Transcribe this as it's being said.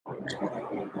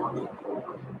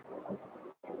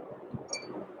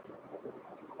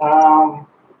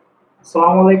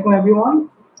Assalamu alaikum everyone.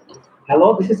 Hello,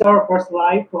 this is our first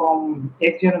live from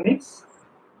X-Genomics.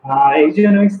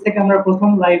 X-Genomics থেকে আমরা প্রথম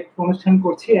live অনুষ্ঠান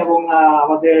করছি এবং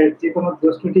আমাদের যে কোনো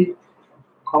দোষটি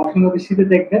ক্ষমাসুন্দর দৃষ্টিতে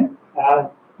দেখবেন।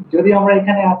 যদি আমরা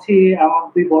এখানে আছি, আমার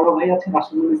দুই বড় ভাই আছেন,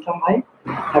 রাশিদুল ইসলাম ভাই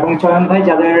এবং চয়ন ভাই,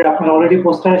 যাদের আপনারা অলরেডি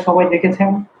পোস্টারে সবাই দেখেছেন,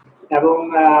 এবং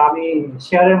আমি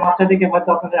শেয়ারের মাত্রা দেখে হয়তো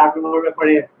আপনাদের আগ্রহের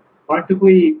ব্যাপারে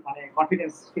অনেকটুকুই মানে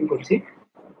কনফিডেন্স ফিল করছি।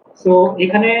 সো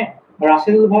এখানে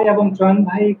রাশিদুল ভাই এবং চয়ন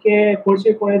ভাইকে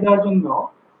পরিচয় করে দেওয়ার জন্য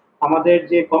আমাদের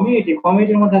যে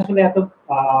কমিউনিটির মধ্যে আসলে এত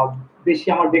বেশি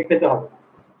আমার বেগ পেতে হবে,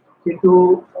 কিন্তু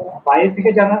বাইরে থেকে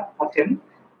যারা আছেন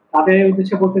তাদের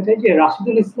উদ্দেশ্যে বলতে চাই যে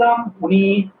রাশিদুল ইসলাম উনি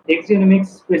এক্স-জিনোমিক্স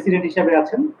প্রেসিডেন্ট হিসেবে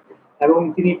আছেন এবং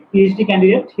তিনি PhD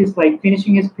candidate. He is like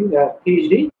finishing his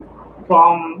PhD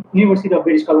from university of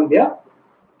British Columbia,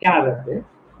 কানাডাতে।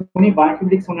 উনি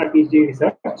বায়োইনফরমেটিক্স ওনার পিএইচডি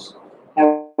রিসার্চ।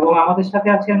 এবং আমাদের সাথে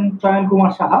আছেন চয়ন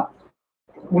কুমার সাহা,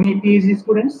 উনি পিএইচডি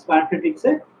স্টুডেন্টস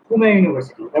বায়োইনফরমেটিক্সে পুনে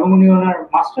ইউনিভার্সিটি, এবং উনি ওনার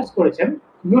মাস্টার্স করেছেন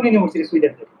লুন ইউনিভার্সিটি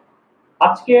সুইডেন থেকে।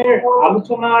 আজকের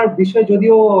আলোচনার বিষয়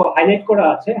যদিও হাইলাইট করা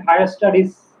আছে higher studies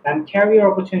and career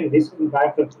opportunities in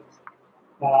bioinformatics,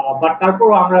 but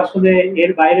তারপরও আমরা আসলে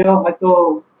এর বাইরেও হয়তো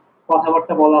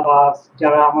কথাবার্তা বলা বা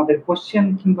যারা আমাদের কোশ্চেন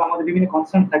কিংবা আমাদের বিভিন্ন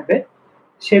কনসার্ন থাকবে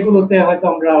সেগুলোতে হয়তো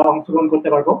আমরা অংশগ্রহণ করতে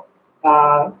পারবো।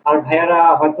 আর ভাইয়ারা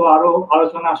হয়তো আরো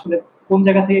আলোচনা আসলে কোন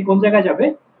জায়গা থেকে কোন জায়গায় যাবে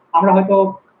আমরা হয়তো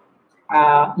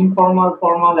ইনফরমাল,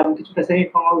 ফর্মাল এবং কিছুটা সেমি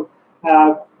ফর্মাল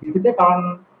ভিত্তিতে, কারণ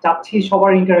চাচ্ছি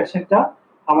সবার ইন্টারাকশনটা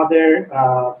আমাদের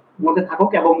মধ্যে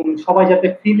থাকুক এবং সবাই যাতে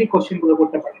ফ্রিলি কোশ্চেন গুলো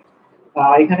করতে পারে।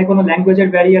 এখানে কোনো ল্যাঙ্গুয়েজের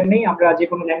ব্যারিয়ার নেই, আমরা যে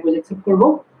কোনো ল্যাঙ্গুয়েজ অ্যাকসেপ্ট করবো।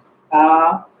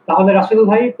 তাহলে রাশিদুল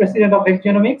ভাই, প্রেসিডেন্ট অফ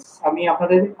এক্স-জিনোমিক্স, আমি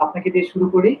আপনাকে দিয়ে শুরু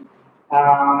করি,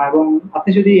 এবং আপনি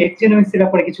যদি এক্স-জিনোমিক্স এর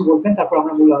ব্যাপারে কিছু বলতেন, তারপর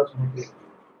আমরা মূল আলোচনা করি।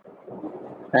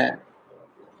 হ্যাঁ,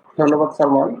 ধন্যবাদ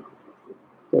সালমান।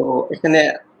 তো এখানে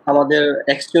আমাদের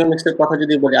এক্স-জিনোমিক্স এর কথা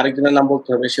যদি বলি, আরেকজনের নাম বলতে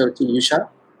হবে, সে হচ্ছে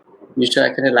ইউষা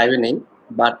এখানে লাইভে নেই,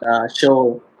 বাট সেও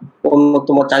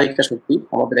অন্যতম চালিকা শক্তি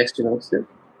আমাদের এক্স-জিনোমিক্স এর।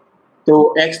 তো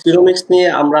এক্স-জিনোমিক্স নিয়ে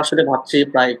আমরা আসলে ভাবছি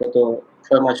প্রায় গত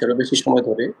 6 মাসেরও বেশি সময়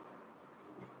ধরে।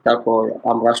 তারপর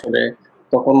আমরা আসলে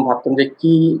তখন ভাবতাম যে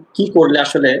কি করলে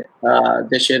আসলে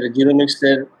দেশের জিনোমিক্স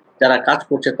এর যারা কাজ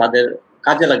করছে তাদের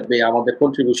কাজে লাগবে, আমাদের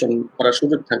কন্ট্রিবিউশন করার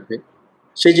সুযোগ থাকবে।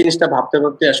 সেই জিনিসটা ভাবতে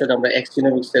ভাবতে আসলে আমরা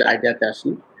এক্স-জিনোমিক্স এর আইডিয়াতে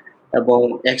আসি এবং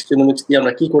এক্স-জিনোমিক্স দিয়ে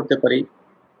আমরা কি করতে পারি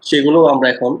সেগুলো আমরা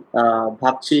এখন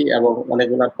ভাবছি এবং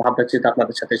অনেকগুলো ভাবনা চিন্তা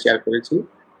আপনাদের সাথে শেয়ার করেছি।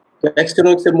 তো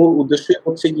এক্স-জিনোমিক্স এর মূল উদ্দেশ্যই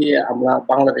হচ্ছে গিয়ে আমরা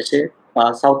বাংলাদেশে বা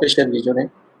সাউথ এশিয়ান রিজনে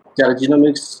যারা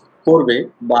জিনোমিক্স করবে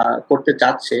বা করতে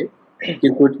চাচ্ছে,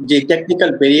 কিন্তু যে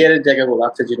টেকনিক্যাল ব্যারিয়ারের জায়গাগুলো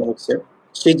আছে জিনোমিক্সের,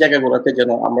 সেই জায়গাগুলোতে যেন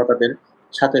আমরা তাদের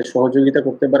সাথে সহযোগিতা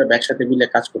করতে পারি, একসাথে মিলে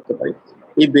কাজ করতে পারি,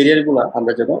 এই ব্যারিয়ারগুলো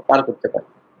আমরা যেন পার করতে পারি।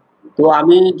 তো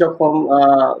আমি যখন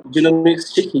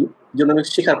জিনোমিক্স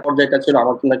শেখার পর্যায়টা ছিল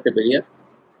আমার জন্য একটা ব্যারিয়ার।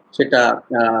 সেটা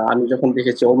আমি যখন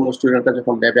দেখেছি অন্য স্টুডেন্টরা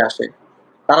যখন ল্যাবে আসে,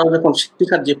 তারাও যখন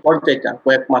শেখার যে পর্যায়টা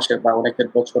কয়েক মাসের বা অনেকের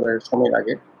বছরের সময়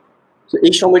লাগে, তো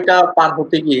এই সময়টা পার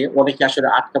হতে গিয়ে অনেকে আসলে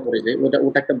আটকা পড়ে যায়,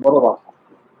 ওটা একটা বড় বাধা।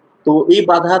 তো এই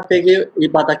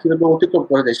বাধা কিভাবে অতিক্রম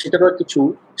করা যায় সেটারও কিছু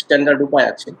স্ট্যান্ডার্ড উপায়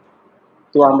আছে।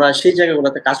 তো আমরা সেই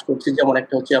জায়গাগুলোতে কাজ করছি, যেমন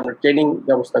একটা হচ্ছে আমরা ট্রেনিং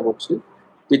ব্যবস্থা করছি,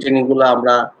 যে ট্রেনিং গুলো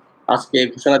আমরা আজকে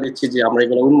ঘোষণা দিচ্ছি যে আমরা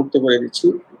এগুলো উন্মুক্ত করে দিচ্ছি,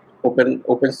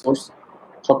 ওপেন সোর্স,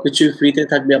 সবকিছু ফ্রিতে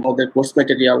থাকবে। আমাদের কোর্স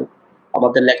ম্যাটেরিয়াল,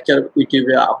 আমাদের লেকচার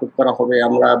ইউটিউবে আপলোড করা হবে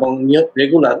আমরা, এবং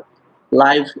রেগুলার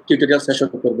লাইভ টিউটোরিয়াল সেশন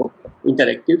করবো,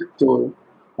 ইন্টারেক্টিভ। তো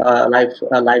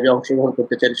লাইভে অংশগ্রহণ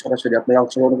করতে চাইলে সরাসরি আপনারা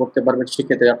অংশগ্রহণ করতে পারবেন।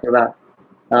 সেক্ষেত্রে আপনারা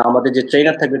আমাদের যে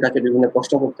ট্রেনার থাকবে তাকে বিভিন্ন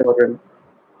প্রশ্ন করতে পারবেন।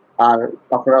 আর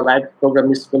আপনারা লাইভ প্রোগ্রাম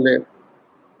মিস করলে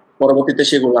পরবর্তীতে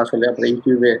সেগুলো আসলে আমরা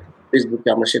ইউটিউবে, ফেসবুকে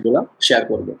আমরা সেগুলো শেয়ার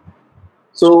করব।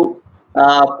 সো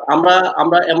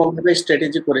আমরা এমনভাবে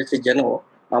স্ট্র্যাটেজি করেছি যেন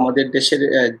আমাদের দেশের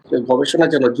গবেষণা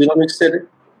যেন জিনোমিক্সের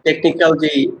টেকনিক্যাল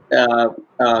যে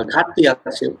ঘাটতি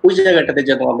আছে ওই জায়গাটাতে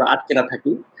যেন আমরা আটকে না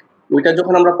থাকি। ওইটা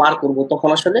যখন আমরা পার করব তখন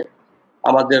আসলে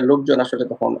আমাদের লোকজন আসলে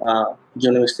তখন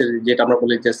জিনোমিক্সের যেটা আমরা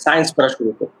বলি যে সায়েন্স করা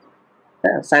শুরু করবে।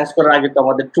 হ্যাঁ, সায়েন্স করার আগে তো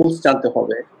আমাদের টুলস জানতে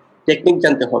হবে, টেকনিক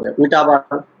জানতে হবে। ওইটা আবার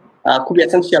খুব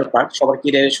এসেন্সিয়াল পার্ট সবার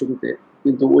ক্যারিয়ারের শুরুতে,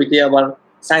 কিন্তু ওইটাই আবার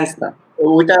সায়েন্স না।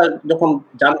 ওইটা যখন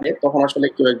জানবে তখন আসলে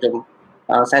কেউ একজন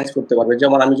সায়েন্স করতে পারবে।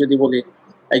 যেমন আমি যদি বলি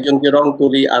একজনকে রং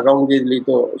তুলি আর রং দিয়ে দিলেই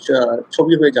তো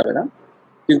ছবি হয়ে যাবে না,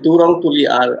 কিন্তু রং তুলি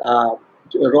আর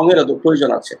রঙেরও তো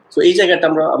প্রয়োজন আছে। তো এই জায়গাটা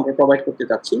আমরা প্রোভাইড করতে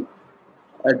চাচ্ছি,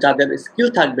 যাদের স্কিল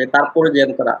থাকবে তারপরে যেন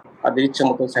তারা তাদের ইচ্ছা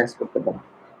মতো সায়েন্স করতে পারে।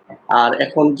 আর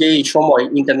এখন যেই সময়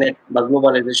ইন্টারনেট বা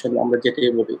গ্লোবালাইজেশন আমরা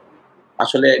যেটাই বলি,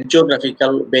 আসলে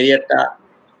জিওগ্রাফিক্যাল ব্যারিয়ারটা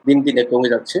দিন দিনে কমে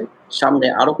যাচ্ছে, সামনে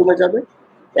আরো কমে যাবে।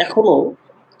 এখনো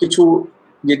কিছু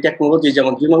যে টেকনোলজি,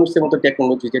 যেমন জিনোমিক্সের মতো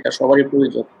টেকনোলজি যেটা সবারই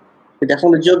প্রয়োজন, কিন্তু এখন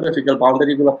জিওগ্রাফিক্যাল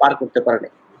বাউন্ডারি গুলো পার করতে পারেনি।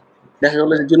 দেখা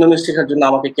গেলো যে জিনোমিক্স শেখার জন্য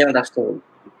আমাকে কানাডা আসতে হবে।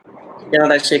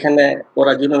 কানাডায় সেখানে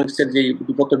ওরা জিনোমিক্সের যে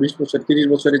গত 20 বছর 30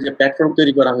 বছরে যে প্ল্যাটফর্ম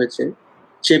তৈরি করা হয়েছে,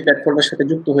 সেই প্ল্যাটফর্মের সাথে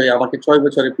যুক্ত হয়ে আমাকে 6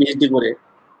 বছরে পিএইচডি করে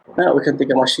ওইখান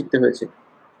থেকে আমার শিখতে হয়েছে।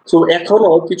 সো এখনো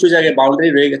কিছু জায়গায় বাউন্ডারি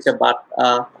রয়ে গেছে, বাট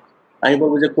আমি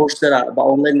বলবো যে কোর্সেরা বা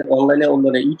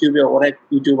অনলাইনে ইউটিউবে অনেক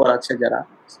ইউটিউবার আছে যারা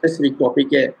স্পেসিফিক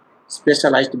টপিকে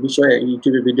স্পেশালাইজড বিষয়ে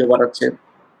ইউটিউবে ভিডিও বানাচ্ছে।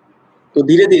 তো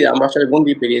ধীরে ধীরে আমরা আসলে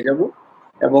গণ্ডি পেরিয়ে যাব,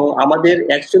 এবং আমাদের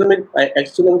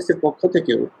এক্সজেনোমিক্সের পক্ষ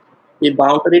থেকেও এই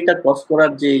বাউন্ডারিটা ক্রস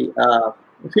করার যে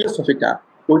ফিলোসফিটা,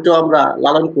 ওইটাও আমরা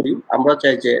লালন করি। আমরা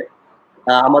চাই যে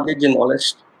আমাদের যে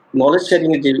নলেজ শেয়ারিং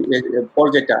এর যে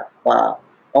পর্যায়টা বা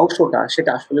অংশটা,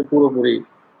 সেটা আসলে পুরোপুরি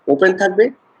ওপেন থাকবে।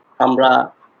 আমরা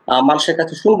মানুষের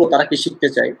কাছে শুনবো তারা কি শিখতে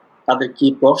চায়, তাদের কি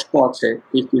প্রশ্ন আছে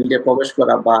এই ফিল্ডে প্রবেশ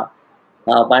করা, বা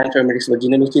বায়োইনফরমেটিক্স বা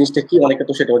জিনোমিক্স জিনিসটা কি, অনেকে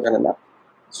তো সেটাও জানে না।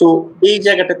 সো এই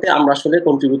জায়গাটাতে আমরা আসলে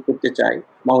কন্ট্রিবিউট করতে চাই,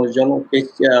 মানুষজনকে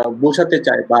বোঝাতে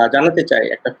চাই বা জানাতে চাই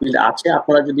একটা ফিল্ড আছে।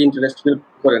 আপনারা যদি ইন্টারেস্ট ফিল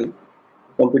করেন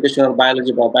কম্পিউটেশনাল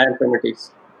বায়োলজি বা বায়োইনফরমেটিক্স,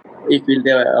 এই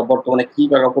ফিল্ডে বর্তমানে কি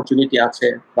করার অপরচুনিটি আছে,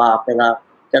 বা আপনারা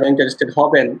কেন ইন্টারেস্টেড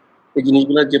হবেন, এই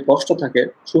জিনিসগুলোর যে প্রশ্ন থাকে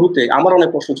শুরুতে, আমার অনেক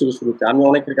প্রশ্ন ছিল শুরুতে, আমি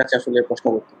অনেকের কাছে আসলে প্রশ্ন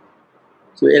করতাম।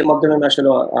 তো এর মাধ্যমে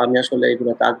আমি আসলে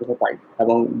এগুলোতে আগ্রহ পাই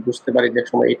এবং বুঝতে পারি যে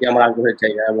সময় এটি আমার আগ্রহের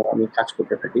জায়গা এবং আমি কাজ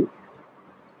করতে থাকি।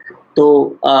 তো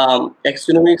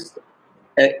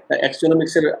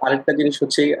এক্সজেনোমিক্স এর আরেকটা জিনিস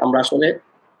হচ্ছে, আমরা আসলে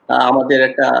আমাদের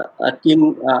একটা টিম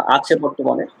আছে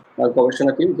বর্তমানে,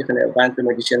 গবেষণা টিম, যেখানে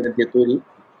বায়োইনফরমেটিশিয়ানদের দিয়ে তৈরি।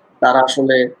 তারা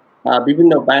আসলে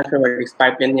বিভিন্ন বায়োইনফরমেটিক্স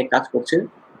পাইপলাইন নিয়ে কাজ করছে।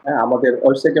 আমাদের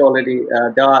ওয়েবসাইটে অলরেডি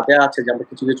দেওয়া আছে যে আমরা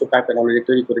কিছু কিছু পাইপলাইন অলরেডি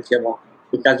তৈরি করেছি, এবং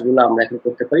এই কাজগুলো আমরা এখন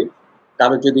করতে পারি।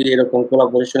 কারো যদি এরকম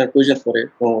কোলাবোরেশনের প্রয়োজন পড়ে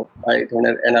কোনো এই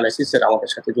ধরনের অ্যানালাইসিসের, আমাদের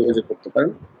সাথে যোগাযোগ করতে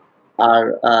পারেন। আর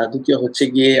দ্বিতীয় হচ্ছে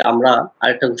গিয়ে আমরা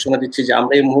আরেকটা ঘোষণা দিচ্ছি যে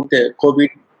আমরা এই মুহূর্তে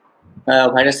কোভিড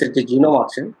ভাইরাসের যে জিনোম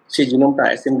আছে, সেই জিনোমটা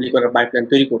অ্যাসেম্বলি করার পাইপলাইন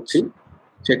তৈরি করছি।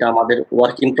 সেটা আমাদের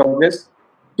ওয়ার্ক ইন প্রগ্রেস,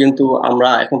 কিন্তু আমরা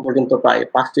এখন পর্যন্ত প্রায়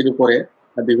 5টির উপরে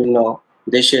বিভিন্ন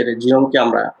দেশের জিনোমকে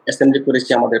আমরা অ্যাসেম্বলি করেছি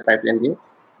আমাদের পাইপলাইন দিয়ে।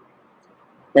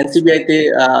 এনসিবিআইতে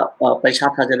প্রায়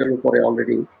 7,000-এর উপরে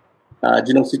অলরেডি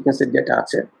জিনোম সিকোয়েন্সের ডেটা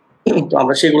আছে। তো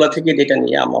আমরা সেগুলো থেকে ডেটা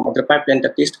নিয়ে আমরা আমাদের পাইপলাইনটা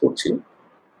টেস্ট করছি।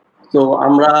 তো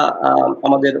আমরা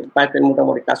আমাদের পাইপলাইন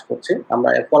মোটামুটি কাজ করছে। আমরা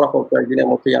এর ফলাফল কয়েকদিনের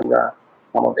মধ্যেই আমরা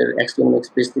আমাদের এক্সজেনোমিক্স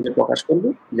পেজ থেকে প্রকাশ করব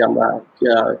যে আমরা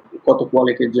কত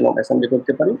কোয়ালিটির জিনোম অ্যাসেম্বলি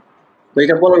করতে পারি। তো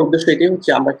এটা বলার উদ্দেশ্য এটাই হচ্ছে,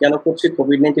 আমরা কেন করছি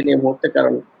কোভিড-19 এর মুহূর্তে,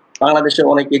 কারণ বাংলাদেশে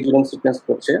অনেকে জিনোম সিকোয়েন্স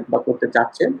করছে বা করতে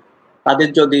চাচ্ছে। তাদের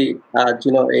যদি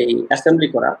এই অ্যাসেম্বলি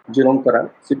করা, জিনোম করা,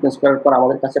 সিকোয়েন্স করার পর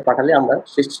আমাদের কাছে পাঠালে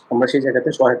আমরা সেই জায়গাতে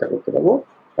সহায়তা করতে পারবো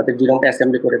তাদের জিনোমটা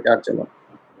অ্যাসেম্বলি করে দেওয়ার জন্য।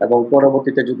 এবং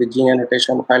পরবর্তীতে যদি জিন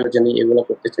অ্যানোটেশন, ফাইলোজেনি এগুলো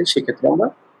করতে চাই, সেক্ষেত্রে আমরা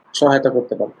সহায়তা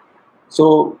করতে পারবো। সো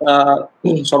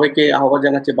সবাইকে আহ্বান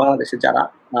জানাচ্ছি, বাংলাদেশে যারা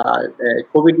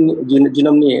কোভিড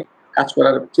জিনোম নিয়ে কাজ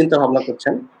করার চিন্তা ভাবনা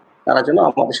করছেন, তারা যেন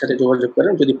আমাদের সাথে যোগাযোগ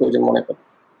করেন যদি প্রয়োজন মনে করেন।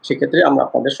 সেক্ষেত্রে আমরা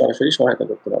আপনাদের সরাসরি সহায়তা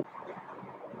করতে পারবো।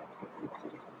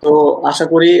 তো আশা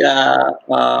করি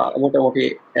মোটামুটি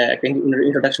একটা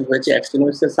ইন্ট্রোডাকশন হয়েছে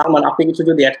এক্সজেনোমিক্স এর। সালমান, আপনি কিছু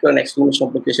যদি অ্যাড করেন এক্সজেনোমিক্স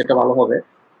সম্পর্কে, সেটা ভালো হবে।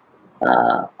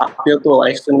 আপনিও তো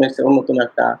এক্সজেনোমিক্স এর অন্যতম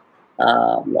একটা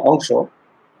অংশ।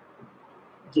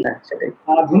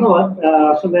 ধন্যবাদ।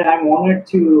 আসলে I am honoured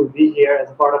two B here as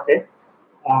part of it.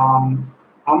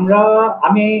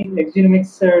 আমি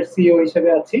এক্সজেনোমিক্স এর সিইও হিসেবে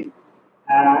আছি,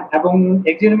 এবং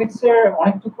এক্সজেনোমিক্স এর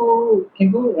অনেকটুকু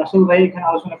কিন্তু রাসেল ভাই এখানে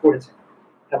আলোচনা করেছেন,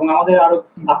 এবং আমাদের আরো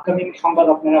আপকামিং সংবাদ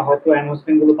আপনারা হয়তো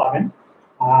অ্যানাউন্সমেন্ট গুলো পাবেন।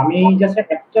 আমি জাস্ট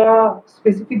একটা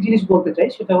স্পেসিফিক জিনিস বলতে চাই,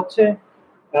 সেটা হচ্ছে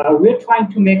we are trying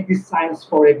to make this science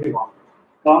for everyone.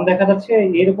 কারণ দেখা যাচ্ছে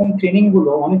এরকম ট্রেনিং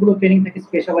গুলো, অনেকগুলো ট্রেনিং থাকে,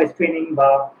 স্পেশালাইজ ট্রেনিং, বা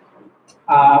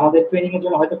আমাদের ট্রেনিং এর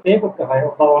জন্য হয়তো পে করতে হয়,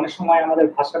 বা অনেক সময় আমাদের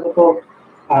ভাষাগত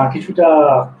কিছুটা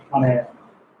মানে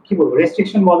কি বলবো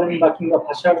রেস্ট্রিকশন বলেন, বা কিংবা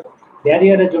ভাষার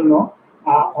ব্যারিয়ারের জন্য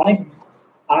অনেক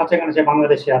আনাচে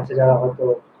বাংলাদেশে আছে যারা হয়তো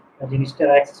জিনিসটা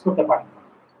অ্যাক্সেস করতে পারে না।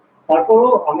 তারপরও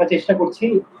আমরা চেষ্টা করছি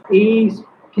এই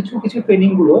কিছু কিছু ট্রেনিং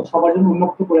গুলো সবার জন্য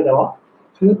উন্মুক্ত করে দেওয়া।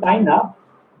 শুধু তাই না,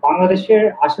 বাংলাদেশের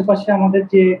আশেপাশে আমাদের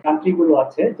যে কান্ট্রি গুলো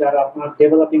আছে, যারা আপনার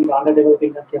ডেভেলপিং বা আন্ডার ডেভেলপিং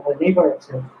কান্ট্রি আমাদের নেইবার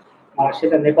আছে,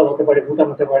 সেটা নেপাল হতে পারে, ভুটান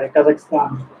হতে পারে, কাজাকস্তান,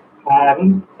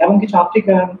 এবং কিছু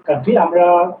আফ্রিকান কান্ট্রি, আমরা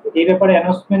এই ব্যাপারে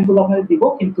অ্যানাউন্সমেন্ট গুলো আপনাদের দিব।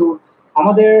 কিন্তু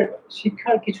আমাদের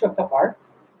শিক্ষার কিছু একটা পার্ট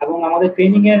এবং আমাদের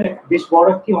ট্রেনিং এর বেশ বড়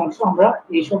একটি অংশ আমরা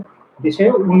এইসব দেশে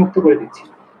উন্মুক্ত করে দিচ্ছি,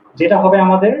 যেটা হবে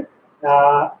আমাদের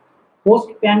পোস্ট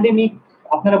প্যান্ডেমিক।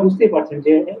 আপনারা বুঝতেই পারছেন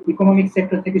যে ইকোনমিক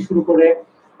সেক্টর থেকে শুরু করে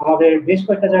আমাদের বেশ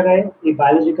কয়েকটা জায়গায় এই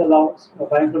বায়োলজিক্যাল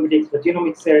বায়োইনফরমেটিক্স বা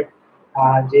জিনোমিক্সের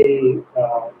যে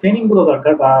ট্রেনিং গুলো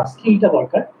দরকার বা স্কিলটা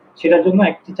দরকার, সেটার জন্য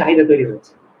একটি চাহিদা তৈরি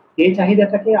হয়েছে। এই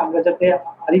চাহিদাটাকে আমরা যাতে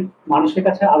আরেক মানুষের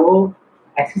কাছে আরো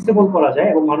অ্যাক্সেসিবল করা যায়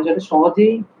এবং মানুষ যাতে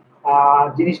সহজেই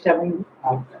জিনিসটা এবং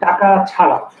টাকা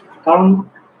ছাড়া, কারণ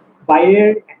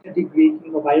বাইরের একটা ডিগ্রি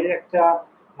কিংবা বাইরের একটা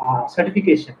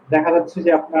সার্টিফিকেশন দেখা যাচ্ছে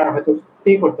যে আপনার হয়তো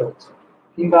পে করতে হচ্ছে,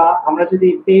 কিংবা আমরা যদি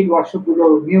পেইড ওয়ার্কশপ গুলো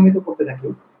নিয়মিত করতে থাকি,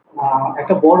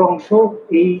 একটা বড় অংশ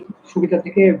এই সুবিধা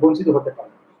থেকে বঞ্চিত হতে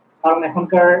পারে। কারণ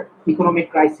এখনকার ইকোনমিক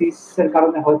ক্রাইসিসের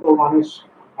কারণে হয়তো মানুষ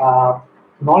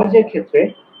নলেজের ক্ষেত্রে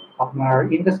আপনার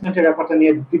ইনভেস্টমেন্টের ব্যাপারটা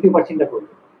নিয়ে দ্বিতীয়বার চিন্তা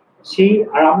করবে।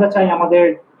 আর আমরা চাই আমাদের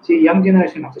যে ইয়াং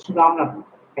জেনারেশন আছে, শুধু আমরা না,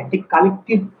 একটি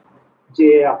কালেকটিভ যে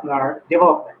আপনার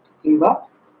ডেভেলপমেন্ট, কিংবা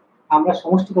আমরা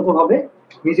সমষ্টিগতভাবে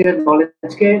নিজেদের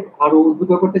নলেজকে আরো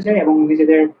উদ্বুদ্ধ করতে চাই এবং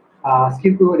নিজেদের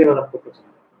স্কিলগুলো ডেভেলপ করতে চাই।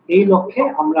 এই লক্ষ্যে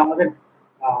আমরা আমাদের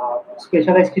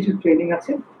স্পেশালাইজ কিছু ট্রেনিং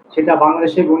আছে, সেটা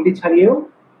বাংলাদেশের গণ্ডি ছাড়িয়েও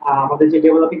আমাদের যে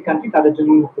ডেভেলপিং কান্ট্রি তাদের জন্য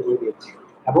মুক্ত করে দিয়েছি,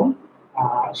 এবং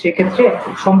সেক্ষেত্রে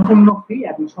সম্পূর্ণ ফ্রি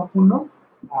এবং সম্পূর্ণ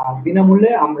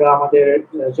বিনামূল্যে আমরা আমাদের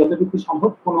যতটুকু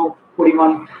সম্ভব কোনো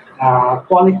পরিমাণ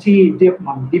কোয়ালিটি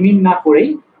ডিমিন না করেই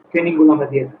ট্রেনিং গুলো আমরা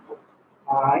দিয়ে থাকবো।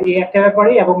 এই একটা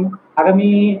ব্যাপারে, এবং আগামী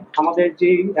আমাদের যে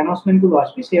অ্যানাউন্সমেন্ট গুলো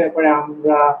আসবে সে ব্যাপারে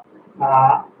আমরা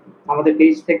আমাদের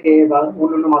পেজ থেকে বা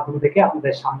অন্যান্য মাধ্যম থেকে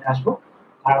আপনাদের সামনে আসবো।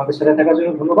 আর আমাদের সাথে থাকার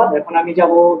জন্য ধন্যবাদ। এখন আমি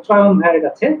যাব চয়ন ভাইয়ের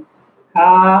কাছে।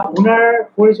 উনার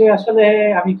পরিচয় আসলে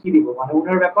আমি কি দিব, মানে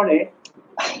উনার ব্যাপারে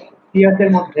ইয়ারদের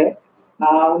মধ্যে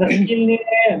ওনার স্কিল নিয়ে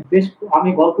বেশ আমি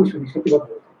গল্প শুনি, সত্যি কথা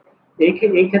বলতে।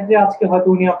 এই ক্ষেত্রে আজকে হয়তো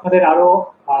উনি আপনাদের আরো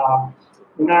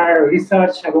ওনার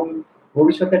রিসার্চ এবং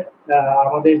ভবিষ্যতে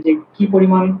আমাদের যে কি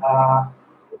পরিমাণ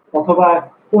অথবা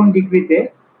কোন ডিগ্রিতে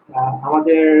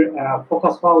আমাদের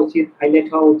ফোকাস হওয়া উচিত, হাইলাইট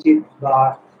হওয়া উচিত, বা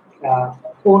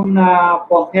কোন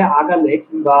পথে আগালে,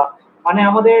 কিংবা মানে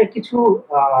আমাদের কিছু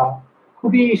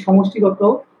খুবই সমষ্টিগত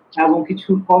এবং কিছু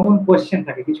কমন কোয়েশ্চেন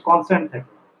থাকে, কিছু কনসার্ন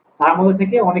থাকে, তার মধ্যে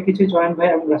থেকে অনেক কিছু জয়েন্ট ভাই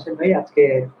এবং রাশেদ ভাই আজকে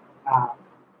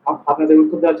আপনাদের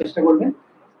উত্তর দেওয়ার চেষ্টা করবেন।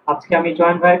 আজকে আমি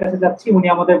জয়েন্ট ভাইয়ের কাছে যাচ্ছি, উনি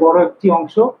আমাদের বড় একটি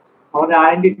অংশ আমাদের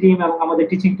R&D টিম এবং আমাদের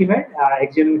টিচিং টিমের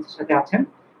X-Genomics এর সাথে আছেন।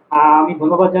 আমি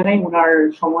ধন্যবাদ জানাই উনার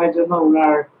সময়ের জন্য,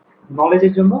 উনার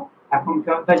নলেজের জন্য। এখন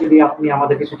জয়েন্ট ভাই যদি আপনি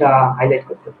আমাদের কিছুটা হাইলাইট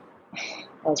করতেন।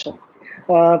 আচ্ছা,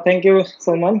 thank you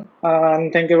Salman,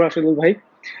 thank you Rashidul ভাই।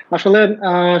 আসলে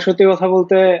সত্যি কথা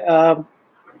বলতে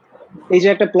এই যে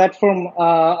একটা প্ল্যাটফর্ম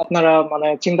আপনারা মানে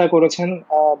চিন্তা করেছেন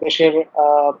দেশের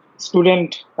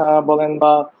স্টুডেন্ট বলেন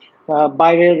বা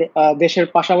বাইরের দেশের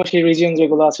পাশাপাশি রিজিয়ন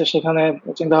যেগুলো আছে সেখানে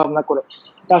চিন্তা ভাবনা করে,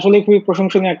 এটা আসলে খুবই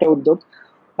প্রশংসনীয় একটা উদ্যোগ।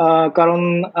 কারণ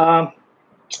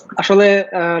আসলে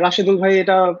রাশিদুল ভাই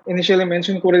এটা ইনিশিয়ালি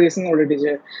মেনশন করে দিয়েছেন অলরেডি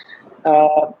যে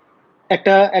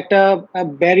একটা একটা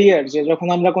ব্যারিয়ার, যে যখন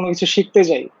আমরা কোনো কিছু শিখতে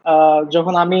যাই,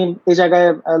 যখন আমি এই জায়গায়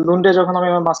লন্ডনে যখন আমি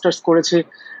আমার মাস্টার্স করেছি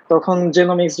তখন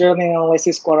জেনোমিক্স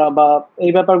অ্যানালাইসিস করা বা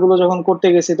এই ব্যাপারগুলো যখন করতে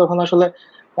গেছি তখন আসলে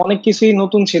অনেক কিছুই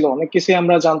নতুন ছিল, অনেক কিছুই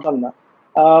আমরা জানতাম না।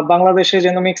 বাংলাদেশে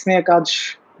জেনোমিক্স নিয়ে কাজ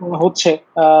হচ্ছে,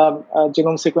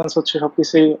 জিনোম সিকোয়েন্স হচ্ছে,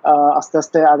 সবকিছুই আস্তে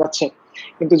আস্তে আগাচ্ছে,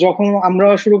 কিন্তু যখন আমরা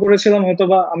শুরু করেছিলাম, হয়তো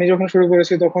বা আমি যখন শুরু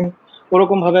করেছি তখন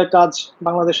ওরকম ভাবে কাজ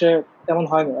বাংলাদেশে তেমন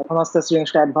হয়নি। এখন আস্তে আস্তে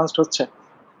জিনিসটা অ্যাডভান্সড হচ্ছে।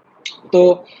 তো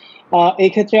এই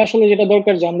ক্ষেত্রে আসলে যেটা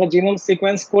দরকার যে আমরা জিনোম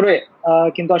সিকোয়েন্স করে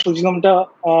কিন্তু আসলে জিনোমটা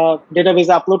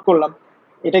ডেটাবেজে আপলোড করলাম,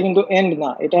 এটা কিন্তু এন্ড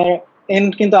না, এটা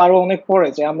এন্ড কিন্তু আরো অনেক পরে,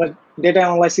 যে আমরা ডেটা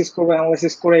অ্যানালাইসিস করবো,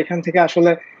 অ্যানালাইসিস করে এখান থেকে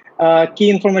আসলে কি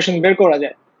ইনফরমেশন বের করা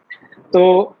যায়। তো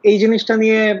এই জিনিসটা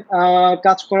নিয়ে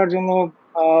কাজ করার জন্য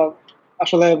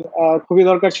আসলে খুবই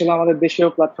দরকার ছিল আমাদের দেশীয়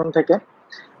প্ল্যাটফর্ম থেকে।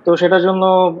 তো সেটার জন্য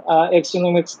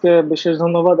X-Genomics কে বিশেষ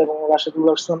ধন্যবাদ, এবং রাশিদুল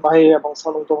ইসলাম ভাই এবং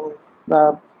সালম তখন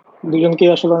দুজনকে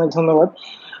আসলে অনেক ধন্যবাদ।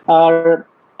 আর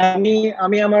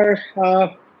আমি আমার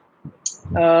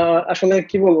আসলে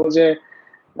কি বলবো যে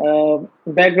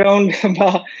ব্যাকগ্রাউন্ড বা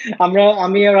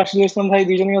আমি আর রাশিদুল ইসলাম ভাই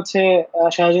দুজনই হচ্ছে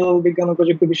শাহজালাল বিজ্ঞান ও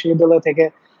প্রযুক্তি বিশ্ববিদ্যালয় থেকে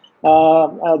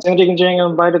জেনেটিক ইঞ্জিনিয়ারিং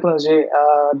এবং বায়োটেকনোলজি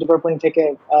ডিপার্টমেন্ট থেকে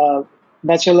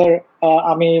ব্যাচেলর,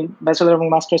 আমি ব্যাচেলর এবং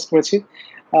মাস্টার্স করেছি।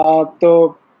 তো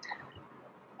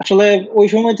আসলে ওই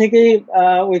সময় থেকেই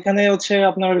ওইখানে হচ্ছে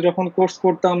আপনার যখন কোর্স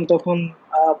করতাম তখন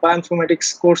বায়োইনফরম্যাটিক্স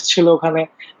কোর্স ছিল ওখানে,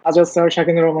 আজাদ স্যার,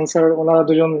 শাকিনুর রহমান স্যার, ওনারা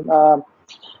দুজন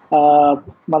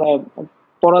মানে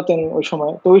পড়াতেন ওই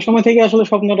সময়। তো ওই সময় থেকে আসলে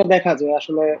স্বপ্নটা দেখা যায়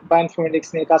আসলে বায়োইনফরম্যাটিক্স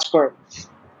নিয়ে কাজ করার।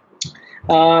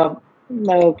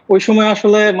 ওই সময়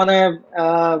আসলে মানে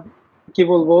কি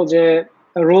বলবো যে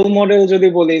রোল মডেল যদি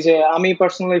বলি, যে আমি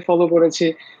পার্সোনালি ফলো করেছি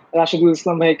রাশিদুল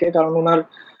ইসলাম ভাইকে, কারণ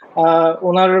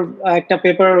ওনার একটা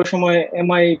পেপার ওই সময়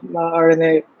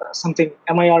MI-RNA সামথিং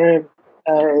MIR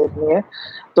নিয়ে।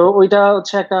 তো ওইটা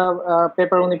হচ্ছে একটা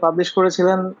পেপার উনি পাবলিশ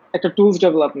করেছিলেন, একটা টুলস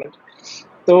ডেভেলপমেন্ট।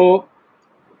 তো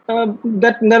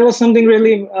দ্যাট ওয়াজ সামথিং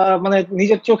রিয়েলি, মানে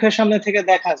নিজের চোখের সামনে থেকে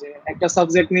দেখা যায় একটা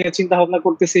সাবজেক্ট নিয়ে চিন্তা ভাবনা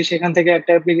করতেছি, সেখান থেকে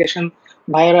একটা অ্যাপ্লিকেশন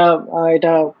ভাইয়েরা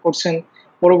এটা করছেন।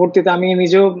 পরবর্তীতে আমি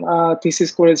নিজেও থিসিস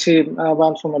করেছি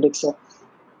বায়োইনফরমেটিক্সে।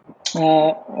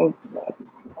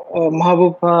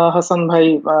 মাহবুব হাসান ভাই,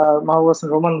 মাহবুব হাসান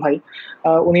রোমান ভাই,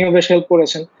 উনিও বেশ হেল্প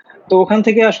করেছেন। তো ওখান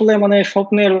থেকে আসলে মানে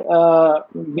স্বপ্নের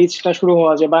বীজটা শুরু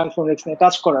হওয়া যে বায়োইনফরমেটিক্স নিয়ে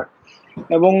কাজ করার।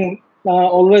 এবং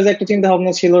অলওয়েজ একটা চিন্তা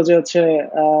ভাবনা ছিল যে হচ্ছে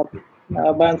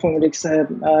বায়োইনফরমেটিক্স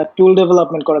টুল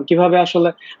ডেভেলপমেন্ট করা কিভাবে। আসলে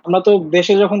আমরা তো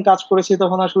দেশে যখন কাজ করেছি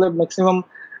তখন আসলে ম্যাক্সিমাম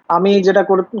আমি যেটা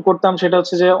করতাম সেটা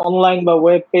হচ্ছে যে অনলাইন বা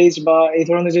ওয়েব পেজ বা এই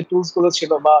ধরনের যে টুলস গুলো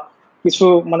ছিল বা কিছু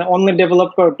মানে অনলাইন ডেভেলপ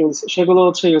করা টুলস, সেগুলো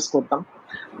হচ্ছে ইউজ করতাম।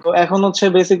 তো এখন হচ্ছে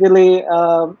বেসিক্যালি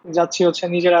যাচ্ছি হচ্ছে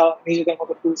নিজেদের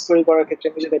মতো টুলস তৈরি করার ক্ষেত্রে,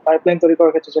 নিজেদের পাইপলাইন তৈরি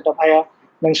করার ক্ষেত্রে, যেটা ভাইয়া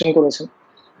মেনশন করেছেন।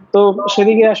 তো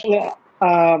সেদিকে আসলে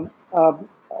আহ, আহ,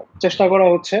 চেষ্টা করা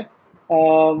হচ্ছে।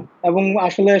 এবং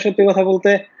আসলে সত্যি কথা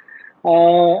বলতে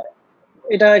আহ,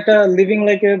 এটা একটা living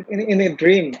like in a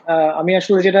dream. আমি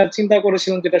আসলে যেটা চিন্তা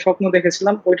করেছিলাম, যেটা স্বপ্ন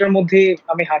দেখেছিলাম, ওইটার মধ্যেই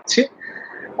আমি হাঁটছি।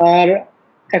 আর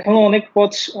এখনো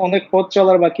অনেক পথ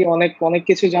চলার বাকি, অনেক অনেক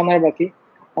কিছু জানার বাকি।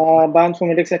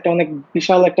 বায়োইনফরমেটিক্স একটা অনেক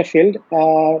বিশাল একটা ফিল্ড,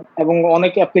 এবং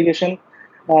অনেক অ্যাপ্লিকেশন,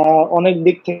 অনেক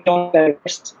দিক থেকে অনেক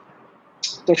diverse।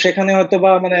 তো সেখানে হয়তো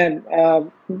বা মানে আহ,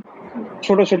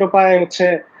 ছোট ছোট পায়ে হচ্ছে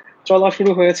চলা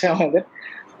শুরু হয়েছে আমাদের।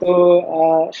 তো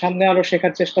সামনে আরো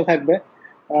শেখার চেষ্টা থাকবে,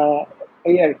 আহ,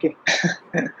 এই আর কি।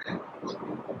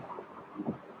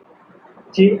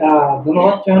 জি,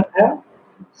 ধন্যবাদ চয়ন ভাইয়া।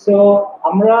 সো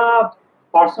আমরা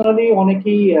পার্সোনালি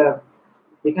অনেকেই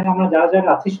এখানে আমরা যারা যারা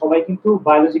আছি সবাই কিন্তু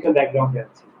বায়োলজিক্যাল ব্যাকগ্রাউন্ডে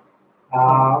আছি।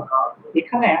 আহ,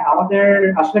 এখানে আমাদের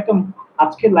আসলে একটা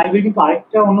আজকের লাইভে কিন্তু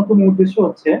আরেকটা অন্যতম উদ্দেশ্য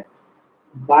হচ্ছে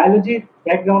বায়োলজি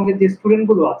ব্যাকগ্রাউন্ডের যে স্টুডেন্ট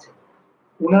গুলো আছে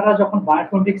ওনারা যখন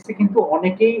বায়োইনফরমেটিক্সে কিন্তু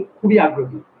অনেকেই খুবই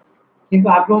আগ্রহী, কিন্তু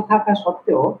আগ্রহ থাকা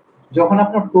সত্ত্বেও যখন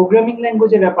আপনার প্রোগ্রামিং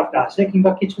ল্যাঙ্গুয়েজের ব্যাপারটা আসে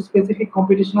কিংবা কিছু স্পেসিফিক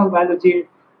কম্পিটিশনাল বায়োলজির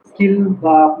স্কিল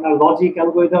বা আপনার লজিক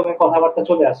অ্যালগরিদমের কথাবার্তা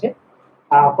চলে আসে,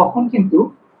 তখন কিন্তু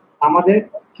আমাদের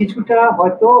কিছুটা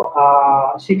হয়তো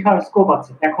শিক্ষার স্কোপ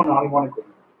আছে এখনো, আমি মনে করি।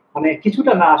 মানে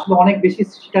কিছুটা না, আসলে অনেক বেশি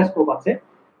শিক্ষার স্কোপ আছে।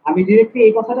 আমি ডিরেক্টলি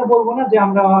এই কথাটা বলবো না যে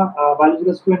আমরা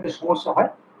বায়োলজিক্যাল স্টুডেন্টের সমস্যা হয়,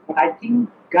 বাট আই থিঙ্ক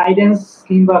গাইডেন্স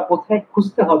কিংবা কোথায়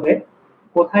খুঁজতে হবে,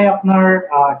 কোথায় আপনার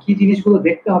কি জিনিসগুলো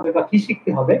দেখতে হবে বা কি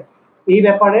শিখতে হবে, এই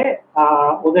ব্যাপারে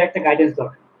ওদের একটা গাইডেন্স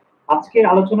দরকার। আজকের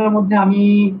আলোচনার মধ্যে আমি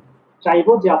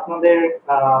চাইবো যে আপনাদের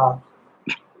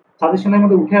সাজেশনের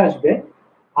মধ্যে উঠে আসবে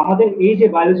আমাদের এই যে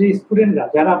বায়োলজি স্টুডেন্টরা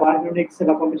যারা বায়োইনফরমেটিক্স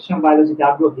বা কম্পিটিশন বায়োলজিতে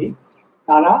আগ্রহী,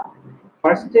 তারা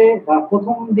ফার্স্টে বা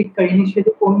প্রথম দিককার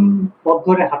ইনিশিয়েটিভ কোন পথ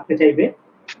ধরে হাঁটতে চাইবে,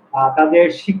 তাদের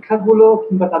শিক্ষাগুলো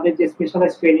কিংবা তাদের যে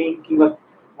স্পেশালাইজ ট্রেনিং কিংবা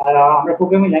আমরা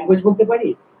প্রোগ্রামিং ল্যাঙ্গুয়েজ বলতে পারি,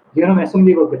 যেরকম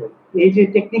অ্যাসেম্বলি বলতে পারি, এই যে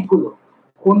টেকনিক গুলো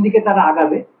কোন দিকে তারা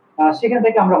আগাবে, সেখান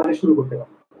থেকে আমরা হয়তো শুরু করতে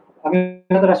পারি। আমি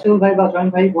রাশিদুল ভাই বা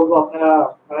জয়েন্ট ভাই বলবো আপনারা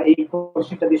এই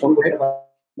কোশ্চেনটা দিয়ে শুরু করতে পারেন।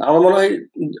 আমার মনে হয়,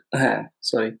 হ্যাঁ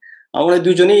সরি, আমার মনে হয়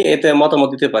দুজনেই এতে মতামত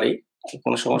দিতে পারি,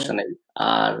 কোনো সমস্যা নেই।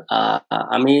 আর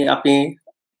আপনি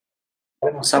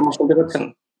সামনে শুনতে পাচ্ছেন?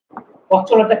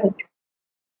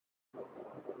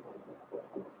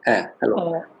 হ্যাঁ, হ্যালো।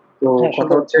 তো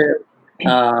কথা হচ্ছে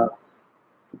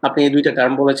আপনি দুইটা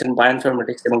টার্ম বলেছেন,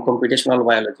 বায়োইনফরমেটিক্স এবং কম্পিউটেশনাল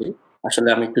বায়োলজি। আসলে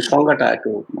আমি একটু সংজ্ঞাটা একটু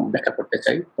ব্যাখ্যা করতে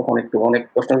চাই, তখন একটু অনেক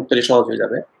প্রশ্ন উত্তরই সহজ হয়ে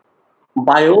যাবে।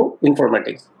 Bio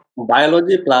informatics,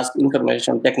 biology plus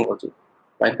information technology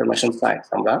বা ইনফরমেশন সায়েন্স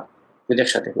আমরা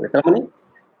একসাথে করি। তার মানে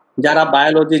যারা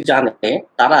বায়োলজি জানে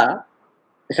তারা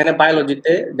এখানে,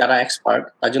 বায়োলজিতে যারা এক্সপার্ট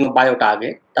তার জন্য বায়োটা আগে,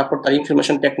 তারপর তার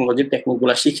ইনফরমেশন টেকনোলজির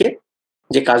টেকনিকগুলো শিখে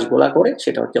যে কাজগুলা করে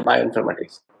সেটা হচ্ছে বায়ো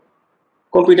ইনফরমেটিক্স।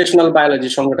 কম্পিউটেশনাল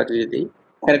বায়োলজির সংজ্ঞাটা যদি দিই,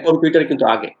 এখানে কম্পিউটার কিন্তু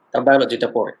আগে, তার বায়োলজিটা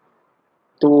পরে।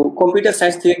 তো কম্পিউটার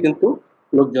সায়েন্স থেকে কিন্তু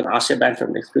লোকজন আসে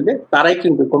বায়োইনফরমেটিক্স ফিল্ডে, তারাই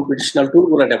কিন্তু কম্পিউটেশনাল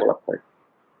টুলগুলো ডেভেলপ করে।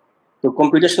 তো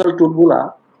কম্পিউটেশনাল টুলগুলা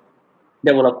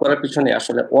ডেভেলপ করার পিছনে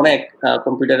আসলে অনেক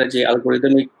কম্পিউটারের যে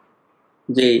অ্যালগরিদমিক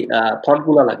যে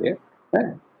থটগুলো লাগে, হ্যাঁ,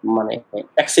 মানে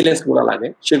এক্সিলেন্স গুলো লাগে,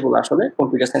 সেগুলো আসলে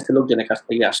কম্পিউটার সায়েন্সের লোকজনের কাছ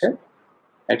থেকে আসে।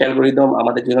 একটা অ্যালগরিদম,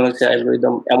 আমাদের জিনোমিক্সের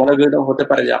অ্যালগরিদম এমন অ্যালগরিদম হতে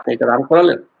পারে যে আপনি এটা রান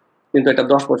করালেন কিন্তু এটা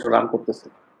 10 বছর রান করতেছে।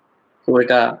 তো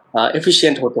এটা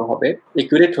এফিশিয়েন্ট হতে হবে,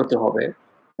 একুরেট হতে হবে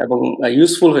এবং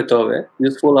ইউজফুল হতে হবে,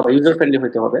 ইউজফুল বা ইউজার ফ্রেন্ডলি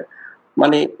হতে হবে।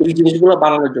 মানে এই জিনিসগুলো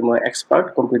বানানোর জন্য এক্সপার্ট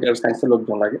কম্পিউটার সায়েন্সের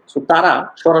লোকজন লাগে। তো তারা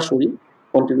সরাসরি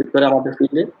কন্ট্রিবিউট করে আমাদের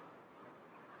ফিল্ডে।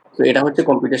 তো এটা হচ্ছে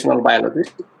কম্পিউটেশনাল বায়োলজি।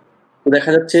 তো দেখা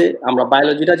যাচ্ছে আমরা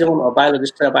বায়োলজিটা যেমন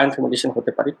বায়োলজিস্টরা বায়োইনফরমেটিশিয়ান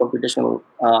হতে পারি, কম্পিউটার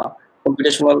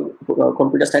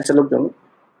সায়েন্সের লোকজন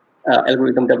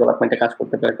অ্যালগরিদম ডেভেলপমেন্টে কাজ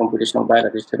করতে পারে কম্পিউটেশনাল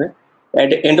বায়োলজি হিসেবে।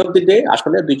 এট এন্ড অফ দি ডে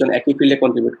আসলে দুইজন একই ফিল্ডে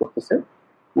কন্ট্রিবিউট করতেছে।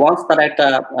 ওয়ান্স তারা একটা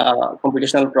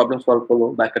কম্পিটিশনাল প্রবলেম সলভ করলো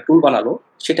বা একটা টুল বানালো,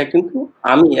 সেটা কিন্তু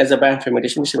আমি অ্যাজ এ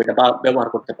বায়োইনফরমেটিশিয়ান হিসেবে এটা ব্যবহার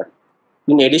করতে পারি।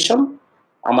 ইন এডিশন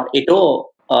আমার এটাও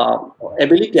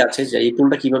এবিলিটি আছে যে এই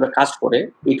টুলটা কিভাবে কাজ করে,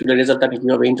 এই টুলের রেজাল্ট আমি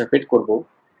কিভাবে ইন্টারপ্রেট করব,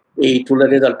 এই টুলের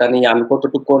রেজাল্টটা নিয়ে আমি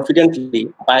কতটুকু কনফিডেন্টলি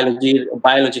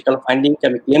বায়োলজিক্যাল ফাইন্ডিংকে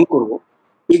আমি ক্লেম করব,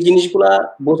 এই জিনিসগুলা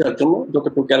বোঝার জন্য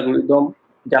যতটুকু অ্যালগরিদম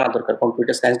জানা দরকার,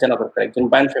 কম্পিউটার সায়েন্স জানা দরকার একজন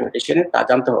বায়োইনফরমেটিশিয়ানের, তা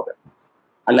জানতে হবে।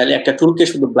 আর নাহলে একটা টুলকে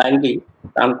শুধু ব্লাইন্ডলি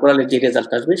রান করালে যে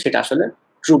রেজাল্ট আসবে সেটা আসলে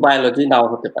ট্রু বায়োলজি নাও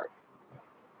হতে পারে।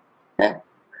 হ্যাঁ,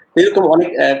 এরকম অনেক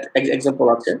এক্সাম্পল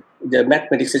আছে যে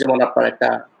ম্যাথমেটিক্সে যেমন আপনার একটা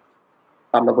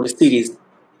আমরা বলি সিরিজ,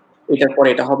 এটার পরে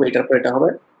এটা হবে, এটার পরে এটা হবে,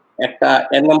 একটা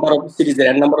n নাম্বার অফ সিরিজের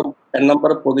n নাম্বার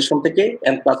অফ পজিশন থেকে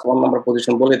n+1 নাম্বার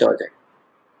পজিশন বলে দেওয়া যায়।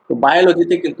 তো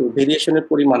বায়োলজিতে কিন্তু ভেরিয়েশনের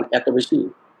পরিমাণ এত বেশি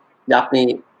যে আপনি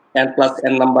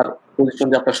n+n নাম্বার পজিশন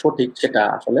যে আপনার সঠিক সেটা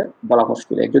আসলে বলা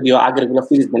মুশকিল, যদিও আগের গুলো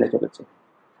সিরিজ মেনে চলেছে।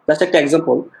 জাস্ট একটা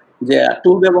এক্সাম্পল যে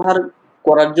টুল ব্যবহার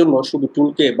করার জন্য শুধু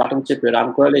টুলকে বাটন চেপে রান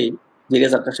করালেই যে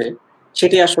রেজাল্ট আসে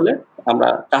সেটাই আসলে আমরা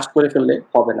কাজ করে ফেললে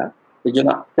হবে না। এই জন্য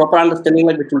প্রপার আন্ডারস্ট্যান্ডিং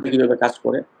লাগবে টুলটা কিভাবে কাজ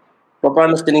করে, প্রপার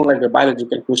আন্ডারস্ট্যান্ডিং লাগবে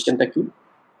বায়োলজিক্যাল কোয়েশ্চেনটা কি।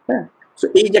 হ্যাঁ, তো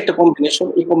এই যে একটা কম্বিনেশন,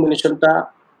 এই কম্বিনেশনটা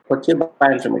হচ্ছে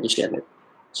বায়োইনফরমেটিশিয়ানের।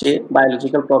 সে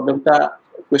বায়োলজিক্যাল প্রবলেমটা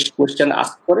কোয়েশ্চেন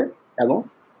আস্ক করে এবং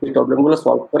এই প্রবলেমগুলো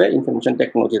সলভ করে ইনফরমেশন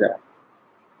টেকনোলজি দ্বারা।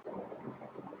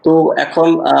 তো এখন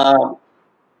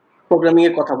প্রোগ্রামিং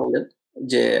এর কথা বললেন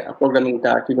যে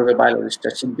প্রোগ্রামিংটা কিভাবে বায়োলজিস্টটা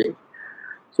শিখবে।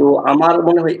 তো আমার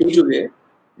মনে হয় এই যুগে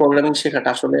প্রোগ্রামিং শেখাটা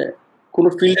আসলে কোনো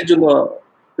ফিল্ডের জন্য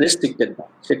রেস্ট্রিক্টেড না।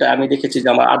 সেটা আমি দেখেছি যে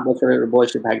আমার 8 বছরের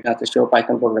বয়সী ভাইটা আছে, সেও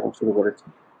পাইথন প্রোগ্রামিং শুরু করেছে।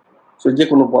 তো যে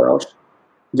কোনো বয়স,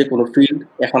 যে কোনো ফিল্ড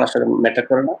এখন আসলে ম্যাটার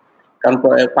করে না, কারণ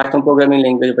পাইথন প্রোগ্রামিং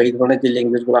ল্যাঙ্গুয়েজ বা এই ধরনের যে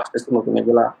ল্যাঙ্গুয়েজগুলো আসতেছে নতুন,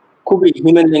 এগুলা খুবই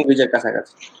হিউম্যান ল্যাঙ্গুয়েজের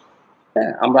কাছাকাছি।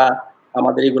 হ্যাঁ, আমরা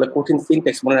আমাদের এগুলো কঠিন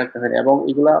সিনট্যাক্স মনে রাখতে হয় এবং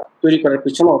এগুলা তৈরি করার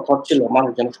পিছনেও থট ছিল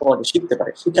মানুষ যেন সহজে শিখতে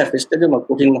পারে, শিক্ষার ফেসটা যেন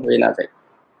কঠিন হয়ে না যায়।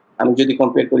 আমি যদি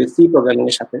কম্পেয়ার করি সি প্রোগ্রামিং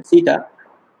এর সাথে, সিটা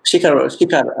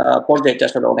শিখার পর্যায়টা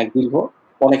আসলে অনেক দীর্ঘ,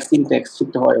 অনেক সিনট্যাক্স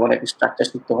শিখতে হয়, অনেক স্ট্রাকচার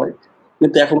শিখতে হয়,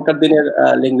 কিন্তু এখনকার দিনের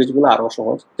ল্যাঙ্গুয়েজ গুলো আরো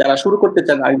সহজ। যারা শুরু করতে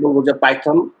চান আমি বলবো যে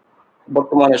পাইথন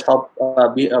বর্তমানে সব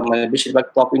মানে বেশিরভাগ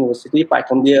টপ ইউনিভার্সিটি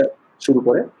পাইথন দিয়ে শুরু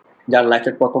করে, যার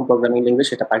লাইফের প্রথম প্রোগ্রামিং ল্যাঙ্গুয়েজ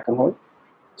সেটা পাইথন হয়।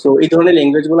 সো এই ধরনের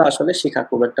ল্যাঙ্গুয়েজ গুলো আসলে শেখা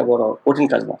খুব একটা বড় কঠিন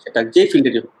কাজ না, সেটা যে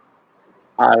ফিল্ডে হোক।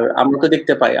 আর আমরা তো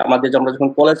দেখতে পাই আমরা যখন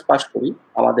কলেজ পাস করি,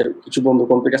 আমাদের কিছু বন্ধু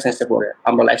কম্পিউটার সায়েন্সে পড়ে,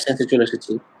 আমরা লাইফ সায়েন্সে চলে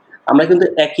এসেছি, আমরা কিন্তু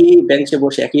একই বেঞ্চে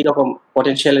বসে একই রকম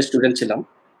পটেনশিয়াল স্টুডেন্ট ছিলাম।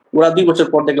 ওরা 2 বছর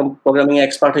পর দেখলাম প্রোগ্রামিং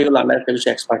এক্সপার্ট হয়ে গেল, আমরা একটা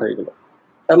বিষয়ে এক্সপার্ট হয়ে গেল।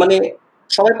 তার মানে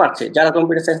সবাই পারছে, যারা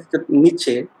কম্পিউটার সায়েন্স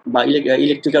নিচ্ছে বা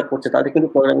ইলেকট্রিক্যাল পড়ছে তাদের কিন্তু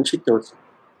প্রোগ্রামিং শিখতে হচ্ছে।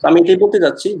 তো আমি এটাই বলতে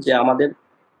যাচ্ছি যে আমাদের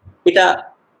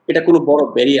এটা কোনো বড়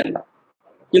ব্যারিয়ার না,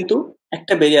 কিন্তু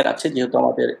একটা ব্যারিয়ার আছে, যেহেতু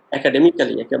আমাদের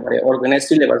একাডেমিক্যালি একেবারে অর্গানাইজ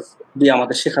সিলেবাস দিয়ে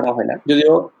আমাদের শেখানো হয় না।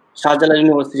 যদিও শাহজালাল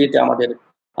ইউনিভার্সিটিতে আমাদের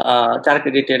 4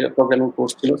 ক্রেডিটের প্রোগ্রামিং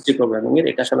কোর্স ছিল সি প্রোগ্রামিং এর,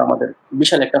 এটা আসলে আমাদের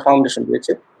বিশাল একটা ফাউন্ডেশন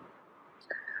দিয়েছে।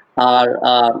 আর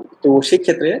তো সেই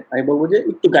ক্ষেত্রে আমি বলবো যে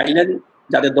একটু গাইডলাইন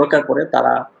যাদের দরকার পড়ে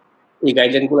তারা এই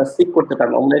গাইডলাইন গুলো সিক করতে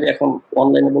পারেন।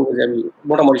 অনলাইনে বলবো যে আমি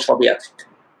মোটামুটি সবই আছে।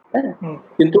 হ্যাঁ,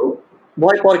 কিন্তু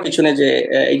ভয় পাওয়ার কিছু নেই যে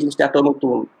এই জিনিসটা এত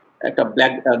নতুন, একটা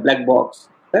ব্ল্যাক বক্স।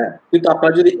 হ্যাঁ, কিন্তু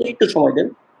আপনারা যদি একটু সময় দেন,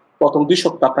 প্রথম 2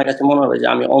 সপ্তাহ আপনার কাছে মনে হবে যে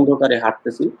আমি অন্ধকারে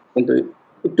হাঁটতেছি, কিন্তু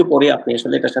একটু পরে আপনি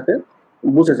আসলে এটার সাথে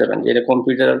বুঝে যাবেন যে এটা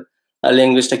কম্পিউটার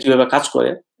ল্যাঙ্গুয়েজটা কিভাবে কাজ করে,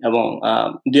 এবং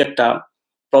 2-একটা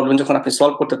প্রবলেম যখন আপনি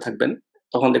সলভ করতে থাকবেন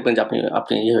তখন দেখবেন যে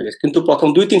আপনি ইয়ে হয়ে গেছে। কিন্তু প্রথম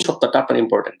 2-3 সপ্তাহটা আপনার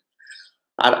ইম্পর্টেন্ট।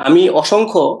 আর আমি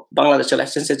অসংখ্য বাংলাদেশের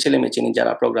লাইসেন্সের ছেলে মেয়ে চিনি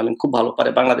যারা প্রোগ্রামিং খুব ভালো পারে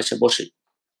বাংলাদেশে বসে,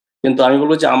 কিন্তু আমি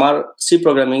বলবো যে আমার সি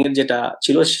প্রোগ্রামিং এর যেটা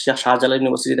ছিল শাহজালাল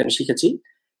ইউনিভার্সিটিতে আমি শিখেছি,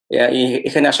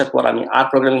 এখানে আসার পর আমি আর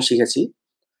প্রোগ্রামিং শিখেছি।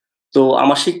 তো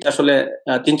আমার শিখতে আসলে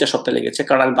 3-4 সপ্তাহ লেগেছে,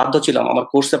 কারণ আমি বাধ্য ছিলাম, আমার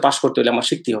কোর্সে পাস করতে হলে আমার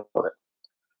শিখতেই হবে।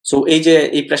 সো এই যে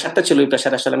এই প্রেশারটা ছিল, এই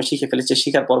প্রেশার আসলে আমি শিখে ফেলেছি।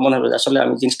 শিখার পর মনে হলো যে আসলে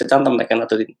আমি জিনিসটা জানতাম না কেন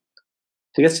এতদিন।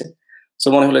 ঠিক আছে, সো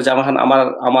মনে হলো যে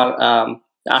আমার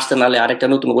আসতে নালে আরেকটা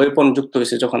নতুন ওয়েপন যুক্ত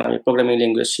হয়েছে যখন আমি প্রোগ্রামিং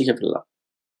ল্যাঙ্গুয়েজ শিখে ফেললাম,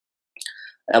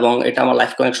 এবং এটা আমার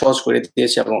লাইফকে অনেক সহজ করে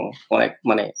দিয়েছে, এবং অনেক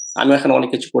মানে আমি এখন অনেক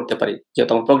কিছু করতে পারি,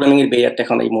 যেহেতু আমার প্রোগ্রামিং এর ব্যারিয়ারটা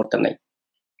এখন এই মুহূর্তে নাই।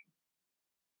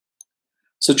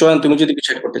 সো চয়ন, তুমি যদি কিছু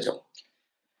করতে চাও।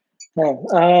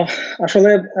 হ্যাঁ, আসলে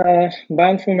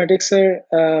বায়োইনফরমেটিক্স এর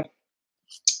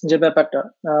যে ব্যাপারটা,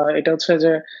 এটা হচ্ছে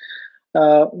যে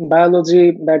বায়োলজি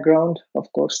ব্যাকগ্রাউন্ড,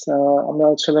 অফকোর্স আমরা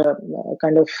আসলে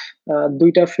কাইন্ড অফ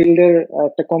 2টা ফিল্ডের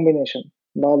একটা কম্বিনেশন,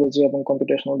 বায়োলজি এবং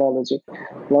কম্পিউটেশনাল বায়োলজি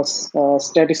প্লাস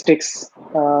স্ট্যাটিস্টিক্স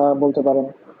বলতে পারেন।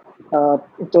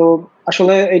 তো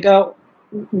আসলে এটা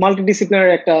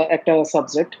মাল্টিডিসিপ্লিনারি একটা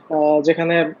সাবজেক্ট,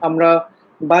 যেখানে আমরা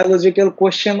বায়োলজিক্যাল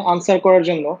কোয়েশ্চেন আনসার করার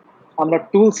জন্য আমরা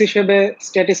টুলস হিসেবে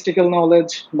স্ট্যাটিস্টিক্যাল নলেজ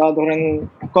বা ধরেন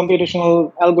কম্পিউটেশনাল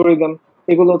অ্যালগোরিদম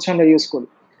এগুলো হচ্ছে আমরা ইউজ করি।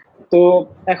 তো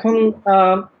এখন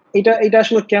এটা এটা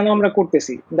আসলে কেন আমরা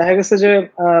করতেছি, দেখা গেছে যে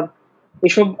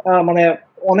এসব মানে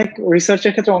অনেক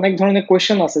রিসার্চের ক্ষেত্রে অনেক ধরনের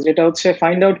কোয়েশ্চেন আছে যেটা হচ্ছে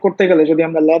ফাইন্ড আউট করতে গেলে যদি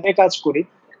আমরা ল্যাবে কাজ করি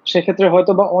সেক্ষেত্রে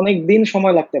হয়তো বা অনেক দিন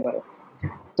সময় লাগতে পারে।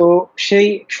 তো সেই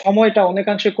সময়টা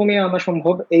অনেকাংশে কমিয়ে আনা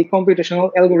সম্ভব এই কম্পিউটেশনাল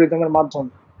অ্যালগোরিদমের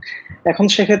মাধ্যমে। এখন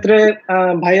সেক্ষেত্রে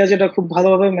ভাইয়া যেটা খুব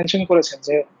ভালোভাবে মেনশন করেছেন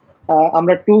যে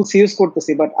আমরা টুলস ইউজ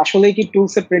করতেছি, বাট আসলে কি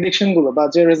টুলস এর প্রেডিকশন গুলো বা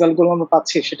যে রেজাল্ট গুলো আমরা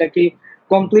পাচ্ছি সেটা কি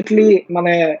কমপ্লিটলি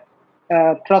মানে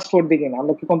ট্রাস্টওয়ার্দি কিনা,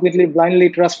 আমরা কি কমপ্লিটলি ব্লাইন্ডলি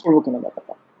ট্রাস্ট করবো কিনা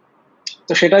ব্যাপারটা।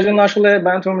 তো সেটার জন্য আসলে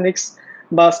বায়োইনফরমেটিক্স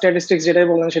বা স্ট্যাটিস্টিক্স যেটাই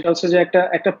বলেন সেটা হচ্ছে যে একটা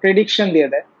একটা প্রেডিকশন দিয়ে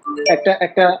দেয়, একটা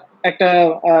একটা একটা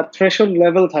থ্রেশহোল্ড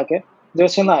লেভেল থাকে যে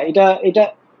হচ্ছে না এটা এটা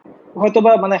হয়তো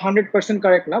বা মানে 100%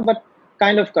 কারেক্ট না, বাট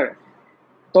কাইন্ড অফ কারেক্ট।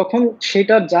 তখন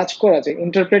সেটা জাজ করা যায়,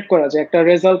 ইন্টারপ্রেট করা যায় একটা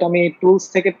রেজাল্ট আমি টুলস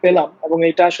থেকে পেলাম এবং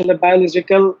এটা আসলে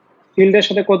বায়োলজিক্যাল ফিল্ডের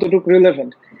সাথে কতটুকু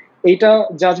রিলেভেন্ট এইটা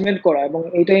জাজমেন্ট করা এবং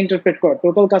এইটা ইন্টারপ্রেট করা,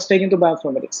 টোটাল কাজটাই কিন্তু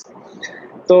বায়োইনফরমেটিক্স।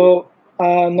 তো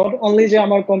নট অনলি যে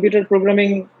আমার কম্পিউটার প্রোগ্রামিং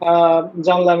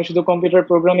জানলে আমি শুধু কম্পিউটার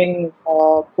প্রোগ্রামিং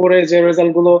করে যে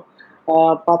রেজাল্ট গুলো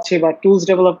পাচ্ছি বা টুলস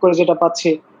ডেভেলপ করে যেটা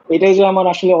পাচ্ছি এটাই যে আমার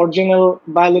আসলে অরিজিনাল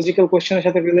বায়োলজিক্যাল কোয়েশ্চেনের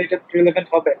সাথে রিলেভেন্ট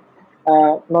হবে,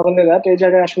 নট অনলি দ্যাট, এই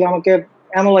জায়গায় আসলে আমাকে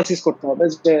অ্যানালাইসিস করতে হবে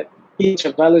যে কি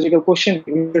বায়োলজিক্যাল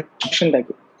কোয়েশ্চেনটা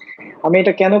কি, আমি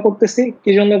এটা কেন করতেছি,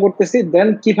 কি জন্য করতেছি, দেন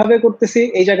কিভাবে করতেছি,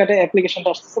 এই জায়গাটা অ্যাপ্লিকেশনটা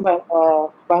আসতেছে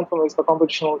বায়োইনফরমেটিক্স বা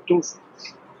কম্পিউটেশনাল টুলস।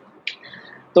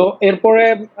 তো এরপরে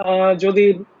যদি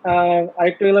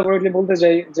আরেকটু এলাবোরেটলি বলতে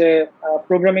যাই যে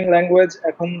প্রোগ্রামিং ল্যাঙ্গুয়েজ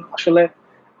এখন আসলে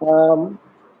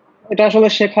এটা আসলে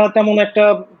শেখা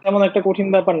তেমন একটা কঠিন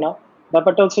ব্যাপার না।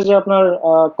 ব্যাপারটা হচ্ছে যে আপনার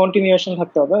কন্টিনিউশন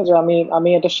থাকতে হবে, যে আমি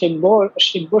এটা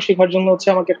শেখার জন্য হচ্ছে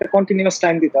আমাকে একটা কন্টিনিউয়াস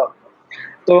টাইম দিতে হবে।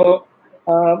 তো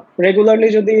রেগুলারলি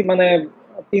যদি মানে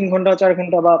 3 ঘন্টা 4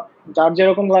 ঘন্টা বা যার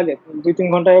যেরকম লাগে 2-3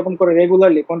 ঘন্টা এরকম করে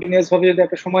রেগুলারলি কন্টিনিউয়াস ভাবে যদি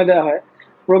একটা সময় দেওয়া হয়,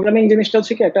 প্রোগ্রামিং জিনিসটা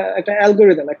হচ্ছে কি একটা একটা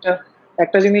অ্যালগোরিদম,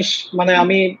 একটা জিনিস মানে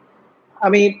আমি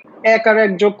আমি 1 আর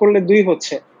 1 যোগ করলে 2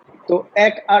 হচ্ছে, তো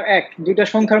 1 আর 1 দুইটা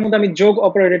সংখ্যার মধ্যে আমি যোগ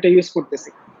অপারেটরটা ইউজ করতেছি,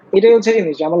 এটাই হচ্ছে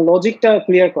জিনিস যে আমার লজিকটা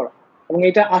ক্লিয়ার করা, এবং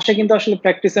এটা আসে কিন্তু আসলে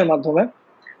প্র্যাকটিসের মাধ্যমে।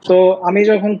 তো আমি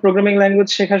যখন প্রোগ্রামিং ল্যাঙ্গুয়েজ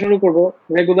শেখা শুরু করব,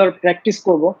 রেগুলার প্র্যাকটিস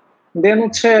করব, দেন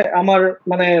হচ্ছে আমার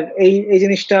মানে এই এই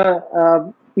জিনিসটা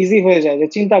ইজি হয়ে যায় যে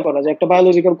চিন্তা করা যে একটা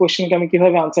বায়োলজিক্যাল কোশ্চেনকে আমি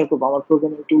কিভাবে আনসার করবো আমার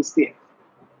প্রোগ্রামিং টুলস দিয়ে।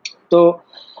 তো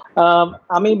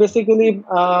আমি বেসিক্যালি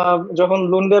যখন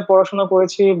লন্ডনে পড়াশোনা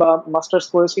করেছি বা মাস্টার্স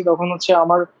করেছি তখন হচ্ছে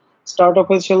আমার স্টার্ট আপ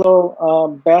হয়েছিল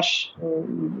ব্যাশ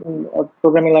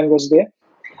প্রোগ্রামিং ল্যাঙ্গুয়েজ দিয়ে।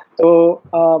 তো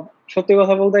সত্যি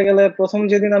কথা বলতে গেলে প্রথম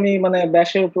যেদিন আমি মানে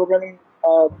ব্যাশের প্রোগ্রামিং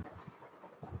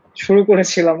শুরু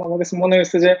করেছিলাম আমার কাছে মনে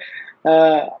হয়েছে যে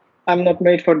I am not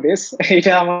made for this,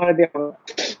 এটা আমার দিয়ে হবে।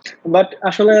 বাট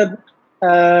আসলে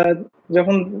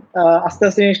যখন আস্তে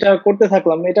আস্তে জিনিসটা করতে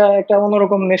থাকলাম এটা একটা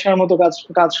অন্যরকম নেশার মতো কাজ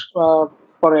কাজ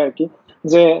করে আর কি,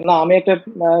 যে না আমি একটা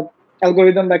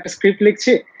অ্যালগোরিদম বা একটা স্ক্রিপ্ট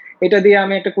লিখছি, এটা দিয়ে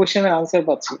আমি একটা কোশ্চেনের আনসার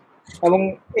পাচ্ছি, এবং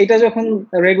এটা যখন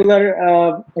রেগুলার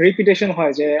রিপিটেশন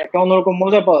হয় যে একটা অন্যরকম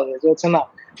মজা পাওয়া যায় যে হচ্ছে না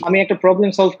আমি একটা প্রবলেম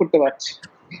সলভ করতে পারছি।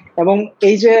 এবং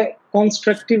এই যে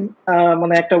কনস্ট্রাকটিভ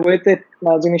মানে একটা ওয়েতে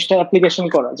জিনিসটা অ্যাপ্লিকেশন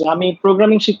করা, যে আমি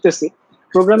প্রোগ্রামিং শিখতেছি,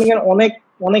 প্রোগ্রামিং এর অনেক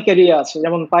অনেক এরিয়া আছে,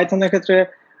 যেমন পাইথনের ক্ষেত্রে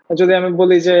যদি আমি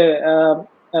বলি যে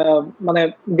মানে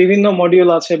বিভিন্ন মডিউল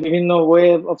আছে, বিভিন্ন ওয়ে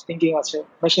অফ থিঙ্কিং আছে,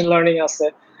 মেশিন লার্নিং আছে,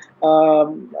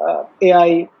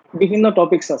 এআই, বিভিন্ন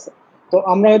টপিকস আছে। তো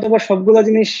আমরা হয়তো বা সবগুলা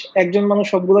জিনিস, একজন মানুষ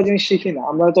সবগুলা জিনিস শিখি না,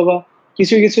 আমরা হয়তো বা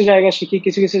কিছু কিছু জায়গা শিখি,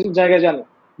 কিছু কিছু জায়গা জানি,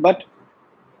 বাট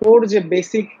ওর যে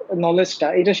বেসিক নলেজটা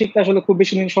এটা শিখতে আসলে খুব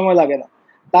বেশি দিন সময় লাগে না।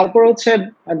 তারপর হচ্ছে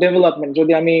ডেভেলপমেন্ট,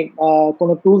 যদি আমি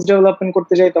কোনো টুলস ডেভেলপমেন্ট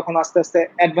করতে যাই তখন আস্তে আস্তে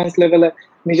অ্যাডভান্স লেভেলে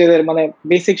নিজেদের মানে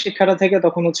বেসিক শিক্ষাটা থেকে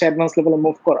তখন হচ্ছে অ্যাডভান্স লেভেলে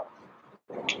মুভ করা।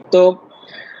 তো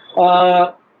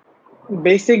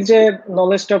বেসিক যে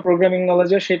নলেজটা প্রোগ্রামিং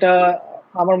নলেজের সেটা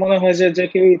আমার মনে হয় যে যে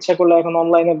কেউ ইচ্ছা করলে এখন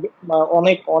অনলাইনে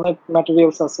অনেক অনেক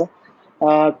ম্যাটেরিয়ালস আছে,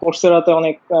 কোর্সেরাতে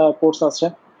অনেক কোর্স আছে,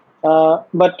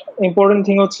 বাট ইম্পর্টেন্ট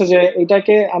থিং হচ্ছে যে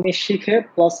এটাকে আমি শিখে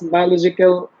প্লাস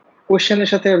বায়োলজিক্যাল কোশ্চেনের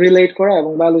সাথে রিলেট করা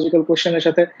এবং বায়োলজিক্যাল কোশ্চেনের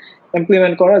সাথে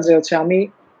ইমপ্লিমেন্ট করা, যে হচ্ছে আমি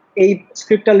এই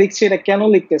স্ক্রিপ্টটা লিখছি এটা কেন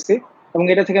লিখতেছি এবং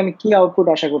এটা থেকে আমি কি আউটপুট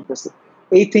আশা করতেছি,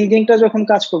 এই থিঙ্কিংটা যখন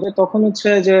কাজ করবে তখন হচ্ছে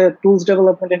যে টুলস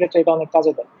ডেভেলপমেন্টের ক্ষেত্রে এটা অনেক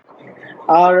কাজে দেয়।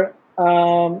 আর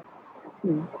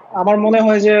আমার মনে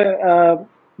হয় যে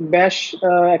ব্যাশ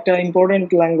একটা ইম্পর্টেন্ট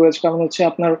ল্যাঙ্গুয়েজ, কারণ হচ্ছে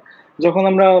আপনার যখন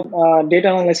আমরা ডেটা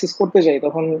অ্যানালাইসিস করতে যাই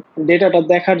তখন ডেটাটা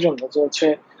দেখার জন্য যে হচ্ছে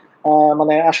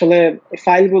মানে আসলে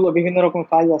ফাইলগুলো বিভিন্ন রকম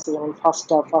ফাইল আছে, যেমন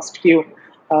ফার্স্ট কিউ,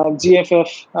 জিএফএফ,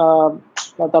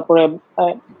 তারপরে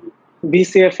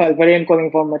ভিসিএফ ফাইল, ভ্যারিয়েন্ট কলিং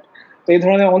ফরম্যাট, এই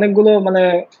ধরনের অনেকগুলো মানে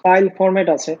ফাইল ফরম্যাট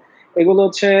আছে, এগুলো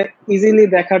হচ্ছে ইজিলি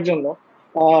দেখার জন্য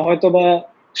হয়তোবা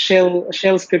শেল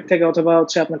শেল স্ক্রিপ্ট থেকে অথবা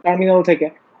হচ্ছে আপনার টার্মিনাল থেকে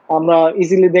আমরা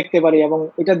ইজিলি দেখতে পারি, এবং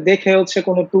এটা দেখে হচ্ছে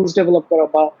কোনো টুলস ডেভেলপ করা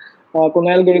বা কোনো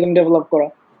অ্যালগোরিদম ডেভেলপ করা,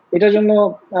 এটার জন্য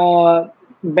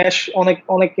ব্যাশ অনেক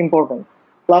অনেক ইম্পর্টেন্ট।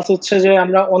 প্লাস হচ্ছে যে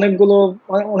আমরা অনেকগুলো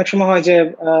অনেক সময় হয় যে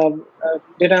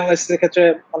ডেটা অ্যানালাইসিসের ক্ষেত্রে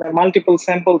মানে মাল্টিপল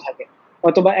স্যাম্পল থাকে,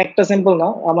 হয়তোবা একটা স্যাম্পল না,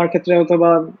 আমার ক্ষেত্রে হয়তোবা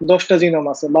 10টা জিনোম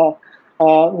আছে বা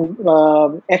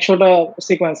 100টা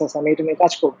সিকোয়েন্স আছে, আমি এটা নিয়ে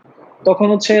কাজ করবো। তখন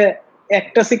হচ্ছে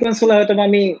একটা সিকোয়েন্স হলে হয়তো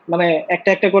আমি মানে একটা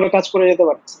একটা করে কাজ করে যেতে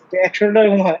পারছি, 100টা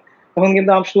এরকম হয়, তখন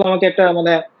কিন্তু আসলে আমাকে একটা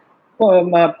মানে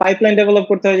পাইপলাইন ডেভেলপ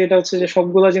করতে হয়, যেটা হচ্ছে যে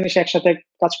সবগুলা জিনিস একসাথে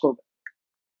কাজ করবে।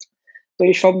 তো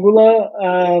এই সবগুলা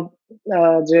আহ,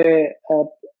 যে আহ,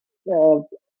 আহ,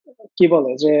 কি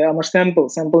বলে যে আমার স্যাম্পল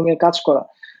স্যাম্পল নিয়ে কাজ করা,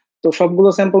 তো সবগুলো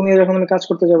স্যাম্পল নিয়ে যখন আমি কাজ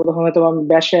করতে যাবো তখন হয়তো আমি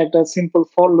ব্যাশে একটা সিম্পল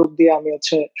ফর লুপ দিয়ে আমি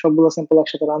হচ্ছে সবগুলো স্যাম্পল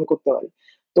একসাথে রান করতে পারি।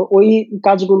 তো ওই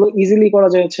কাজগুলো ইজিলি করা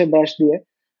যায় হচ্ছে ব্যাশ দিয়ে।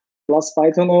 প্লাস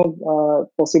পাইথনও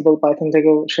পসিবল, পাইথন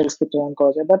থেকেও শেল স্ক্রিপ্ট রান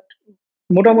করা যায়, বাট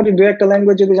মোটামুটি দু একটা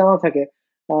ল্যাঙ্গুয়েজ যদি জানা থাকে,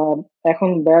 আহ, এখন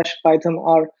ব্যাশ পাইথন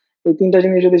আর এই তিনটা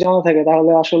জিনিস যদি জানা থাকে,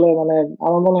 তাহলে আসলে মানে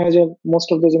আমার মনে হয় যে মোস্ট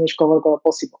অফ দ্য জিনিস কভার করা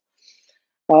পসিবল।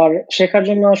 আর শেখার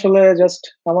জন্য আসলে জাস্ট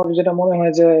আমার যেটা মনে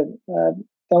হয় যে আহ,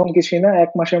 তেমন কিছুই না,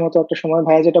 1 মাসের মতো একটা সময়,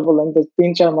 ভাইয়া যেটা বললেন যে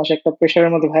 3-4 মাস একটা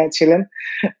প্রেশারের মধ্যে ভাইয়া ছিলেন,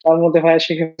 তার মধ্যে ভাইয়া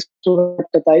শিখে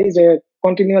তাই যে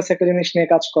কন্টিনিউয়াস একটা জিনিস নিয়ে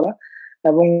কাজ করা,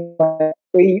 এবং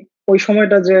ওই ওই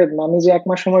সময়টা যে আমি যে 1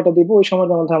 মাস সময়টা দিব, ওই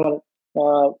সময়টার মধ্যে আমার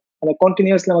মানে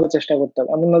কন্টিনিউয়াসলি আমাকে চেষ্টা করতে হবে।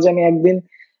 এমন না যে আমি একদিন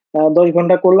 10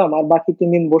 ঘন্টা করলাম আর বাকি 3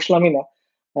 দিন বসলামই না,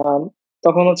 আহ,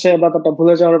 তখন হচ্ছে ব্যাপারটা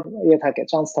ভুলে যাওয়ার ইয়ে থাকে,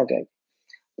 চান্স থাকে।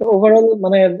 তো ওভারঅল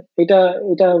মানে এটা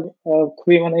এটা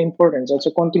খুবই মানে ইম্পর্টেন্ট যে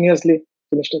হচ্ছে কন্টিনিউয়াসলি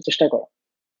জিনিসটা চেষ্টা করা।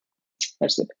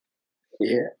 That's it.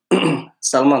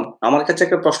 সালমান, আমার কাছে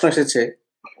একটা প্রশ্ন এসেছে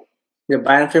যে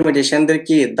বায়োইনফরমেটিশিয়ানদের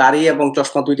কি দাড়ি এবং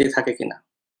চশমা দুইটাই থাকে কিনা?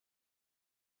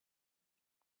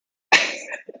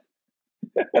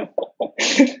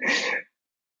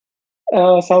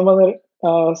 সালমানের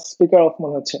স্পিকার অফ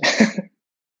মনে হচ্ছে।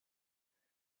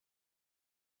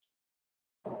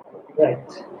 রাইট।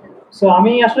 সো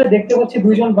আমি আসলে দেখতে পাচ্ছি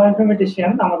দুইজন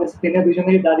বায়োইনফরমেটিশিয়ান আমাদের স্ক্রিনে,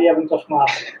 দুইজনেরই দাড়ি এবং চশমা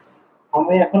আছে।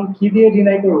 আমি এখন কি দিয়ে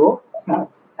ডিনাই করবো?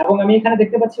 এবং আমি এখানে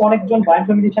দেখতে পাচ্ছি অনেকজন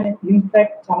বায়োইনফরমেটিশিয়ান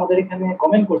ইনফ্যাক্ট আমাদের এখানে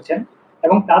কমেন্ট করছেন,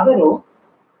 এবং তাদেরও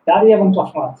দাড়ি এবং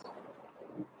চশমা আছে।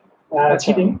 আচ্ছা,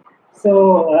 cheating. So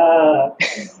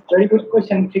very good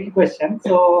question, tricky question.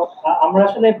 So আমরা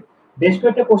আসলে বেশ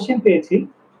কয়েকটা কোশ্চেন পেয়েছি,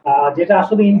 যেটা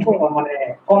আসলে ইনফো মানে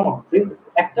কমন।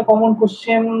 একটা কমন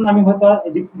কোশ্চেন আমি হয়তো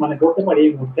মানে বলতে পারি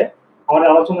এই মুহূর্তে, আমাদের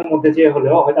আলোচনার মধ্যে যে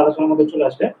হলেও হয়তো আলোচনার মধ্যে চলে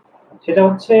আসবে। সেটা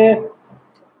হচ্ছে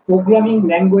প্রোগ্রামিং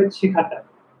ল্যাঙ্গুয়েজ শেখাটা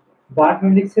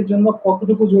বায়োইনফরমেটিক্স এর জন্য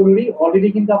কতটুকু জরুরি। অলরেডি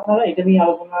কিন্তু আপনারা এটা নিয়ে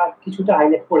আলোচনা কিছুটা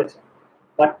হাইলাইট করেছেন,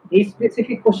 বাট এই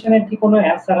স্পেসিফিক কোশ্চেনের কি কোনো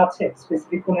অ্যান্সার আছে?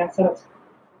 স্পেসিফিক কোনো অ্যান্সার আছে?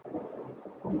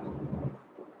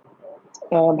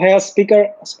 ভাইয়া স্পিকার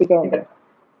স্পিকার অন করেন।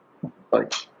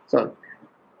 সরি,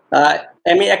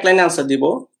 আমি এক লাইনে আনসার দিব,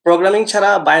 প্রোগ্রামিং ছাড়া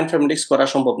বায়োইনফরমেটিক্স করা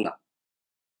সম্ভব না।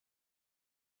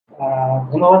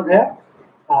 ধন্যবাদ ভাইয়া।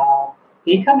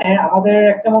 এইখানে আমাদের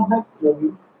একটা মনে হয়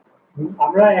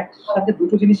আমরা একসাথে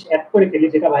দুটো জিনিস অ্যাড করে ফেলি,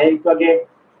 যেটা ভাইয়া একটু আগে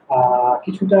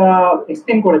কিছুটা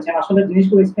এক্সপ্লেন করেছেন। আসলে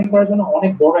জিনিসগুলো এক্সপ্লেন করার জন্য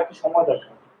অনেক বড় একটা সময়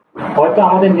দরকার। হয়তো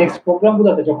আমাদের নেক্সট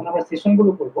প্রোগ্রামগুলোতে যখন আমরা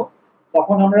সেশনগুলো করব,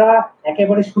 তখন আমরা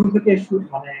একেবারে শুরু থেকে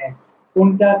মানে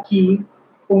কোনটা কি,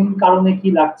 কোন কারণে কি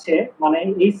লাগছে, মানে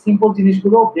এই সিম্পল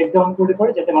জিনিসগুলো ব্রেকডাউন করে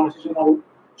করে যাতে মানুষের জন্য আরো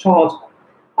সহজ হয়।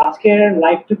 আজকের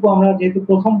লাইভটুকু আমরা যেহেতু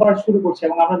প্রথমবার শুরু করছি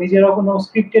এবং আমরা নিজেরাও কোনো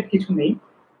স্ক্রিপ্টেড কিছু নেই,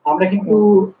 আমরা কিন্তু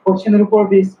কোশ্চেনের উপর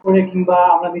বেস করে কিংবা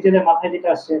আমরা নিজেদের মাথায় যেটা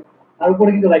আসছে তার উপরে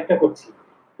কিন্তু লাইভটা করছি।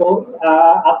 তো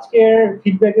আজকের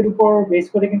ফিডব্যাকের উপর বেস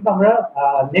করে কিন্তু আমরা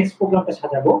নেক্সট প্রোগ্রামটা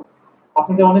সাজাবো।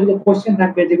 আপনাদের অনেকগুলো কোশ্চেন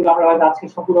থাকবে যেগুলো আমরা হয়তো আজকে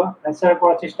সবগুলো অ্যান্সার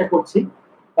করার চেষ্টা করছি,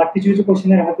 বা কিছু কিছু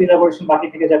কোশ্চেনের হয়তো ইলাবোরেশন বাকি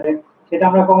থেকে যাবে। সেটা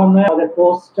আমরা কমন নয়, আমাদের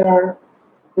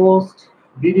পোস্ট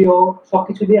ভিডিও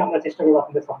সবকিছু দিয়ে আমরা চেষ্টা করবো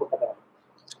আপনাদের সাপোর্টটা দেওয়ার।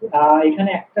 এখানে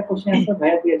একটা কোশ্চেন অ্যান্সার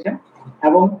ভাইয়া দিয়েছেন,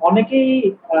 এবং অনেকেই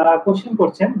কোশ্চেন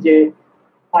করছেন যে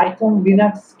পাইথন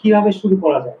লিনাক্স কিভাবে শুরু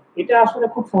করা যায়। এটা আসলে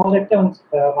খুব সহজ একটা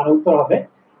মানে উত্তর হবে।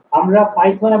 আমরা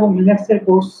পাইথন এবং লিনাক্স এর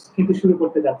কোর্স কিন্তু শুরু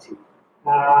করতে যাচ্ছি।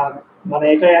 মানে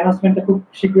এটা অ্যানাউন্সমেন্টটা খুব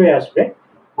শীঘ্রই আসবে।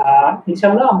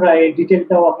 ইনশাল্লাহ আমরা এই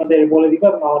ডিটেলটাও আপনাদের বলে দিব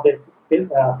এবং আমাদের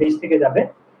পেজ থেকে যাবে।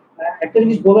 একটা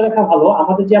জিনিস বলে রাখা ভালো,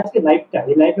 আমাদের যে আজকে লাইভটা,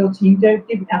 এই লাইভে হচ্ছে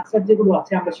ইন্টারেক্টিভ অ্যান্সার যেগুলো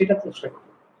আছে আমরা সেটা চেষ্টা করি,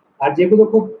 আর যেগুলো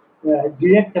খুব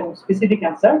ডিরেক্ট এবং স্পেসিফিক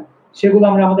অ্যান্সার সেগুলো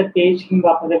আমরা আমাদের পেজ কিংবা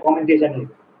আপনাদের কমেন্টে জানিয়ে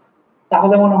দেবো।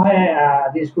 তাহলে মনে হয়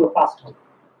জিনিসগুলো ফাস্ট হবে।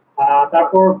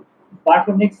 তারপর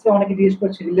বায়োইনফরমেটিক্সে অনেকে জিজ্ঞেস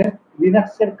করছে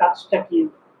লিনাক্স এর কাজটা কি,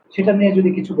 সেটা নিয়ে যদি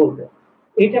কিছু বলতে।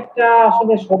 এটা একটা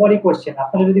আসলে সবারই কোশ্চেন,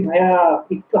 আপনারা যদি ভাইয়া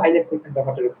একটু হাইলাইট করতেন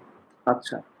ব্যাপারটা।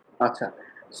 আচ্ছা আচ্ছা,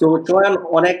 সো চয়ন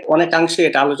অনেকাংশে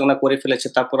এটা আলোচনা করে ফেলেছে।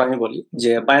 তারপর আমি বলি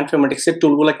যে বায়োইনফরমেটিক্স এর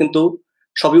টুলগুলো কিন্তু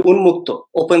সবই উন্মুক্ত,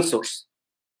 ওপেন সোর্স।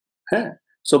 হ্যাঁ,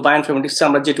 সো বায়োইনফরমেটিক্স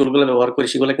আমরা যে টুলগুলো ব্যবহার করি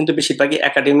সেগুলো কিন্তু বেশিরভাগই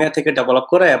একাডেমিয়া থেকে ডেভেলপ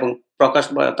করা এবং প্রকাশ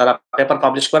তারা পেপার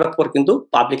পাবলিশ করার পর কিন্তু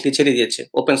পাবলিকলি ছেড়ে দিয়েছে,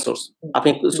 ওপেন সোর্স। আপনি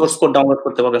সোর্স কোড ডাউনলোড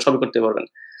করতে পারবেন, সবই করতে পারবেন।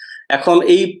 এখন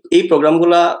এই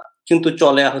প্রোগ্রামগুলা কিন্তু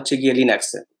চলে হচ্ছে গিয়ে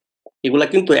লিনাক্সে। এগুলা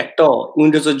কিন্তু একটা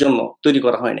উইন্ডোজের জন্য তৈরি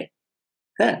করা হয়নি।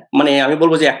 হ্যাঁ, মানে আমি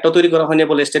বলবো যে একটা তৈরি করা হয়নি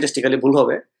বলে স্ট্যাটিস্টিক্যালি ভুল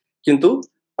হবে, কিন্তু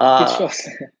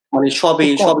মানে সবই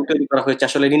তৈরি করা হয়েছে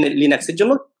আসলে লিনাক্সের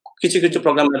জন্য। কিছু কিছু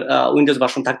প্রোগ্রামের উইন্ডোজ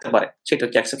ভার্সন থাকতে পারে, সেটা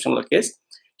হচ্ছে এক্সেপশনাল কেস।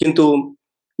 কিন্তু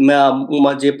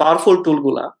যে পাওয়ারফুল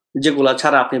টুলগুলা যেগুলা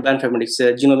ছাড়া আপনি বায়োইনফরমেটিক্স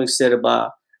এর, জিনোমিক্স এর বা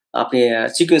আপনি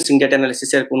সিকোয়েন্সিং ডেটা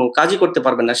অ্যানালিসিস এর কোনো কাজই করতে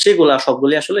পারবেন না, সেগুলা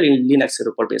সবগুলি আসলে লিনাক্স এর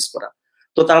উপর বেস করা।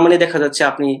 তো তার মানে দেখা যাচ্ছে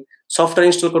আপনি সফটওয়্যার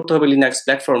ইনস্টল করতে হবে লিনাক্স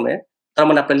প্ল্যাটফর্মে, তার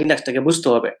মানে আপনার লিনাক্সটাকে বুঝতে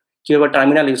হবে কিভাবে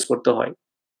টার্মিনাল ইউজ করতে হয়।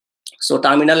 সো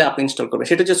টার্মিনালে আপনি ইনস্টল করবেন,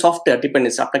 সেটা হচ্ছে সফটওয়্যার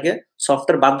ডিপেন্ডেন্সি। আপনাকে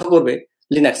সফটওয়্যার বাধ্য করবে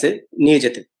লিনাক্সে নিয়ে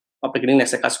যেতে, আপনাকে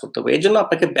লিনাক্সে কাজ করতে হবে। এর জন্য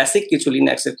আপনাকে বেসিক কিছু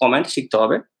লিনাক্সের কমান্ড শিখতে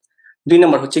হবে। 2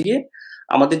 নম্বর হচ্ছে গিয়ে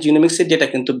আমাদের জিনোমিক্সের ডেটা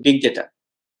কিন্তু বিগ ডেটা।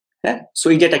 হ্যাঁ, সো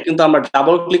এই ডেটা কিন্তু আমরা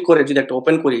ডাবল ক্লিক করে যদি একটা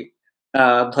ওপেন করি,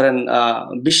 ধরেন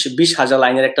 20,000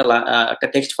 লাইনের একটা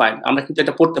টেক্সট ফাইল, আমরা কিন্তু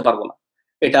এটা পড়তে পারবো না।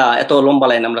 এটা এত লম্বা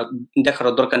লাইন আমরা দেখার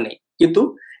দরকার নেই, কিন্তু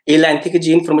এই লাইন থেকে যে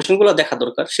ইনফরমেশন গুলো দেখা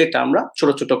দরকার সেটা আমরা ছোট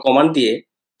ছোট কমান্ড দিয়ে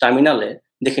টার্মিনালে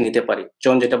দেখে নিতে পারি,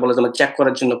 যেমন যেটা বলে যে চেক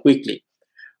করার জন্য কুইকলি।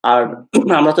 আর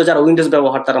আমরা তো যারা উইন্ডোজ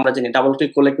ব্যবহার তারা আমরা জানি ডাবল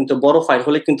ক্লিক করলে কিন্তু বড় ফাইল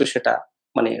হলে কিন্তু সেটা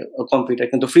মানে কম্পিউটার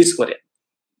কিন্তু ফ্রিজ করে।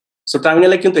 সো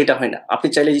টার্মিনালে কিন্তু এটা হয় না। আপনি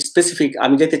চাইলে স্পেসিফিক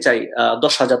আমি যেতে চাই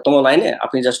 10,000তম লাইনে,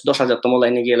 আপনি জাস্ট 10,000তম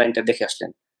লাইনে গিয়ে লাইনটা দেখে আসলেন,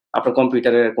 আপনার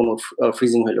কম্পিউটারের কোনো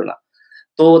ফ্রিজিং হইলো না।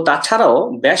 তো তাছাড়াও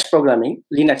ব্যাশ প্রোগ্রামিং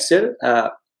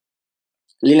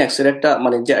লিনাক্সের একটা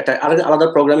মানে যে একটা আলাদা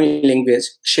প্রোগ্রামিং ল্যাঙ্গুয়েজ,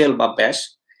 শেল বা ব্যাশ।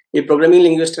 এই প্রোগ্রামিং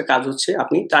ল্যাঙ্গুয়েজটার কাজ হচ্ছে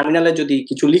আপনি টার্মিনালে যদি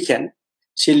কিছু লিখেন,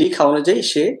 সে লিখা অনুযায়ী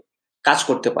সে কাজ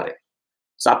করতে পারে।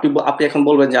 আপনি এখন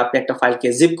বলবেন যে আপনি একটা ফাইলকে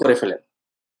জিপ করে ফেলেন,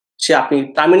 সে আপনি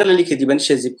টার্মিনালে লিখে দিবেন,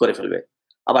 সে জিপ করে ফেলবে।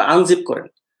 আবার আনজিপ করেন,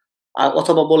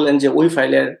 অথবা বললেন যে ওই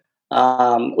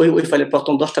ফাইলের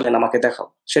প্রথম 10টা লাইন আমাকে দেখাও,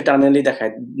 সে টার্মিনালি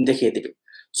দেখিয়ে দিবে।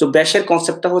 সো ব্যাশের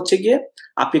কনসেপ্টটা হচ্ছে গিয়ে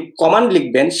আপনি কমান্ড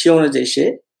লিখবেন, সে অনুযায়ী সে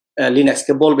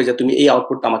লিনাক্সকে বলবে যে তুমি এই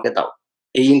আউটপুট আমাকে দাও,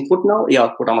 এই ইনপুট নাও, এই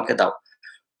আউটপুট আমাকে দাও।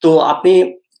 তো আপনি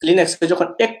লিনাক্সে যখন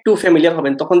একটু ফ্যামিলিয়ার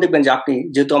হবেন তখন দেখবেন যে আপনি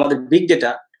যেহেতু আমাদের বিগ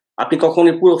ডেটা, আপনি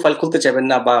কখনোই পুরো ফাইল খুলতে চাইবেন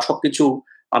না বা সবকিছু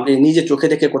আপনি নিজে চোখে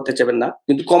দেখে করতে চাইবেন না,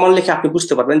 কিন্তু কমান্ড লিখে আপনি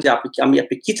বুঝতে পারবেন যে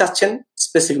আপনি কি চাচ্ছেন,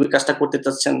 স্পেসিফিক কাজটা করতে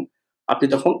চাচ্ছেন। আপনি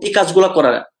তখন এই কাজগুলো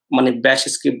করার মানে ব্যাশ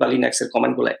স্ক্রিপ্ট বা লিনাক্সের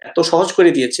কমান্ড গুলা এত সহজ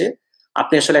করে দিয়েছে,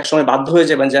 আপনি আসলে একসময় বাধ্য হয়ে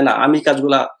যাবেন যে না, আমি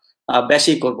কাজগুলা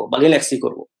ব্যাশই করবো বা লিনাক্সই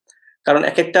করবো। কারণ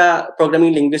এক একটা প্রোগ্রামিং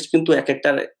ল্যাঙ্গুয়েজ কিন্তু এক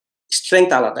একটার স্ট্রেংথ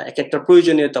আলাদা, এক একটা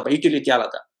প্রয়োজনীয়তা বা ইউটিলিটি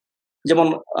আলাদা। যেমন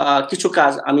কিছু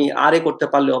কাজ আমি আরে করতে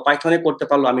পারলেও, পাইথনে করতে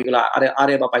পারলেও আমি এগুলো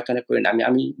আরে বা পাইথনে করি না,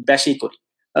 আমি ব্যাশই করি।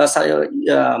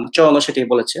 চয়ন সেটাই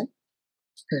বলেছে।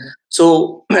 সো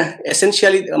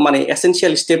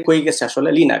এসেনশিয়াল স্টেপ হয়ে গেছে আসলে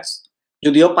লিনাক্স।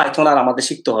 যদিও পাইথন আর আমাদের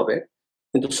শিখতে হবে,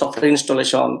 কিন্তু সফটওয়্যার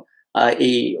ইনস্টলেশন,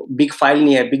 এই বিগ ফাইল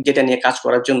নিয়ে, বিগ ডেটা নিয়ে কাজ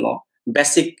করার জন্য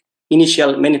বেসিক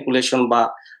ইনিশিয়াল ম্যানিপুলেশন বা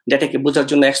ডেটাকে বোঝার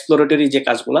জন্য এক্সপ্লোরেটরি যে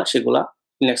কাজগুলা, সেগুলা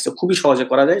লিনাক্সে খুবই সহজে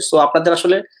করা যায়। সো আপনাদের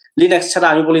আসলে লিনাক্স ছাড়া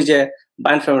আমি বলি যে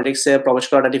বায়োইনফরমেটিক্স এ প্রবেশ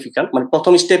করাটা ডিফিকাল্ট। মানে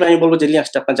প্রথম স্টেপে আমি বলবো যে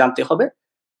লিনাক্সটা আপনার জানতে হবে,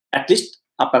 অ্যাটলিস্ট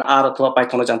আপনার আর অথবা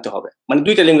পাইথনও জানতে হবে, মানে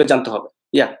দুইটা ল্যাঙ্গুয়েজ জানতে হবে।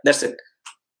 ইয়া, দ্যাটস ইট।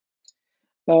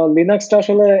 লিনাক্সটা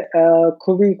আসলে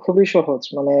খুবই খুবই সহজ।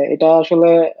 মানে এটা আসলে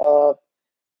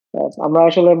আমরা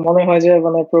আসলে মনে হয় যে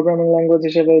মানে প্রোগ্রামিং ল্যাঙ্গুয়েজ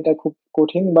হিসেবে এটা খুব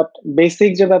কঠিন, বাট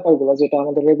বেসিক যে ব্যাপারগুলো যেটা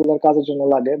আমাদের রেগুলার কাজের জন্য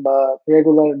লাগে বা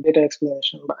রেগুলার ডেটা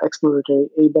এক্সপ্লেনেশন বা এক্সপ্লোরেটরি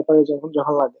এই ব্যাপারে যখন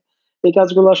যখন লাগে, এই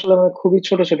কাজগুলো আসলে মানে খুবই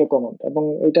ছোট ছোট কমান্ড, এবং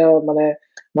এটা মানে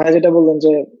ভাইয়া যেটা বললেন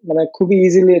যে মানে খুবই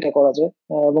ইজিলি এটা করা যায়।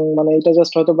 এবং মানে এটা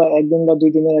জাস্ট হয়তো বা 1 দিন বা 2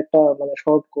 দিনের একটা মানে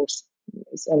short course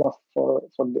is enough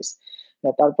for this.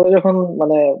 তারপরে যখন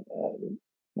মানে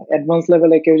অ্যাডভান্স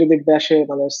লেভেলে কেউ যদি ব্যাশে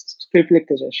মানে স্ক্রিপ্ট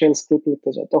লিখতে চায়, শেল স্ক্রিপ্ট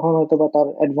লিখতে চায়, তখন হয়তো বা তার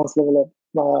অ্যাডভান্স লেভেলে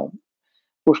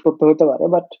পুশ করতে হতে পারে।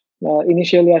 বাট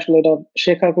ইনিশিয়ালি আসলে এটা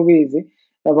শেখা খুবই ইজি,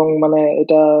 এবং মানে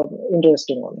এটা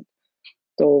ইন্টারেস্টিং অনেক।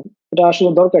 তো এটা আসলে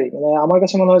দরকারি। মানে আমার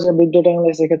কাছে মনে হয় যে বিগ ডেটা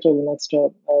অ্যানালাইসিস এর ক্ষেত্রে লিনাক্সটা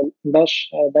ব্যাশ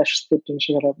ব্যাশ স্ক্রিপ্টিং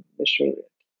শেখাটা বেশ জরুরি।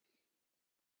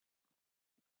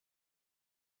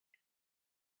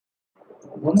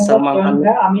 ধন্যবাদ।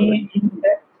 আমি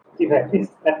জি ভাই, প্লিজ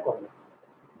অ্যাড করুন।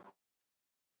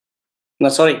 না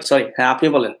সরি, হ্যাঁ আপনি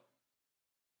বলেন।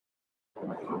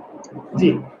 জি,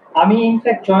 আমি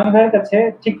ইনফ্যাক্ট জয়ন ভাইয়ের কাছে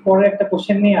ঠিক পরে একটা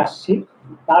কোশ্চেন নিয়ে আসছি,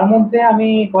 তার মধ্যে আমি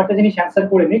কয়েকটা জিনিস অ্যান্সার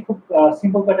করে নিই, খুব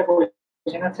সিম্পল কয়েকটা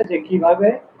কোশ্চেন আছে যে কিভাবে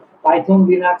পাইথন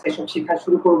লিনাক্স এসব শেখা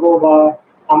শুরু করব, বা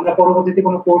আমরা পরবর্তীতে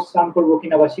কোনো কোর্স রান করবো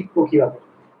কিনা বা শিখবো কিভাবে।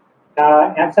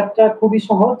 অ্যান্সারটা খুবই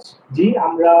সহজ, জি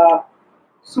আমরা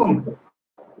সুন,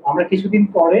 আমরা কিছুদিন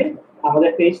পরে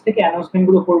আমাদের পেজ থেকে অ্যানাউন্সমেন্ট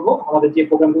গুলো করবো, আমাদের যে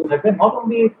প্রোগ্রামগুলো থাকবে, not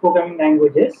only programming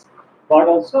languages but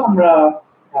also আমরা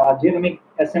জিনোমিক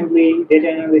অ্যাসেম্বলি, ডেটা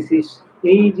অ্যানালিসিস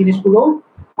এই জিনিসগুলো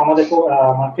আমাদের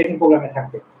ট্রেনিং প্রোগ্রামে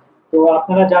থাকবে। তো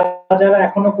আপনারা যারা যারা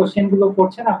এখনো কোশ্চেন গুলো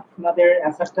করছেন, আপনাদের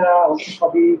অ্যান্সারটা অবশ্যই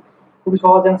সবই খুবই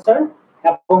সহজ অ্যান্সার।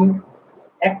 এবং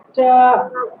একটা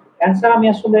অ্যান্সার আমি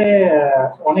আসলে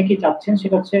অনেকেই চাচ্ছেন,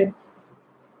 সেটা হচ্ছে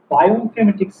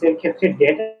বায়োইনফরমেটিক্স এর ক্ষেত্রে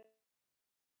ডেটা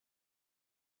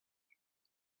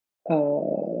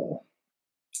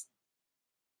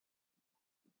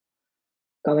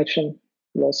কানেকশন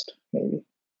লস্ট মেবি।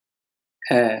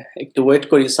 হ্যাঁ, একটু ওয়েট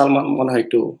করি, সালমান মনে হয়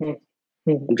একটু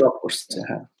ড্রপ করছে।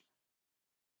 হ্যাঁ,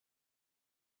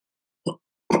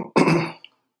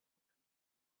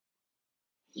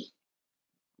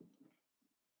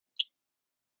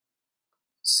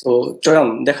 সো চয়ন,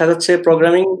 দেখা যাচ্ছে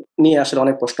প্রোগ্রামিং নিয়ে আসলে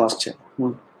অনেক প্রশ্ন আসছে।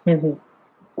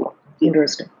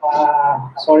 Interesting.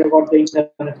 Sorry for the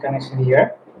internet connection here.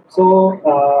 So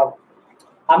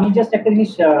আমি জাস্ট একটা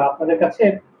জিনিস আপনাদের কাছে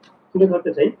তুলে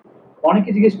ধরতে চাই। অনেকে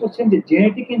জিজ্ঞেস করছেন যে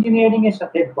জেনেটিক ইঞ্জিনিয়ারিং এর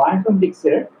সাথে বায়োইনফরমেটিক্স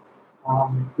এর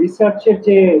রিসার্চের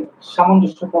যে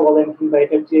সামঞ্জস্যতা বলেন, কিংবা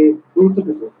এটার যে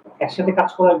গুরুত্বটুকু, একসাথে কাজ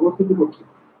করার গুরুত্বটুকু কি,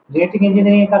 জেনেটিক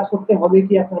ইঞ্জিনিয়ারিং কাজ করতে হবে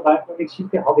কি, আপনার বায়োইনফরমেটিক্স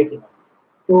শিখতে হবে কিনা।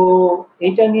 তো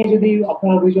এইটা নিয়ে যদি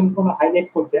আপনারা দুইজন কোনো হাইলাইট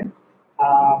করতেন।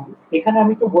 এখানে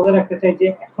আমি তো বলে রাখতে চাই যে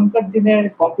এখনকার দিনের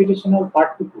কম্পিটিশনাল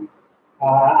পার্টটুকু,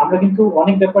 আমরা কিন্তু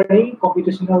অনেক ব্যাপারেই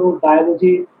কম্পিটিশনাল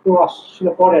বায়োলজি তো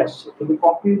আসলে পরে আসছে, কিন্তু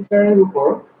কম্পিউটারের উপর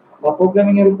বা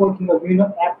প্রোগ্রামিং এর উপর কিংবা বিভিন্ন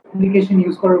অ্যাপ্লিকেশন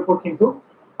ইউজ করার উপর কিন্তু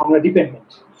আমরা ডিপেন্ডেন্ট,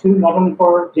 শুধু not only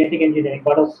for genetic engineering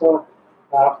but also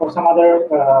for some other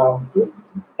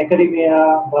academia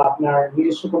বা আপনার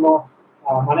নিজস্ব কোনো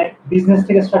মানে বিজনেস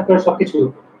থেকে স্টার্ট করে সবকিছু।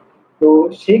 তো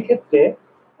সেই ক্ষেত্রে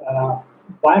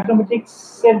বায়োইনফরমেটিক্স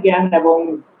এর জ্ঞান এবং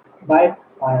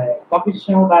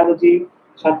কম্পিউটেশনাল বায়োলজি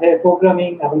সাথে প্রোগ্রামিং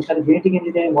এবং সাথে জেনেটিক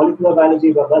ইঞ্জিনিয়ারিং, মলিকুলার বায়োলজি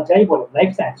বা যাই বলেন,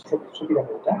 লাইফ সায়েন্স, সত্যি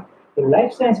কথা এটা, তো লাইফ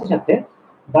সায়েন্সের সাথে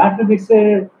বায়োইনফরমেটিক্স এর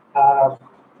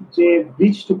যে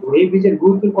ব্রিজটুকু, এই ব্রিজের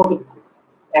গুরুত্ব কতটুকু,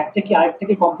 একটা কি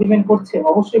আরেকটাকে কমপ্লিমেন্ট করছে?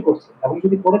 অবশ্যই করছে। এবং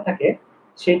যদি করে থাকে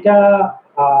সেটা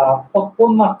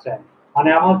কোন মাত্রায়, মানে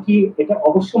আমার কি এটা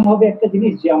অবশ্যই হবে একটা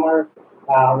জিনিস যে আমার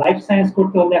লাইফ সায়েন্স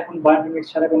করতে হলে এখন বায়োইনফরমেটিক্স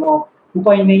ছাড়া কোনো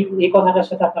উপায় নেই, এই কথাটার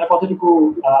সাথে আপনারা কতটুকু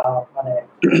মানে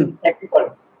একই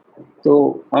করেন? তো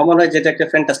আমার মনে হয় যেটা একটা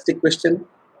ফ্যান্টাস্টিক কোয়েশ্চেন,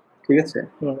 ঠিক আছে।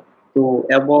 তো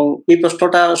এবং এই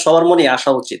প্রশ্নটা সবার মনে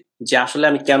আসা উচিত যে আসলে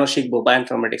আমি কেন শিখবো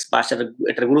বায়োইনফরমেটিক্স বা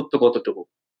এটার গুরুত্ব কতটুকু,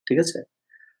 ঠিক আছে।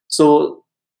 সো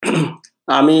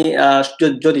আমি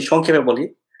যদি সংক্ষেপে বলি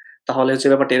তাহলে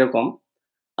হচ্ছে ব্যাপারটা এরকম।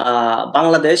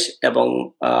 বাংলাদেশ এবং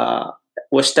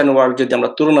ওয়েস্টার্ন ওয়ার্ল্ড যদি আমরা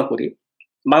তুলনা করি,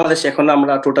 বাংলাদেশে এখন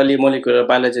আমরা টোটালি মলিকুলার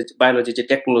বায়োলজি যে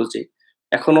টেকনোলজি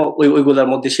এখনো ওইগুলোর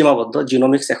মধ্যে সীমাবদ্ধ।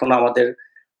 জিনোমিক্স এখনো আমাদের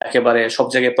একেবারে সব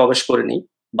জায়গায় প্রবেশ করেনি,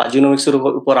 বা জিনোমিক্স এর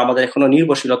উপর আমাদের এখনো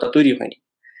নির্ভরশীলতা তৈরি হয়নি।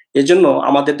 এই জন্য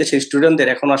আমাদের দেশের স্টুডেন্টদের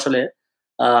এখন আসলে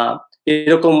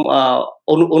এরকম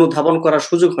অনুধাবন করার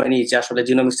সুযোগ হয়নি যে আসলে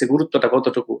জিনোমিক্সের গুরুত্বটা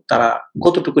কতটুকু, তারা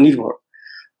কতটুকু নির্ভর।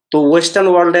 তো ওয়েস্টার্ন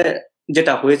ওয়ার্ল্ডে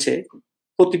যেটা হয়েছে,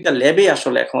 প্রতিটা ল্যাবে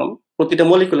আসলে এখন, প্রতিটা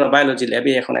মলিকুলার বায়োলজি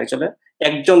ল্যাবে এখন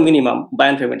একজন মিনিমাম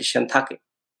বায়োইনফরমেটিশিয়ান থাকে।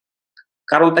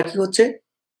 কারণটা কি হচ্ছে,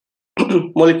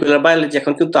 মলিকুলার বায়োলজি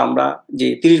এখন কিন্তু আমরা যে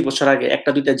 30 বছর আগে একটা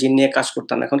দুইটা জিন নিয়ে কাজ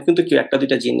করতাম, এখন কিন্তু কেউ একটা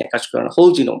দুইটা জিন নিয়ে কাজ করে না, হোল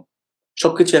জিনোম।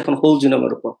 সবকিছু এখন হোল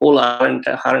জিনোমের উপর, হোল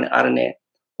আরএনএ,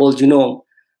 হোল জিনোম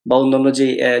বা অন্যান্য যে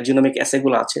জিনোমিক অ্যাসে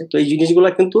গুলো আছে। তো এই জিনিসগুলো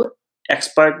কিন্তু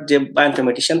এক্সপার্ট যে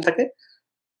বায়োইনফরমেটিশিয়ান থাকে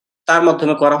তার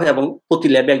মাধ্যমে করা হয় এবং প্রতি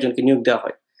ল্যাবে একজনকে নিয়োগ দেওয়া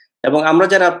হয়। এবং আমরা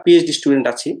যারা পিএইচডি স্টুডেন্ট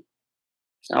আছি,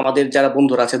 আমাদের যারা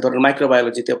বন্ধুরা আছে ধরেন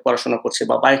মাইক্রোবায়োলজিতে পড়াশোনা করছে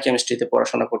বা বায়োকেমিস্ট্রিতে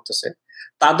পড়াশোনা করতেছে,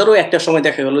 তাদেরও একটা সময়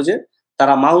দেখা গেল যে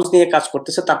তারা মাউস নিয়ে কাজ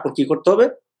করতেছে, তারপর কি করতে হবে,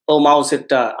 ও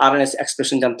মাউসেরটা আরএনএ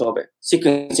এক্সপ্রেশন জানতে হবে,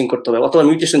 সিকোয়েন্সিং করতে হবে, অথবা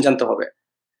মিউটেশন জানতে হবে।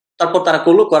 তারপর তারা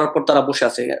করলো, করার পর তারা বসে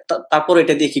আছে, তারপর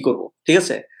এটা দিয়ে কি করবো, ঠিক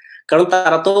আছে। কারণ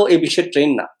তারা তো এই বিষয়ে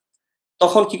ট্রেন না।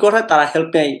 তখন কি করা হয়, তারা হেল্প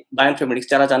নেয় বায়োইনফরমেটিক্স,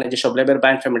 যারা জানে যেসব ল্যাবের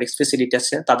বায়োইনফরমেটিক্স ফেসিলিটি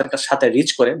আছে তাদের সাথে রিচ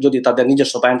করে, যদি তাদের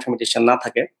নিজস্ব বায়োইনফরমেটিশিয়ান না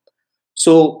থাকে।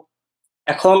 সো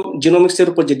এখন জিনোমিক্স এর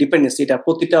উপর যে ডিপেন্ডেন্সি, এটা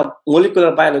প্রতিটা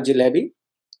মলিকুলার বায়োলজি ল্যাবই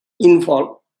ইনভলভ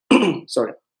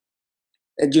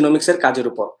জিনোমিক্স এর কাজের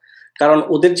উপর। কারণ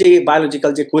ওদের যে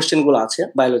বায়োলজিক্যাল যে কোয়েশ্চেন গুলো আছে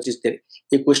বায়োলজিস্টদের,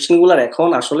 এই কোয়েশ্চেন গুলার এখন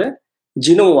আসলে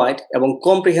জিনোম ওয়াইড এবং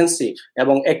কম্প্রিহেন্সিভ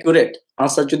এবং অ্যাকুরেট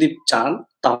আনসার যদি চান,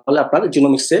 তাহলে আপনার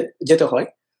জিনোমিক্সে যেতে হয়।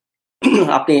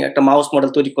 আপনি একটা মাউস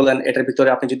মডেল তৈরি করলেন, এটার ভিতরে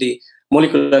আপনি যদি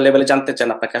মলিকুলার লেভেলে জানতে চান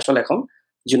আপনাকে আসলে এখন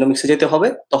জিনোমিক্সে যেতে হবে,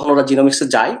 তখন ওরা জিনোমিক্সে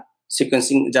যায়,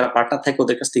 সিকোয়েন্সিং যারা পার্টনার থাকে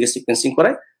ওদের কাছ থেকে সিকোয়েন্সিং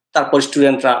করায়, তারপর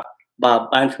স্টুডেন্টরা বা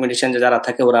বায়োইনফরমেটিশিয়ান যারা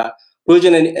থাকে ওরা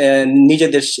প্রয়োজনে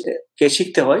নিজেদেরকে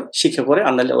শিখতে হয়, শিখে করে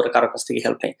আনলে ওরা কারো কাছ থেকে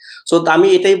হেল্প নেয়। সো আমি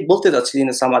এটাই বলতে চাচ্ছি যে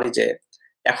সামারি, যে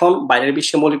এখন বাইরের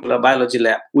বিশ্বে molecular biology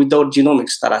lab without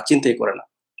genomics তারা চিন্তাই করে না।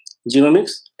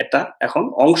 জিনোমিক্স একটা এখন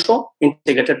অংশ,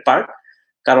 ইন্টিগ্রেটেড পার্ট।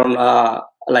 কারণ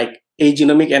লাইক এই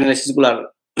জিনোমিক অ্যানালাইসিস গুলার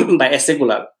বা এসে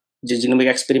গুলার যে জিনোমিক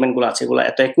এক্সপেরিমেন্ট গুলো আছে, এগুলো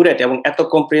এত অ্যাকুরেট এবং এত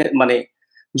মানে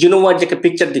জিনোম ওয়াইড যে একটা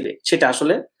পিকচার দিবে, সেটা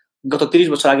আসলে গত 30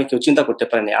 বছর আগে কেউ চিন্তা করতে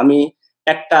পারেনি। আমি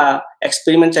একটা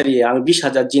এক্সপেরিমেন্ট চালিয়ে আমি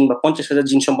 20,000 জিন বা 50,000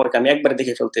 জিন সম্পর্কে আমি একবারে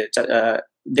দেখে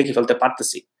ফেলতে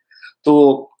পারতেছি। তো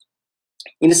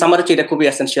ইন সামারি এটা খুবই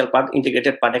এসেনশিয়াল পার্ট,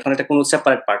 ইন্টিগ্রেটেড পার্ট, এখন এটা কোনো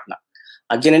সেপারেট পার্ট না।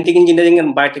 আর জেনেটিক ইঞ্জিনিয়ারিং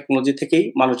এন্ড বায়োটেকনোলজি থেকেই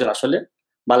মানুষজন আসলে,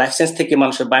 বা লাইফ সায়েন্স থেকে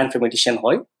মানুষের বায়োইনফরমেটিশিয়ান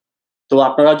হয়। তো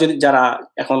আপনারা যদি যারা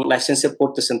এখন লাইসেন্সে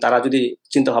পড়তেছেন তারা যদি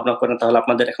চিন্তা ভাবনা করেন, তাহলে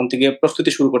আপনাদের এখন থেকে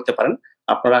প্রস্তুতি শুরু করতে পারেন,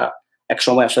 আপনারা এক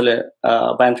সময় আসলে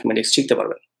বায়োইনফরমেটিক্স শিখতে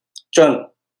পারবেন। চয়ন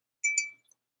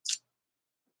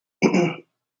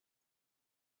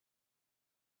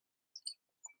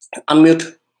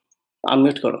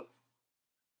আনমিউট করো।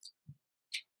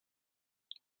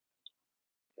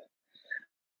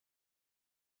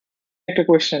 একটা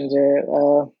কোয়েশ্চেন যে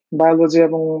বায়োলজি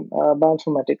এবং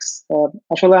বায়োইনফরমেটিক্স,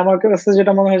 আসলে আমার কাছে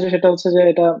যেটা মনে হয় সেটা হচ্ছে যে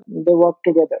এটা দে ওয়ার্ক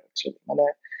টুগেদার, মানে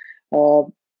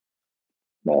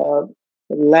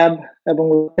ল্যাব এবং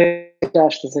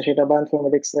আসতেছে সেটা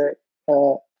বায়োইনফরমেটিক্স এ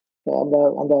আমরা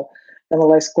আমরা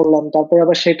অ্যানালাইজ করলাম, তারপর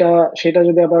আবার সেটা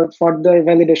যদি আবার ফার্দার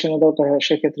ভ্যালিডেশনের দরকার হয়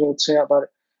সেক্ষেত্রে হচ্ছে আবার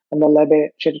আমরা ল্যাবে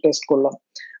সেটা টেস্ট করলাম।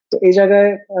 তো এই জায়গায়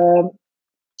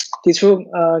কিছু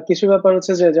কিছু ব্যাপার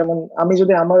হচ্ছে যে, যেমন আমি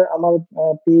যদি আমার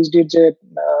পিএইচডির যে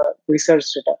রিসার্চ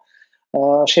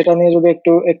সেটা নিয়ে যদি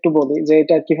একটু বলি যে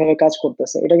এটা কিভাবে কাজ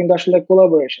করতেছে, এটা কিন্তু আসলে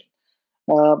কোলাবোরেশন।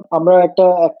 আমরা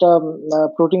একটা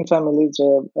প্রোটিন ফ্যামিলি, যে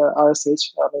আরএসএইচ,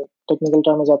 আমি টেকনিক্যাল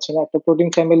টার্মে যাচ্ছি না, একটা প্রোটিন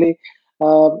ফ্যামিলি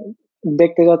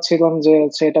দেখতে যাচ্ছিলাম যে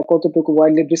এটা কতটুকু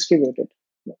widely distributed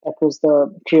across the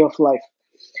tree of life.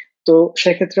 তো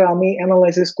সেক্ষেত্রে আমি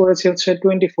অ্যানালাইসিস করেছি হচ্ছে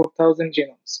 24,000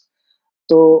 জিনোমস।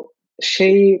 তো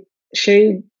সেই সেই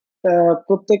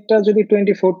প্রত্যেকটা যদি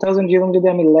 24,000 জিনোম যদি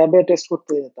আমি ল্যাবে টেস্ট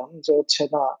করতে যেতাম যে হচ্ছে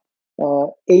না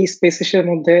এই স্পেসিসের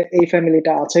মধ্যে এই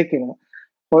ফ্যামিলিটা আছে কিনা,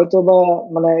 হয়তো বা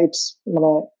মানে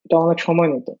মানে এটা অনেক সময়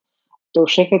নিত। তো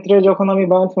সেক্ষেত্রে যখন আমি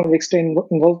বায়োইনফরমেটিক্সটা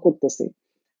ইনভলভ করতেছি,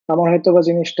 আমার হয়তো বা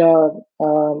জিনিসটা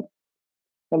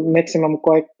ম্যাক্সিমাম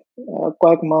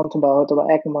কয়েক মান্থ বা হয়তো বা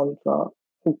 1 মান্থ বা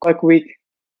কয়েক week,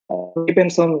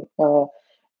 depends on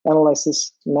analysis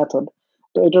method.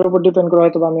 তো এটার উপর ডিপেন্ড করে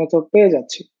হয়তো আমি হয়তো পেয়ে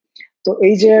যাচ্ছি। তো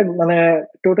এই যে মানে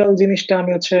টোটাল জিনিসটা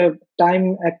আমি হচ্ছে টাইম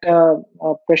একটা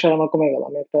প্রেশার আমার কমে গেল,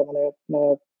 আমি একটা মানে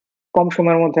কম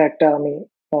সময়ের মধ্যে একটা আমি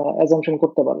অ্যাজাম্পশন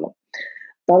করতে পারলাম।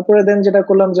 তারপরে দেন যেটা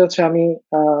করলাম যে হচ্ছে আমি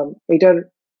এটার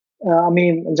আমি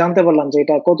জানতে পারলাম যে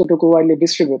এটা কতটুকু ওয়াইডলি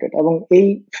ডিস্ট্রিবিউটেড এবং এই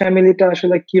ফ্যামিলিটা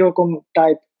আসলে কিরকম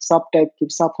টাইপ, সাব টাইপ কি,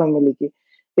 সাব ফ্যামিলি কি,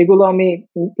 এগুলো আমি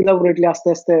ইলাবোরেটলি আস্তে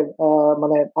আস্তে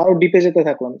মানে আরো ডিপে যেতে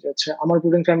থাকলাম যে হচ্ছে আমার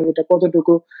প্রোটিন ফ্যামিলিটা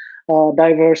কতটুকু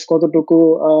ডাইভার্স, কতটুকু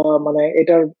মানে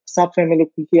এটার সাব ফ্যামিলি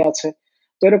কি কি আছে।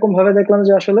 তো এরকম ভাবে দেখলাম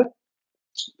যে আসলে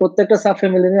প্রত্যেকটা সাব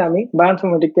ফ্যামিলি নিয়ে আমি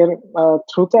বায়োইনফরমেটিক্স এর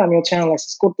থ্রুতে আমি হচ্ছে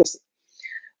অ্যানালাইসিস করতেছি।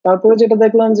 তারপরে যেটা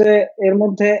দেখলাম যে এর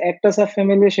মধ্যে একটা সাব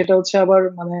ফ্যামিলি, সেটা হচ্ছে আবার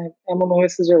মানে এমন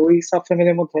হয়েছে যে ওই সাব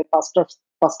ফ্যামিলির মধ্যে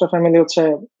পাঁচটা ফ্যামিলি হচ্ছে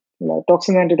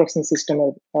টক্সিন অ্যান্টিটক্সিন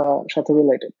সিস্টেমের সাথে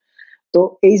রিলেটেড। তো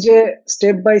এই যে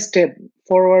স্টেপ বাই স্টেপ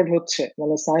ফরওয়ার্ড হচ্ছে,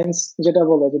 মানে সায়েন্স যেটা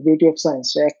বলে যে বিউটি অফ সায়েন্স,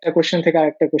 একটা কোয়েশ্চেন থেকে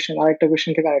আরেকটা কোয়েশ্চেন, আরেকটা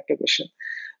কোয়েশ্চেন থেকে আরেকটা কোয়েশ্চেন।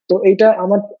 তো এইটা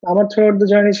আমার থ্রু আউট দ্য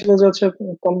জার্নি ছিল যে হচ্ছে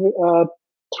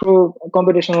থ্রু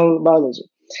কম্পিটিশনাল বায়োলজি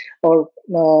or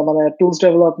মানে টুলস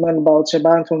ডেভেলপমেন্ট বা হচ্ছে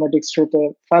বায়োইনফরমেটিক্স থ্রুতে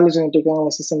ফাইলোজেনেটিক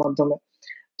অ্যানালাইসিসের মাধ্যমে।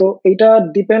 তো এটা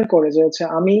ডিপেন্ড করে যে হচ্ছে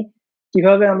আমি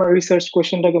কিভাবে আমার রিসার্চ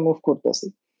কোয়েশ্চেনটাকে মুভ করতেছি।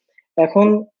 এখন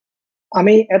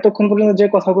আমি এতক্ষণ পর্যন্ত যে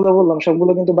কথাগুলো বললাম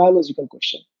সবগুলো কিন্তু বায়োলজিক্যাল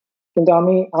কোয়েশ্চেন, কিন্তু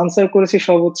আমি আনসার করেছি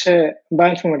সব হচ্ছে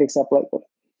বায়োইনফরমেটিক্স অ্যাপ্লাই করে।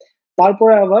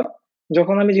 তারপরে আবার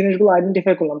যখন আমি জিনিসগুলো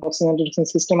আইডেন্টিফাই করলাম, টক্সিন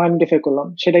সিস্টেম আইডেন্টিফাই করলাম,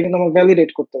 সেটা কিন্তু আমার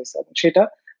ভ্যালিডেট করতে হয়েছে, এবং সেটা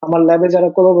আমার ল্যাবে যারা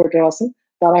কোলাবোরেটর আছেন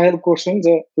তারা হেল্প করছেন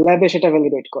যে ল্যাবে সেটা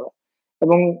ভ্যালিডেট করা,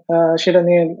 এবং সেটা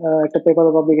নিয়ে একটা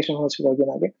পেপারও পাবলিকেশন হয়েছিল কয়েকদিন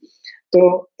আগে। তো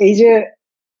এই যে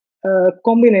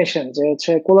কম্বিনেশন যে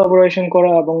হচ্ছে কোলাবোরেশন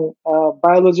করা এবং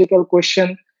বায়োলজিক্যাল কোয়েশ্চেন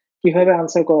কিভাবে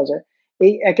আনসার করা যায়,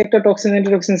 এই এক একটা টক্সিন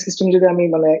অ্যান্টিটক্সিন সিস্টেম যদি আমি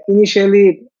মানে ইনিশিয়ালি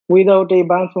উইদাউট এই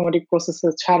বায়োইনফরমেটিক প্রসেস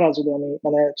ছাড়া যদি আমি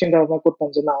মানে চিন্তা ভাবনা করতাম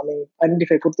যে না আমি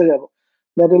আইডেন্টিফাই করতে যাব,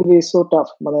 that will be so tough.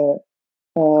 মানে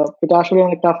এটা আসলে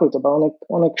অনেক টাফ হইতো বা অনেক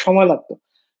অনেক সময় লাগতো।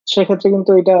 সেক্ষেত্রে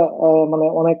কিন্তু এটা মানে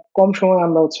অনেক কম সময়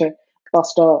আমরা হচ্ছে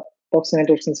 5টা টক্সিন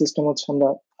অ্যান্টিটক্সিন সিস্টেম হচ্ছে আমরা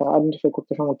আইডেন্টিফাই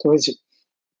করতে সমর্থ হয়েছি।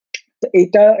 তো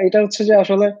এটা হচ্ছে যে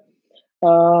আসলে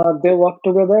দে ওয়ার্ক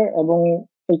টুগেদার, এবং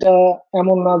এটা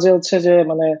এমন না যে হচ্ছে যে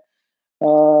মানে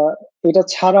এটা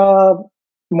ছাড়া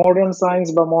মডার্ন সায়েন্স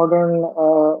বা মডার্ন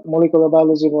মলিকুলার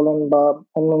বায়োলজি বলেন বা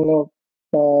অন্যান্য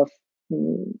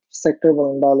সেক্টর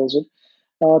বলেন বায়োলজির,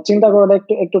 চিন্তা করাটা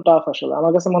একটু একটু টাফ আসলে।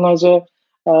 আমার কাছে মনে হয় যে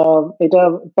এটা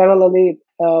প্যারালালি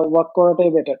ওয়ার্ক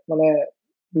করাটাই বেটার। মানে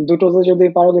দুটোতে যদি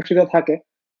পারদর্শিতা থাকে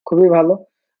খুবই ভালো।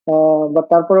 বাট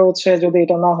তারপরে হচ্ছে যদি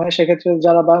এটা না হয় সেক্ষেত্রে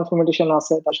যারা বায়োইনফরমেটিশিয়ান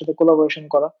আছে তার সাথে কোলাবোরেশন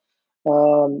করা।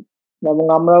 আহ, এবং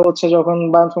আমরা হচ্ছে যখন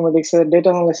বায়োইনফরমেটিক্স এর ডেটা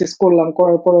অ্যানালাইসিস করলাম,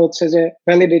 করার পরে হচ্ছে যে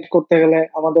ভ্যালিডেট করতে গেলে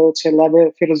আমাদের হচ্ছে ল্যাবে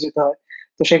ফেরত যেতে হয়।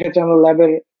 তো সেক্ষেত্রে আমরা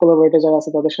ল্যাবের কোলাবোরেটর যারা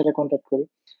আছে তাদের সাথে কন্ট্যাক্ট করি।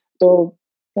 তো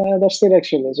দ্যাটস ইট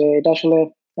অ্যাকচুয়ালি, যে এটা আসলে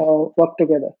work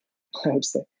together I would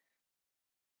say.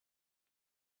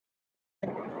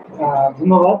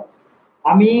 ধন্যবাদ।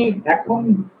 আমি এখন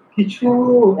কিছু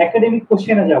একাডেমিক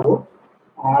কোশ্চেনে যাব।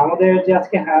 আমাদের যে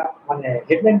আজকে মানে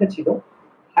হেডলাইনটা ছিল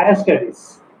হায়ার স্টাডিজ,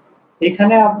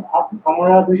 এখানে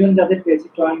আমরা দুজন যাদের পেয়েছি,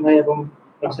 চয়ন ভাই এবং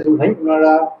রাশেদুল ভাই,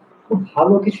 ওনারা খুব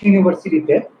ভালো কিছু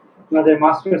ইউনিভার্সিটিতে ওনাদের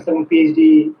মাস্টার্স এবং পিএইচডি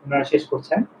ওনারা শেষ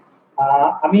করছেন।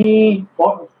 আমি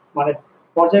মানে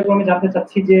পর্যায়ক্রমে জানতে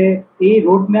চাচ্ছি যে এই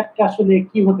রোড ম্যাপটা আসলে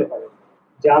কি হতে পারে,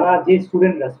 যারা যে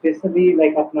স্টুডেন্টরা স্পেশালি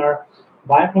লাইক আপনার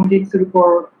বায়োইনফরমেটিক্স এর উপর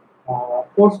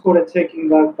কোর্স করেছে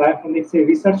কিংবা বায়োইনফরমেটিক্স এর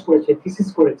রিসার্চ করেছে, থিসিস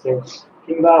করেছে,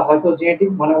 কিংবা হয়তো জেনেটিক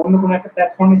মানে অন্য কোনো একটা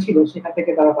প্ল্যাটফর্মে ছিল, সেখান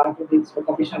থেকে তারা বায়োইনফরমেটিক্স বা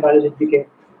কম্পিউটেশন বায়োলজির দিকে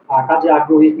কাজে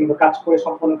আগ্রহী কিংবা কাজ করে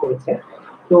সম্পন্ন করেছে।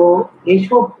 তো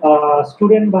এইসব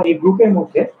স্টুডেন্ট বা এই গ্রুপের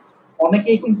মধ্যে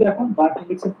অনেকেই কিন্তু এখন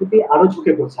বায়োইনফরমেটিক্স এর প্রতি আরো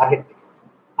ঝুঁকে পড়ছে আগের থেকে।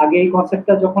 আগে এই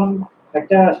কনসেপ্টটা যখন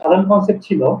একটা সাধারণ কনসেপ্ট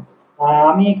ছিল,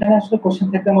 আমি এখানে আসলে কোশ্চেন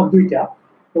থাকতে আমার দুইটা।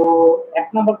 তো এক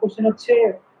নাম্বার কোশ্চেন হচ্ছে,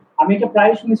 আমি এটা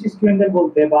প্রায় শুনেছি স্টুডেন্টদের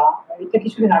বলতে, বা এটা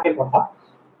কিছুদিন আগের কথা,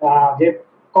 যে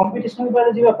কম্পিউটেশনাল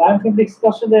বায়োলজি বা বায়োইনফরমেটিক্স তো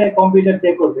আসলে কম্পিউটার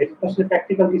দিয়ে করবে, এটা আসলে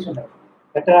প্র্যাকটিক্যাল কিছু না।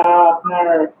 এটা আপনার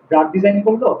ড্রাগ ডিজাইন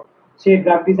করলো, সে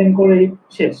ড্রাগ ডিজাইন করে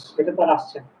শেষ, এটা তো আর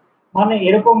আসছে না। মানে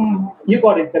এরকম you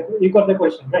got the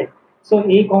question, right? So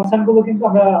এই কনসার্ন গুলো কিন্তু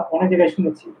আমরা অনেক জায়গায়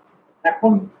শুনেছি।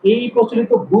 এখন এই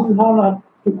প্রচলিত ভুল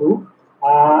ধারণাটুকু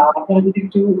আপনারা যদি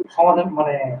একটু সমাধান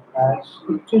মানে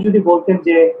একটু যদি বলতেন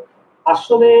যে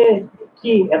আসলে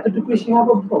কি এতটুকুই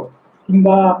সীমাবদ্ধ,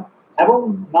 কিংবা, এবং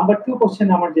নাম্বার টু কোশ্চেন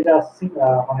আমার যেটা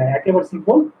মানে একেবারে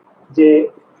সিম্পল, যে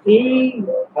এই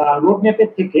রোড ম্যাপের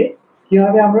থেকে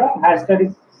কিভাবে আমরা হায়ার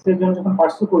স্টাডিজ এর জন্য যখন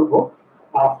পার্সু করবো,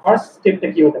 ফার্স্ট স্টেপটা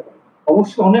কি হতে পারে?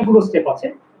 অবশ্যই অনেকগুলো স্টেপ আছে,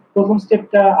 প্রথম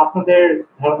স্টেপটা আপনাদের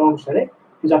ধারণা অনুসারে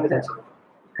জানতে চাচ্ছি।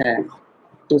 হ্যাঁ,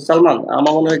 তো সালমান,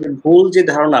 আমার মনে হয় যে ভুল যে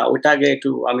ধারণা ওইটা আগে একটু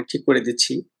আমি ঠিক করে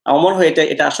দিচ্ছি। আমার মনে হয় এটা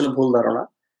এটা আসলে ভুল ধারণা।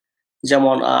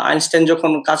 যেমন আইনস্টাইন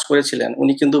যখন কাজ করেছিলেন,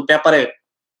 উনি কিন্তু পেপারে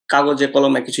কাগজে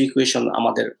কলমে কিছু ইকুয়েশন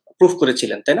আমাদের প্রুফ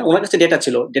করেছিলেন, তাই না? ওনার কাছে ডেটা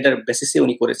ছিল, ডেটার বেসিসে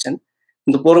উনি করেছেন।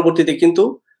 কিন্তু পরবর্তীতে কিন্তু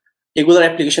এগুলোর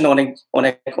অ্যাপ্লিকেশনে অনেক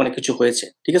অনেক অনেক কিছু হয়েছে,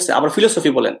 ঠিক আছে? আবার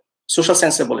ফিলোসফি বলেন, সোশ্যাল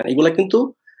সায়েন্সে বলেন, এগুলো কিন্তু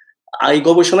এই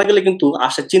গবেষণাগুলো কিন্তু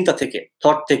আসে চিন্তা থেকে,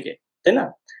 থট থেকে, তাই না?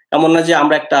 এমন না যে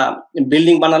আমরা একটা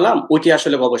বিল্ডিং বানালাম ওইটি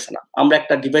আসলে গবেষণা, আমরা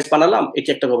একটা ডিভাইস বানালাম এটি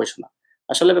একটা গবেষণা।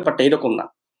 আসলে ব্যাপারটা এরকম না।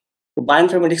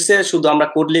 বায়োইনফরমেটিক্সে শুধু আমরা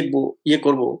কোড লিখবো, ইয়ে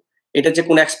করবো, এটা যে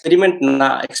কোনো এক্সপেরিমেন্ট না,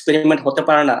 এক্সপেরিমেন্ট হতে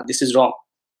পারে না, দিস ইজ রং,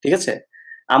 ঠিক আছে?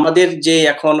 আমাদের যে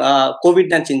এখন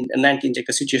কোভিড-19 যে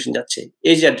একটা সিচুয়েশন যাচ্ছে,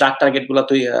 এই যে ড্রাগ টার্গেট গুলা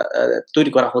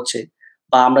তৈরি করা হচ্ছে,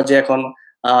 বা আমরা যে এখন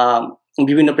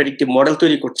বিভিন্ন প্রেডিক্টিভ মডেল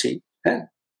তৈরি করছি, হ্যাঁ,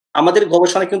 আমাদের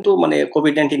গবেষণা কিন্তু মানে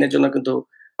কোভিড-19 এর জন্য কিন্তু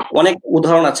অনেক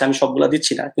উদাহরণ আছে, আমি সবগুলা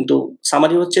দিচ্ছি না, কিন্তু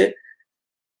সামারি হচ্ছে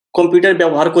কম্পিউটার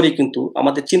ব্যবহার করে কিন্তু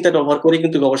আমাদের চিন্তা ব্যবহার করে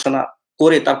কিন্তু গবেষণা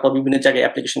করে তারপর বিভিন্ন জায়গায়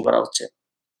অ্যাপ্লিকেশন করা হচ্ছে।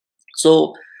 সো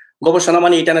গবেষণা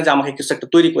মানে এটা না যে আমাকে কিছু একটা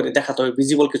তৈরি করে দেখাতে হবে,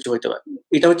 ভিজিবল কিছু হইতে হবে।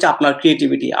 এটা হচ্ছে আপনার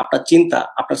ক্রিয়েটিভিটি, আপনার চিন্তা,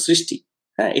 আপনার সৃষ্টি,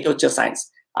 হ্যাঁ, এটা হচ্ছে সায়েন্স।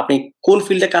 আপনি কোন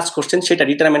ফিল্ডে কাজ করছেন সেটা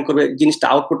ডিটারমাইন করবে জিনিসটা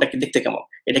আউটপুটটা কি দেখতে কেমন,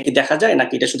 এটা কি দেখা যায়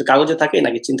নাকি এটা শুধু কাগজে থাকে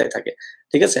নাকি চিন্তায় থাকে,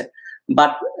 ঠিক আছে?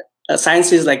 But science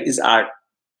is like is art.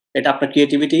 এটা আপনার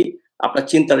ক্রিয়েটিভিটি, আপনার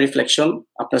চিন্তার রিফ্লেকশন,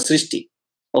 আপনার সৃষ্টি।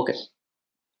 ওকে,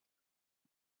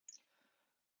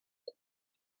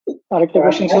 আরেকটা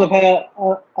কোশ্চেন ছিল ভাইয়া,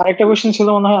 আরেকটা কোশ্চেন ছিল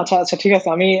মনে হয়। আচ্ছা আচ্ছা, ঠিক আছে,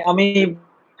 আমি আমি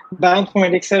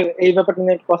বায়োইনফরমেটিক্স এর এই ব্যাপারটা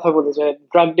নিয়ে কথা বলি, যে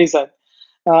ড্রাগ ডিজাইন।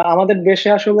 আমাদের দেশে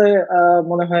আসলে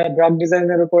মনে হয় ড্রাগ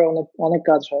ডিজাইনের উপরে অনেক অনেক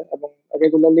কাজ হয় এবং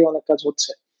রেগুলারলি অনেক কাজ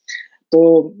হচ্ছে। তো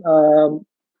আহ,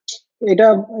 এটা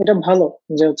এটা ভালো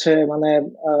যে হচ্ছে মানে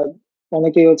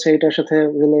অনেকেই হচ্ছে এটার সাথে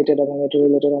রিলেটেড এবং এটা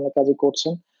রিলেটেড অনেক কাজই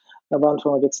করছেন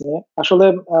বায়োইনফরমেটিক্স নিয়ে। আসলে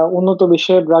উন্নত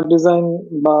বিশ্বে ড্রাগ ডিজাইন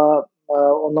বা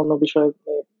অন্যান্য বিষয়ে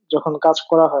যখন কাজ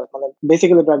করা হয়, মানে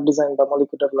বেসিক্যালি ড্রাগ ডিজাইন বা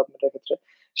মলিকুলার ডেভেলপমেন্টের ক্ষেত্রে,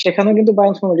 সেখানে কিন্তু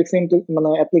বায়োইনফরমেটিক্স মানে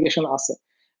অ্যাপ্লিকেশন আছে।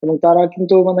 এবং তারা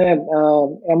কিন্তু মানে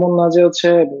এমন না যে হচ্ছে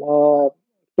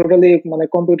টোটালি মানে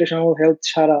কম্পিউটেশনাল হেল্প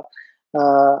ছাড়া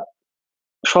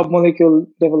সব মলিকিউল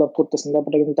ডেভেলপ করতেছেন,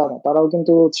 ব্যাপারটা কিন্তু তা না। তারাও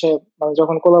কিন্তু হচ্ছে মানে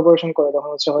যখন কোলাবোরেশন করে তখন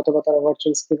হচ্ছে হয়তো বা তারা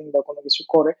ভার্চুয়াল স্ক্রিনিং বা কোনো কিছু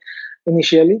করে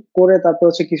ইনিশিয়ালি, করে তারপর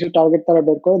হচ্ছে কিছু টার্গেট তারা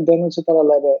বের করে, দেন হচ্ছে তারা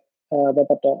ল্যাবে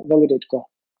ব্যাপারটা ভ্যালিডেট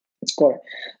করে।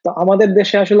 তো আমাদের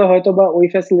দেশে আসলে হয়তো বা ওই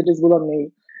ফ্যাসিলিটিস গুলো নেই,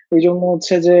 এই জন্য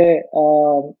হচ্ছে যে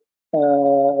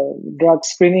ড্রাগ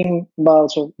স্ক্রিনিং বা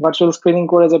হচ্ছে ভার্চুয়াল স্ক্রিনিং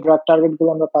করে যে ড্রাগ টার্গেট গুলো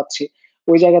আমরা পাচ্ছি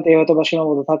ওই জায়গাতে হয়তো বা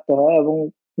সীমাবদ্ধ থাকতে হয়, এবং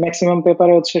ম্যাক্সিমাম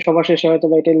পেপারে হচ্ছে সবার শেষে হয়তো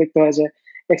বা এটাই লিখতে হয় যে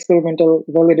experimental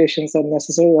ভ্যালিডেশনস R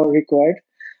necessary or required.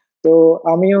 তো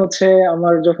আমি হচ্ছে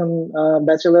আমার যখন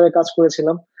ব্যাচেলারে কাজ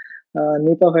করেছিলাম,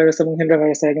 নিপা ভাইরাস এবং হেন্ড্রা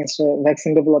ভাইরাসের এগেইনস্টে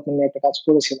ভ্যাকসিন ডেভেলপমেন্ট নিয়ে একটা কাজ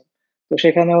করেছিলাম। তো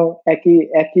সেখানেও একই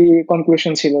একই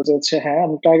কনক্লুশন ছিল যে হচ্ছে হ্যাঁ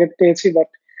আমি টার্গেট পেয়েছি, বাট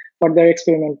ফার্দার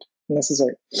এক্সপেরিমেন্ট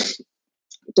নেসেসারি।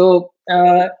 তো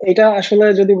এটা আসলে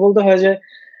যদি বলতে হয় যে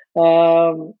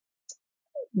আহ,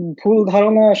 ভুল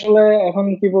ধারণা আসলে এখন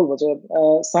কি বলবো যে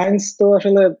সায়েন্স তো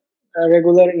আসলে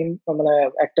রেগুলার মানে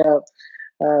একটা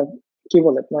আহ, কি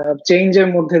বলে চেঞ্জের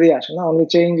মধ্যে দিয়ে আসে না, only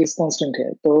change is constant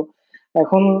here. তো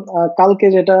এখন কালকে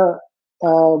যেটা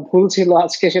ভুল ছিল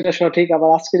আজকে সেটা সঠিক, আবার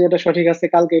আজকে যেটা সঠিক আছে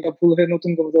কালকে এটা ভুল হয়ে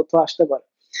নতুন কোনো তথ্য আসতে পারে।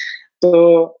 তো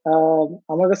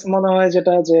আমার কাছে মনে হয়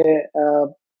যেটা যে আহ,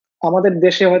 আমাদের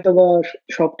দেশে হয়তো বা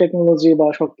সব টেকনোলজি বা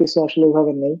সবকিছু আসলে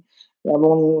ওইভাবে নেই,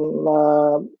 এবং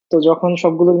আহ, তো যখন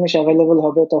সবগুলো জিনিস অ্যাভেলেবল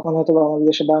হবে তখন হয়তো বা আমাদের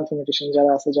দেশে বায়োইনফরমেটিশিয়ান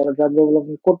যারা আছে, যারা ড্রাগ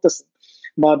ডেভেলপমেন্ট করতেছেন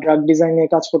বা ড্রাগ ডিজাইন নিয়ে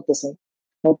কাজ করতেছেন,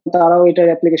 হয়তো তারাও এটার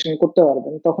অ্যাপ্লিকেশন করতে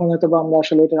পারবেন। তখন হয়তো বা আমরা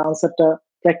আসলে এটার আনসারটা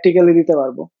প্র্যাকটিক্যালি দিতে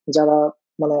পারবো, যারা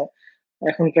মানে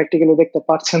এখন প্র্যাকটিক্যালি দেখতে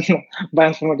পারছেন না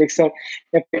বায়োইনফরমেটিক্স এর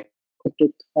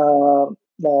কতটুক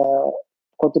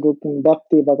কতটুক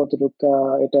ব্যাপ্তি বা কতটুক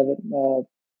এটার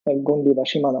গণ্ডি বা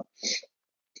সীমানা।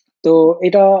 তো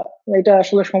এটা এটা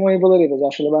আসলে সময় বলে দিবে যে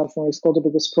আসলে বায়োইনফরমেটিক্স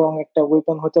কতটুকু স্ট্রং একটা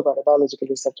ওয়েপন হতে পারে বায়োলজিক্যাল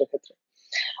রিসার্চের ক্ষেত্রে।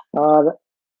 আর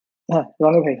হ্যাঁ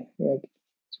রনি ভাই।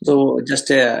 তো জাস্ট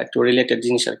একটু রিলেটেড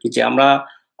জিনিস আর কি, যে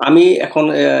আমি এখন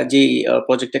যে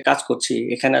প্রজেক্টে কাজ করছি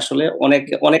এখানে আসলে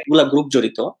অনেকগুলা গ্রুপ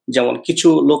জড়িত। যেমন কিছু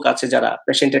লোক আছে যারা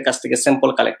পেশেন্টের কাছ থেকে স্যাম্পল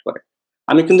কালেক্ট করে।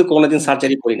 আমি কিন্তু কোনোদিন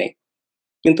সার্জারি করি নাই,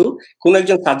 কিন্তু কোন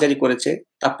একজন সার্জারি করেছে।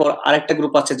 তারপর আরেকটা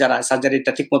গ্রুপ আছে যারা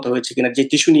সার্জারিটা ঠিক মতো হয়েছে কিনা, যে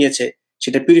টিস্যু নিয়েছে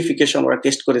সেটা পিউরিফিকেশন ওরা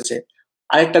টেস্ট করেছে।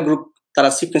 আরেকটা গ্রুপ তারা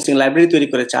সিকোয়েন্সিং লাইব্রেরি তৈরি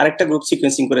করেছে, আরেকটা গ্রুপ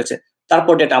সিকোয়েন্সিং করেছে।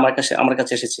 তারপর ডেটা আমার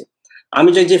কাছে এসেছে। আমি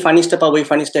যে ফাইনিসটা পাবো এই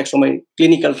ফাইনিসটা একসময়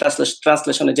ক্লিনিক্যাল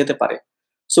ট্রান্সলেশনে যেতে পারে।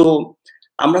 সো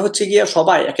আমরা হচ্ছে গিয়ে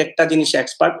সবাই এক একটা জিনিসে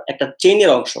এক্সপার্ট, একটা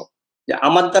চেইনের অংশ। যে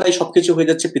আমার দ্বারাই সবকিছু হয়ে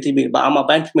যাচ্ছে পৃথিবীর, বা আমার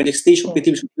বায়োইনফরমেটিক্স দিয়েই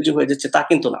পৃথিবীর সবকিছু হয়ে যাচ্ছে, তা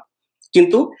কিন্তু না।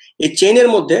 কিন্তু এই চেইনের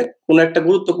মধ্যে কোন একটা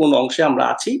গুরুত্বপূর্ণ অংশে আমরা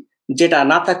আছি, যেটা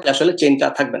না থাকলে আসলে চেইনটা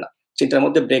থাকবে না, চেইনটার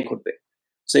মধ্যে ব্রেক ঘটবে।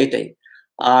 সো এটাই।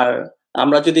 আর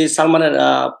আমরা যদি সালমানের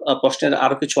প্রশ্নের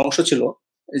আরো কিছু অংশ ছিল,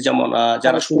 যেমন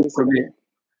যারা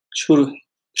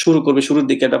শুরুর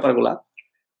দিকের ব্যাপারগুলা।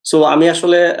 সো আমি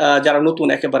আসলে যারা নতুন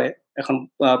একেবারে এখন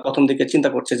প্রথম দিকে চিন্তা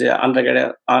করছে যে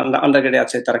আন্ডারগ্রেডে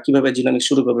আছে, তারা কিভাবে জিনোমিক্স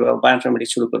শুরু করবে বা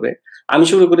বায়োইনফরমেটিক্স শুরু করবে। আমি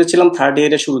শুরু করেছিলাম থার্ড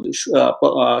ইয়ারের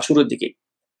শুরুর দিকে।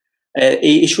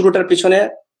 এই শুরুটার পিছনে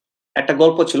একটা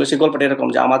গল্প ছিল। সেই গল্পটা এরকম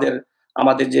যে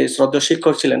আমাদের যে শ্রদ্ধেয়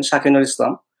শিক্ষক ছিলেন শাকিনুল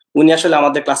ইসলাম, উনি আসলে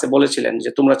আমাদের ক্লাসে বলেছিলেন যে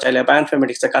তোমরা চাইলে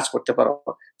বায়োইনফরমেটিক্স এ কাজ করতে পারো,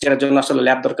 যেটার জন্য আসলে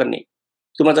ল্যাব দরকার নেই।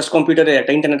 তোমরা জাস্ট কম্পিউটারে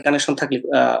একটা ইন্টারনেট কানেকশন থাকলে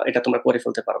এটা তোমরা করে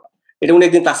ফেলতে পারো। এটা উনি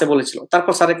একদিন ক্লাসে বলেছিল।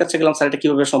 তারপর স্যারের কাছে গেলাম, স্যার এটা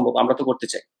কিভাবে সম্ভব, আমরা তো করতে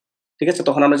চাই। ঠিক আছে,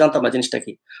 তখন আমরা জানতাম না জিনিসটা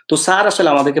কি। তো স্যার আসলে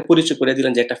আমাদেরকে পরিচয় করে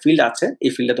দিলেন যে একটা ফিল্ড আছে,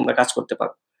 এই ফিল্ডে তোমরা কাজ করতে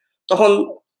পারো। তখন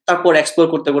তারপর এক্সপ্লোর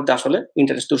করতে করতে আসলে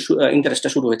ইন্টারেস্টটা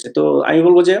শুরু হয়েছে। তো আমি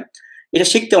বলবো যে এটা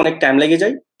শিখতে অনেক টাইম লেগে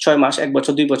যায়, 6 মাস, 1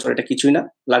 বছর, 2 বছর, এটা কিছুই না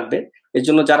লাগবে। এর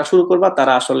জন্য যারা শুরু করবা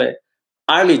তারা আসলে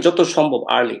যত সম্ভব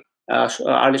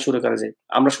আর্লি শুরু করা যায়।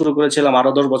 আমরা শুরু করেছিলাম আরো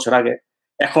 10 বছর আগে।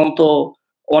 এখন তো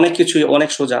অনেক কিছুই অনেক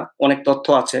সোজা, অনেক তথ্য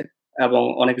আছে এবং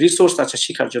অনেক রিসোর্স আছে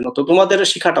শেখার জন্য। তো তোমাদের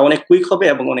শেখাটা অনেক কুইক হবে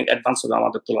এবং অনেক অ্যাডভান্স হবে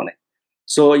আমাদের তুলনায়।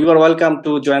 So you R welcome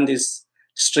to join this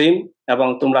stream, এবং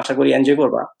তোমরা আশা করি এনজয়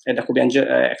করবা। এটা খুব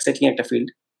এক্সাইটিং একটা ফিল্ড।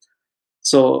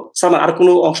 সো সালমান, আর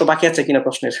কোনো অংশ বাকি আছে কিনা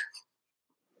প্রশ্নের?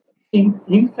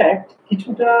 ইনফ্যাক্ট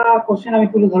কিছুটা কোশ্চেন আমি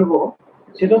তুলে ধরবো।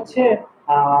 সেটা হচ্ছে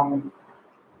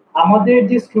আমাদের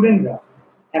যে স্টুডেন্টরা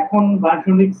এখন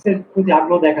বায়োইনফরমেটিক্স এর প্রতি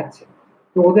আগ্রহ দেখাচ্ছে,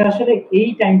 তো ওদের আসলে এই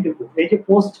টাইমটুকু, এই যে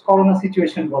পোস্ট করোনা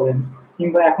সিচুয়েশন বলেন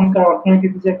কিংবা এখনকার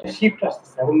অর্থনীতিতে যে একটা শিফট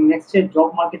আসতেছে এবং নেক্সট এর জব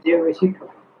মার্কেট যেভাবে শিফট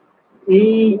হবে,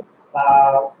 এই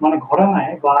মানে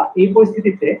ঘরানায় বা এই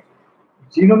পরিস্থিতিতে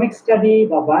জিনোমিক স্টাডি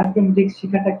বা বায়োইনফরমেটিক্স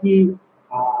শেখাটা কি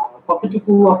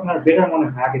কতটুকু আপনার বেটার মনে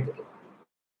হয় আগে থেকে?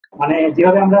 মানে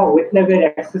যেভাবে আমরা ওয়েট ল্যাবের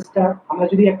অ্যাক্সেসটা আমরা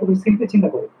যদি একটু সিম্পলি চিন্তা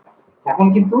করি, এখন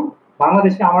কিন্তু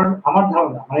বাংলাদেশে আমার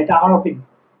ধারণা, মানে এটা আমার অপিনিয়ন,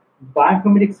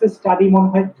 বায়োইনফরমেটিক্স এর স্টাডি মনে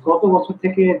হয় গত বছর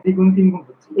থেকে দ্বিগুণ তিনগুণ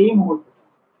হচ্ছে। এই মুহূর্তে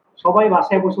সবাই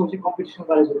বাসায় বসে বসে কম্পিটিশন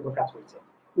বারের জন্য কাজ করছে।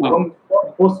 এবং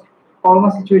পোস্ট করোনা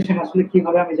সিচুয়েশন আসলে কি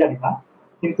হবে আমি জানি না,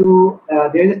 কিন্তু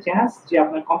দেয়ার ইজ এ চান্স যে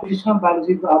আপনার কম্পিটিশনাল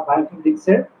বায়োলজি বা বায়োইনফরমেটিক্স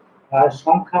এর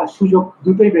সংখ্যা সুযোগ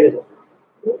দুটোই বেড়ে যাবে।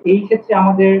 তো এই ক্ষেত্রে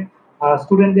আমাদের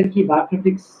স্টুডেন্টদের কি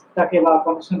বায়োইনফরমেটিক্সটাকে বা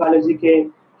কম্পিটিশনাল বায়োলজিকে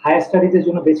হায়ার স্টাডিজের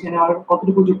জন্য বেছে নেওয়ার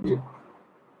কতটুকু যুক্তিযুক্ত?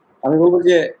 আমি বলবো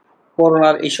যে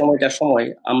করোনার এই সময়টার সময়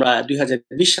আমরা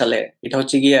 2020 সালে এটা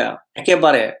হচ্ছে গিয়া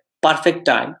একেবারে পারফেক্ট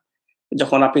টাইম,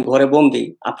 যখন আপনি ঘরে বন্দি,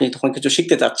 আপনি তখন কিছু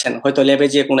শিখতে চাচ্ছেন, হয়তো ল্যাবে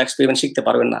যেয়ে কোনো এক্সপেরিমেন্ট শিখতে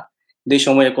পারবেন না, এই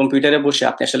সময়ে কম্পিউটারে বসে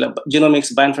আপনি আসলে জিনোমিক্স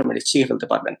বায়োইনফরমেটিক্স শিখে ফেলতে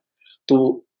পারবেন। তো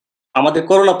আমাদের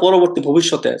করোনা পরবর্তী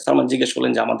ভবিষ্যতে সালমান জিজ্ঞেস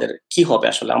করলেন যে আমাদের কি হবে,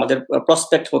 আসলে আমাদের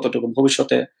প্রসপেক্ট কতটুকু,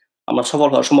 ভবিষ্যতে আমরা সফল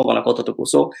হওয়ার সম্ভাবনা কতটুকু।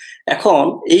 সো এখন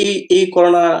এই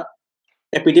করোনা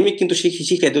এপিডেমিক কিন্তু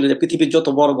শিখিয়ে দিল যে পৃথিবীর যত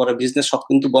বড় বড় বিজনেস সব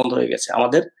কিন্তু বন্ধ হয়ে গেছে,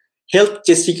 আমাদের হেলথ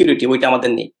যে সিকিউরিটি ওইটা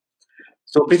আমাদের নেই।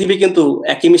 তো পৃথিবী কিন্তু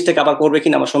একই মিস্টেক আবার করবে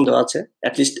কিনা আমার সন্দেহ আছে।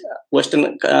 অ্যাটলিস্ট ওয়েস্টার্ন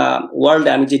ওয়ার্ল্ডে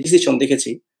আমি যে ডিসিশন দেখেছি,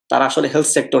 তারা আসলে হেলথ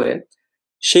সেক্টরে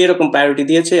সেই রকম প্রায়োরিটি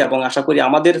দিয়েছে, এবং আশা করি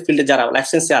আমাদের ফিল্ডে যারা লাইফ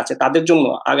সায়েন্সে আছে তাদের জন্য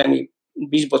আগামী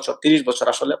 20 বছর 30 বছর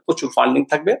আসলে প্রচুর ফান্ডিং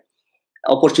থাকবে,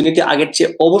 অপরচুনিটি আগের চেয়ে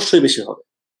অবশ্যই বেশি হবে,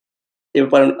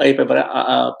 এই ব্যাপারে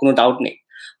কোনো ডাউট নেই।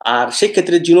 আর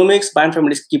সেক্ষেত্রে জিনোমিক্স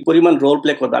বায়োইনফরমেটিক্স কি পরিমাণ রোল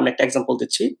প্লে করবে আমি একটা এক্সাম্পল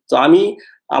দিচ্ছি। তো আমি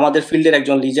আমাদের ফিল্ডের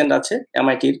একজন লিজেন্ড আছে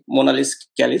এমআইটির মোনালিস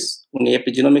ক্যালিস, উনি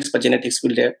এপিজিনোমিক্স বা জেনেটিক্স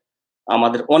ফিল্ডে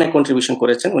আমাদের অনেক কন্ট্রিবিউশন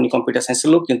করেছেন। উনি কম্পিউটার সায়েন্সের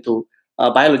লোক, কিন্তু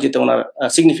বায়োলজিতে ওনার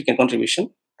সিগনিফিকেন্ট কন্ট্রিবিউশন।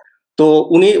 তো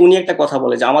উনি একটা কথা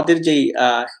বলে যে আমাদের যেই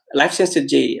লাইফ সায়েন্সের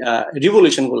যেই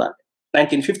রিভলিউশন গুলা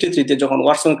 1953-তে যখন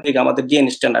ওয়াটসন ক্রিক আমাদের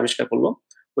ডিএনএ স্ট্যান্ড আবিষ্কার করলো,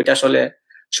 ওইটা আসলে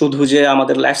শুধু যে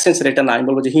আমাদের লাইফ সায়েন্সের এটা না, আমি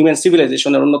বলবো যে হিউম্যান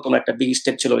সিভিলাইজেশনের অন্যতম একটা বিগ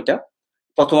স্টেপ ছিল ওইটা।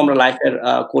 প্রথম আমরা লাইফের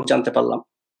কোড জানতে পারলাম।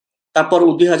 তারপর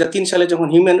 2003 সালে যখন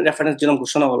হিউম্যান রেফারেন্স জিনোম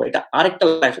ঘোষণা হলো, এটা আরেকটা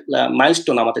লাইফ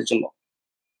মাইলস্টোন আমাদের জন্য।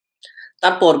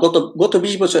 তারপর গত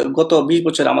 20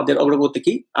 বছর আমাদের অগ্রগতি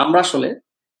কি, আমরা আসলে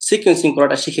সিকোয়েন্সিং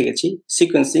করাটা শিখে গেছি।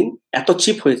 সিকোয়েন্সিং এত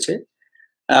চিপ হয়েছে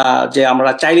যে আমরা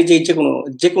চাইলে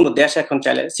যে কোনো দেশ এখন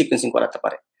চাইলে সিকোয়েন্সিং করাতে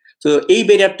পারে। তো এই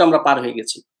ব্যারিয়ারটা আমরা পার হয়ে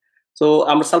গেছি। তো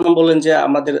আমরা সালমান বললেন যে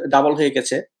আমাদের ডাবল হয়ে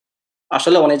গেছে,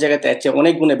 আসলে অনেক জায়গাতে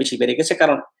অনেক গুণে বেশি বেড়ে গেছে,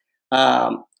 কারণ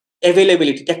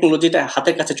অ্যাভেলেবিলিটি টেকনোলজিটা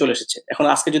হাতের কাছে চলে এসেছে। এখন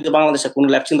আজকে যদি বাংলাদেশে কোনো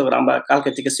ল্যাব চিন্তা করে আমরা কালকে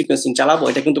থেকে সিকোয়েন্সিং চালাবো,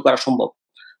 এটা কিন্তু করা সম্ভব।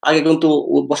 আগে কিন্তু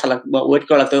বসা লাগবে, ওয়েট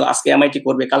করা লাগতো, আজকে এমআইটি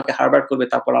করবে, কালকে হার্ভার্ড করবে,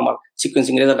 তারপর আমার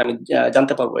সিকোয়েন্সিং রেজাল্ট আমি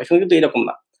জানতে পারবো। এখন কিন্তু এরকম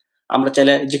না, আমরা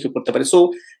চাইলে এক্সিকিউট করতে পারি। সো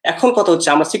এখন কথা হচ্ছে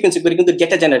আমরা সিকোয়েন্সিং করে কিন্তু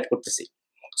ডেটা জেনারেট করতেছি।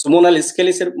 সো মোনালিস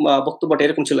ক্যালিসের বক্তব্যটা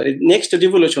এরকম ছিল, নেক্সট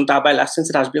রিভলিউশনটা বাই লাইফ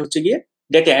সায়েন্সের আসবে হচ্ছে গিয়ে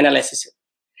ডেটা অ্যানালাইসিসে।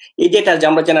 এই ডেটা যে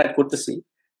আমরা জেনারেট করতেছি,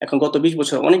 এখন গত 20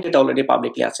 বছর অনেক ডেটা অলরেডি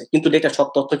পাবলিকলি আছে, কিন্তু ডেটার সব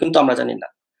তথ্য কিন্তু আমরা জানি না।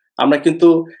 আমরা কিন্তু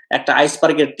একটা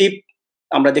আইসবার্গের টিপ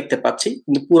আমরা দেখতে পাচ্ছি,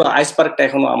 কিন্তু পুরো আইসবার্গটা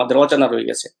এখনো আমাদের অজানা রয়ে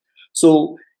গেছে। সো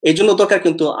এই জন্য দরকার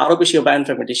কিন্তু আরো বেশি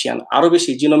বায়োইনফরমেটিশিয়ান, আরো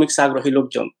বেশি জিনোমিক্স আগ্রহী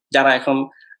লোকজন, যারা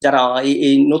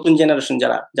এই নতুন জেনারেশন,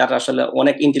 যারা আসলে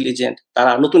অনেক ইন্টেলিজেন্ট,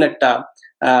 তারা নতুন একটা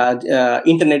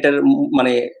ইন্টারনেটের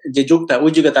মানে যে যুগটা,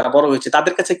 ওই যুগে তারা বড় হয়েছে,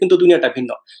 তাদের কাছে কিন্তু দুনিয়াটা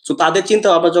ভিন্ন। সো তাদের চিন্তা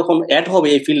ভাবনা যখন অ্যাড হবে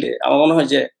এই ফিল্ডে, আমার মনে হয়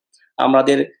যে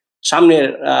আমাদের সামনের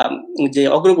যে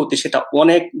অগ্রগতি সেটা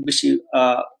অনেক বেশি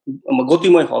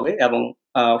গতিময় হবে এবং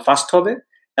ফাস্ট হবে,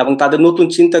 এবং তাদের নতুন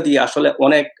চিন্তা দিয়ে আসলে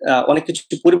অনেক কিছু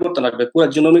পরিবর্তন আসবে। পুরো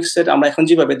জিনোমিক্সের আমরা এখন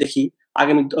যেভাবে দেখি,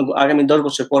 আগামী 10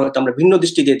 বছর পর হয়তো আমরা ভিন্ন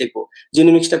দৃষ্টি দিয়ে দেখবো।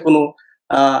 জিনোমিক্সটা কোনো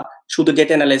শুধু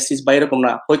ডেটা অ্যানালাইসিস বা এরকম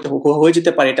না, হয়তো হয়ে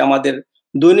যেতে পারে এটা আমাদের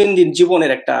দৈনন্দিন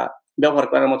জীবনের একটা ব্যবহার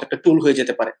করার মতো একটা টুল হয়ে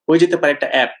যেতে পারে, একটা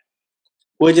অ্যাপ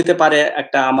হয়ে যেতে পারে,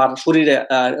 একটা আমার শরীরে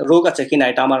রোগ আছে কিনা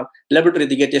এটা আমার ল্যাবরেটরি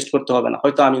দিকে টেস্ট করতে হবে না,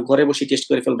 হয়তো আমি ঘরে বসে টেস্ট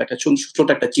করে ফেলবো একটা ছোট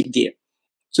একটা চিপ দিয়ে।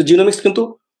 সো জিনোমিক্স কিন্তু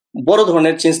বড়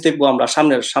ধরনের চেঞ্জ দেখবো আমরা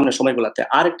সামনের সময়গুলোতে।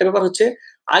 আর একটা ব্যাপার হচ্ছে,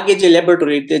 আগে যে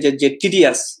ল্যাবরেটরিতে যে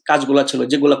টিডিয়াস কাজগুলো ছিল,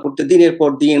 যেগুলো করতে দিনের পর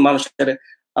দিন মানুষের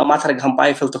মাথার ঘাম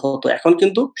পায়ে ফেলতে হতো, এখন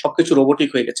কিন্তু সবকিছু রোবোটিক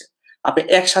হয়ে গেছে। আপনি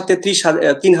একসাথে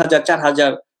 3,000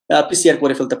 4,000 পিসিআর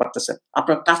করে ফেলতে পারতেছেন,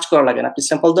 আপনার কাজ করা লাগে না, আপনি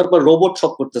স্যাম্পল দেওয়ার পর রোবট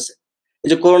সব করতেছে। এই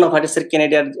যে করোনা ভাইরাসের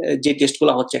কানাডার যে টেস্ট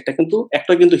গুলো হচ্ছে, একটা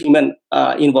কিন্তু হিউম্যান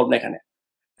ইনভলভ না এখানে।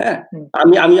 হ্যাঁ,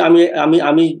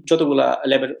 আমি যতগুলা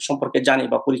ল্যাবের সম্পর্কে জানি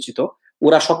বা পরিচিত,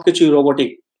 ওরা সবকিছু রোবোটিক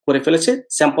করে ফেলেছে,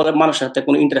 স্যাম্পলের মানুষের সাথে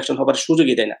কোনো ইন্টারাকশন হবার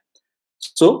সুযোগই দেয় না।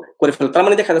 সো করে ফেলে, তার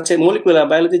মানে দেখা যাচ্ছে মলিকুলার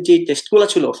বায়োলজির যে টেস্ট গুলো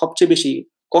ছিল সবচেয়ে বেশি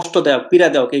কষ্ট দেওয়া, পীড়া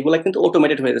দেওয়া, এইগুলা কিন্তু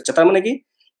অটোমেটেড হয়ে যাচ্ছে। তার মানে কি,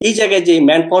 এই জায়গায় যে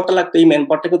ম্যান পাওয়ারটা লাগতো, এই ম্যান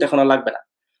পাওয়ারটা কিন্তু এখন আর লাগবে না।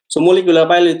 সো মলিকুলার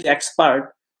বায়োলজিতে এক্সপার্ট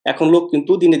এখন লোক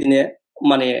কিন্তু দিনে দিনে,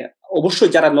 মানে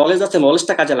অবশ্যই যারা নলেজ আছে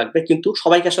নলেজটা কাজে লাগবে, কিন্তু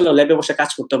সবাইকে আসলে ল্যাবে বসে কাজ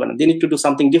করতে হবে না। They need to do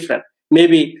something different.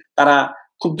 Maybe তারা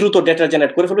খুব দ্রুত ডেটা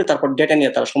জেনারেট করে ফেলবে, তারপর ডেটা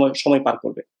নিয়ে তারা সময় পার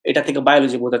করবে, এটা থেকে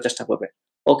বায়োলজি বোঝার চেষ্টা করবে।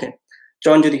 ওকে,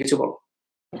 চয়ন যদি কিছু বলো।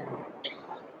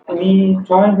 আমি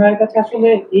চয়ন ভাইয়ের কাছে আসলে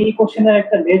এই কোশ্চেনের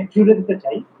একটা লেট জুড়ে দিতে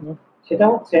চাই, সেটা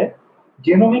হচ্ছে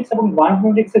জিনোমিক্স এবং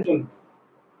বায়োইনফরমেটিক্স এর জন্য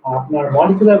আপনার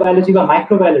মলিকুলার বায়োলজি বা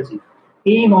মাইক্রোবায়োলজি,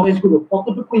 এই নলেজগুলো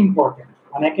কতটুকু ইম্পর্টেন্ট,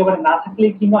 মানে একেবারে না থাকলে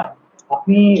কি নয়?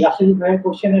 আপনি রাশিদ ভাইয়ের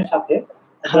কোশ্চেনের সাথে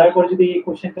দয়া করে যদি এই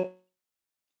কোশ্চেনটা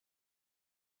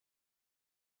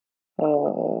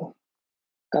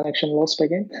connection lost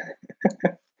again.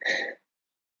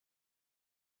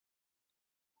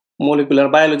 Molecular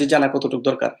biology জানা কতটুকু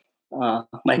দরকার?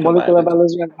 মলিকুলার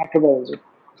বায়োলজি আর মাইক্রোবায়োলজি।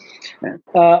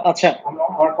 আচ্ছা,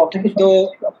 আমার কথা কি? তো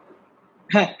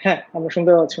হ্যাঁ হ্যাঁ, আমরা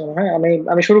শুনতে পাচ্ছি মনে হয়।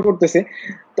 আমি শুরু করতেছি।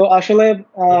 তো আসলে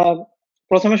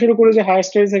প্রথমে শুরু করি যে হায়ার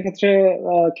স্টাডিজ এর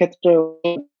ক্ষেত্রে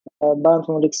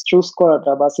বায়োইনফরমেটিক্স চুজ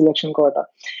করাটা বা সিলেকশন করাটা,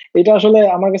 এটা আসলে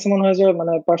আমার কাছে মনে হয় যে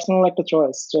মানে পার্সোনাল একটা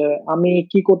চয়েস, যে আমি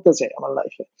কি করতে চাই আমার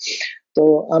লাইফে। তো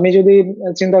আমি যদি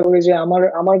চিন্তা করি যে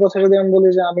আমার কথা যদি আমি বলি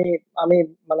যে আমি আমি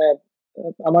মানে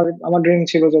আমার ড্রিম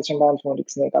ছিল যে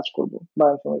বায়োইনফরমেটিক্স নিয়ে কাজ করব,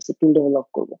 বায়োইনফরমেটিক্স টুল ডেভেলপ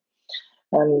করব।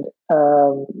 এন্ড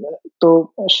তো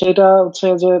সেটা হচ্ছে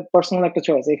যে পার্সোনাল একটা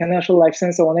চয়েস। এখানে আসলে লাইফ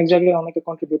সায়েন্সে অনেক জায়গায় অনেকে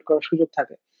কন্ট্রিবিউট করার সুযোগ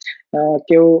থাকে।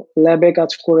 কেউ ল্যাবে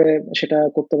কাজ করে সেটা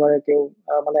করতে পারে, কেউ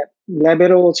মানে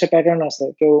ল্যাবেরও হচ্ছে প্যাটার্ন আছে,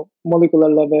 কেউ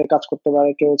মলিকুলার ল্যাবে কাজ করতে পারে,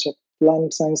 কেউ হচ্ছে প্ল্যান্ট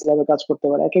সায়েন্স ল্যাবে কাজ করতে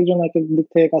পারে। এক একজন এক এক দিক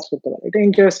থেকে কাজ করতে পারে, এটা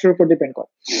ইন্টারেস্টের উপর ডিপেন্ড করে।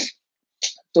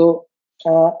 তো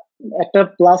একটা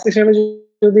প্লাস হিসেবে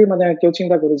যদি মানে কেউ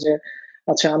চিন্তা করি যে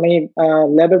আচ্ছা আমি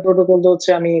ল্যাবের প্রোটোকল তো হচ্ছে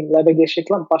আমি ল্যাবে গিয়ে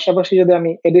শিখলাম, পাশাপাশি যদি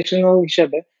আমি এডিশনাল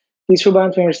হিসেবে কিছু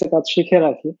বায়োইনফরমেটিক্স এর কাজ শিখে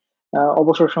রাখি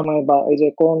অবসর সময়, বা এই যে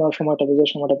করোনার সময়টাতে যে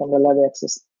সময়টাতে আমরা ল্যাবে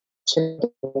অ্যাক্সেস ছিল,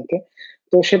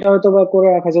 তো সেটা হয়তো বা করে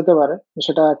রাখা যেতে পারে।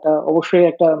 সেটা একটা অবশ্যই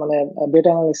একটা মানে ডেটা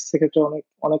অ্যানালিসিস ক্ষেত্রে অনেক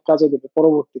অনেক কাজে দিবে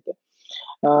পরবর্তীতে।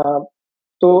 আহ,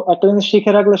 তো একটা জিনিস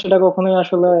শিখে রাখলে সেটা কখনোই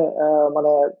আসলে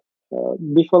মানে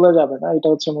বিফলে যাবে না, এটা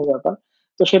হচ্ছে মূল ব্যাপার।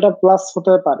 তো সেটা প্লাস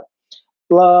হতে পারে।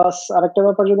 প্লাস আরেকটা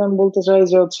ব্যাপার যদি আমি বলতে চাই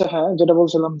যে হচ্ছে, হ্যাঁ যেটা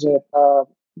বলছিলাম যে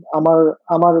আমার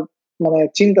আমার মানে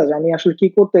চিন্তা যে আমি আসলে কি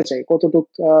করতে চাই, কতটুক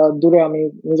দূরে আমি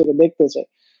নিজেকে দেখতে চাই,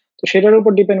 তো সেটার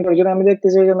উপর ডিপেন্ড করে। যদি আমি দেখতে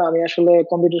চাই যে না আমি আসলে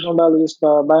কম্পিউটেশন বায়োলজিস্ট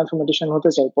বা বায়োইনফরমেটিশিয়ান হতে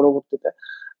চাই পরবর্তীতে,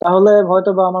 তাহলে হয়তো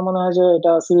বা আমার মনে হয় যে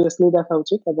এটা সিরিয়াসলি দেখা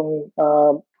উচিত। এবং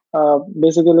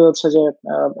বেসিক্যালি হচ্ছে যে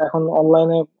এখন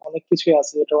অনলাইনে অনেক কিছুই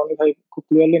আছে, এটা অনেক ভাই খুব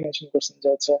ক্লিয়ারলি মেনশন করছেন যে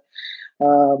হচ্ছে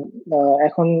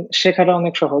এখন শেখাটা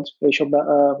অনেক সহজ এইসব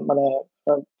মানে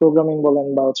প্রোগ্রামিং বলেন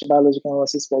বা হচ্ছে বায়োলজিক্যাল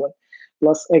অ্যানালিসিস বলেন,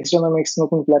 প্লাস এক্সজেনোমিক্স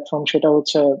নতুন প্ল্যাটফর্ম, সেটা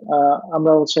হচ্ছে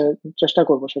আমরা হচ্ছে চেষ্টা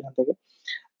করব সেখান থেকে।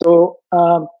 তো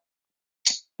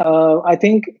আই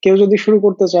থিঙ্ক কেউ যদি শুরু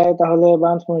করতে চায় তাহলে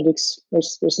বায়োইনফরমেটিক্স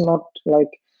ইটস নট লাইক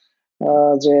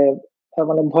যে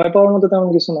মানে ভয় পাওয়ার মতো তেমন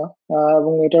কিছু না।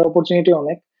 এবং এটার অপরচুনিটি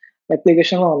অনেক,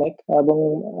 অ্যাপ্লিকেশনও অনেক। এবং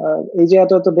এই যে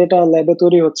এত এত ডেটা ল্যাবে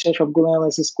তৈরি হচ্ছে, সবগুলো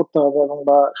অ্যানালাইসিস করতে হবে এবং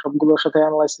বা সবগুলোর সাথে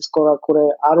অ্যানালাইসিস করে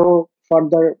আরো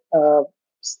ফার্দার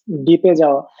ডিপে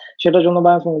যাওয়া, সেটার জন্য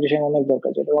বায়োইনফরমেটিশন অনেক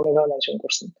দরকার, যেটা অনেকভাবে মেনশন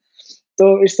করছেন। তো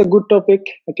ইটস এ গুড টপিক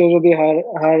কেউ যদি হায়ার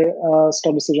হায়ার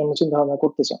স্টাডিজ এর জন্য চিন্তা ভাবনা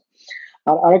করতে চান।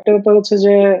 আর আরেকটা ব্যাপার হচ্ছে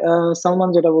যে সালমান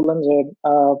যেটা বললেন যে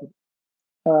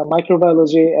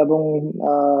মাইক্রোবায়োলজি এবং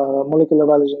মলিকুলার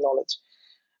বায়োলজি নলেজ,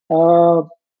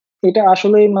 এটা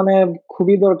আসলেই মানে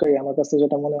খুবই দরকারি আমার কাছে।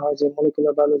 যেটা মনে হয় যে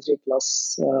molecular biology plus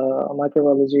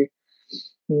microbiology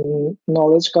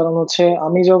knowledge, কারণ হচ্ছে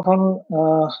আমি যখন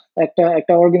একটা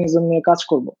একটা অর্গানিজম নিয়ে কাজ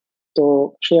করব, তো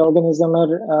সেই অর্গানিজমের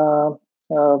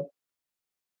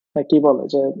কি বলে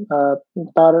যে আহ,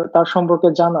 তার তার সম্পর্কে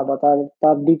জানা বা তার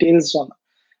তার ডিটেলস জানা,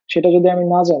 সেটা যদি আমি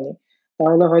না জানি,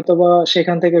 তাহলে হয়তোবা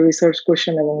সেখান থেকে রিসার্চ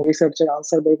কোশ্চেন এবং রিসার্চের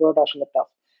আনসার বের করাটা আসলে টাফ।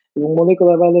 এবং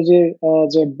মলিকুলার বায়োলজির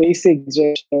যে বেসিক যে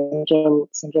সেন্ট্রাল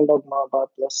সেন্ট্রাল ডগমা বা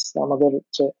প্লাস আমাদের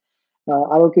যে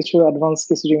আরো কিছু অ্যাডভান্স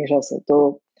কিছু জিনিস আছে, তো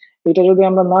এটা যদি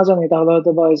আমরা না জানি তাহলে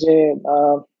হয়তো বা এই যে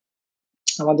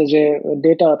আমাদের যে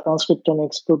ডেটা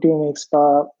ট্রান্সক্রিপ্টোমিক্স, প্রোটিওমিক্স বা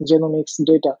জেনোমিক্স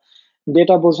ডেটা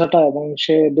ডেটা বোঝাটা এবং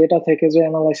সে ডেটা থেকে যে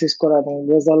অ্যানালাইসিস করা এবং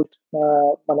রেজাল্ট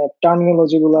মানে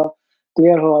টার্মিনোলজি গুলা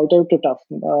ক্লিয়ার হওয়া, এটাও একটু টাফ।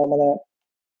 মানে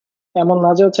এমন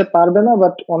না যে হচ্ছে পারবে না,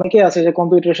 বাট অনেকেই আছে যে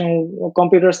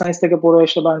কম্পিউটার সায়েন্স থেকে পড়ে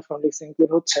এসে বা ইনফরমেটিক্স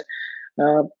ইনক্লুড হচ্ছে,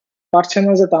 আহ, পারছে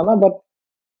না যে তা না। বাট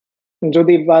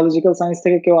যদি বায়োলজিক্যাল সায়েন্স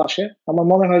থেকে কেউ আসে, আমার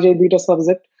মনে হয় যে এই দুইটা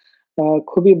সাবজেক্ট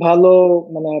খুবই ভালো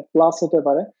মানে প্লাস হতে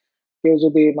পারে। কেউ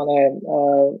যদি মানে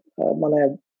মানে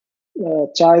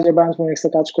চায় যে বায়োইনফরমেটিক্স এ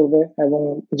কাজ করবে এবং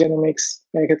জেনোমিক্স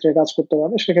এর ক্ষেত্রে কাজ করতে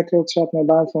পারে, সেক্ষেত্রে হচ্ছে আপনার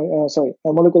সরি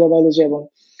মলিকুলার বায়োলজি এবং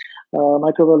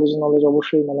মাইক্রোবায়োলজি নলেজ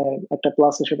অবশ্যই মানে একটা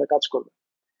প্লাস হিসেবে কাজ করবে।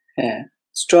 হ্যাঁ,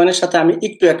 স্টয়নের সাথে আমি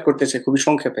একটু অ্যাড করতে চাই খুবই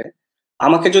সংক্ষেপে।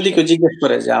 আমাকে যদি কেউ জিজ্ঞেস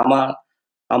করে যে আমার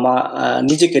আমার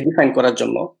নিজেকে ডিফাইন করার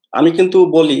জন্য, আমি কিন্তু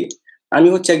বলি আমি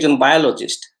হচ্ছে একজন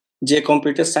বায়োলজিস্ট যে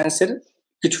কম্পিউটার সায়েন্সের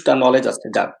কিছুটা নলেজ আছে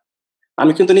যার।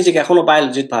 আমি কিন্তু নিজেকে এখনো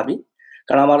বায়োলজিস্ট ভাবি,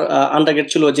 কারণ আমার আন্ডারগ্রেড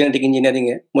ছিল জেনেটিক ইঞ্জিনিয়ারিং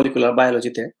এ মলিকুলার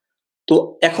বায়োলজিতে। তো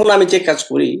এখন আমি যে কাজ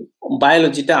করি,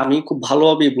 বায়োলজিটা আমি খুব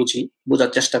ভালোভাবে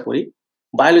বোঝার চেষ্টা করি।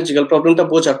 বায়োলজিক্যাল প্রবলেমটা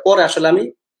বোঝার পরে আসলে আমি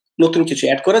নতুন কিছু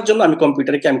অ্যাড করার জন্য আমি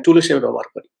কম্পিউটারকে আমি টুল হিসেবে ব্যবহার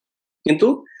করি। কিন্তু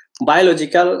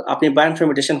বায়োলজিক্যাল আপনি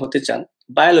বায়োইনফরমেটিশিয়ান হতে চান,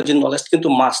 বায়োলজির নলেজ কিন্তু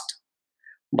মাস্ট।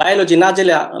 বায়োলজি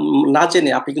না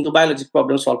জেনে আপনি কিন্তু বায়োলজির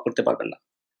প্রবলেম সলভ করতে পারবেন না।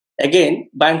 এগেইন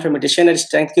বায়োইনফরমেটিশিয়ানের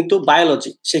স্ট্রেংথ কিন্তু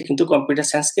বায়োলজি, সে কিন্তু কম্পিউটার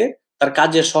সায়েন্সকে তার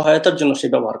কাজের সহায়তার জন্য সে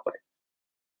ব্যবহার করে।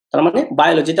 তার মানে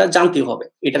বায়োলজিটা জানতেই হবে,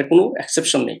 এটার কোনো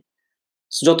এক্সেপশন নেই।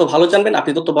 যত ভালো জানবেন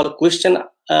আপনি তত ভালো কোয়েশ্চেন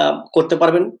করতে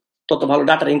পারবেন, তত ভালো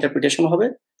ডাটার ইন্টারপ্রিটেশন হবে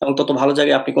এবং তত ভালো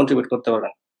জায়গায় আপনি কন্ট্রিবিউট করতে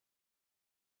পারবেন।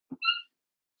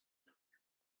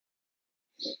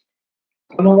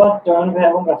 ধন্যবাদ জয়ন ভাই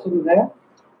এবং রাসেল ভাই।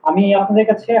 আমি আপনাদের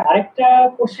কাছে আরেকটা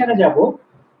কোশ্চেনে যাব,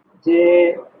 যে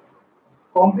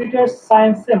কম্পিউটার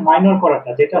সায়েন্সে মাইনর করাটা,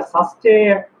 যেটা ফার্স্টে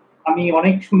আমি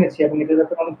অনেক শুনেছি এবং এটা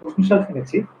ব্যাপারে অনেক প্রশংসা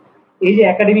শুনেছি, এই যে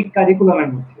একাডেমিক কারিকুলামের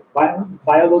মধ্যে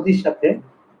বায়োলজির সাথে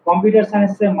কম্পিউটার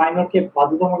সায়েন্সে মাইনরকে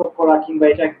বাধ্যতামূলক করা কিংবা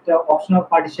এটা একটা অপশনাল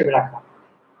পার্ট হিসেবে রাখা,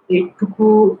 এইটুকু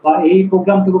বা এই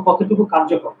প্রোগ্রামটুকু কতটুকু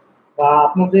কার্যকর, বা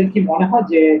আপনাদের কি মনে হয়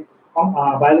যে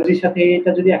বায়োলজির সাথে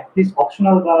এটা যদি অ্যাটলিস্ট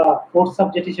অপশনাল বা ফোর্থ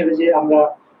সাবজেক্ট হিসেবে, যে আমরা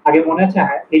আগে মনে আছে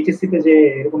এইচএসসি তে যে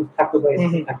এরকম থাকতো বা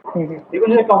এসএসসি থাকতো, এরকম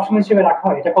যদি একটা অপশন হিসেবে রাখা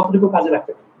হয়, এটা কতটুকু কাজে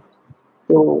লাগতে পারে?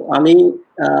 তো আমি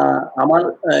আমার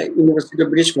ইউনিভার্সিটি অফ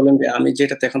ব্রিটিশ কলম্বিয়া, আমি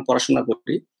যেটাতে এখন পড়াশোনা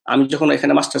করি, আমি যখন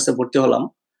এখানে মাস্টার্সে ভর্তি হলাম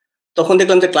তখন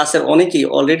দেখলাম যে ক্লাসের অনেকেই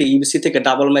অলরেডি ইউবিসি থেকে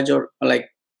ডাবল মেজর লাইক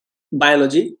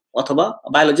বায়োলজি অথবা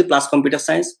বায়োলজি প্লাস কম্পিউটার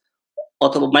সায়েন্স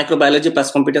অথবা মাইক্রোবায়োলজি প্লাস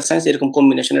কম্পিউটার সায়েন্স এরকম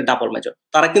কম্বিনেশনের ডাবল মেজর।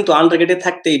 তারা কিন্তু আন্ডারগ্রেডে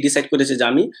থাকতেই ডিসাইড করেছে যে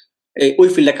আমি ওই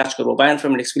ফিল্ডে কাজ করবো,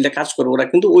 বায়োইনফরমেটিক্স ফিল্ডে কাজ করবো। ওরা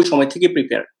কিন্তু ওই সময় থেকে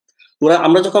প্রিপেয়ার।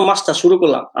 আমরা যখন মাস্টার শুরু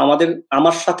করলাম,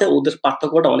 আমার সাথে ওদের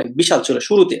পার্থক্যটা অনেক বিশাল ছিল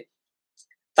শুরুতে।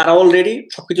 তারা অলরেডি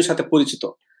সবকিছুর সাথে পরিচিত,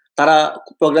 তারা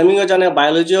প্রোগ্রামিংও জানে,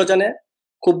 বায়োলজিও জানে,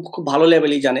 খুব খুব ভালো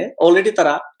লেভেলই জানে। অলরেডি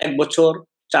তারা 1 বছর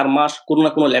 4 মাস কোনো না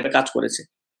কোনো ল্যাবে কাজ করেছে।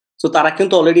 তো তারা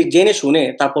কিন্তু অলরেডি জেনে শুনে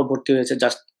তারপর ভর্তি হয়েছে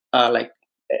জাস্ট লাইক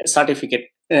সার্টিফিকেট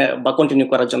বা কন্টিনিউ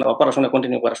করার জন্য বা পড়াশোনা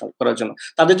কন্টিনিউ করার জন্য।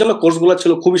 তাদের জন্য কোর্সগুলো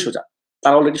ছিল খুবই সোজা,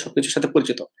 তারা অলরেডি সবকিছুর সাথে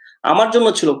পরিচিত। আমার জন্য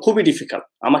ছিল খুবই ডিফিকাল্ট,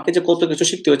 আমাকে যে কত কিছু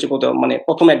শিখতে হয়েছে মানে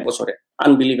প্রথম 1 বছরে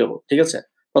আনবিলিভেবল। ঠিক আছে,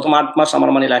 প্রথম 8 মাস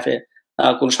আমার মানে লাইফে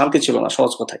কোনো শান্তি ছিল না,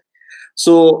 সহজ কথায়।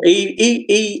 সো এই এই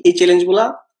এই এই চ্যালেঞ্জ গুলা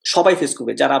সবাই ফেস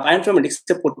করবে যারা বায়োইনফরমেটিক্স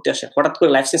এ পড়তে আসে। হঠাৎ করে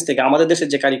লাইফ সায়েন্স থেকে আমাদের দেশের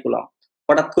যে কারিকুলাম,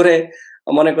 হঠাৎ করে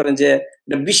মনে করেন যে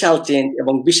বিশাল চেঞ্জ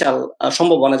এবং বিশাল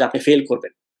সম্ভাবনা যে আপনি ফেল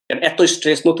করবেন। এত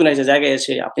স্ট্রেস, নতুন একটা জায়গায়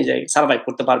এসে আপনি যাই সার্ভাইভ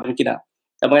করতে পারবেন কিনা,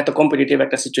 এবং একটা কম্পিটিটিভ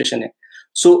একটা সিচুয়েশনে।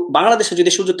 সো বাংলাদেশে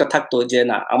যদি সুযোগটা থাকতো যে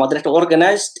না, আমাদের একটা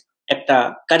অর্গানাইজড একটা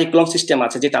কারিকুলাম সিস্টেম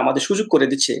আছে যেটা আমাদের সুযোগ করে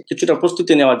দিচ্ছে কিছুটা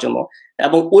প্রস্তুতি নেওয়ার জন্য,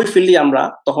 এবং ওই ফিল্ডে আমরা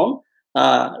তখন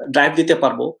ড্রাইভ দিতে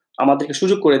পারবো, আমাদেরকে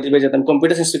সুযোগ করে দিবে যে আমি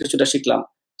কম্পিউটার সায়েন্স থেকে কিছুটা শিখলাম,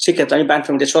 সেক্ষেত্রে আমি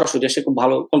বায়োইনফরমেটিক্স সরাসরি এসে খুব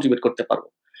ভালো কন্ট্রিবিউট করতে পারবো।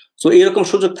 সো এইরকম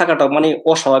সুযোগ থাকাটা মানে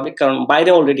অস্বাভাবিক, কারণ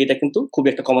বাইরে অলরেডি এটা কিন্তু খুব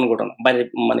একটা কমন ঘটনা। বাইরে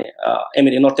মানে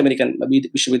নর্থ আমেরিকান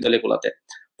বিশ্ববিদ্যালয়গুলোতে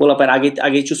পোলাপান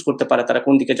আগেই চুজ করতে পারে তারা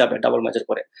কোন দিকে যাবে ডাবল মেজর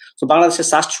করে। তো বাংলাদেশে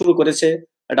সাস্ট শুরু করেছে,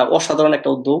 এটা অসাধারণ একটা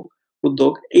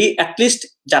উদ্যোগ। এই অ্যাটলিস্ট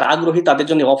যারা আগ্রহী তাদের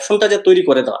জন্য অপশনটা যে তৈরি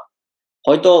করে দেওয়া,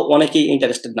 হয়তো অনেকেই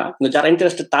ইন্টারেস্টেড না, কিন্তু যারা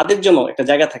ইন্টারেস্টেড তাদের জন্য একটা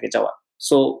জায়গা থাকে যাওয়া।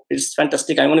 So it's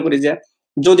fantastic. আমি মনে করি যে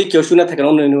যদি কেউ শুনে থাকেন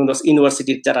অন্য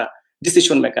ইউনিভার্সিটির যারা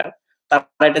ডিসিশন মেকার,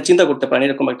 তারা এটা চিন্তা করতে পারেন,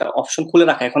 এরকম একটা অপশন খুলে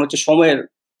রাখা এখন হচ্ছে সময়ের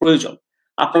প্রয়োজন।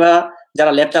 আপনারা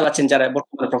যারা ল্যাব চালাচ্ছেন, যারা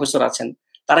বর্তমানে প্রফেসর আছেন,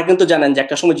 তারা কিন্তু জানেন যে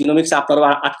একটা সময় জিনোমিক্স আপনারা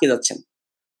আটকে যাচ্ছেন।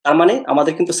 তার মানে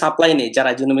আমাদের কিন্তু সাপ্লাই নেই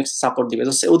যারা জিনোমিক্স সাপোর্ট দিবে।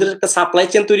 ওদের একটা সাপ্লাই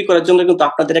চেন তৈরি করার জন্য কিন্তু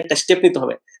আপনাদের একটা স্টেপ নিতে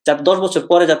হবে, যাতে 10 বছর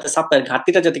পরে যাতে সাপ্লাইয়ের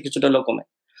ঘাটতিটা যাতে কিছুটা কমে।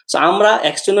 সো আমরা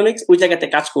X-Genomics ওই জায়গাতে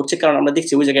কাজ করছি, কারণ আমরা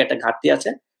দেখছি ওই জায়গায় একটা ঘাটতি আছে।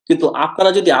 কিন্তু আপনারা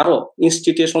যদি আরো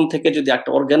ইনস্টিটিউশন থেকে যদি একটা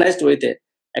অর্গানাইজড ওয়েতে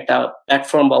একটা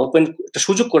প্ল্যাটফর্ম বা ওপেন একটা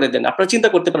সুযোগ করে দেন, আপনারা চিন্তা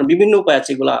করতে পারেন বিভিন্ন উপায় আছে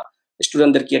এগুলা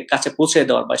স্টুডেন্টদেরকে কাছে পৌঁছে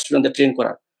দেওয়ার বা স্টুডেন্টদের ট্রেন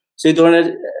করার। সেই ধরনের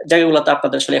জায়গাগুলোতে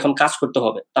আপনাদের আসলে এখন কাজ করতে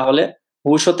হবে, তাহলে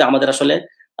ভবিষ্যতে আমাদের আসলে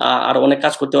আরো অনেক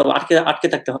কাজ করতে পারবো, আটকে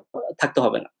থাকতে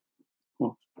হবে না।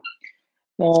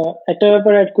 একটা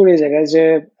ব্যাপার অ্যাড করি জায়গায় যে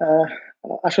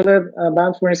আসলে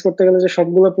বায়োইনফরমেটিক্স করতে গেলে যে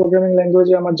সবগুলো প্রোগ্রামিং ল্যাঙ্গুয়েজ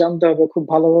আমার জানতে হবে খুব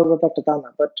ভালোভাবে ব্যাপারটা তা না।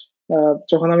 বাট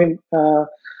যখন আমি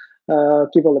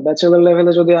কি বলে ব্যাচেলার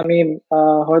লেভেলে যদি আমি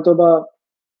হয়তো বা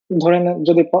ধরেন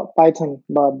যদি পাইথন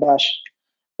বা ব্যাশ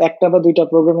একটা বা দুইটা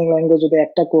প্রোগ্রামিং ল্যাঙ্গুয়েজ যদি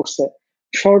একটা কোর্সে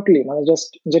শর্টলি মানে জাস্ট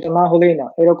যেটা না হলেই না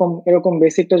এরকম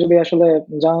বেসিকটা যদি আসলে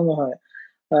জানানো হয়,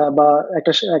 বা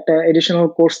একটা এডিশনাল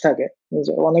কোর্স থাকে,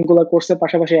 অনেকগুলো কোর্সের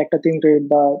পাশাপাশি একটা 3 ক্রেডিট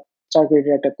বা 4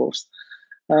 ক্রেডিটের একটা কোর্স,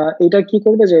 এটা কি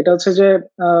করবে যে এটা হচ্ছে যে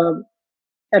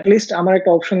অ্যাটলিস্ট আমার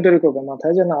একটা অপশন তৈরি করবে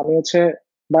মাথায় যে না আমি হচ্ছে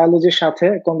বায়োলজির সাথে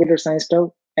কম্পিউটার সায়েন্সটাও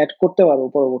অ্যাড করতে পারবো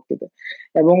পরবর্তীতে।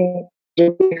 এবং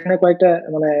এখানে কয়েকটা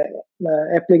মানে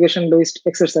অ্যাপ্লিকেশন বেসড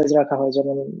এক্সারসাইজ রাখা হয়,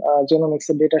 যেমন জেনোমিক্স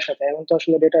এর ডেটার সাথে এখন তো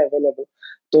আসলে ডেটা অ্যাভেলেবল।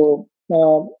 তো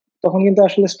তখন কিন্তু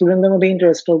আসলে স্টুডেন্টদের মধ্যে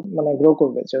ইন্টারেস্ট মানে গ্রো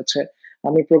করবে যে হচ্ছে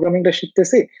আমি প্রোগ্রামিংটা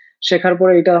শিখতেছি, শেখার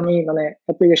পরে এটা আমি মানে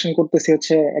অ্যাপ্লিকেশন করতেছি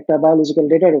হচ্ছে একটা বায়োলজিক্যাল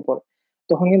ডেটার উপর,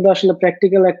 তখন কিন্তু আসলে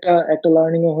প্র্যাকটিক্যাল একটা একটা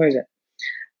লার্নিংও হয়ে যায়।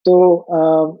 তো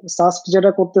সাস্ট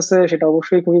যেটা করতেছে সেটা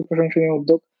অবশ্যই খুবই প্রশংসনীয়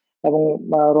উদ্যোগ। এবং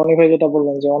রনি ভাই যেটা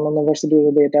বললেন যে অন্যান্য ইউনিভার্সিটি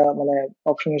যদি এটা মানে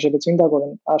অপশন হিসেবে চিন্তা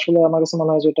করেন, আসলে আমার কাছে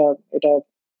মনে হয় যে এটা এটা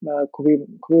খুবই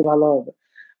খুবই ভালো হবে।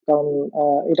 কারণ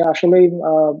এটা আসলেই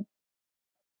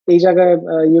এই জায়গায়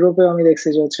ইউরোপে আমি দেখছি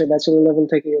যে হচ্ছে ব্যাচেলর লেভেল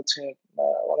থেকে হচ্ছে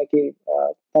অনেকেই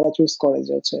তারা চুজ করে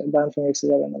যে হচ্ছে বায়োইনফরমেটিক্স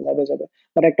যাবে না ল্যাবে যাবে,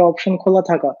 বাট একটা অপশন খোলা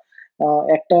থাকা,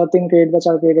 একটা 3 ক্রেডিট বা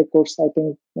 4 ক্রেডিটের কোর্স আই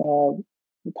থিঙ্ক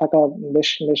থাকা বেশ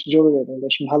বেশ জরুরি এবং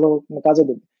বেশ ভালো কাজে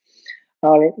দেবে।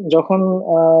 আর যখন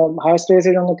হায়ার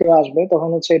স্টাডিজের জন্য কেউ আসবে তখন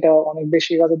হচ্ছে এটা অনেক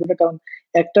বেশি কাজে দেবে, কারণ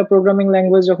একটা প্রোগ্রামিং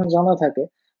ল্যাঙ্গুয়েজ যখন জানা থাকে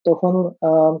তখন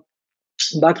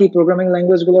বাকি প্রোগ্রামিং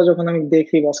ল্যাঙ্গুয়েজ গুলো যখন আমি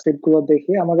দেখি বা স্ক্রিপ্ট গুলো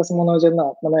দেখি, আমার কাছে মনে হয় যে না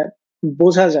মানে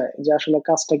বোঝা যায় যে আসলে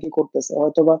কাজটা কি করতেছে,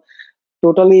 হয়তো বা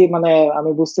টোটালি মানে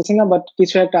আমি বুঝতেছি না, বাট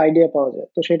কিছু একটা আইডিয়া পাওয়া যায়।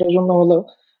 তো সেটার জন্য হলো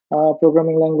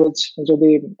প্রোগ্রামিং ল্যাঙ্গুয়েজ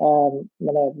যদি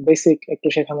মানে বেসিক একটু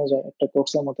শেখানো যায় একটা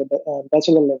কোর্সের মধ্যে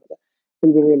ব্যাচেলর লেভেলে,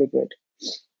 will be really great.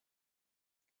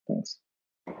 Thanks.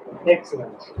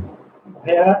 Excellent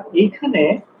ভাইয়া। এইখানে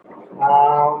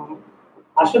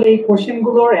আসলে এই কোশ্চেন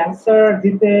গুলোর অ্যান্সার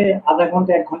দিতে আধা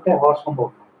ঘন্টা 1 ঘন্টায় হওয়া সম্ভব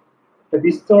না।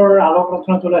 বিস্তর আলোক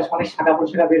আলোচনা চলে আসে, অনেক শাখা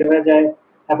প্রশাখা বের হয়ে যায়,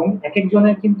 এবং এক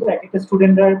একজনের কিন্তু এক একটা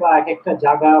স্টুডেন্টের বা এক একটা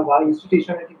জায়গা বা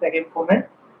ইনস্টিটিউশনের কিন্তু এক এক রকমের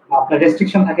আপনার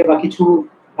রেস্ট্রিকশন থাকে বা কিছু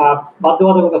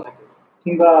বাধ্যবাধকতা থাকে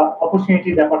কিংবা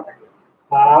অপরচুনিটির ব্যাপার থাকে।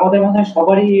 আমাদের মনে হয়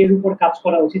সবারই এর উপর কাজ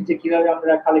করা উচিত যে কিভাবে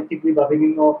আমরা কালেকটিভলি বা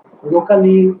বিভিন্ন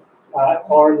লোকালি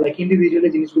অর লাইক ইন্ডিভিজুয়ালি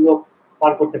জিনিসগুলো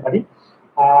পার করতে পারি।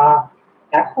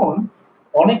 এখন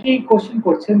অনেকেই কোশ্চেন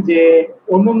করছেন যে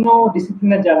অন্যান্য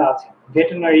ডিসিপ্লিনের যারা আছে,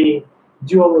 ভেটেরিনারি,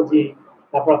 জিওলজি,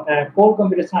 তারপর আপনার কোর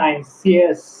কম্পিউটার সায়েন্স,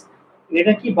 সিএস,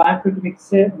 এটা কি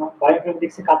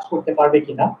বায়োইনফরমেটিক্সে কাজ করতে পারবে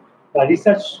কিনা বা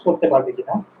রিসার্চ করতে পারবে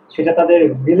কিনা, সেটা তাদের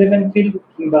রিলেভেন্ট ফিল্ড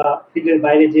কিংবা ফিল্ডের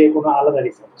বাইরে যে কোনো আলাদা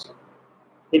রিসার্চ,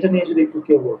 এটা নিয়ে যদি একটু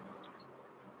কেউ বলুন।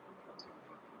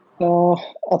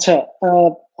 আচ্ছা,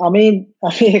 আমি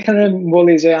আমি এখানে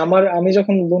বলি যে আমি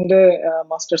যখন লন্ডনে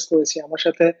মাস্টার্স করেছি, আমার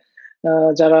সাথে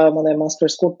যারা মানে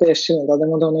মাস্টার্স করতে এসেছিলেন তাদের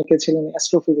মধ্যে অনেকে ছিলেন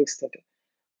অ্যাস্ট্রোফিজিক্স থেকে।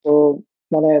 তো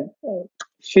মানে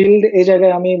ফিল্ড এই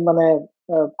জায়গায় আমি মানে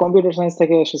কম্পিউটার সায়েন্স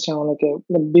থেকে এসেছেন অনেকে,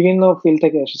 বিভিন্ন ফিল্ড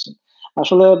থেকে এসেছেন।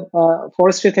 আসলে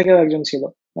ফরেস্ট্রি থেকেও একজন ছিল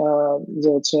যে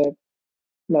হচ্ছে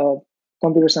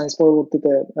কম্পিউটার সায়েন্স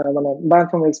পরবর্তীতে মানে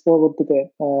বায়োইনফরমেটিক্স পরবর্তীতে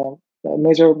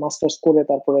মেজর মাস্টার্স করে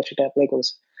তারপরে সেটা অ্যাপ্লাই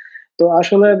করেছে। তো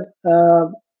আসলে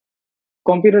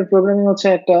কম্পিউটার প্রোগ্রামিং হচ্ছে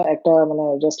একটা একটা মানে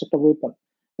জাস্ট একটা ওয়েপন।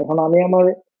 এখন আমি আমার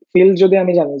ফিল্ড যদি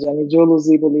আমি জানি যে আমি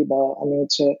জিওলজি বলি বা আমি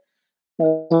হচ্ছে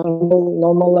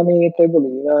নর্মাল আমি এটাই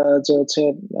বলি যে হচ্ছে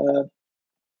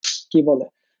কি বলে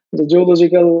যে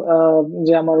জিওলজিক্যাল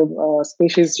যে আমার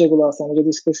স্পেসিস যেগুলো আছে, আমি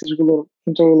যদি স্পেসিস গুলোর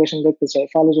ইন্টাররিলেশন দেখতে চাই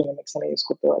ফাইলোজেনেটিক্স আমি ইউজ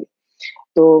করতে পারি।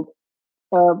 তো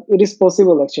ইট ইজ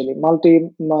পসিবল অ্যাকচুয়ালি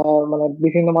মানে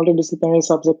বিভিন্ন মাল্টিডিসিপ্লিনারি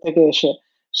সাবজেক্ট থেকে এসে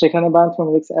সেখানে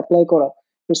বায়োইনফরমেটিক্স অ্যাপ্লাই করা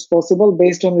it's possible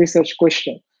based on research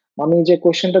question. আমি যে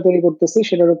কোয়েশ্চেনটা তৈরি করতেছি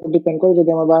সেটার উপর ডিপেন্ড করে যদি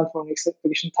আমার বায়োইনফরমেটিক্স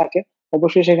অ্যাপ্লিকেশন থাকে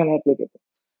অবশ্যই সেখানে অ্যাপ্লিকেবল।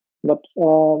 বাট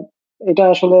এটা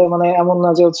আসলে মানে এমন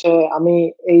না যে হচ্ছে আমি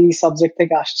এই সাবজেক্ট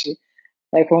থেকে আসছি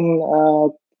এখন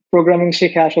প্রোগ্রামিং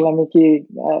শিখে আসলে আমি কি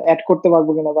অ্যাড করতে পারবো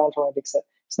কিনা bioinformatics A,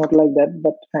 it's not like that.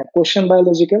 But হ্যাঁ, কোয়েশ্চেন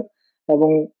বায়োলজিক্যাল এবং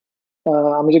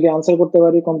আমি যদি আনসার করতে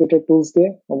পারি কম্পিউটার টুলস দিয়ে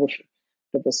অবশ্যই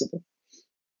এটা পসিবল।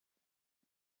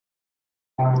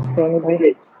 ভাই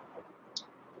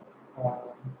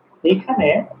এইখানে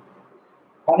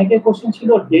অনেকের কোশ্চেন ছিল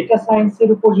ডেটা সায়েন্সের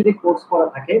উপর যদি কোর্স করা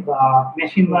থাকে বা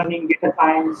মেশিন লার্নিং, ডেটা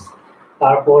সায়েন্স,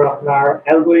 তারপর আপনার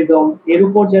অ্যালগোরিদম, এর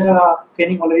উপর যারা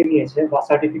ট্রেনিং অলরেডি নিয়েছে বা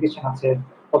সার্টিফিকেশন আছে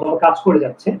অথবা কাজ করে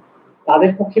যাচ্ছে,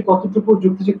 তাদের পক্ষে কতটুকু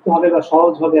যুক্তিযুক্ত হবে বা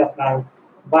সহজ হবে আপনার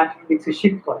বায়োইনফরমেটিক্সে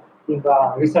শিফট করা কিংবা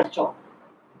রিসার্চ করা?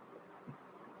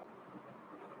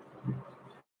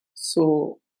 সো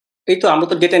এই তো আমরা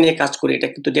তো ডেটা নিয়ে কাজ করি, এটা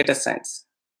কিন্তু ডেটা সায়েন্স।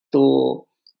 তো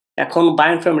এখন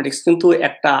বায়োইনফরমেটিক্স কিন্তু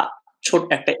একটা ছোট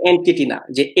একটা এন্টিটি না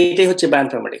যে এটাই হচ্ছে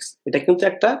বায়োইনফরমেটিক্স। এটা কিন্তু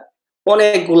একটা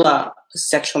অনেকগুলা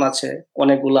সেকশন আছে,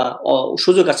 অনেকগুলা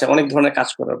সুযোগ আছে, অনেক ধরনের কাজ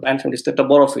করার। বায়োইনফরমেটিক্স তো একটা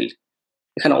বড় ফিল্ড,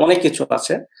 এখানে অনেক কিছু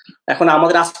আছে। এখন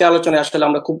আমাদের আজকে আলোচনায় আসলে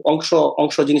আমরা খুব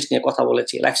অংশ জিনিস নিয়ে কথা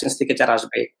বলেছি, লাইফ সায়েন্স থেকে যারা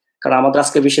আসবে, কারণ আমাদের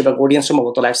আজকে বেশিরভাগ অডিয়েন্স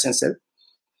সম্ভবত লাইফ সায়েন্সের।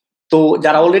 তো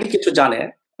যারা অলরেডি কিছু জানে,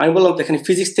 আমি বললাম তো এখানে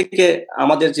ফিজিক্স থেকে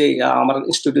আমাদের যে আমার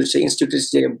ইনস্টিটিউট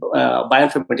যে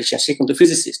বায়োইনফরমেটিশিয়ান, সে কিন্তু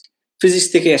ফিজিক্স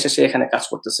থেকে এসে সে এখানে কাজ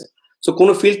করতেছে। সো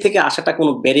কোনো ফিল্ড থেকে আসাটা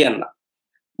কোনো ব্যারিয়ার না,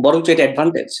 বরঞ্চ এটা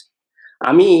অ্যাডভান্টেজ।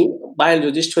 আমি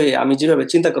বায়োলজিস্ট হয়ে আমি যেভাবে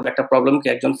চিন্তা করবো একটা প্রবলেমকে,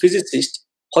 একজন ফিজিসিস্ট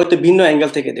হয়তো ভিন্ন অ্যাঙ্গেল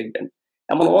থেকে দেখবেন।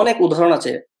 এমন অনেক উদাহরণ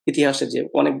আছে ইতিহাসে যে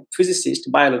অনেক ফিজিসিস্ট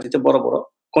বায়োলজিতে বড় বড়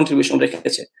কন্ট্রিবিউশন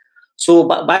রেখেছে। সো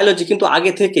বায়োলজি কিন্তু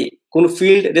আগে থেকেই কোনো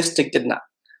ফিল্ড রেস্ট্রিক্টেড না।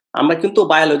 আমরা কিন্তু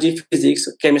বায়োলজি, ফিজিক্স,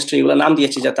 কেমিস্ট্রি এগুলো নাম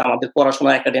দিয়েছি যাতে আমাদের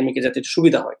পড়াশোনা একাডেমিকে যাতে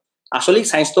সুবিধা হয়। আসলেই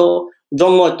সায়েন্স তো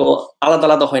জন্ম তো আলাদা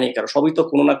আলাদা হয়নি, কারণ সবই তো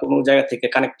কোনো না কোনো জায়গা থেকে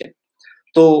কানেক্টেড।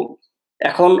 তো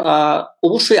এখন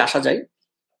অবশ্যই আসা যায়,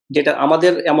 যেটা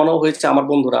আমাদের এমনও হয়েছে, আমার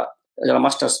বন্ধুরা যারা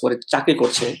মাস্টার্স করে চাকরি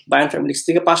করছে বায়োইনফরমেটিক্স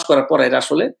থেকে পাস করার পরে এরা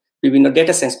আসলে বিভিন্ন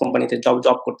ডেটা সায়েন্স কোম্পানিতে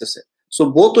জব করতেছে। সো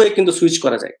বোথ ওয়ে কিন্তু সুইচ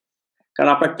করা যায়, কারণ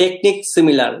আপনার টেকনিক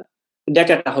সিমিলার,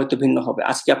 ডেটাটা হয়তো ভিন্ন হবে।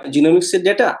 আজকে আপনার জিনোমিক্সের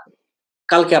ডেটা,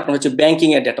 কালকে আপনার হচ্ছে ব্যাংকিং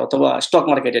এর ডেটা অথবা স্টক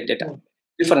মার্কেটের ডেটা,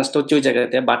 ডিফারেন্সটা হচ্ছে ওই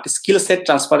জায়গাতে, বাট স্কিল সেট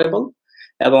ট্রান্সফারেবল।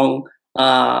 এবং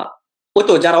ওই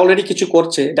তো যারা অলরেডি কিছু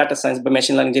করছে ডাটা সায়েন্স বা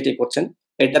মেশিন লার্নিং যেটাই করছেন,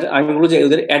 এটার আমি বলবো যে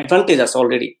ওদের অ্যাডভান্টেজ আছে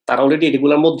অলরেডি, তারা অলরেডি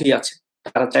এগুলোর মধ্যেই আছে,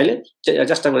 তারা চাইলে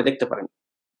চেষ্টা করে দেখতে পারেন।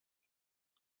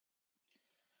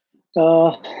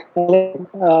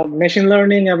 মেশিন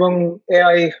লার্নিং এবং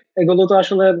এআই এগুলো তো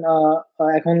আসলে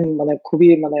এখন মানে খুবই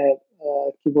মানে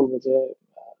কি বলবো যে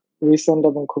রিসেন্ট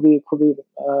এবং খুবই খুবই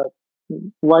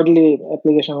ওয়াইডলি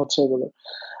অ্যাপ্লিকেশন হচ্ছে এগুলো।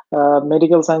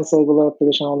 মেডিকেল সায়েন্সে এগুলোর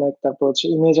অ্যাপ্লিকেশন অনেক, তারপর হচ্ছে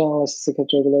ইমেজ অ্যানালাইসিস এর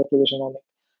ক্ষেত্রে এগুলোর অ্যাপ্লিকেশন অনেক।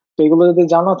 তো এগুলো যদি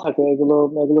জানা থাকে, এগুলো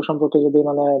সম্পর্কে যদি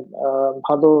মানে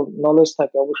ভালো নলেজ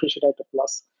থাকে, অবশ্যই সেটা একটা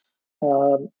প্লাস,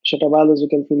 সেটা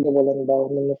বায়োলজিক্যাল ফিল্ডে বলেন বা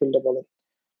অন্যান্য ফিল্ডে বলেন।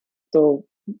 তো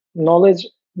নলেজ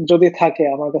যদি থাকে,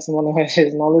 আমার কাছে মনে হয়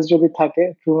নলেজ যদি থাকে,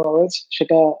 ট্রু নলেজ,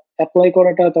 সেটা অ্যাপ্লাই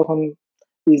করাটা তখন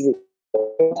ইজি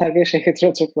থাকে, সেক্ষেত্রে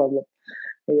হচ্ছে প্রবলেম,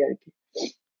 এই আর কি।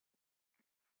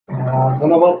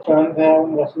 ধন্যবাদ চয়ন ভাইয়া এবং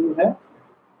রাসেল ভাইয়া।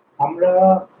 আমরা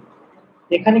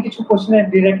এখানে কিছু কোশ্চেনের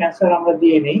ডিরেক্ট অ্যান্সার আমরা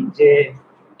দিয়ে নেই, যে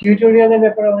টিউটোরিয়ালের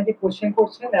ব্যাপারে অনেকে কোশ্চেন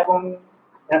করছেন এবং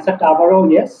অ্যান্সারটা আবারও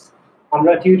ইয়েস।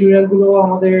 আমরা টিউটোরিয়াল গুলো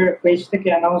আমাদের পেজ থেকে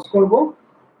অ্যানাউন্স করব,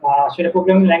 সেটা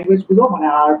প্রোগ্রামিং ল্যাঙ্গুয়েজ গুলো মানে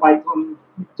আর পাইথন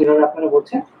যেভাবে আপনারা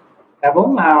বলছেন, এবং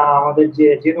আমাদের যে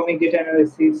জিনোমিক ডেটা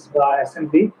অ্যানালিসিস বা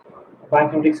অ্যাসেম্বলি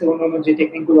বায়োইনফরমেটিক্স এর অন্যান্য যে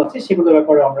টেকনিক গুলো আছে সেগুলোর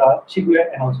ব্যাপারে আমরা শীঘ্রই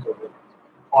অ্যানাউন্স করব।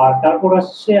 আর তারপর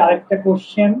আসছে আরেকটা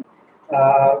কোশ্চেন,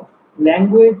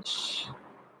 ল্যাঙ্গুয়েজ।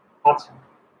 আচ্ছা,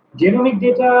 জেনোমিক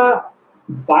ডেটা,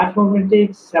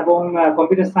 বায়োইনফরমেটিক্স এবং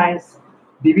কম্পিউটার সায়েন্স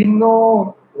বিভিন্ন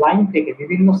লাইন থেকে,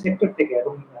 বিভিন্ন সেক্টর থেকে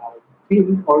এবং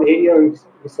ফিল্ড অর এরিয়া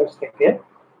রিসার্চ থেকে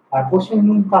কোশ্চেন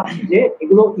পাচ্ছি যে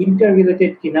এগুলো ইন্টার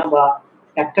রিলেটেড কিনা বা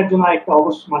একটার জন্য একটা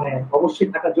অবশ্যই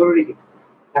থাকা জরুরি কিনা।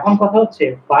 এখন কথা হচ্ছে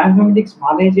বায়োইনফরমেটিক্স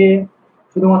মানে যে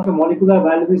শুধুমাত্র মলিকুলার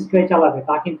বায়োলজিস্টরাই চালাবে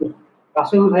তা কিন্তু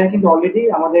রাসেল ভাইয়া কিন্তু অলরেডি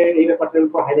আমাদের এই ব্যাপারটার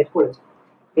উপর হাইলাইট করেছে।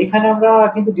 এখানে আমরা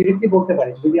কিন্তু ডিরেক্টলি বলতে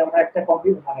পারি, যদি আমরা একটা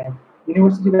কম্পিউটার মানে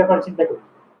ইউনিভার্সিটির ব্যাপারে চিন্তা করি,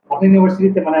 আপনি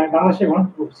ইউনিভার্সিটিতে মানে বাংলাদেশে গণিত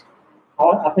পড়ছি,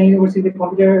 আপনার ইউনিভার্সিটিতে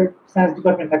কম্পিউটার সায়েন্স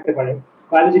ডিপার্টমেন্ট থাকতে পারে,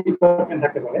 বায়োলজি ডিপার্টমেন্ট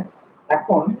থাকতে পারে।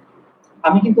 এখন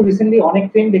আমি কিন্তু রিসেন্টলি অনেক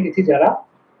ফ্রেন্ড দেখেছি যারা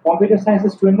কম্পিউটার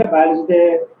সায়েন্সের স্টুডেন্টরা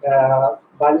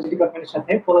বায়োলজি ডিপার্টমেন্টের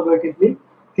সাথে কোলাবোরেটিভলি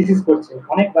থিসিস করছে।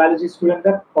 অনেক বায়োলজি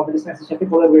স্টুডেন্টরা কম্পিউটার সায়েন্সের সাথে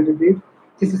কোলাবোরেটিভলি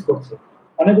থিসিস করছে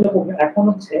অনেকগুলো। এখন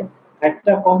হচ্ছে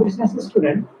একটা কম্পিউটার সায়েন্সের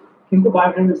স্টুডেন্ট কিন্তু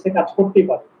বায়োইনফরমেটিক্সে কাজ করতেই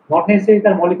পারে, নট নেসেসারি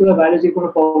তার মলিকুলার বায়োলজির কোনো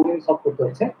প্রবলেম সলভ করতে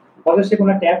হচ্ছে, হয়তো সে কোনো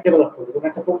একটা অ্যাপ ডেভেলপ করবে, কোনো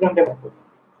একটা প্রোগ্রাম ডেভেলপ করবে।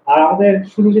 আর আমাদের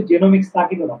শুধু যে জেনোমিক্স তা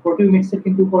কিন্তু না, প্রোটিওমিক্সের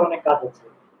কিন্তু উপর অনেক কাজ আছে,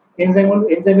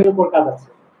 এনজাইমের উপর কাজ আছে।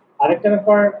 আরেকটা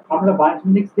ব্যাপার, আমরা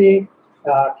বায়োইনফরমেটিক্স দিয়ে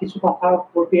কিছু কথা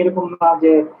বলতে এরকম না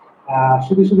যে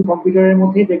শুধু শুধু কম্পিউটারের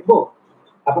মধ্যেই দেখবো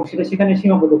এবং সেটা সেখানে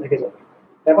সীমাবদ্ধ থেকে যাবে।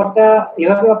 ব্যাপারটা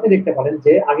এভাবে আপনি দেখতে পারেন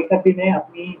যে আগেকার দিনে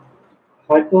আপনি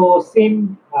হয়তো সেম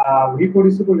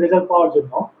রিপ্রডিউসিবল রেজাল্ট পাওয়ার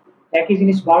জন্য একই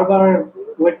জিনিস বারবার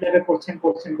ওয়েট ল্যাবে করছেন।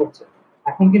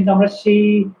 এখন কিন্তু আমরা সেই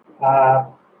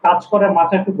কাজ করার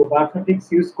মাত্রাটুকু বায়োইনফরমেটিক্স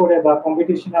ইউজ করে বা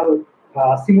কম্পিউটেশনাল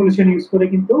সিমুলেশন ইউজ করে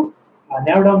কিন্তু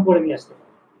ন্যারো ডাউন করে নিয়ে আসতে পারি।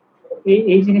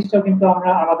 এই জিনিসটাও কিন্তু আমরা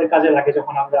আমাদের কাজে লাগে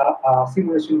যখন আমরা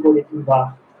সিমুলেশন করি, কিংবা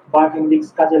বায়োইনফরমেটিক্স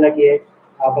কাজে লাগিয়ে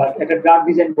বা একটা ড্রাগ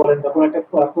ডিজাইন করেন বা কোনো একটা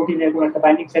প্রোটিনের কোনো একটা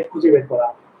বাইন্ডিং সাইট খুঁজে বের করা,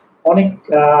 অনেক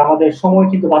আমাদের সময়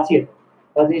কিন্তু বাঁচিয়ে দেয়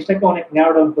বা জিনিসটাকে অনেক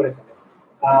ন্যারো ডাউন করে ফেলে।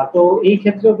 তো এই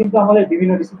ক্ষেত্রেও কিন্তু আমাদের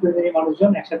বিভিন্ন ডিসিপ্লিনারি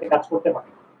মানুষজন একসাথে কাজ করতে পারে।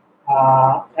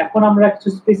 এখন আমরা কিছু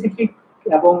স্পেসিফিক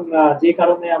এবং যে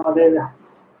কারণে আমাদের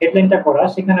হেডলাইনটা করা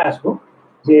সেখানে আসবো,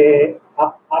 যে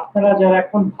আপনারা যারা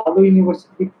এখন ভালো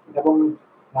ইউনিভার্সিটি এবং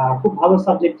খুব ভালো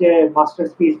সাবজেক্টে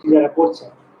মাস্টার্স পিএইচডি যারা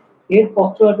করছেন, এর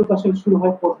পত্রটুকু আসলে শুরু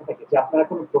হয় কোথা থেকে, যে আপনারা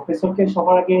কোনো প্রফেসরকে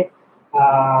সবার আগে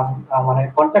মানে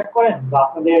কন্ট্যাক্ট করেন, বা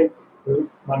আপনাদের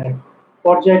মানে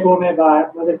পর্যায়ক্রমে বা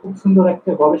আপনাদের খুব সুন্দর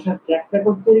একটা গবেষণা ট্র্যাক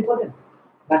রেকর্ড তৈরি করেন,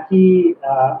 নাকি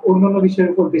অন্যান্য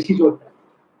বিষয়ের উপর বেশি জোর দেন,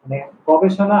 মানে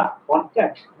গবেষণা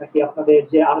কন্ট্যাক্ট, নাকি আপনাদের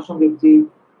যে আনুষঙ্গিক যে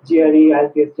জিআরই,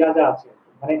 আইএলটিএস যা যা আছে,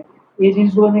 মানে এই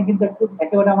জিনিসগুলো নিয়ে কিন্তু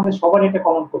একেবারে আমাদের সবার একটা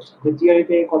কমন কোশ্চেন যে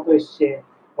জিআরইতে কত এসছে,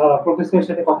 প্রফেসরের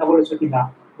সাথে কথা বলেছো কিনা,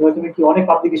 তুমি কি অনেক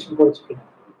পাবলিকেশন করেছো কিনা।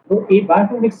 তো এই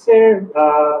বায়োইনফরমেটিক্স এর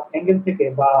অ্যাঙ্গেল থেকে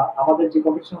বা আমাদের যে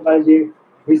কম্পিটিশন বা যে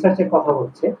রিসার্চের কথা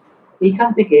বলছে, এইখান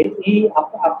থেকে এই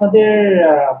আপনাদের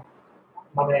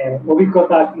মানে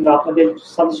অভিজ্ঞতা কিংবা আপনাদের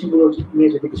সাজেশন গুলো নিয়ে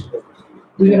যদি কিছু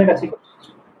দুজনের কাছে।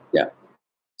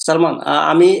 সালমান,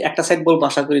 আমি একটা সাইড বলবো,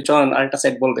 আশা করি চয়ন আরেকটা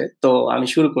সাইড বলবে। তো আমি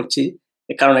শুরু করছি,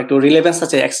 কারণ একটু রিলেভেন্স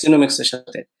আছে এক্সজিনোমিক্স এর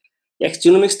সাথে।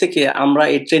 এক্সজিনোমিক্স থেকে আমরা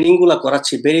এই ট্রেনিং গুলা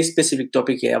করাচ্ছি ভেরি স্পেসিফিক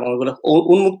টপিকে এবং ওগুলো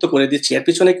উন্মুক্ত করে দিচ্ছি। এর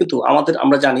পিছনে কিন্তু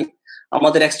আমরা জানি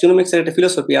আমাদের এক্সজিনোমিক্স এর একটা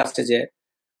ফিলোসফি আছে যে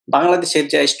বাংলাদেশের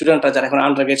যে স্টুডেন্টরা যারা এখন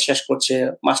আন্ডারগ্রেড শেষ করছে,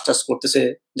 মাস্টার্স করতেছে,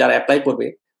 যারা অ্যাপ্লাই করবে,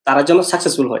 তারা যেন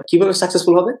সাকসেসফুল হয়। কিভাবে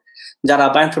সাকসেসফুল হবে? যারা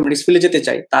বায়োইনফরমেটিক্স ফিল্ডে যেতে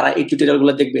চায় তারা এই টিউটোরিয়াল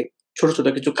গুলো দেখবে, ছোট ছোট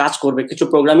কিছু কাজ করবে, কিছু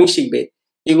প্রোগ্রামিং শিখবে।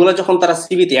 এগুলো যখন তারা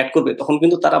সিভিতে অ্যাড করবে তখন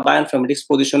কিন্তু তারা বায়োইনফরমেটিক্স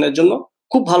পজিশনের জন্য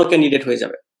খুব ভালো ক্যান্ডিডেট হয়ে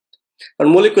যাবে। কারণ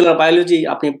মলিকুলার বায়োলজি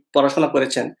আপনি পড়াশোনা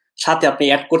করেছেন, সাথে আপনি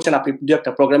অ্যাড করছেন আপনি দু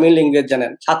একটা প্রোগ্রামিং ল্যাঙ্গুয়েজ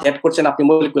জানেন, সাথে অ্যাড করছেন আপনি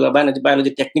মলিকুলার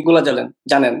বায়োলজি টেকনিকগুলো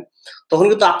জানেন, তখন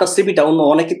কিন্তু আপনার সিভিটা অন্য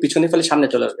অনেকের পিছনে ফেলে সামনে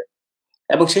চলে আসবে।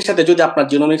 এবং সেই সাথে যদি আপনার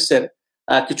জিনোমিক্স এর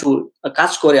কিছু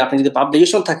কাজ করে আপনি যদি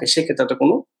পাবলিকেশন থাকে, সেক্ষেত্রে তো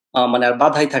কোনো মানে আর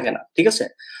বাধাই থাকে না। ঠিক আছে?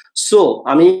 সো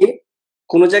আমি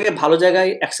কোনো জায়গায় ভালো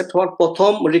জায়গায় অ্যাকসেপ্ট হওয়ার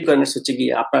প্রথম রিকোয়ারমেন্টস হচ্ছে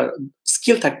গিয়ে আপনার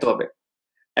স্কিল থাকতে হবে।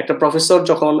 একটা প্রফেসর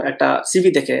যখন একটা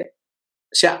সিভি দেখে,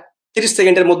 সে 30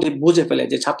 সেকেন্ডের মধ্যে বুঝে ফেলে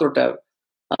যে ছাত্রটার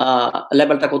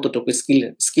লেভেলটা কতটুকু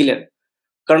স্কিলের।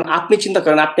 কারণ আপনি চিন্তা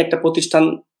করেন, আপনি একটা প্রতিষ্ঠান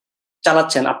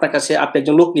চালাচ্ছেন, আপনার কাছে আপনি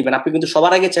একজন লোক নিবেন, আপনি কিন্তু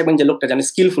সবার আগে চাইবেন যে লোকটা যেন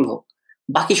স্কিলফুল হোক,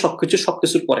 বাকি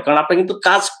সবকিছুর পরে। কারণ আপনার কিন্তু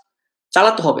কাজ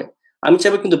চালাতে হবে। আমি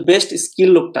চাইবো কিন্তু বেস্ট স্কিল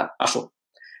লোকটা আসুক।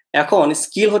 এখন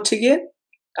স্কিল হচ্ছে গিয়ে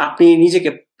আপনি নিজেকে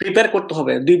প্রিপেয়ার করতে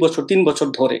হবে 2 বছর 3 বছর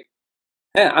ধরে।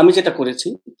 হ্যাঁ, আমি যেটা করেছি,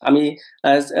 আমি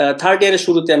থার্ড ইয়ারের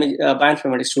শুরুতে আমি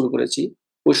বায়োইনফরমেটিক্স শুরু করেছি।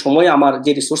 ওই সময় আমার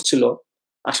যে রিসোর্স ছিল,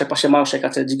 আশেপাশে মানুষের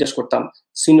কাছে জিজ্ঞেস করতাম,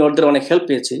 সিনিয়রদের অনেক হেল্প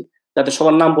পেয়েছি, যাতে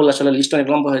সবার নাম বললে আসলে লিস্ট অনেক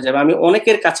লম্বা হয়ে যাবে। আমি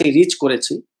অনেকের কাছে রিচ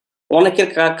করেছি, অনেকের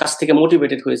কাছ থেকে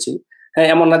মোটিভেটেড হয়েছি। হ্যাঁ,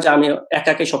 এমন না যে আমি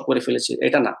একাই সব করে ফেলেছি,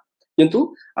 এটা না। কিন্তু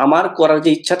আমার করার যে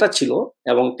ইচ্ছাটা ছিল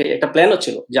এবং একটা প্ল্যানও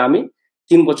ছিল যে আমি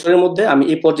 3 বছরের মধ্যে আমি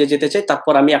এই পর্যায়ে যেতে চাই,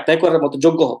 তারপর আমি অ্যাপ্লাই করার মতো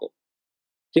যোগ্য হব।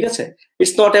 ঠিক আছে?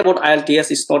 It's not about IELTS,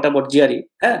 it's not about GRE.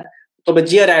 হ্যাঁ, তবে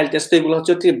জিআরই আইএলটিএস তো এগুলো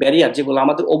হচ্ছে ব্যারিয়ার, যেগুলো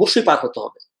আমাদের অবশ্যই পার হতে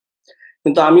হবে।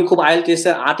 কিন্তু আমি খুব আইএলটিএস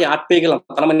এর 8 পেয়ে গেলাম,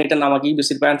 তার মানে এটা না আমাকে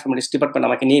ইউবিসির বায়োইনফরমেটিক্স ডিপার্টমেন্ট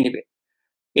আমাকে নিয়ে নেবে।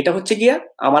 এটা হচ্ছে গিয়া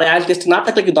আমার আইএলটিএস না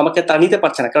থাকলে কিন্তু আমাকে তারা নিতে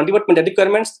পারছে না, কারণ ডিপার্টমেন্টের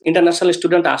রিকোয়ারমেন্টস ইন্টারন্যাশনাল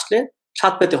স্টুডেন্ট আসলে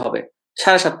 7 পেতে হবে,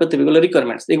 7.5 পেতে হবে। এগুলো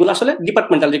রিকোয়ারমেন্টস, এগুলো আসলে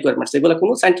ডিপার্টমেন্টাল রিকোয়ারমেন্টস, এগুলো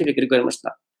কোনো সাইন্টিফিক রিকোয়ারমেন্টস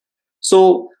না। সো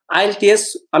আইএলটিএস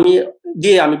আমি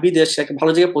দিয়ে আমি বিদেশে একটা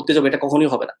ভালো জায়গায় পড়তে যাবো, এটা কখনোই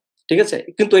হবে না। ঠিক আছে?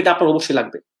 কিন্তু এটা আপনার অবশ্যই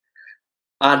লাগবে।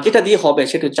 আর যেটা দিয়ে হবে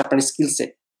সেটা হচ্ছে আপনার স্কিল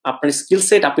সেট। আপনার স্কিল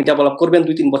সেট আপনি ডেভেলপ করবেন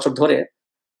 2-3 বছর ধরে,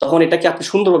 তখন এটাকে আপনি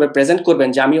সুন্দরভাবে প্রেজেন্ট করবেন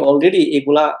যে আমি অলরেডি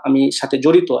এগুলা আমি সাথে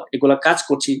জড়িত, এগুলা কাজ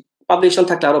করছি। পাবলিকেশন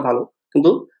থাকলে আরো ভালো, কিন্তু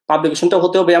পাবলিকেশনটা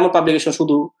হতে হবে এমন পাবলিকেশন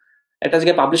শুধু একটা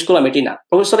জায়গায় পাবলিশ করলাম এটি না।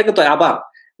 প্রফেসররা কিন্তু আবার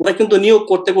ওরা কিন্তু নিয়োগ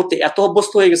করতে করতে এত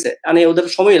অভ্যস্ত হয়ে গেছে, মানে ওদের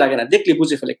সময় লাগে না, দেখলে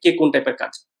বুঝে ফেলে কে কোন টাইপের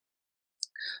কাজ।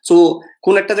 সো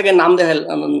কোন একটা জায়গায় নাম দেখা,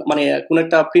 মানে কোন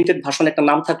একটা প্রিন্টেড ভার্সন একটা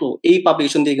নাম থাকলো, এই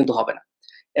পাবলিকেশন দিয়ে কিন্তু হবে না।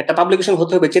 একটা পাবলিকেশন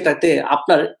হতে হবে যেটাতে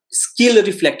আপনার স্কিল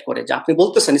রিফ্লেক্ট করে, যে আপনি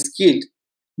বলতেছেন স্কিল,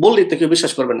 বললে তো কেউ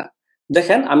বিশ্বাস করবে না।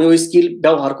 দেখেন আমি ওই স্কিল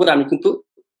ব্যবহার করে আমি কিন্তু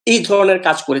এই ধরনের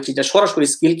কাজ করেছি, যে সরাসরি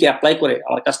স্কিলকে অ্যাপ্লাই করে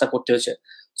আমার কাজটা করতে হয়েছে।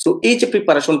 সো এই যে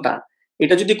প্রিপারেশনটা,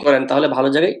 এটা যদি করেন তাহলে ভালো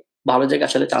জায়গায়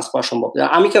আসলে চান্স পাওয়া সম্ভব।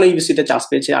 আমি কেন ইউবিসিতে চান্স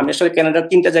পেয়েছি? আমি আসলে কানাডার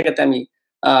 3টা জায়গাতে আমি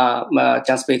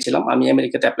চান্স পেয়েছিলাম, আমি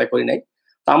আমেরিকাতে অ্যাপ্লাই করি নাই।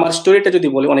 তো আমার স্টোরিটা যদি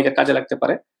বলি অনেকের কাজে লাগতে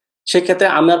পারে। সেক্ষেত্রে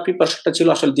আমার প্রিপারেশনটা ছিল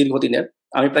আসলে দীর্ঘদিনের।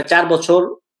 আমি প্রায় 4 বছর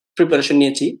প্রিপারেশন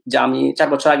নিয়েছি, যে আমি 4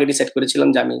 বছর আগে ডিসাইড করেছিলাম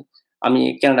যে আমি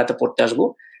কানাডাতে পড়তে আসবো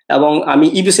এবং আমি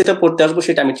ইবিসিতে পড়তে আসবো,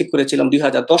 সেটা আমি ঠিক করেছিলাম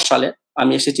 2010 সালে।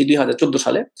 আমি এসেছি 2014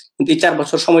 সালে। কিন্তু এই 4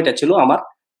 বছর সময়টা ছিল আমার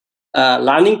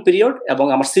লার্নিং পিরিয়ড এবং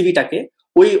আমার সিভিটাকে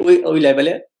ওই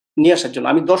লেভেলে নিয়ে আসার জন্য।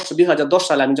 আমি 2010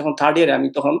 সালে আমি যখন থার্ড ইয়ারে, আমি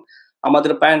তখন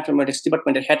আমাদের বায়োইনফরমেটিক্স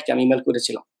ডিপার্টমেন্টের হেডকে আমি ইমেল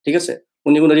করেছিলাম। ঠিক আছে?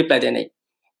 উনি কোনো রিপ্লাই দেয় নাই।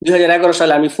 2011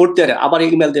 সালে আমি ফোর্থ ইয়ারে আবার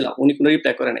ইমেল দিলাম, উনি কোনো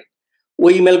রিপ্লাই করে নাই।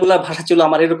 ওই ইমেলগুলোর ভাষা ছিল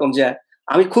আমার এরকম যে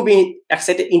আমি খুবই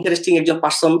এক্সাইটেড, ইন্টারেস্টিং একজন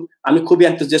পার্সন, আমি খুবই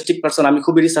এনথুজিয়াস্টিক পার্সন, আমি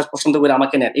খুবই রিসার্চ পছন্দ করি,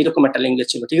 আমাকে নেন, এরকম একটা ল্যাঙ্গুয়েজ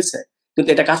ছিল। ঠিক আছে? কিন্তু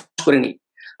এটা কাজ করেনি।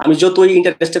 আমি যতই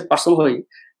ইন্টারেস্টেড পার্সন হই,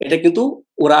 এটা কিন্তু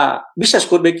ওরা বিশ্বাস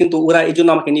করবে, কিন্তু ওরা এই জন্য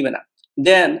আমাকে নিবে না।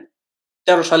 দেন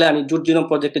 13 সালে আমি জুট জিনোম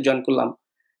প্রজেক্টে জয়েন করলাম।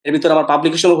 এর ভিতরে আমার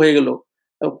পাবলিকেশন হয়ে গেল,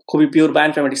 খুবই পিওর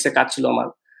বায়োইনফরমেটিক্স এর কাজ ছিল আমার।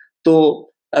 তো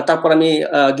তারপর আমি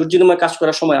জুট জিনোমে কাজ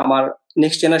করার সময় আমার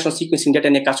নেক্সট জেনারেশন সিকোয়েন্সিং ডেটা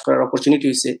নিয়ে কাজ করার অপরচুনিটি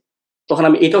হয়েছে। তখন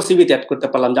আমি এটাও সিভিতে অ্যাড করতে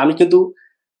পারলাম যে আমি কিন্তু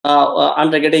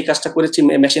আন্ডারগ্রেডে এই কাজটা করেছি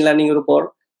মেশিন লার্নিং এর উপর,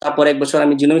 তারপর 1 বছর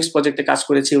আমি জিনোমিক্স প্রজেক্টে কাজ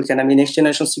করেছি, ওখানে আমি নেক্সট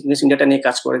জেনারেশন সিকোয়েন্সিং ডাটা নিয়ে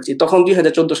কাজ করেছি। তখন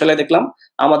 2014 সালে দেখলাম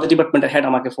আমাদের ডিপার্টমেন্টের হেড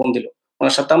আমাকে ফোন দিল,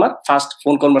 ওনার সাথে আমার ফার্স্ট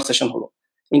ফোন কনভারসেশন হলো।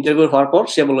 ইন্টারভিউ হওয়ার পর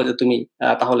সে বললো যে তুমি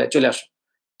তাহলে চলে আসো,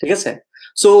 ঠিক আছে।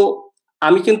 সো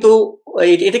আমি কিন্তু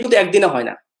এটা কিন্তু একদিনে হয়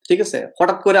না, ঠিক আছে।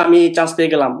 হঠাৎ করে আমি চান্স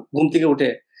পেয়ে গেলাম ঘুম থেকে উঠে,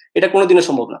 এটা কোনোদিনও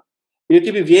সম্ভব না। You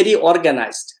two be very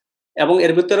organised, এবং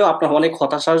এর ভিতরেও আপনার অনেক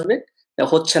হতাশা আসবে,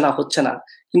 হচ্ছে না,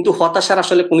 কিন্তু হতাশার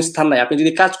আসলে কোন স্থান নাই। আপনি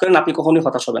যদি কাজ করেন আপনি কখনোই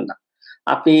হতাশ হবেন না।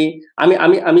 আপনি আমি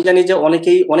আমি আমি জানি যে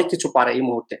অনেকেই অনেক কিছু পারে এই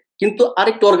মুহূর্তে, কিন্তু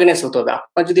আরেকটু অর্গানাইজ হতে হবে।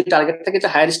 আপনার যদি টার্গেট থাকে যে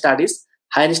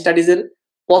হায়ার স্টাডিজের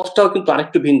পথটাও কিন্তু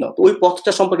আরেকটু ভিন্ন। তো ওই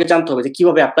পথটা সম্পর্কে জানতে হবে যে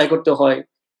কিভাবে অ্যাপ্লাই করতে হয়,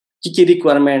 কি কি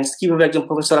রিকোয়ারমেন্টস, কিভাবে একজন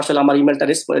প্রফেসর আসলে আমার ইমেলটা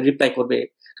রিপ্লাই করবে।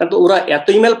 কারণ তো ওরা এত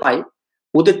ইমেল পায়,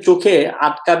 ওদের চোখে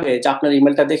আটকাবে যে আপনার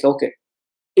ইমেলটা দেখে ওকে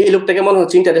এই লোকটাকে মনে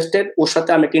হচ্ছে ইন্টারেস্টেড, ওর সাথে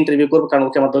আমি একটা ইন্টারভিউ করবো কারণ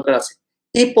ওকে আমার দরকার আছে।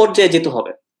 এই পর্যায়ে যেতে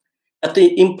হবে, এত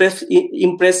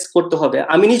ইমপ্রেস করতে হবে।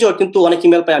 আমি নিজেও কিন্তু অনেক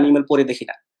ইমেল পাই, আমি ইমেল পড়ে দেখি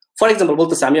না। ফর এক্সাম্পল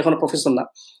বলতেছে, আমি এখনো প্রফেসর না,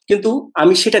 কিন্তু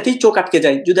আমি সেটাতেই চোখ আটকে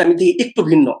যাই যদি আমি দেখি একটু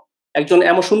ভিন্ন, একজন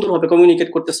এমন সুন্দরভাবে কমিউনিকেট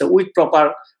করতেছে উইথ প্রপার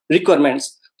রিকোয়ারমেন্টস,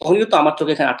 তখন কিন্তু আমার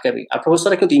চোখে এখানে আটকাবে। আর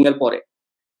প্রফেসররা কিন্তু ইমেল পড়ে,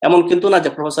 এমন কিন্তু না যে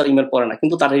প্রফেসর ইমেল পড়ে না,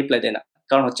 কিন্তু তারা রিপ্লাই দেয় না,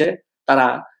 কারণ হচ্ছে তারা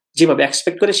যেভাবে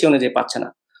এক্সপেক্ট করে সে অনুযায়ী পাচ্ছে না।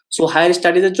 সো হায়ার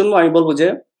স্টাডিজের জন্য আমি বলবো যে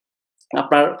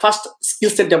আপনার ফার্স্ট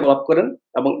স্কিল সেট ডেভেলপ করেন,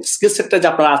 এবং স্কিল সেটটা যে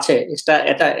আপনার আছে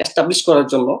এটা এস্টাবলিশ করার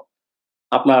জন্য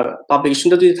আপনার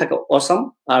পাবলিকেশনটা যদি থাকে অসাম,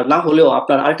 আর না হলেও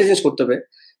আপনার আরেকটা জিনিস করতে হবে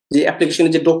যে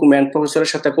অ্যাপ্লিকেশনের যে ডকুমেন্ট, প্রফেসরের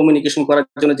সাথে কমিউনিকেশন করার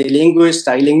জন্য যে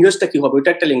ল্যাঙ্গুয়েজটা, এই ল্যাঙ্গুয়েজটা কি হবে, ওইটা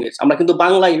একটা ল্যাঙ্গুয়েজ। আমরা কিন্তু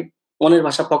বাংলায় মনের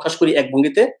ভাষা প্রকাশ করি এক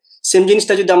ভঙ্গিতে, সেম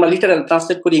জিনিসটা যদি আমরা লিটারাল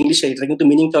ট্রান্সলেট করি ইংলিশে, এটা কিন্তু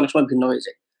মিনিংটা অনেক সময় ভিন্ন হয়ে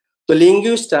যায়। তো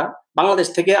ল্যাঙ্গুয়েজটা বাংলাদেশ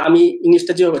থেকে আমি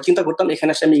ইংলিশটা যেভাবে চিন্তা করতাম,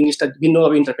 এখানে এসে আমি ইংলিশটা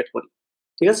ভিন্নভাবে ইন্টারপ্রেট করি,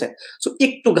 ঠিক আছে। সো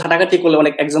একটু ঘাটাঘাটি করলে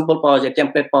অনেক এক্সাম্পল পাওয়া যায়,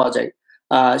 টেমপ্লেট পাওয়া যায়,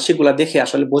 সেগুলা দেখে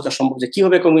আসলে বোঝা সম্ভব যে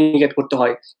কিভাবে কমিউনিকেট করতে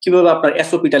হয়, কিভাবে আপনার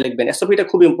এসওপিটা লিখবেন। এসওপিটা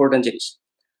খুবই ইম্পর্টেন্ট জিনিস।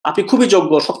 আপনি খুবই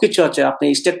যোগ্য, সবকিছু আছে, আপনি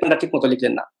স্টেটমেন্টটা ঠিক মতো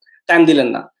লিখলেন না, টাইম দিলেন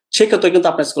না, সেক্ষেত্রে কিন্তু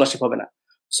আপনার স্কলারশিপ হবে না।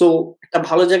 সো একটা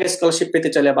ভালো জায়গায় স্কলারশিপ পেতে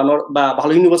চাইলে বা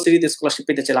ভালো ইউনিভার্সিটিতে স্কলারশিপ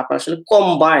পেতে চাইলে আপনার আসলে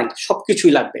কম্বাইন্ড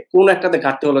সবকিছুই লাগবে, কোনো একটাতে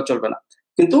ঘাটতি হলে চলবে না।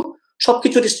 কিন্তু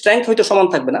সবকিছুর স্ট্রেংথ হয়তো সমান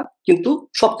থাকবে না, কিন্তু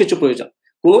সবকিছু প্রয়োজন,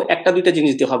 কোনো একটা দুইটা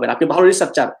জিনিস দিয়ে হবে না। আপনি ভালো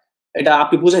রিসার্চার, এটা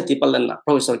আপনি বুঝাইতে পারলেন না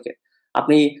প্রফেসরকে,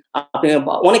 আপনি আপনি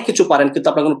অনেক কিছু পারেন কিন্তু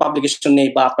আপনার কোনো পাবলিকেশন নেই,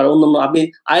 বা আপনার অন্যান্য আপনি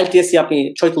আইএলটিএসি আপনি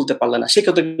ছয় তুলতে পারলেন না,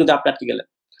 সেক্ষেত্রে কিন্তু আপনি আটকে গেলেন।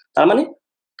 তার মানে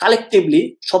কালেকটিভলি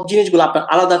সব জিনিসগুলো আপনার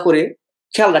আলাদা করে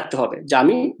খেয়াল রাখতে হবে যে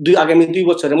আমি আগামী 2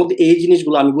 বছরের মধ্যে এই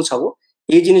জিনিসগুলো আমি গুছাবো,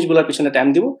 এই জিনিসগুলোর পিছনে টাইম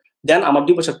দিব, দেন আমার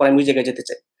 2 বছর পরে আমি ওই জায়গায় যেতে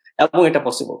চাই, এবং এটা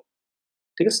পসিবল,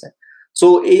 ঠিক আছে। সো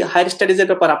এই হায়ার স্টাডিজের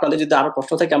ব্যাপার আপনাদের যদি আরো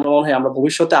প্রশ্ন থাকে, আমার মনে হয় আমরা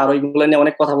ভবিষ্যতে আরো এগুলো নিয়ে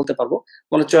অনেক কথা বলতে পারবো।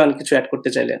 মনে হচ্ছে কিছু অ্যাড করতে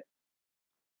চাইলে।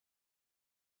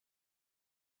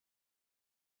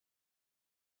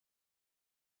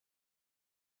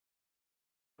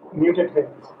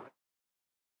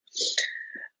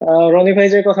 রনি ভাই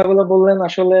যে কথাগুলো বললেন,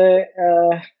 আসলে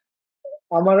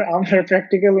আমার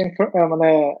প্র্যাকটিক্যাল মানে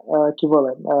কি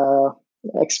বলেন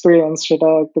এক্সপিরিয়েন্স, সেটা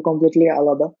একটু কমপ্লিটলি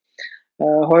আলাদা।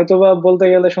 হয়তোবা বলতে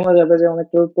গেলে শোনা যাবে যে অনেক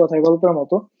কথাই গল্পের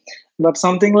মতো, but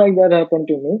something like that happen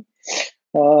to me.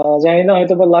 জানি না,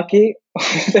 হয়তোবা লাকি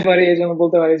হতে পারি, এই জন্য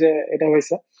বলতে পারি যে এটা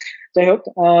হয়েছে। যাই হোক,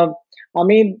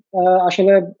 আমি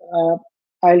আসলে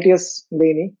আইএলটিএস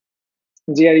দিইনি,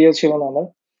 জিআরইও ছিল না আমার।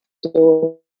 তো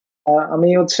আমি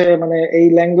হচ্ছে মানে এই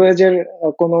ল্যাঙ্গুয়েজের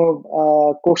কোনো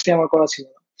কোর্সই আমার করা ছিল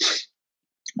না।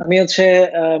 আমি হচ্ছে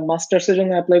মাস্টার্স এর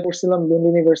জন্য অ্যাপ্লাই করছিলাম লন্ডন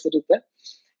ইউনিভার্সিটিতে।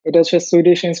 এটা হচ্ছে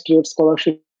সুইডিশ ইনস্টিটিউট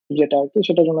স্কলারশিপ যেটা আর কি,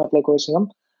 সেটার জন্য অ্যাপ্লাই করেছিলাম।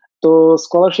 তো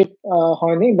স্কলারশিপ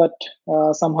হয়নি, বাট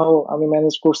সামহাও আমি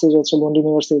ম্যানেজ করছি যে হচ্ছে লন্ডন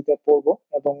ইউনিভার্সিটিতে পড়বো,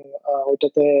 এবং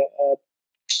ওইটাতে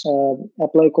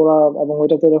অ্যাপ্লাই করা, এবং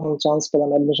ওইটাতে যখন চান্স পেলাম,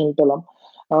 অ্যাডমিশন পেলাম,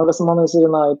 আমার কাছে মনে হয়েছে যে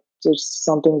না, ইটস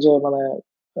সামথিং যে মানে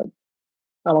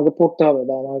আমাকে পড়তে হবে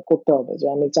বা আমাকে করতে হবে, যে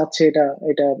আমি চাচ্ছি এটা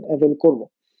এটা অ্যাভেল করবো।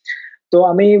 তো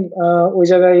আমি ওই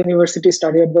জায়গায় ইউনিভার্সিটি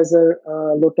স্টাডি অ্যাডভাইজার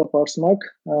লোটা পার্সমার্ক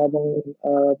এবং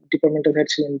ডিপার্টমেন্টাল হেড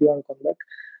ছিলেন বিয়ন কনব্যাক।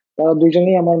 তারা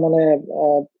দুইজনই আমার মানে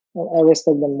I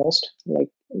respect them most. Like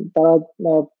তারা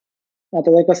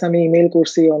তাদের কাছে আমি ইমেল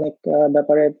করছি অনেক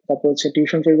ব্যাপারে, তারপর হচ্ছে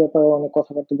টিউশন ফির ব্যাপারে অনেক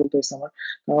কথাবার্তা বলতে হয়েছে আমার,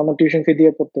 কারণ আমার টিউশন ফি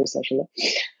দিয়ে পড়তে হয়েছে আসলে।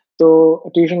 তো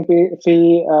টিউশন ফি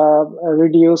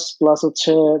রিডিউস প্লাস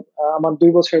হচ্ছে আমার 2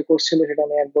 বছরের কোর্স ছিল, সেটা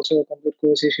আমি 1 বছরে কমপ্লিট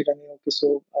করেছি। সেটা নিয়েও কিছু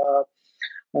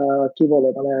কি বলে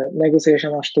মানে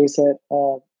নেগোসিয়েশন আসতে হয়েছে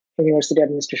ইউনিভার্সিটি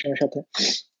অ্যাডমিনিস্ট্রেশনের সাথে।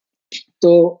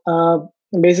 তো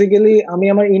বেসিক্যালি আমি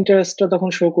আমার ইন্টারেস্টটা তখন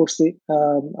শো করছি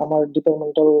আমার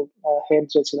ডিপার্টমেন্টাল হেড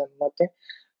যে ছিলেন ওনাকে,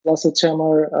 প্লাস হচ্ছে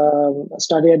আমার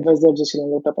স্টাডি অ্যাডভাইজার যে ছিলেন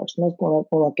ওটা পার্সোনাল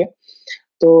ওনাকে।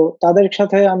 তো তাদের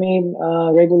সাথে আমি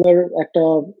রেগুলার একটা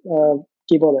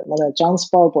কি বলে মানে চান্স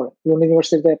পাওয়ার পরে লন্ডন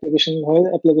ইউনিভার্সিটিতে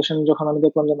অ্যাপ্লিকেশন যখন আমি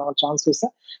দেখলাম যে আমার চান্স হয়েছে,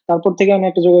 তারপর থেকে আমি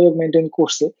একটা যোগাযোগ মেনটেন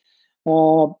করছি।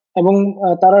 আহ, এবং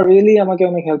তারা রিয়েলি আমাকে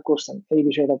অনেক হেল্প করছেন এই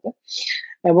বিষয়টাতে।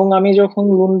 এবং আমি যখন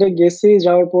লন্ডনে গেছি,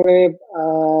 যাওয়ার পরে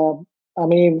আহ,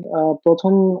 আমি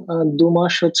প্রথম 2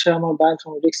 মাস হচ্ছে আমার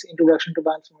bioinformatics, introduction to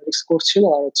bioinformatics course ছিল,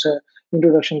 আর হচ্ছে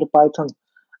ইন্ট্রোডাকশন টু পাইথন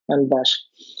এন্ড ব্যাশ।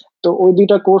 তো ওই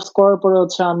 2টা কোর্স করার পরে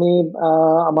হচ্ছে আমি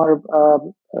আমার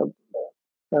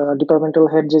ডিপার্টমেন্টাল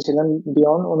হেড যে ছিলেন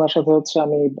বিয়ন, ওনার সাথে হচ্ছে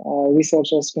আমি রিসার্চ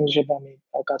অ্যাসিস্ট্যান্ট হিসেবে আমি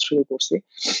কাজ শুরু করছি,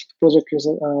 প্রজেক্ট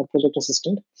প্রজেক্ট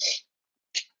অ্যাসিস্ট্যান্ট।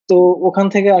 তো ওখান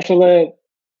থেকে আসলে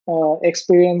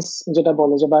এক্সপিরিয়েন্স যেটা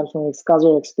বলে যে বায়োইনফরমেটিক্স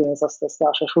কাজের এক্সপিরিয়েন্স আস্তে আস্তে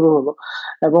আসা শুরু হলো।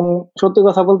 এবং সত্যি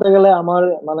কথা বলতে গেলে আমার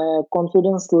মানে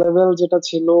কনফিডেন্স লেভেল যেটা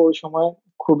ছিল ওই সময়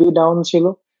খুবই ডাউন ছিল।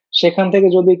 সেখান থেকে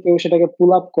যদি কেউ সেটাকে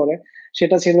পুল আপ করে,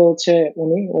 সেটা ছিল হচ্ছে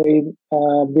উনি, ওই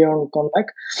বিয়ন্ড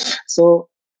কন্ট্যাক্ট। সো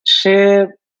সে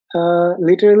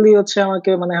লিটারেলি হচ্ছে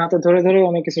আমাকে মানে হাতে ধরে ধরে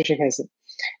অনেক কিছু শেখাইছে।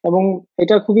 এবং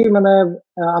এটা খুবই মানে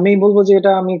আমি বলবো যে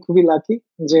এটা আমি খুবই লাকি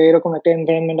যে এরকম একটা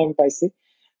এনভায়রনমেন্ট আমি পাইছি।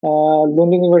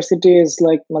 লন্ডন ইউনিভার্সিটি ইজ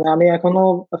লাইক মানে আমি এখনো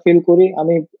ফিল করি,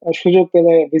 আমি সুযোগ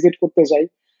পেলে ভিজিট করতে যাই।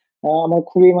 আমার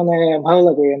খুবই মানে ভালো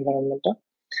লাগে এই এনভায়রনমেন্টটা।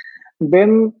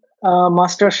 দেন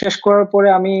মাস্টার শেষ করার পরে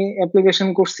আমি অ্যাপ্লিকেশন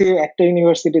করছি একটা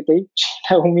ইউনিভার্সিটিতেই,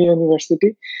 উমি ইউনিভার্সিটি।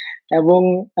 এবং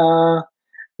আহ,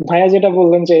 ভাইয়া যেটা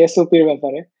বললেন যে এসওপির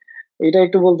ব্যাপারে, এটা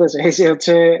একটু বলতে চাই যে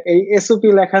হচ্ছে এই এসওপি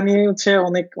লেখা নিয়ে হচ্ছে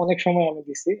অনেক অনেক সময় আমি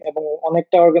দিছি এবং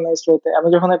অনেকটা অর্গানাইজড হইতে আমি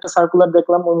যখন একটা সার্কুলার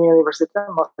দেখলাম উনি ইউনিভার্সিটিতে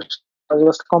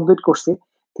জাস্ট কমপ্লিট করছি,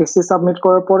 থিসিস সাবমিট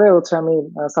করার পরে হচ্ছে আমি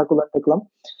সার্কুলার দেখলাম।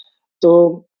 তো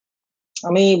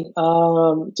আমি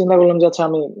চিন্তা করলাম যে আচ্ছা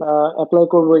আমি অ্যাপ্লাই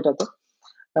করবো এটাতে।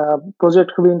 প্রজেক্ট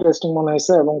খুবই ইন্টারেস্টিং মনে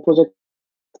হয়েছে এবং প্রজেক্ট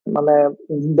মানে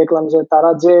দেখলাম যে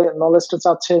তারা যে নলেজটা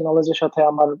চাচ্ছে নলেজের সাথে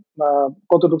আমার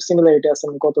কতটুকু সিমিলারিটি আছে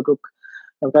এবং কতটুকু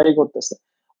ভ্যারি করতেছে।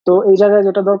 তো এই জায়গায়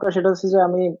যেটা দরকার সেটা হচ্ছে যে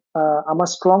আমি আমার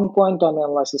স্ট্রং পয়েন্ট আমি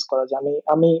অ্যানালাইসিস করা, যে আমি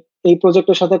আমি এই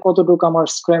প্রজেক্টের সাথে কতটুকু আমার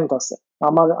স্ট্রেংথ আছে,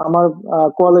 আমার আমার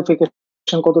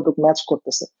কোয়ালিফিকেশন কতটুকু ম্যাচ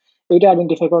করতেছে, এটা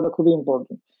আইডেন্টিফাই করাটা খুবই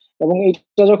ইম্পর্টেন্ট। এবং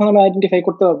এইটা যখন আমি আইডেন্টিফাই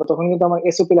করতে পারবো তখন কিন্তু আমার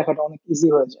এসওপি লেখাটা অনেক ইজি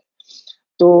হয়ে যায়।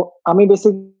 তো আমি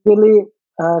বেসিক্যালি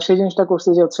সেই জিনিসটা করছি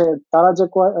যে হচ্ছে তারা যে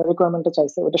রিকোয়ারমেন্টটা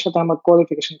চাইছে ওটার সাথে আমার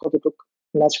কোয়ালিফিকেশন কতটুকু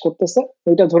ম্যাচ করতেছে,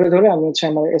 এটা ধরে ধরে আমি হচ্ছে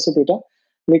আমার এসওপিটা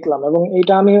লিখলাম। এবং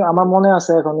এইটা আমি আমার মনে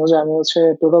আছে এখনো যে আমি হচ্ছে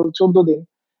টোটাল 14 দিন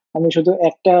আমি শুধু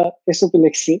একটা এসওপি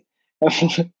লিখছি। এবং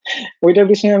ওইটার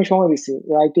পিছনে আমি সময় দিচ্ছি,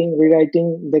 রাইটিং রিরাইটিং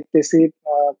দেখতেছি,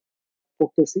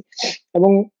 পড়তেছি।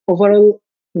 এবং overall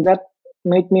that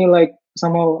make me like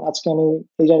somehow আজকে আমি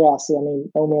এই জায়গায় আছি, আমি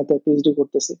উমিয়াতে পিএইচডি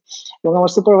করতেছি। এবং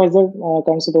আমার সুপারভাইজার,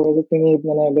 কারেন্ট সুপারভাইজার, তিনি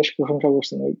মানে বেশ প্রশংসা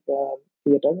করছেন ওই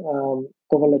ইয়েটার,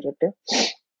 কভার লেটারটা।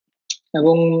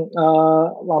 এবং আহ,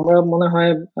 আমরা মনে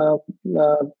হয় আহ,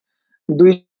 আহ,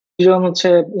 2জন হচ্ছে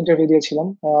ইন্টারভিউ দিয়েছিলাম,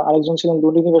 আরেকজন ছিলেন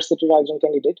দুটো ইউনিভার্সিটির আরেকজন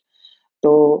ক্যান্ডিডেট।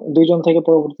 তো 2জন থেকে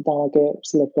পরবর্তীতে আমাকে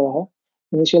সিলেক্ট করা হয়।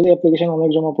 ইনিশিয়ালি অ্যাপ্লিকেশন অনেক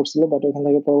জমা পড়ছিল, বাট ওখান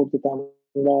থেকে পরবর্তীতে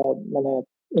আমরা মানে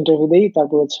ইন্টারভিউ দিই,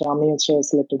 তারপর হচ্ছে আমি হচ্ছে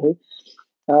সিলেক্টেড হই।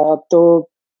 তো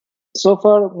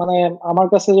সোফার মানে আমার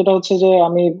কাছে যেটা হচ্ছে যে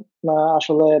আমি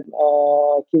আসলে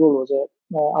কি বলবো যে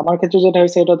আমার ক্ষেত্রে যেটা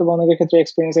হয়েছে এটা তো অনেকের ক্ষেত্রে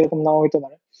এক্সপিরিয়েন্স এরকম নাও হইতে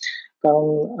পারে। কারণ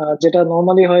যেটা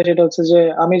নর্মালি হয় সেটা হচ্ছে যে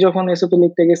আমি যখন এসওপি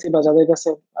লিখতে গেছি বা যাদের কাছে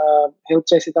হেল্প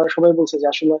চাইছি তারা সবাই বলছে যে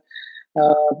আসলে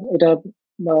এটা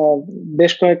আহ,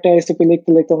 বেশ কয়েকটা এসওপি লিখতে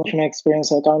লিখতে অনেক সময় এক্সপিরিয়েন্স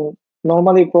হয়। কারণ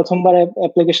নর্মালি প্রথমবার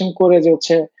অ্যাপ্লিকেশন করে যে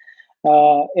হচ্ছে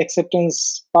অ্যাকসেপ্টেন্স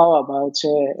পাওয়া বা হচ্ছে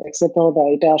অ্যাকসেপ্ট হওয়াটা,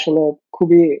 এটা আসলে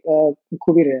খুবই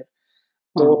খুবই রেয়ার।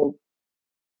 তো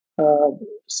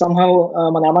সামহাও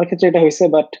মানে আমার ক্ষেত্রে এটা হয়েছে,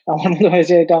 বাট আমার মনে হয়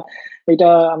যে এটা এটা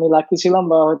আমি লাকি ছিলাম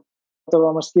বা হয়তো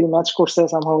আমার স্কিল ম্যাচ করছে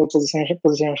সামহাও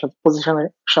পজিশনের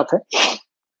সাথে,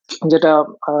 যেটা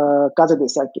কাজে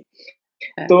দিচ্ছে আর কি।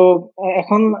 হ্যাঁ। তো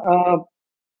এখন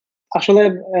আসলে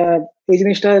এই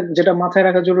জিনিসটা যেটা মাথায়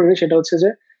রাখা জরুরি সেটা হচ্ছে যে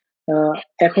আহ,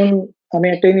 এখন আমি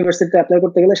একটা ইউনিভার্সিটিতে অ্যাপ্লাই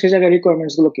করতে গেলে সেই জায়গায়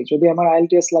রিকোয়ারমেন্টস গুলো কি, যদি আমার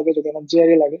আইএলটিএস লাগে, যদি আমার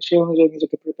জিআরই লাগে, সেই অনুযায়ী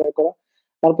নিজেকে প্রিপেয়ার করা।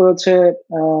 তারপর হচ্ছে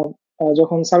আহ,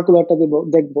 যখন সার্কুলারটা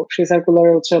দেখবো সেই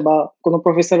সার্কুলারে হচ্ছে বা কোনো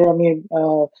প্রফেসরের আমি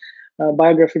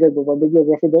বায়োগ্রাফি দেখবো বা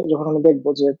বিbliography যখন আমি দেখবো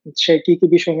যে সে কি কি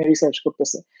বিষয় নিয়ে রিসার্চ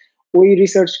করতেছে, ওই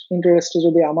রিসার্চ ইন্টারেস্টে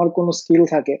যদি আমার কোনো স্কিল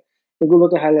থাকে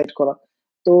এগুলোকে হাইলাইট করা।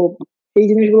 তো এই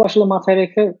জিনিসগুলো আসলে মাথায়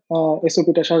রেখে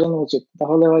এসওপিটা সাজানো উচিত,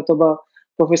 তাহলে হয়তো বা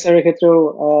প্রফেসরের ক্ষেত্রেও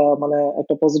মানে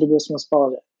একটা পজিটিভ রেসপন্স পাওয়া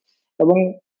যায়। এবং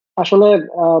আসলে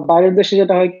বাইরের দেশে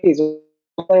যেটা হয় কি যে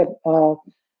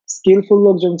স্কিলফুল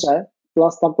লোকজন চায়,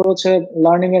 প্লাস তারপর হচ্ছে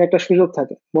লার্নিং এর একটা সুযোগ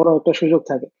থাকে, বড় একটা সুযোগ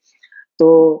থাকে। তো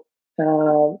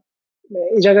আহ,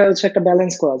 এই জায়গায় হচ্ছে একটা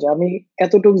ব্যালেন্স করা যায়, আমি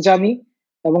এতটুকু জানি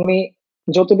এবং আমি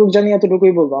যতটুকু জানি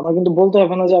এতটুকুই বলবো, আমার কিন্তু বলতে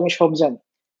হবে না যে আমি সব জানি।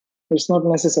 It's not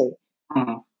necessary.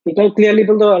 এটাও ক্লিয়ারলি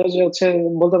বলতে পারে যে হচ্ছে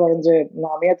বলতে পারেন যে না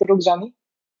আমি এতটুকু জানি,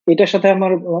 এটার সাথে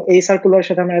আমার এই সার্কুলার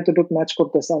সাথে আমার এতটুকু ম্যাচ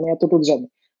করতেছে, আমি এতটুকু জানি,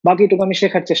 বাকিটুকু আমি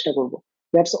শেখার চেষ্টা করবো।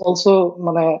 দ্যাটস অলসো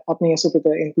মানে আপনি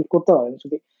এসওপিতে ইনক্লুড করতে পারেন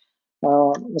যদি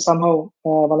সামহাউ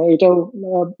মানে এটাও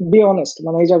বি অনেস্ট,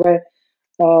 মানে এই জায়গায়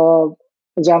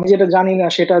যে আমি যেটা জানি না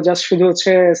সেটা জাস্ট শুধু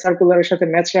হচ্ছে সার্কুলারের সাথে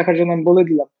ম্যাচ রাখার জন্য আমি বলে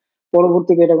দিলাম,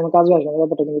 পরবর্তীতে এটা কোনো কাজে আসবে না,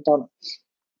 ব্যাপারটা কিন্তু তা না।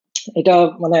 এটা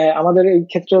মানে আমাদের এই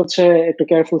ক্ষেত্রে হচ্ছে একটু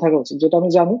কেয়ারফুল থাকা উচিত। যেটা আমি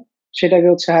জানি সেটাকে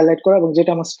হচ্ছে হাইলাইট করা, এবং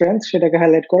যেটা আমার স্ট্রেংথ সেটাকে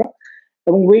হাইলাইট করা,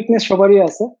 এবং উইকনেস সবারই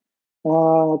আছে,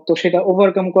 তো সেটা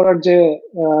ওভারকাম করার যে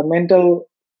মেন্টাল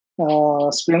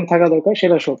স্ট্রেংথ থাকা দরকার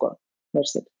সেটা শো করা।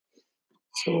 That's it.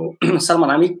 সো সালমান,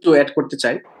 আমি একটু অ্যাড করতে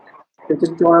চাই,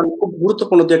 খুব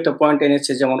গুরুত্বপূর্ণ দু একটা পয়েন্ট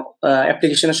এনেছে, যেমন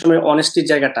অ্যাপ্লিকেশনের সময় অনেস্টির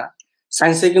জায়গাটা।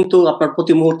 সায়েন্সে কিন্তু আপনার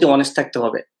প্রতি মুহূর্তে অনেস্ট থাকতে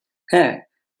হবে, হ্যাঁ।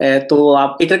 তো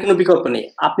এটার কোনো বিকল্প নেই,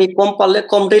 আপনি কম পারলে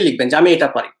কমটাই লিখবেন যে আমি এটা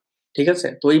পারি, ঠিক আছে।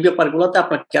 তো এই ব্যাপারগুলোতে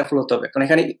আপনার কেয়ারফুল হতে হবে, কারণ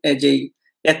এখানে যে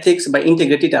এথিক্স বা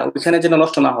ইন্টিগ্রিটিটা ওইখানে যেন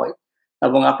নষ্ট না হয়,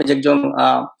 এবং আপনি যে একজন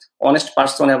অনেস্ট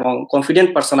পার্সন এবং কনফিডেন্ট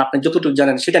পার্সন, আপনি যতটুকু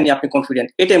জানেন সেটা নিয়ে আপনি কনফিডেন্ট,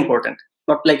 এটা ইম্পর্টেন্ট,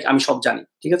 নট লাইক আমি সব জানি,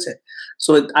 ঠিক আছে।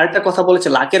 সো আরেকটা কথা বলেছে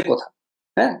লাকের কথা,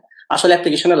 হ্যাঁ। আসলে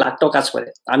অ্যাপ্লিকেশনে লাকটাও কাজ করে।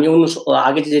 আমি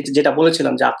আগে যেটা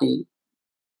বলেছিলাম যে আপনি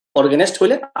অর্গানাইজড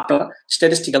হলে আপনার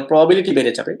স্ট্যাটিস্টিক্যাল প্রবাবিলিটি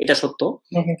বেড়ে যাবে, এটা সত্য,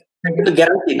 কিন্তু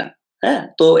গ্যারান্টি না, হ্যাঁ।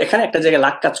 তো এখানে একটা জায়গায়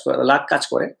লাক কাজ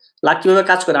করে। লাক কিভাবে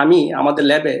কাজ করে, আমি আমাদের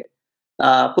ল্যাবে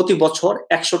প্রতি বছর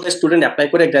 100টা স্টুডেন্ট অ্যাপ্লাই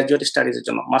করে গ্র্যাজুয়েট স্টাডিজের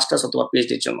জন্য, মাস্টার্স অথবা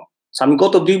পিএইচডির জন্য। আমি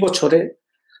গত 2 বছরে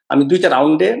আমি 2টা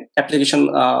রাউন্ডে অ্যাপ্লিকেশন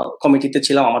কমিটিতে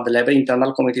ছিলাম, আমাদের ল্যাবের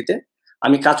ইন্টারনাল কমিটিতে।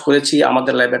 আমি কাজ করেছি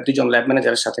আমাদের ল্যাবের 2জন ল্যাব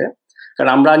ম্যানেজারের সাথে, কারণ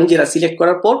আমরা নিজেরা সিলেক্ট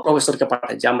করার পর প্রফেসরকে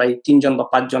পাঠাই যে আমরা এই 3 জন বা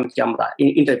 5 জনকে আমরা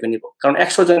ইন্টারভিউ নিব, কারণ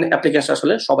 100 জন অ্যাপ্লিকেশন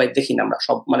আসলে সবাই দেখি না আমরা,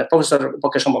 সব মানে প্রফেসরের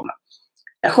পক্ষে সম্ভব না।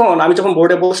 এখন আমি যখন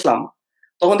বোর্ডে বসলাম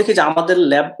তখন দেখি যে আমাদের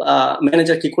ল্যাব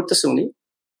ম্যানেজার কি করতেছে,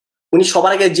 উনি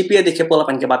সবার আগে জিপিএ দেখে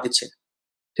পোলাপানকে বাদ দিচ্ছে,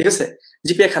 ঠিক আছে।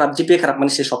 জিপিএ খারাপ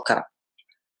মানে সে সব খারাপ।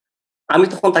 আমি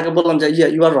তখন তাকে বললাম যে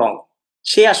ইউ আর রং।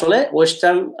 সে আসলে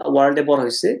ওয়েস্টার্ন ওয়ার্ল্ডে বড়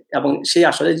হয়েছে এবং সে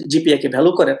আসলে জিপিএ কে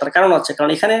ভ্যালু করে, তার কারণ আছে,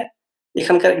 কারণ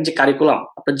এখানকার যে কারিকুলাম,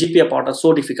 আপনার জিপিএ পাওয়াটা সো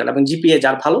ডিফিকাল্ট, এবং জিপিএ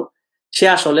যার ভালো সে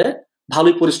আসলে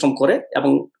ভালোই পরিশ্রম করে, এবং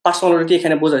পার্সোনালিটি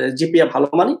এখানে বোঝা যায়। জিপিএ ভালো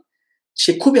মানে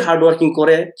সে খুবই হার্ড ওয়ার্কিং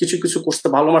করে, কিছু করতে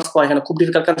ভালো মার্কস পাওয়া এখানে খুব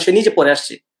ডিফিকাল্ট, কারণ সে নিজে পড়ে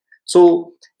আসছে। সো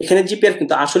এখানে জিপিএর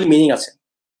কিন্তু আসলে মিনিং আছে,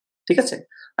 ঠিক আছে।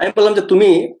 আমি বললাম যে তুমি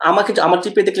আমাকে, আমার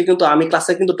জিপিএ দেখলে কিন্তু আমি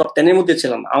ক্লাসে কিন্তু টপ 10 এর মধ্যে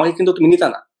ছিলাম, আমাকে কিন্তু তুমি নিতা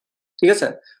না, ঠিক আছে।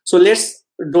 So let's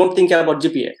don't think about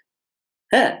GPA,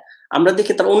 হ্যাঁ, আমরা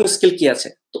দেখি তার অন্য স্কিল কি আছে।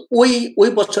 তো ওই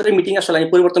বছরের মিটিং আসলে আমি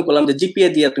পরিবর্তন করলাম যে জিপিএ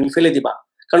দিয়ে তুমি ফেলে দিবা,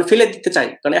 কারণ ফেলে দিতে চাই,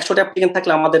 কারণ 100টা অ্যাপ্লিকেন্ট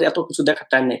থাকলে আমাদের এত কিছু দেখার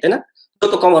টাইম নেই, তাই না।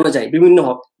 যত কমানো যায়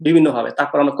বিভিন্ন ভাবে,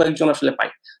 তারপর আমরা কয়েকজন আসলে পাই।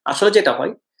 আসলে যেটা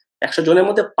হয় 100 জনের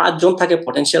মধ্যে 5 জন থাকে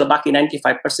পটেনশিয়াল, বাকি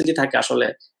 95% থাকে আসলে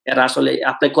এরা আসলে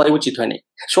অ্যাপ্লাই করা উচিত হয়নি।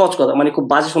 সহজ কথা, মানে খুব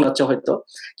বাজে শোনাচ্ছে হয়তো,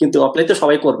 কিন্তু অ্যাপ্লাই তো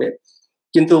সবাই করবে।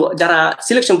 কিন্তু যারা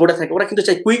সিলেকশন বোর্ডে থাকে ওরা কিন্তু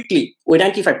চাই কুইকলি ওই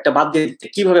 95টা বাদ দিয়ে দিতে,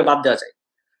 কিভাবে বাদ দেওয়া যায়।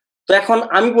 তো এখন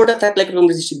আমি বোর্ডে থাকলে একরকম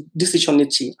ডিসিশন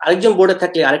নিচ্ছি, আরেকজন বোর্ডে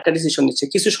থাকলে আরেকটা ডিসিশন নিচ্ছে।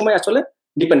 কিছু সময় আসলে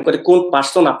ডিপেন্ড করে কোন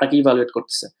পার্সন আপনাকে ইভালুয়েট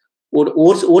করতেছে,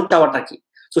 ওর টাওয়ারটা কি।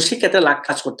 তো সেক্ষেত্রে লাক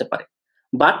কাজ করতে পারে,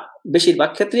 বাট বেশিরভাগ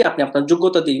ক্ষেত্রে আপনি আপনার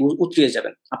যোগ্যতা দিয়ে উতরিয়ে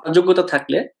যাবেন। আপনার যোগ্যতা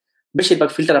থাকলে বেশিরভাগ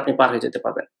ফিল্টার আপনি পার হয়ে যেতে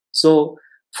পারবেন। সো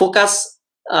ফোকাস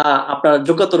আপনার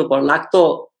যোগ্যতার উপর, লাক তো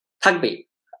থাকবেই,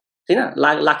 তাই না।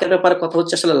 লাকের ব্যাপারে কথা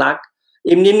হচ্ছে আসলে লাক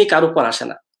এমনি কারোর উপর আসে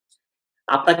না।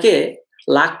 আপনাকে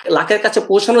লাকের কাছে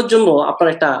পৌঁছানোর জন্য আপনার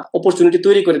একটা অপরচুনিটি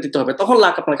তৈরি করে দিতে হবে, তখন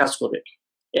লাক আপনার কাজ করবে।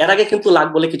 এর আগে কিন্তু লাক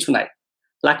বলে কিছু নাই,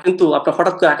 লাক কিন্তু আপনার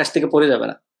হঠাৎ করে আকাশ থেকে পড়ে যাবে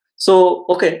না। So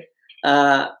okay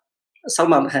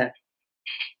Salman. হ্যাঁ,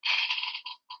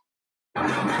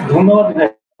 ধন্যবাদ।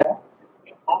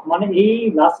 মানে এই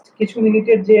লাস্ট কিছু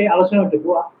মিনিটের যে আলোচনাটুকু,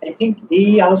 আই থিঙ্ক এই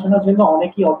আলোচনার জন্য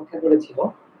অনেকেই অপেক্ষা করেছিল,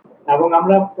 এবং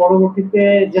আমরা পরবর্তীতে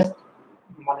জাস্ট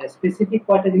মানে স্পেসিফিক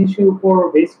কয়েকটা জিনিসের উপর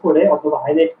বেস করে অথবা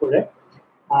হাইলাইট করে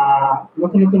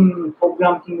নতুন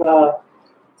প্রোগ্রাম কিংবা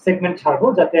সেগমেন্ট ছাড়বো,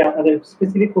 যাতে আপনাদের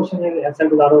স্পেসিফিক কোশ্চেনের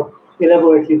অ্যান্সারগুলো আরো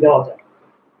এলাবোরেটলি দেওয়া যায়।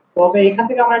 তবে এখান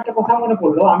থেকে আমার একটা কথা মনে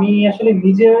পড়লো, আমি আসলে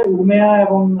নিজে উমেয়া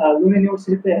এবং লুম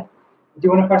ইউনিভার্সিটিতে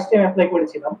জীবনে ফার্স্ট টাইম অ্যাপ্লাই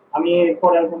করেছিলাম। আমি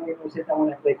পরে আর কোনো ইউনিভার্সিটি তেমন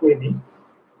অ্যাপ্লাই করিনি।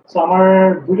 সো আমার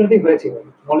দুটোতেই হয়েছিল,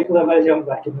 মলিকুলার বায়োলজি এবং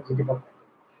বায়োকেমিস্ট্রি।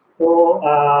 তো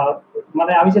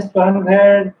মানে আমি জাস্ট টয়ন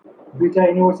ভাইয়ের 2টা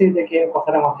ইউনিভার্সিটি দেখে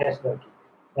কথাটা মাথায় আসলো আর কি।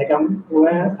 লাইক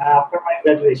আফটার মাই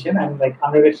গ্রাজুয়েশন আমি লাইক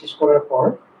আন্ডারগ্রেড শেষ করার পর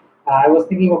আই ওয়াজ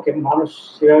থিঙ্কিং ওকে, মানুষ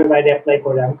সেভাবে বাইরে অ্যাপ্লাই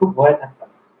করে, আমি খুব ভয় থাকতাম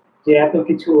যে এত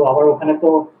কিছু, আবার ওখানে তো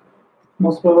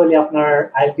মোস্ট প্রবাবলি আপনার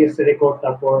আইএলটিএস এর রেকর্ড,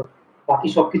 তারপর বাকি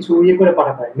সবকিছু ইয়ে করে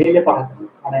পাঠাতে হয়, মেইলে পাঠাতে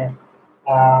হয়, মানে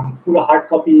পুরো হার্ড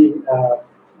কপি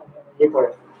ইয়ে করে।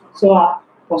 সো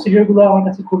প্রসিডিউর গুলো আমার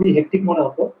কাছে খুবই হেক্টিক মনে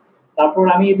হতো। তারপর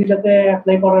আমি এই দুইটাতে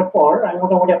অ্যাপ্লাই করার পর আমি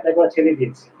মোটামুটি অ্যাপ্লাই করা ছেড়ে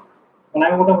দিয়েছি। মানে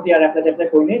আমি মোটামুটি আর অ্যাপ্লাই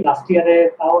করিনি। লাস্ট ইয়ারে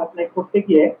তাও অ্যাপ্লাই করতে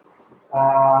গিয়ে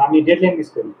আমি ডেডলাইন মিস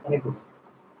করি অনেকগুলো।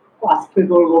 আজকে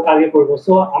করবো, কালকে করবো।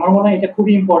 সো আমার মনে হয় এটা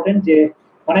খুবই ইম্পর্টেন্ট যে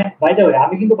মানে বাই দ্য ওয়ে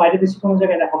আমি কিন্তু বাইরে দেশে কোনো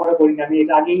জায়গায় লেখাপড়া করি না। আমি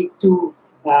এটা আগে একটু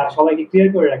সবাইকে ক্লিয়ার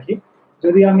করে রাখি।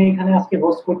 যদি আমি এখানে আজকে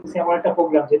হোস্ট করতেছি আমার একটা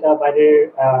প্রোগ্রাম যেটা বাইরে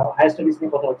হায়ার স্টাডিজ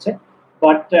নিয়ে কথা হচ্ছে,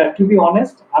 বাট টু বি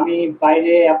অনেস্ট আমি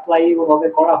বাইরে অ্যাপ্লাই ওভাবে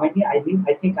করা হয়নি। আই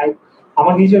থিঙ্ক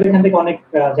আমার নিজের এখান থেকে অনেক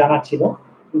জানার ছিল।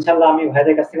 ইনশাল্লাহ আমি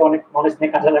ভাইদের কাছ থেকে অনেক নলেজ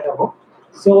নিয়ে কাজে লাগাবো।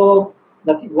 সো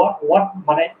হোয়াট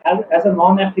মানে অ্যাজ এ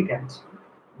নন অ্যাপ্লিক্যান্ট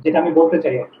যেটা আমি বলতে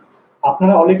চাই আর কি,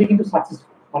 আপনারা অলরেডি কিন্তু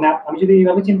সাকসেসফুল। মানে আমি যদি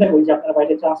এইভাবে চিন্তা করি যে আপনারা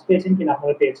বাইরে চান্স পেয়েছেন কিনা,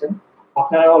 আপনারা পেয়েছেন,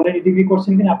 আপনারা অলরেডি ডিগ্রি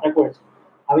করছেন কিনা, আপনারা করেছেন।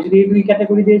 আমি যদি এই দুই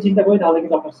ক্যাটাগরি দিয়ে চিন্তা করি তাহলে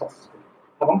কিন্তু আপনার সাকসেসফুল।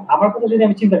 এবং আমার কথা যদি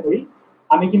আমি চিন্তা করি,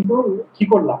 আমি কিন্তু কি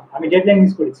করলাম, আমি ডেডলাইন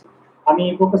মিস করেছি, আমি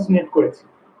প্রোক্রাস্টিনেট করেছি।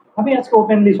 আমি আজকে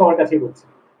ওপেনলি সবার কাছেই বলছি।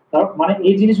 তার মানে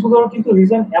এই জিনিসগুলোর কিন্তু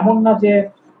রিজন এমন না যে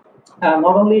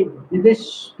নট অনলি বিদেশ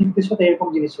সাথে এরকম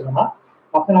জিনিস ছিল না।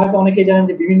 আপনারা হয়তো অনেকেই জানেন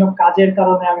যে বিভিন্ন কাজের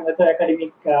কারণে আমি হয়তো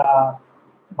একাডেমিক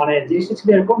মানে জিনিসটা ছিল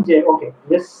এরকম যে okay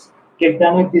let's get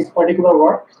done with this particular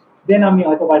work, দেন আমি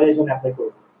হয়তো বাইরের জন্য অ্যাপ্লাই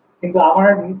করব। কিন্তু আমার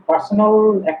পার্সোনাল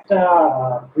একটা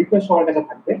রিকোয়েস্ট সবার কাছে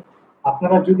থাকবে,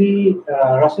 আপনারা যদি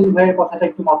রাসেল ভাইয়ের কথাটা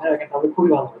একটু মাথায় রাখেন তাহলে খুবই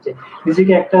ভালো হয় যে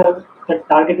নিজেকে একটা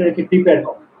টার্গেটে রেখে প্রিপেয়ার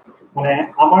করেন। মানে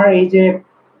আমার এই যে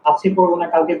আজকে করবো না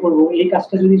কালকে করবো এই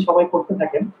কাজটা যদি সবাই করতে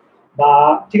থাকেন, বা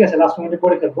ঠিক আছে লাস্ট মোমেন্টে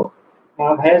করে ফেলবো,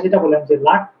 ভাইয়া যেটা বলেন যে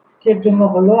লাকের জন্য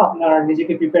হলো আপনার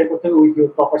নিজেকে প্রিপেয়ার করতে হবে with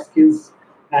your proper skills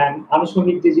and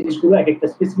আনুষঙ্গিক যে জিনিসগুলো এক একটা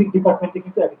স্পেসিফিক ডিপার্টমেন্টে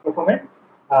কিন্তু এক এক রকমের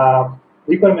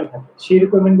রিকোয়ারমেন্ট থাকে, সেই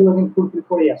রিকোয়ারমেন্ট গুলো কিন্তু ফুলফিল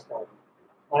করেই আসতে হবে।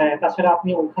 মানে তাছাড়া আপনি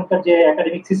ওখানকার যে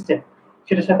একাডেমিক সিস্টেম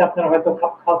সেটার সাথে আপনারা হয়তো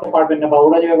খাপ খাওয়াতে পারবেন না, বা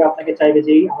ওরা যেভাবে আপনাকে চাইবে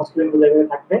যে আমার স্টুডেন্ট গুলো এভাবে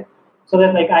থাকবে, so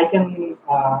that like I can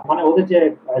মানে ওদের যে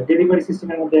ডেলিভারি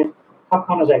সিস্টেমের মধ্যে খাপ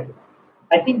খাওয়ানো যায় কিনা।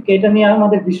 আই থিঙ্ক এটা নিয়ে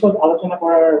আমাদের বিশদ আলোচনা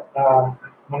করার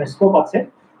মানে স্কোপ আছে।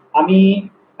 আমি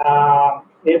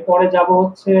এরপরে যাব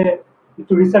হচ্ছে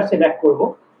একটু রিসার্চে ব্যাক করব।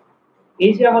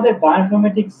 এই যে আমাদের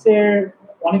বায়োইনফরমেটিক্স এর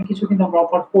অনেক কিছু কিন্তু আমরা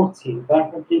অফার করছি,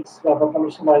 বায়োইনফরমেটিক্স বা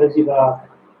কম্পিউটেশন বায়োলজি বা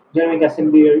জেনেটিক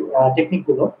অ্যাসেম্বলির টেকনিক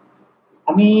গুলো।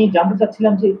 আমি জানতে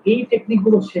চাচ্ছিলাম যে এই টেকনিক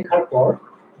গুলো শেখার পর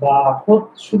বা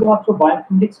শুধুমাত্র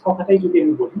বায়োইনফরমেটিক্স কথাটাই যদি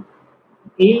আমি বলি,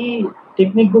 এই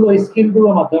টেকনিক গুলো স্কিল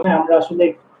গুলোর মাধ্যমে আমরা আসলে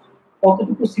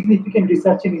কতটুকু সিগনিফিকেন্ট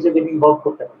রিসার্চে নিজেদের ইনভলভ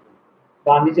করতে পারবো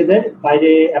বা নিজেদের বাইরে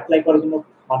অ্যাপ্লাই করার জন্য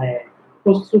মানে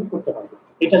প্রস্তুত করতে পারবো,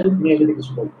 এটা নিয়ে যদি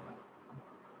কিছু বলি।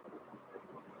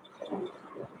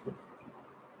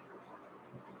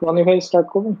 রনি ভাই স্টার্ট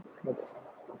করুন।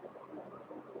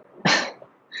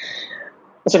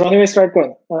 আচ্ছা রনি ভাই স্টার্ট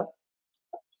করুন।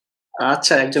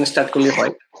 আচ্ছা একজন স্টার্ট করলে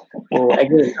হয়। তো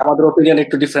আমাদের ওপিনিয়ন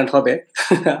একটু ডিফারেন্ট হবে,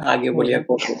 আগে বলি আর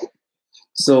পরে।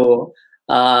 সো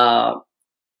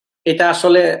এটা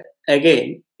আসলে এগেইন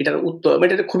এটার উত্তর,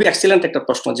 এটা খুবই এক্সিলেন্ট একটা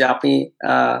প্রশ্ন যে আপনি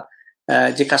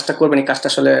যে কাজটা করবেন এই কাজটা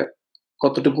আসলে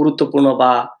কতটুকু গুরুত্বপূর্ণ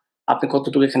বা আপনি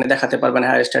কতটুকু এখানে দেখাতে পারবেন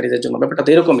হায়ার স্টাডিজের জন্য, ব্যাপারটা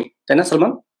তো এরকমই, তাই না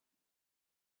সালমান?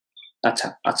 আচ্ছা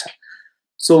আচ্ছা।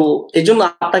 সো এই জন্য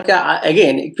আপনাকে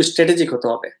এগেইন একটু স্ট্র্যাটেজিক হতে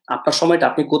হবে। আপনার সময়টা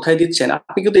আপনি কোথায় দিচ্ছেন।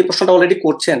 আপনি কিন্তু এই প্রশ্নটা অলরেডি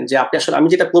করছেন যে আপনি আসলে আমি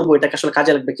যেটা করবো এটাকে আসলে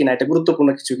কাজে লাগবে কিনা, এটা গুরুত্বপূর্ণ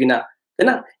কিছু কিনা, তাই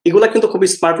না? এগুলা কিন্তু খুবই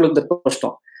স্মার্ট লোকদের প্রশ্ন।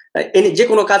 যে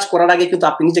কোনো কাজ করার আগে কিন্তু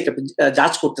আপনি নিজেকে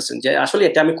জাজ করতেছেন যে আসলে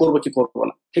এটা আমি করবো কি করবো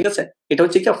না, ঠিক আছে? এটা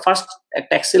হচ্ছে কি ফার্স্ট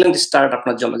একটা এক্সিলেন্ট স্টার্ট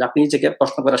আপনার জন্য, যে আপনি নিজেকে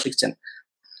প্রশ্ন করা শিখছেন।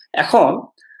 এখন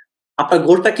আপনার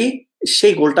গোলটা কি,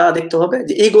 সেই গোলটা দেখতে হবে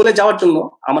যে এই গোলে যাওয়ার জন্য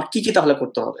আমার কি কি তাহলে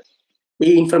করতে হবে।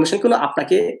 এই ইনফরমেশন গুলো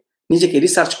আপনাকে নিজেকে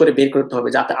রিসার্চ করে বের করতে হবে,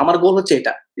 যাতে আমার গোল হচ্ছে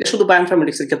এটা শুধু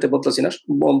বায়োইনফরমেটিক্স এর ক্ষেত্রে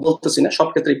বলতেছি না, সব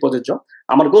ক্ষেত্রেই প্রযোজ্য।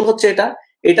 আমার গোল হচ্ছে এটা,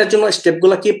 এটার জন্য স্টেপ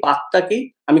গুলো কি, পাথটা কি,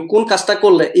 আমি কোন কাজটা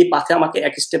করলে এই পাথে আমাকে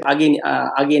এক স্টেপ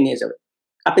আগিয়ে নিয়ে যাবে।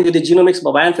 আপনি যদি জিনোমিক্স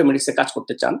বা বায়োইনফরমেটিক্স এ কাজ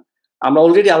করতে চান, আমরা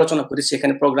অলরেডি আলোচনা করেছি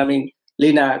এখানে প্রোগ্রামিং,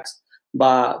 লিনাক্স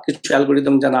বা কিছু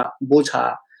অ্যালগোরিদম জানা, বোঝা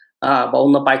বা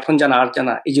অন্য পাইথন জানা, আর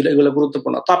জানা, এগুলো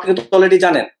গুরুত্বপূর্ণ। তো আপনি কিন্তু অলরেডি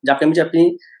জানেন যে আপনি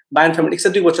বায়োইনফরমেটিক্স এ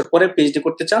 2 বছর পরে পিএইচডি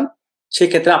করতে চান, সেই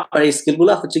ক্ষেত্রে আপনার এই স্কিল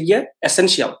গুলা হচ্ছে গিয়ে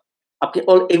এসেনশিয়াল। আপনি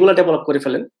এগুলা ডেভেলপ করে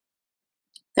ফেলেন।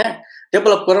 হ্যাঁ,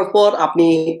 ডেভেলপ করার পর আপনি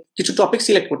কিছু টপিক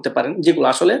সিলেক্ট করতে পারেন যেগুলো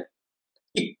আসলে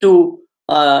একটু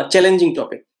চ্যালেঞ্জিং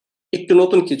টপিক, একটু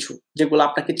নতুন কিছু, যেগুলো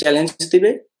আপনাকে চ্যালেঞ্জ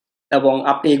দিবে এবং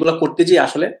আপনি এগুলো করতে গিয়ে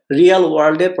আসলে রিয়েল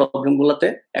ওয়ার্ল্ডের প্রবলেম গুলোতে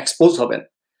এক্সপোজ হবেন।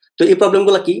 তো এই প্রবলেম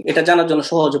গুলো কি এটা জানার জন্য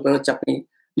সহজ উপায় হচ্ছে আপনি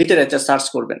লিটারেচার সার্চ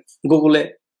করবেন গুগলে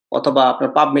অথবা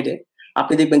আপনার পাবমেডে।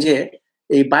 আপনি দেখবেন যে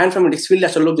এই বায়োইনফরমেটিক্স ফিল্ডে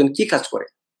আসলে লোকজন কি কাজ করে।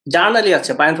 জার্নালি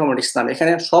আছে বায়োইনফরমেটিক্স নামে,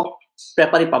 এখানে সব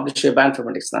পেপারই পাবলিশ হয়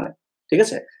বায়োইনফরমেটিক্স নামে, ঠিক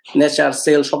আছে? নেচার,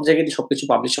 সেল সব জায়গায় সবকিছু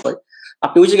পাবলিশ হয়।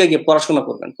 আপনি ওই জায়গায় গিয়ে পড়াশোনা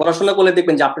করবেন। পড়াশোনা করলে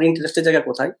দেখবেন যে আপনার ইন্টারেস্টের জায়গা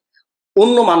কোথায়,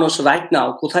 অন্য মানুষ রাইট নাও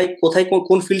কোথায় কোথায়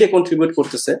কোন ফিল্ডে কন্ট্রিবিউট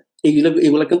করতেছে,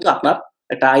 এগুলো কিন্তু আপনার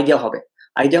একটা আইডিয়া হবে।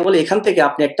 আইডিয়া হলে এখান থেকে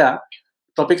আপনি একটা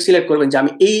টপিক সিলেক্ট করবেন যে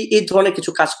আমি এই ধরনের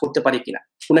কিছু কাজ করতে পারি কিনা।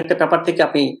 কোন একটা পেপার থেকে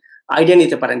আপনি আইডিয়া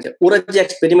নিতে পারেন যে ওরা যে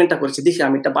এক্সপেরিমেন্টটা করেছে দেখি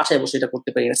আমি একটা বাসায় বসে এটা করতে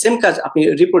পারি না। সেম কাজ আপনি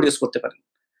রিপ্রোডিউস করতে পারেন।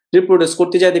 রিপ্রোডিউস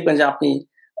করতে যায় দেখবেন যে আপনি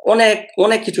অনেক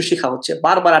অনেক কিছু শেখা হচ্ছে,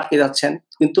 বারবার আটকে যাচ্ছেন,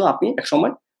 কিন্তু আপনি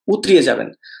একসময় উতরিয়ে যাবেন।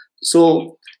 সো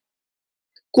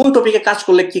কোন টপিকে কাজ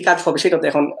করলে কি কাজ হবে সেটা তো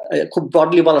এখন খুব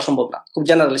ব্রডলি বলা সম্ভব না, খুব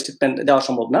জেনারেল স্টেটমেন্ট দেওয়া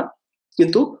সম্ভব না,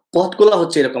 কিন্তু পথগুলো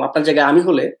হচ্ছে এরকম। আপনার জায়গায় আমি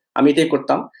হলে আমি এটাই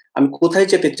করতাম, আমি কোথায়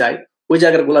যেতে চাই, ওই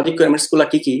জায়গার গুলা রিকোয়ারমেন্টস গুলা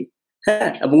কি কি, হ্যাঁ,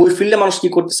 এবং ওই ফিল্ডে মানুষ কি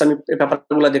করতেছে আমি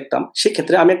ব্যাপারগুলো দেখতাম।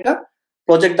 সেক্ষেত্রে আমি একটা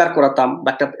প্রজেক্ট দাঁড় করাতাম বা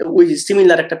একটা ওই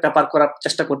সিমিলার একটা পেপার করার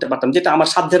চেষ্টা করতে পারতাম যেটা আমার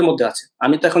সাধ্যের মধ্যে আছে।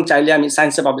 আমি তো এখন চাইলে আমি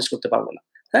সায়েন্সে পাবলিশ করতে পারবো না,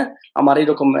 হ্যাঁ, আমার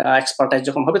এরকম এক্সপার্টাইজ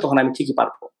যখন হবে তখন আমি ঠিকই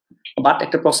পারবো। বাট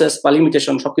একটা প্রসেস বা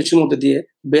লিমিটেশন সবকিছুর মধ্যে দিয়ে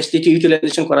বেস্ট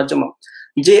ইউটিলাইজেশন করার জন্য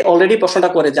যে অলরেডি প্রশ্নটা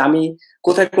করে যে আমি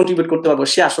কোথায় কন্ট্রিবিউট করতে পারবো,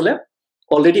 সে আসলে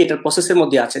অলরেডি এটার প্রসেসের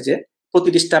মধ্যে আছে, যে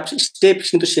প্রতিটি স্টেপ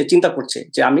কিন্তু সে চিন্তা করছে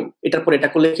যে আমি এটার পর এটা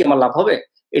করলে কি আমার লাভ হবে,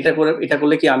 এটা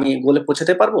করলে কি আমি গোলে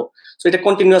পৌঁছাতে পারবো। সো এটা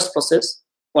কন্টিনিউয়াস প্রসেস,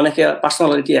 অনেকে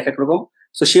পার্সোনালিটি এক এক রকম,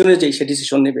 সো সেই অনুযায়ী সে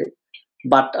ডিসিশন নেবে।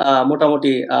 বাট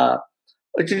মোটামুটি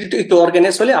একটু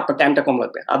অর্গানাইজ হলে আপনার টাইমটা কম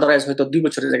লাগবে, আদারওয়াইজ হয়তো 2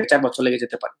 বছরের জায়গায় 4 বছর লেগে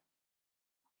যেতে পারে।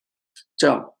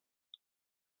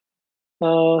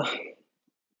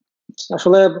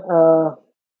 আসলে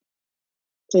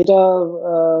এটা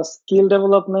স্কিল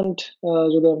ডেভেলপমেন্ট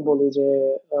যদি আমি বলি যে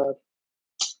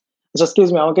এক্সকিউজ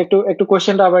মি, আমাকে একটু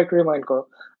কোশ্চেনটা আবার একটু রিমাইন্ড করো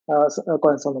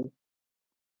করেন সালমান।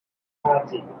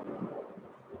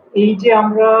 এই যে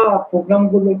আমরা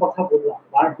প্রোগ্রামগুলোর কথা বললাম,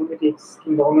 বায়োইনফরমেটিক্স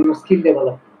কিংবা অন্যান্য স্কিল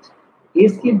ডেভেলপমেন্ট, এই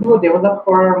স্কিলগুলো ডেভেলপ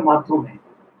করার মাধ্যমে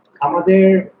আমাদের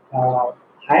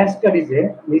হায়ার স্টাডিজে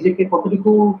নিজেকে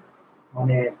কতটুকু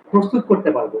মানে প্রস্তুত করতে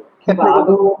পারবো কিংবা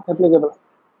আদৌ applicable.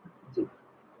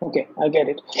 Okay, I get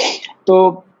it. তো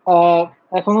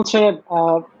এখন হচ্ছে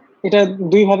এটা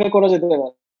দুই ভাবে করা যেতে পারে।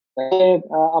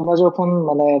 আমরা যখন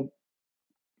মানে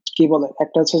কি বলে,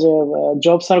 একটা হচ্ছে যে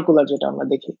জব সার্কুলার যেটা আমরা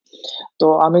দেখি, তো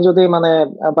আমি যদি মানে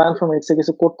বায়োইনফরমেটিক্স এ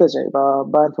কিছু করতে চাই বা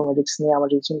বায়োইনফরমেটিক্স নিয়ে আমার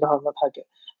যদি চিন্তা ভাবনা থাকে,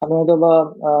 আমি হয়তো বা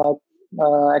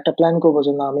একটা প্ল্যান করবো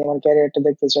যে না আমি আমার ক্যারিয়ারটা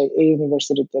দেখতে চাই এই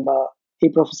ইউনিভার্সিটিতে বা এই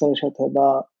প্রফেসরের সাথে বা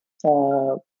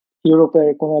ইউরোপের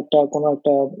কোনো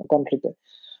একটা কান্ট্রিতে।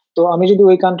 তো আমি যদি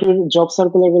ওই কান্ট্রির জব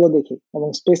সার্কুলার গুলো দেখি এবং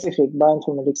স্পেসিফিক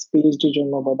বায়োইনফরমেটিক্স পিএইচডির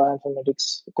জন্য বা বায়োইনফরমেটিক্স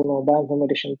কোনো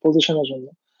বায়োইনফরমেটিশিয়ান পজিশনের জন্য,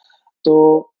 তো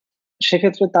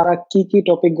সেক্ষেত্রে তারা কি কি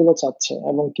টপিক গুলো চাচ্ছে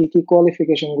এবং কি কি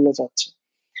কোয়ালিফিকেশন গুলো চাচ্ছে।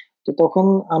 তো তখন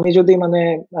আমি যদি মানে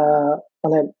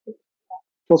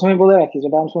প্রথমে বলে রাখি যে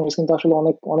বায়োইনফরমেটিক্স কিন্তু আসলে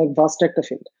অনেক অনেক ভাস্ট একটা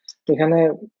ফিল্ড। এখানে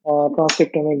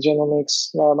ট্রান্সক্রিপ্টমিক্স, জেনোমিক্স,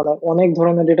 মানে অনেক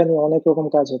ধরনের ডেটা নিয়ে অনেক রকম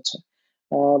কাজ হচ্ছে।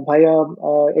 ভাইয়া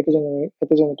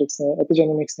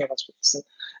এপিজেনোমিক্স নিয়ে কাজ করতেছে,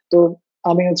 তো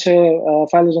আমি হচ্ছে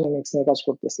ফাইলোজেনোমিক্স নিয়ে কাজ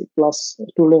করতেছি, প্লাস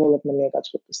টুল ডেভেলপমেন্ট নিয়ে কাজ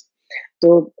করতেছি। তো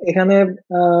এখানে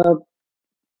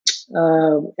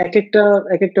এক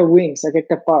একটা উইংস, এক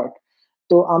একটা পার্ট।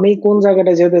 তো আমি কোন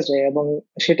জায়গাটা যেতে চাই এবং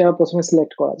সেটা প্রথমে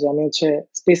সিলেক্ট করা যে আমি হচ্ছে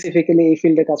স্পেসিফিক্যালি এই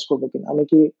ফিল্ডে কাজ করবো কিনা, আমি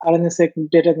কি আরএনএস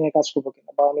ডেটা নিয়ে কাজ করবো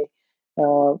কিনা, বা আমি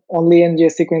অনলি এনজিএ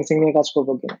সিকোয়েন্সিং নিয়ে কাজ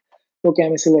করবো কিনা। ওকে,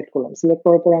 আমি সিলেক্ট করলাম। সিলেক্ট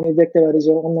করার পর আমি দেখতে পারি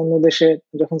যে অন্যান্য দেশে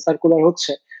যখন সার্কুলার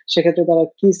হচ্ছে সেক্ষেত্রে তারা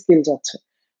কি স্কিল চাচ্ছে,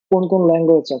 কোন কোন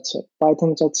ল্যাঙ্গুয়েজ চাচ্ছে,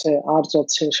 পাইথন চাচ্ছে, আর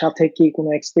চাচ্ছে, সাথে কি কোনো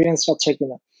এক্সপিরিয়েন্স চাচ্ছে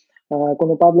কিনা,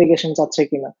 কোনো পাবলিকেশন চাচ্ছে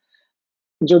কিনা।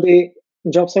 যদি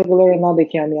জব সার্কুলারে না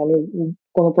দেখি আমি আমি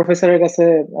কোন প্রফেসরের কাছে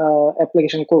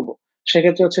অ্যাপ্লিকেশন করব,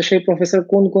 সেক্ষেত্রে হচ্ছে সেই প্রফেসর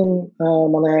কোন কোন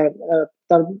মানে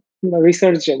তার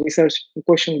রিসার্চ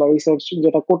কোয়েশ্চেন বা রিসার্চ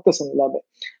যেটা করতেছেন ল্যাবে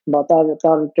বা তার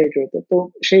তার টেরিটরিতে, তো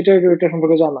সেই টেরিটরিটা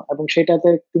সম্পর্কে জানা এবং সেটাতে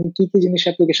তিনি কি কি জিনিস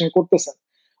অ্যাপ্লিকেশন করতেছেন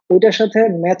ওইটার সাথে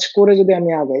ম্যাচ করে যদি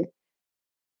আমি আগাই,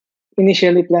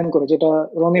 ইনিশিয়ালি প্ল্যান করে, যেটা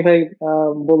রনি ভাই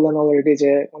বললেন অলরেডি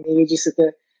যে উনি ইউজিসি তে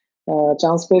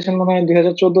চান্স পেয়েছেন মনে হয়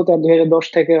 2014-তে, আর 2010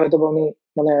 থেকে হয়তো আমি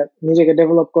মানে নিজেকে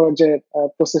ডেভেলপ করার যে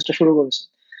প্রসেসটা শুরু করেছি।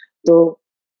 তো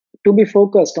two B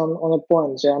focused on a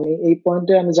point, যে আমি এই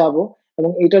পয়েন্টে আমি যাব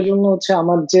এবং এটার জন্য হচ্ছে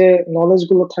আমার যে নলেজ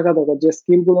গুলো থাকা দরকার, যে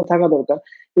স্কিল গুলো থাকা দরকার,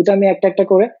 এটা আমি একটা একটা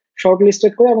করে শর্ট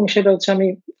লিস্টেড করে এবং সেটা হচ্ছে আমি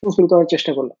ফুলফিল করার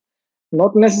চেষ্টা করলাম।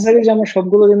 নট নেসেসারি যে আমার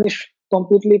সবগুলো জিনিস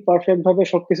কমপ্লিটলি পারফেক্ট ভাবে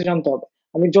সবকিছু জানতে হবে।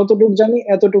 আমি যতটুকু জানি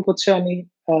এতটুকু হচ্ছে আমি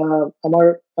আমার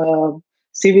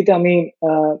সিভিতে আমি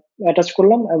অ্যাটাচ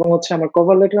করলাম এবং হচ্ছে আমার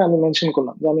কভার লেটারে আমি মেনশন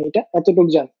করলাম যে আমি এটা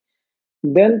এতটুকু জানি।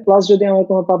 দেন প্লাস যদি আমার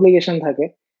কোনো পাবলিকেশন থাকে,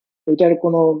 এটার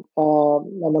কোনো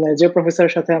মানে যে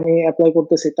প্রফেসরের সাথে আমি অ্যাপ্লাই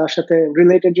করতেছি তার সাথে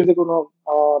রিলেটেড যদি কোনো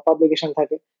পাবলিকেশন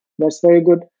থাকে, দ্যাটস ভেরি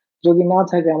গুড। যদি না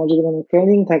থাকে, আমার যদি কোনো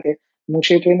ট্রেনিং থাকে এবং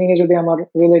সেই ট্রেনিং এ যদি আমার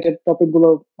রিলেটেড টপিক গুলো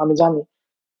আমি জানি,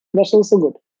 দ্যাটস অলসো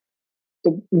গুড। তো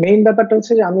মেইন ব্যাপারটা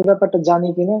হচ্ছে যে আমি ব্যাপারটা জানি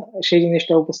কিনা সেই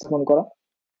জিনিসটা উপস্থাপন করা,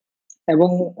 এবং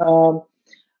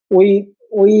ওই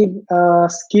ওই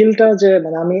স্কিলটা যে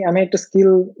মানে আমি আমি একটা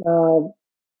স্কিল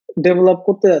ডেভেলপ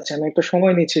করতে যাচ্ছি, আমি একটা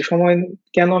সময় নিচ্ছি, সময়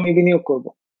কেন আমি বিনিয়োগ করব,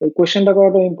 এই কোয়েশ্চেনটা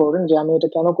করাটা ইম্পর্টেন্ট যে আমি এটা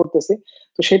কেন করতেছি।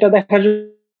 তো সেটা দেখার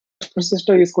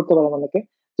প্রসেসটা ইউজ করতে পারে আমাকে,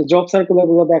 যে জব সার্কুলার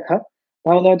গুলো দেখা,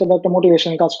 তাহলে হয়তো একটা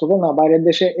মোটিভেশন কাজ করবে না বাইরের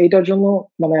দেশে এইটার জন্য,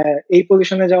 মানে এই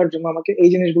পজিশনে যাওয়ার জন্য আমাকে এই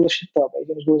জিনিসগুলো শিখতে হবে, এই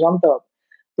জিনিসগুলো জানতে হবে।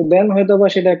 তো দেন হয়তো বা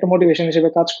সেটা একটা মোটিভেশন হিসেবে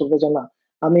কাজ করবে যে না,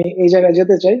 আমি এই জায়গায়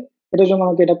যেতে চাই, এটার জন্য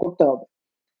আমাকে এটা করতে হবে।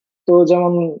 তো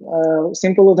যেমন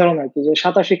সিম্পল উদাহরণ আর কি, যে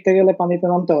সাঁতার শিখতে গেলে পানিতে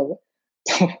নামতে হবে।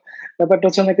 তো ব্যাপারটা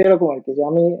হচ্ছে অনেক এরকম আর কি, যে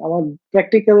আমি আমার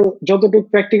প্র্যাকটিক্যাল যতটুকু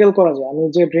প্র্যাকটিক্যাল করা যায়, আমি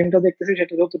যে ড্রিমটা দেখতেছি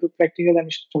সেটা যতটুকু প্র্যাকটিক্যাল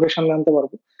আমি চোখের সামনে আনতে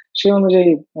পারবো, সেই অনুযায়ী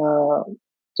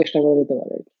চেষ্টা করে যেতে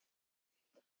পারে আর কি।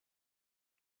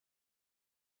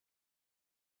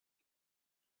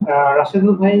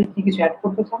 রাশেদুল ভাই কি কিছু অ্যাড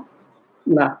করতে চান?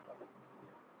 না,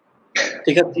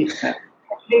 ঠিক আছে।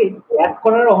 জি, অ্যাড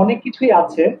করার অনেক কিছুই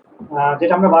আছে,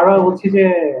 যেটা আমরা বারবার বলছি যে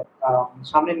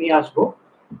সামনে নিয়ে আসবো।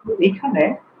 এইখানে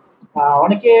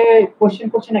অনেকে কোশ্চেন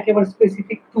করছেন একেবারে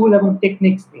স্পেসিফিক টুল এবং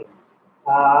টেকনিক্স নিয়ে।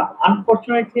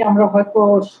 আনফরচুনেটলি আমরা হয়তো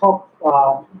সব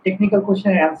টেকনিক্যাল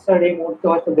কোশ্চেনের অ্যান্সার এই মুহূর্তে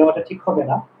হয়তো দেওয়াটা ঠিক হবে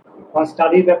না,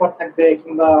 স্টাডির ব্যাপার থাকবে,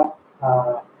 কিংবা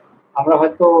আমরা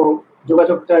হয়তো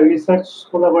যোগাযোগটা রিসার্চ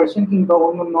কোলাবোরেশন কিংবা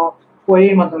অন্যান্য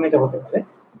কোয়েরির মাধ্যমে এটা হতে পারে।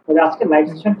 তবে আজকে লাইভ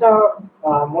সেশনটা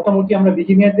মোটামুটি আমরা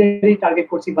বিগিনারদেরই টার্গেট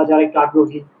করছি, বা যারা একটু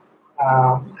আগ্রহী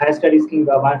হায়ার স্টাডিজ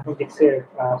কিংবা বায়োইনফরমেটিক্স এর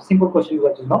সিম্পল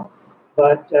কোশ্চেনগুলোর জন্য।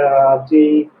 বাট যে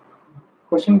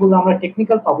কোশ্চেনগুলো আমরা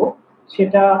টেকনিক্যাল পাবো,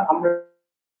 সেটা আমরা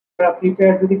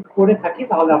প্রিপেয়ার যদি করে থাকি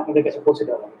তাহলে আপনাদের কাছে পৌঁছে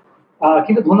দেওয়া হবে।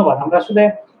 কিন্তু ধন্যবাদ, আমরা আসলে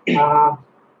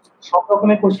সব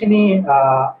রকমের কোশ্চেনই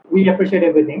উই অ্যাপ্রিশিয়েট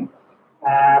এভরিথিং,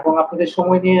 এবং আপনাদের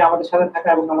সময় নিয়ে আমাদের সাথে থাকা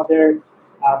এবং আমাদের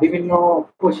বিভিন্ন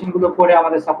কোশ্চেন গুলো করে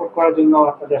আমাদের সাপোর্ট করার জন্য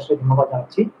আপনাদের আসলে ধন্যবাদ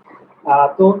জানাচ্ছি।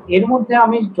 তো এর মধ্যে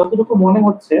আমি যতটুকু মনে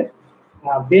হচ্ছে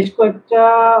বেশ কয়েকটা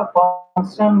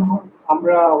কনসার্ন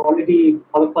আমরা অলরেডি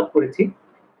আলোকপাত করেছি,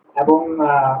 এবং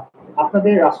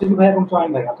আপনাদের রাশিদ ভাই এবং চয়ন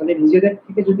ভাই, আপনাদের নিজেদের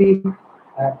থেকে যদি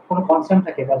কোনো কনসার্ন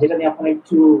থাকে বা যেটা নিয়ে আপনারা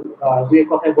একটু দুই এক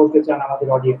কথায় বলতে চান আমাদের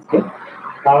অডিয়েন্সকে,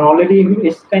 কারণ already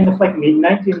it's kind of like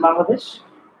midnight in Bangladesh,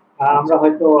 আমরা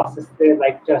হয়তো আস্তে আস্তে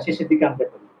লাইভটা শেষের দিকে আনতে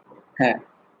পারি। হ্যাঁ,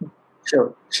 শিওর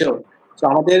শিওর। তো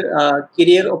আমাদের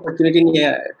কেরিয়ার অপরচুনিটি নিয়ে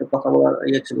একটা কথা বলার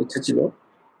ইচ্ছা ছিল।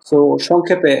 তো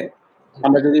সংক্ষেপে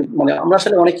আমরা যদি মানে আমরা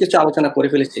আসলে অনেক কিছু আলোচনা করে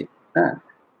ফেলেছি। হ্যাঁ,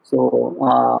 তো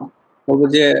বলবো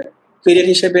যে কেরিয়ার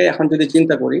হিসেবে এখন যদি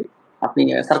চিন্তা করি, আপনি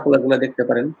সার্কুলার গুলো দেখতে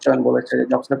পারেন। চয়ন বলেছে যে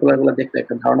জব সার্কুলার গুলো দেখলে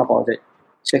একটা ধারণা পাওয়া যায়,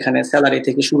 সেখানে স্যালারি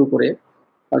থেকে শুরু করে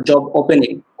জব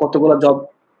ওপেনিং, কতগুলো জব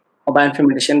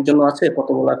বায়োইনফরমেটিক্সের জন্য আছে,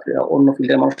 কতগুলো অন্য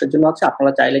ফিল্ডের মানুষের জন্য আছে।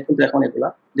 আপনারা চাইলে কিন্তু এখন এগুলা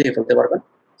দেখে ফেলতে পারবেন,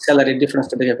 স্যালারির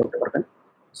ডিফারেন্সটা দেখে ফেলতে পারবেন।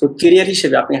 সো কেরিয়ার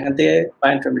হিসেবে আপনি এখান থেকে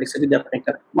বায়োইনফরমেটিক্সে যদি আপনি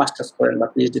একটা মাস্টার্স করেন বা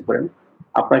পিএইচডি করেন,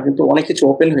 আপনার কিন্তু অনেক কিছু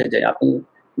ওপেন হয়ে যায়। আপনি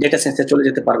ডেটা সায়েন্সে চলে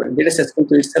যেতে পারবেন। ডেটা সায়েন্স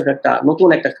কিন্তু ইটসেলফ একটা নতুন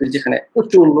একটা ফিল্ড, যেখানে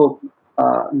প্রচুর লোক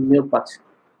নিয়োগ পাচ্ছে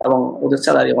এবং ওদের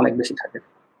স্যালারি অনেক বেশি থাকে।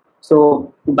 সো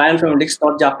বায়োইনফরমেটিক্স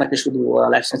নট যে আপনাকে শুধু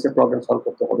লাইফ সায়েন্সের প্রবলেম সলভ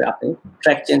করতে হবে, আপনি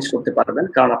ট্র্যাক চেঞ্জ করতে পারবেন,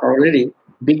 কারণ আপনার অলরেডি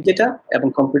বিগ ডেটা এবং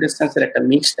কম্পিউটার সায়েন্সের একটা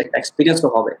মিক্সড একটা এক্সপিরিয়েন্সও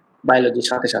হবে বায়োলজির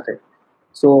সাথে সাথে।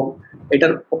 সো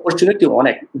এটার অপরচুনিটি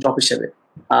অনেক জব হিসেবে।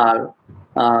 আর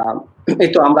এই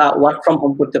তো আমরা ওয়ার্ক ফ্রম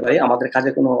হোম করতে পারি, আমাদের কাজে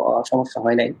কোনো সমস্যা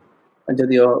হয় নাই,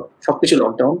 যদিও সবকিছু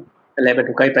লকডাউন, ল্যাবে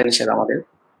ঢুকাই প্রায় নিষেধ আমাদের।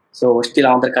 সো স্টিল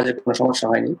আমাদের কাজে কোনো সমস্যা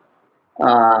হয়নি।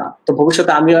 তো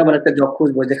ভবিষ্যতে আমিও এমন একটা জব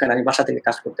খুঁজবো যেখানে আমি বাসা থেকে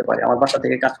কাজ করতে পারি। আমার বাসা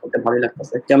থেকে কাজ করতে ভালোই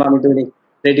লাগতেছে, কেন আমি দৈনিক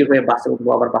রেডি হয়ে বাসে উঠবো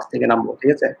আবার বাস থেকে নামবো, ঠিক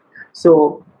আছে? সো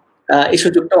এই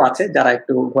সুযোগটাও আছে, যারা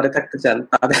একটু ঘরে থাকতে চান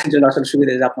তাদের জন্য আসলে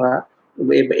সুবিধা যে আপনারা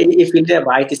এই ফিল্ডে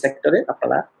বা আইটি সেক্টরে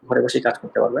আপনারা ঘরে বসে কাজ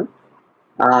করতে পারবেন।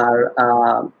 আর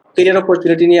কেরিয়ার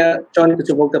অপরচুনিটি নিয়ে চয়ন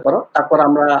কিছু বলতে পারো, তারপর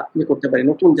আমরা কি করতে পারি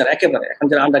নতুন যারা একেবারে এখন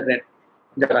যারা আন্ডারগ্রেড,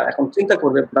 যারা এখন চিন্তা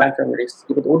করবে বায়োইনফরমেটিক্স,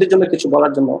 কিন্তু ওদের জন্য কিছু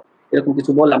বলার জন্য এরকম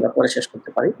কিছু বললে আমরা পরে শেষ করতে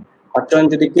পারি। আর চয়ন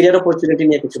যদি কেরিয়ার অপরচুনিটি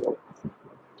নিয়ে কিছু বল।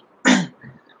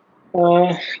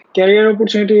 ক্যারিয়ার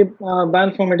অপরচুনিটি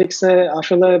বায়োইনফরমেটিক্সে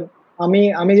আসলে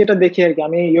আমি যেটা দেখি আর কি,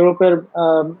 আমি ইউরোপের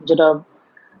যেটা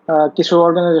কিছু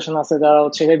অর্গানাইজেশন আছে যারা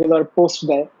হচ্ছে রেগুলার পোস্ট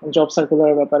দেয় জব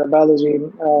সার্কুলারের ব্যাপারে বায়োলজি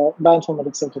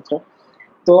বায়োইনফরমেটিক্স এর ক্ষেত্রে।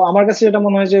 তো আমার কাছে যেটা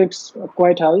মনে হয় যে ইটস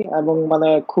কোয়াইট হাই, এবং মানে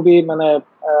খুবই মানে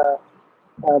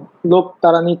লোক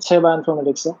তারা নিচ্ছে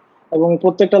বায়োইনফরমেটিক্সে, এবং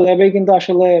প্রত্যেকটা ল্যাবে কিন্তু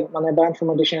আসলে মানে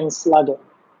বায়োইনফরমেটিশিয়ানস লাগে।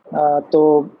 তো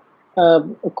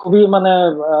খুবই মানে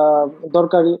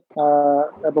দরকারি,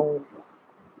 এবং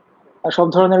সব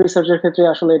ধরনের রিসার্চের ক্ষেত্রে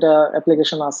আসলে এটা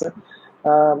অ্যাপ্লিকেশন আছে।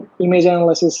 ইমেজ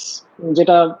অ্যানালাইসিস,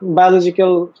 যেটা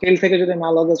বায়োলজিক্যাল ফিল্ড থেকে যদি আমি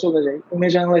আলাদা চলে যাই,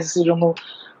 ইমেজ অ্যানালাইসিসের জন্য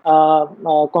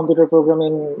কম্পিউটার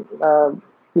প্রোগ্রামিং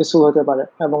কিছু হতে পারে,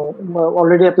 এবং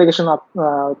অলরেডি অ্যাপ্লিকেশন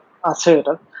আছে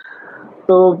এটা।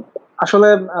 তো আসলে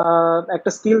একটা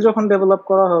স্কিল যখন ডেভেলপ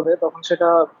করা হবে তখন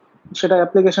সেটা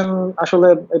অ্যাপ্লিকেশন আসলে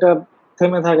এটা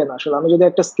থেমে থাকে না। আসলে আমি যদি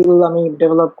একটা স্কিল আমি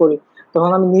ডেভেলপ করি,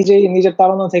 তখন আমি নিজের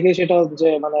তাড়না থেকে সেটা যে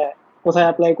মানে কোথায়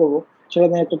অ্যাপ্লাই করব সেটা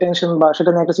নিয়ে একটা টেনশন বা সেটা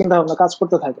নিয়ে একটা চিন্তা ভাবনা কাজ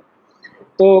করতে থাকে।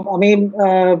 তো আমি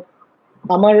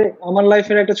আমার আমার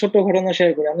লাইফের একটা ছোট্ট ঘটনা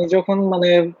শেয়ার করি। আমি যখন মানে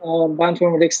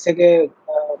বায়োইনফরমেটিক্স থেকে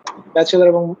ব্যাচেলর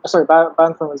এবং সরি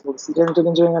বায়োইনফরমেটিক্স বলছি, জেনেটিক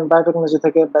ইঞ্জিনিয়ারিং এন্ড বায়োটেকনোলজি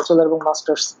থেকে ব্যাচেলর এবং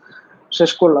মাস্টার্স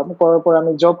শেষ করলাম, করার পর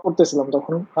আমি জব করতেছিলাম।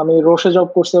 তখন আমি রোশে জব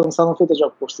করছি এবং সানোফিতে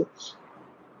জব করছি।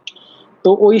 তো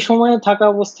ওই সময়ে থাকা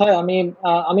অবস্থায় আমি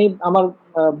আমি আমার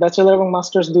ব্যাচেলর এবং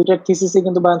মাস্টার্স দুইটার থিসিসই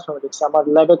কিন্তু বায়োইনফরমেটিক্স। আমার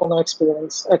ল্যাবে কোনো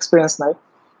এক্সপিরিয়েন্স নাই,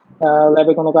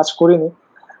 ল্যাবে কোনো কাজ করিনি।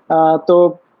 তো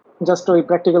জাস্ট ওই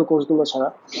প্র্যাকটিক্যাল কোর্সগুলো ছাড়া।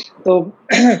 তো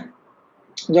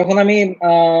যখন আমি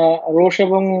রোশ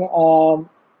এবং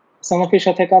সানোফির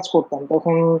সাথে কাজ করতাম,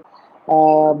 তখন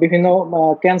বিভিন্ন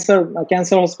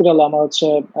ক্যান্সার হসপিটালে আমার হচ্ছে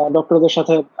ডক্টরদের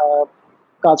সাথে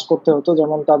কাজ করতে হতো।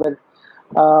 যেমন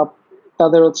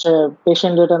তাদের হচ্ছে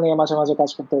পেশেন্ট ডেটা নিয়ে মাঝে মাঝে কাজ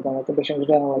করতে হতো আমাকে, পেশেন্ট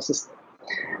ডেটা অ্যানালাইসিস।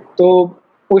 তো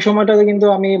ওই সময়টাতে কিন্তু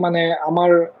আমি মানে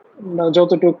আমার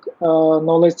যতটুক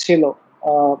নলেজ ছিল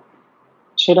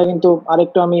সেটা কিন্তু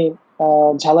আরেকটু আমি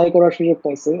ঝালাই করার সুযোগ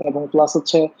পাইছি, এবং প্লাস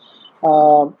হচ্ছে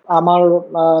আমার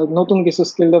নতুন কিছু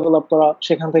স্কিল ডেভেলপ করা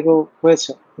সেখান থেকেও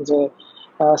হয়েছে। যে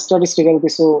স্ট্যাটিস্টিক্যাল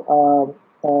কিছু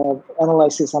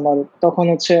অ্যানালাইসিস আমার তখন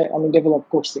হচ্ছে আমি ডেভেলপ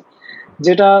করছি,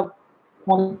 যেটা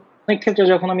অনেক ক্ষেত্রে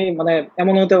যখন আমি মানে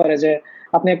এমন হতে পারে যে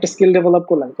আপনি একটা স্কিল ডেভেলপ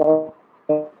করলেন,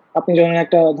 আপনি যখন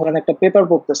ধরেন একটা পেপার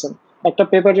পড়তেছেন, একটা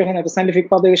পেপার যখন একটা সাইন্টিফিক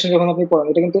পাবলিকেশন যখন আপনি পড়েন,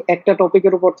 এটা কিন্তু একটা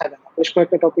টপিকের উপর থাকে না, বেশ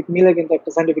কয়েকটা টপিক মিলে কিন্তু একটা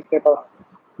সাইন্টিফিক পেপার হয়।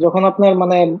 যখন আপনার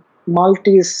মানে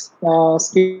মাল্টি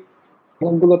স্কিল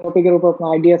গুলো টপিকের উপর আপনার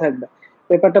আইডিয়া থাকবে,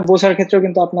 পেপারটা বোঝার ক্ষেত্রেও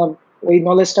কিন্তু আপনার ওই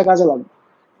নলেজটা কাজে লাগবে।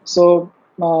 So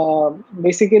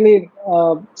basically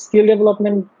skill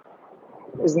development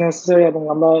is necessary, এবং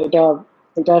আমরা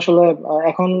এটা আসলে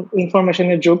এখন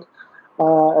ইনফরমেশনের যুগ,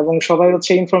 এবং সবাই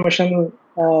হচ্ছে ইনফরমেশন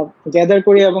গ্যাদার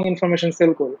করি এবং ইনফরমেশন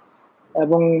সেল করি,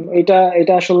 এবং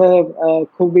এটা আসলে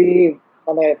খুবই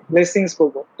মানে ব্লেসিংস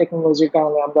বলবো। টেকনোলজির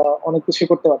কারণে আমরা অনেক কিছু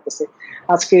করতে পারতেছি।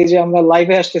 আজকে এই যে আমরা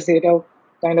লাইভে আসতেছি, এটাও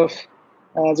কাইন্ড অফ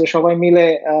যে সবাই মিলে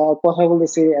কথা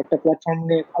বলতেছি, একটা প্ল্যাটফর্ম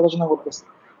নিয়ে আলোচনা করতেছি।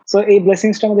 সো এই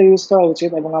ব্লেসিংসটা আমাদের ইউজ করা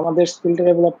উচিত, এবং আমাদের স্কিলটা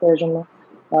ডেভেলপ করার জন্য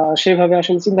সেভাবে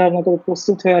আসলে চিন্তা ভাবনা করে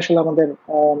প্রস্তুত হয়ে আসলে আমাদের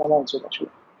নামা উচিত আসলে।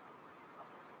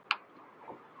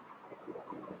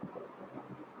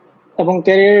 এবং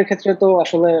ক্যারিয়ারের ক্ষেত্রে তো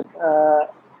আসলে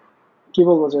কি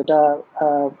বলবো, যে এটা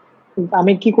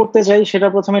আমি কি করতে চাই সেটা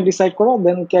প্রথমে ডিসাইড করা,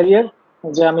 দেন ক্যারিয়ার,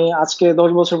 যে আমি আজকে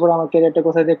 10 বছর পর আমার ক্যারিয়ারটা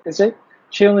কোথায় দেখতে চাই,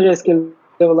 সেই অনুযায়ী স্কিল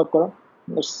ডেভেলপ করা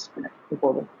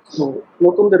ইম্পর্টেন্ট।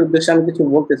 নতুনদের উদ্দেশ্যে আমি কিছু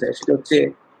বলতে চাই, সেটা হচ্ছে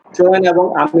চয়ন এবং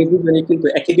আমি দুজনেই কিন্তু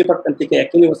একই ডিপার্টমেন্ট থেকে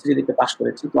একই ইউনিভার্সিটি থেকে পাশ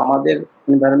করেছি। তো আমাদের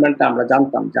এনভায়রনমেন্টটা আমরা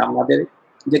জানতাম যে আমাদের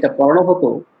যেটা পড়ানো হতো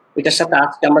এটার সাথে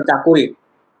আজকে আমরা যা করি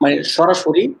মানে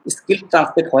সরাসরি স্কিল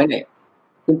ট্রান্সলেট হয় না,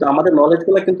 কিন্তু আমাদের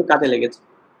নলেজগুলো কিন্তু কাজে লেগেছে।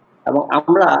 এবং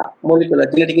আমরা মলিকুলার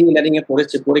জেনেটিক ইঞ্জিনিয়ারিং এ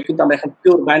পড়েছি, পড়ে কিন্তু আমরা এখন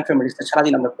পিওর বায়োইনফরমেটিক্স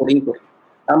সারাদিন আমরা কোডিং করি।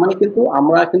 তার মানে কিন্তু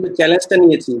আমরা কিন্তু চ্যালেঞ্জটা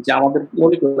নিয়েছি যে আমাদের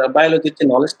মলিকুলার বায়োলজির যে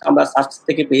নলেজটা আমরা সার্চ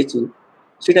থেকে পেয়েছি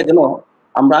সেটা যেন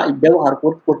আমরা ব্যবহার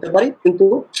করতে পারি, কিন্তু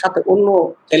সাথে অন্য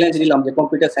চ্যালেঞ্জ নিলাম যে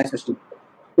কম্পিউটার সায়েন্স শিখতে।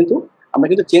 কিন্তু আমরা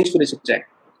কিন্তু চেঞ্জ করেছি ট্র্যাক।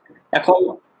 এখন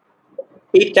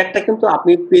এই ট্র্যাকটা কিন্তু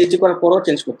আপনি পিএইচডি করার পরেও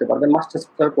চেঞ্জ করতে পারবেন, মাস্টার্স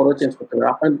করার পরেও চেঞ্জ করতে পারবেন।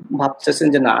 আপনি ভাবতেছেন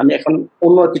যে না আমি এখন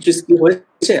অন্য কিছু স্কিল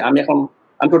হয়েছে, আমি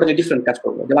টোটালি ডিফারেন্ট কাজ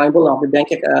করবো। যেমন আমি বললাম আপনি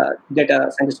ব্যাংকে ডেটা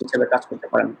সায়েন্টিস্ট হিসেবে কাজ করতে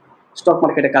পারেন, স্টক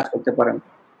মার্কেটে কাজ করতে পারেন।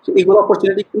 তো এইগুলো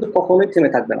অপরচুনিটি কিন্তু কখনোই থেমে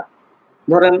থাকবে না।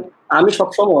 ধরেন আমি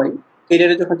সবসময়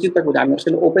ক্যারিয়ারে যখন চিন্তা করি আমি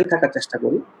আসলে ওপেন থাকার চেষ্টা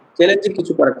করি, চ্যালেঞ্জিং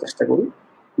কিছু করার চেষ্টা করি।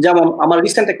 যেমন আমার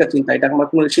রিসেন্ট একটা চিন্তা, এটা আমার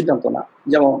কোনো সিদ্ধান্ত না,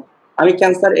 যেমন আমি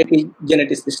ক্যান্সার একটি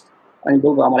জেনেটিস্ট, আমি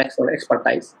বলবো আমার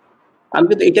এক্সপার্টাইজ। আমি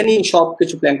কিন্তু এটা নিয়ে সব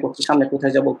কিছু প্ল্যান করছি, সামনে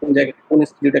কোথায় যাবো, কোন জায়গায় কোন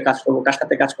ইনস্টিটিউটে কাজ করবো, কার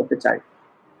সাথে কাজ করতে চাই।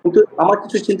 কিন্তু আমার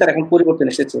কিছু চিন্তার এখন পরিবর্তন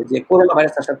এসেছে যে করোনা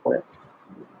ভাইরাস আসার পরে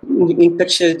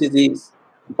ইনফেকশিয়াস ডিজিজ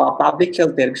বা পাবলিক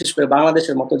হেলথের, বিশেষ করে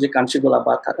বাংলাদেশের মতো যে কান্ট্রিগুলা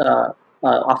বা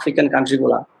আফ্রিকান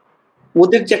কান্ট্রিগুলা,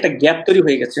 ওদের যে একটা গ্যাপ তৈরি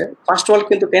হয়ে গেছে। ফার্স্ট ওয়ার্ল্ড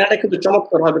কিন্তু কানাডা কিন্তু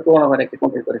চমৎকারভাবে করোনা ভাইরাসকে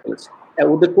কন্ট্রোল করে ফেলেছে,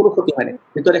 ওদের কোনো ক্ষতি হয়নি,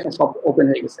 ভিতরে এখন সব ওপেন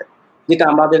হয়ে গেছে, যেটা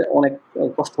আমাদের অনেক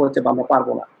কষ্ট হয়েছে বা আমরা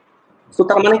পারবো না। তো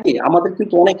তার মানে কি আমাদের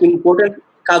কিন্তু অনেক ইম্পর্টেন্ট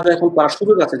কাজ এখন করার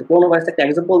সুযোগ আছে। করোনা ভাইরাস একটা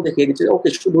এক্সাম্পল দেখিয়ে দিচ্ছে, ওকে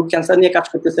শুধু ক্যান্সার নিয়ে কাজ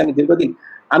করতেছি আমি দীর্ঘদিন,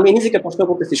 আমি নিজেকে প্রশ্ন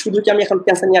করতেছি শুধু কি আমি এখন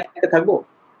ক্যান্সার নিয়ে আটকে থাকবো,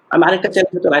 আমি আরেকটা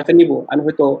চ্যালেঞ্জ হয়তো লাইফে নিবো, আমি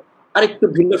হয়তো আরেকটু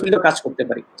ভিন্ন ভিন্ন কাজ করতে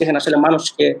পারি, যেখানে আসলে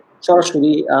মানুষকে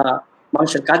সরাসরি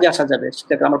মানুষের কাজে আসা যাবে,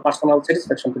 সেটাকে আমার পার্সোনাল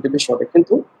স্যাটিসফ্যাকশন করতে বেশি হবে।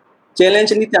 কিন্তু চ্যালেঞ্জ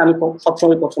নিতে আমি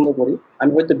সবসময় পছন্দ করি।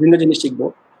 আমি হয়তো ভিন্ন জিনিস শিখবো,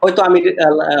 হয়তো আমি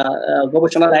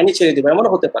গবেষণা লাইনে ছেড়ে দেবো, এমনও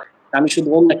হতে পারে আমি শুধু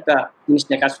অন্য একটা জিনিস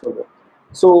নিয়ে কাজ করবো।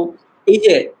 সো এই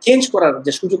যে চেঞ্জ করার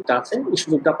যে সুযোগটা আছে, এই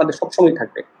সুযোগটা আপনাদের সবসময়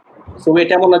থাকবে। সো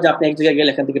এটা এমন না যে আপনি এক জায়গায় গেলে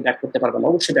এখান থেকে ব্যাক করতে পারবেন,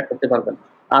 অবশ্যই ব্যাক করতে পারবেন।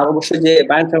 আর অবশ্যই যে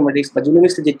বায়োইনফরমেটিক্স বা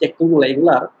জিনোমিক্সের যে টেকনিকগুলো,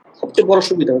 এগুলার সবচেয়ে বড়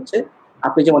সুবিধা হচ্ছে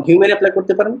আপনি যেমন হিউম্যান অ্যাপ্লাই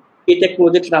করতে পারেন, এই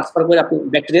টেকনোলজি ট্রান্সফার করে আপনি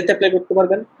ব্যাকটেরিয়াতে অ্যাপ্লাই করতে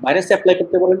পারবেন, ভাইরাসে অ্যাপ্লাই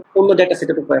করতে পারবেন, অন্য ডেটা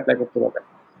সেটের উপর অ্যাপ্লাই করতে পারবেন।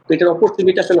 তো এটার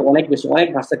অপরচুনিটি আসলে অনেক বেশি, অনেক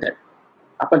ভার্সেটাইল।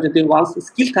 আপনার যদি ওয়ান্স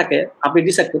স্কিল থাকে, আপনি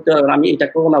ডিসাইড করতে পারবেন আমি এটা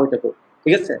করবো না ওইটা করবো,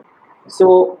 ঠিক আছে? সো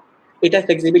এটা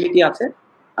ফ্লেক্সিবিলিটি আছে।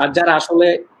 আর যারা আসলে,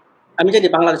 আমি জানি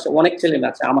বাংলাদেশে অনেক ছেলে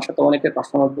আছে, আমার সাথে অনেকের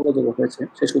পার্সোনাল যোগাযোগ হয়েছে,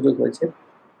 সে সুযোগ হয়েছে,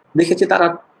 দেখেছি তারা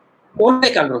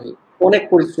অনেক আগ্রহী, অনেক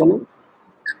পরিশ্রমী,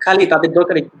 খালি তাদের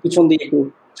দরকার একটু পিছন দিয়ে একটু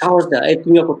সাহস দেয়, এই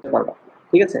তুমিও করতে পারবা,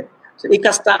 ঠিক আছে? এই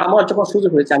কাজটা আমার যখন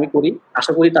সুযোগ হয়েছে আমি করি।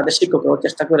 আশা করি তাদের শিক্ষকরাও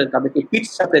চেষ্টা করে তাদেরকে পিঠ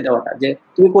চাপড়ে দেওয়াটা, যে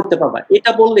তুমি করতে পারবা।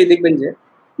 এটা বললেই দেখবেন যে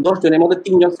 10 জনের মধ্যে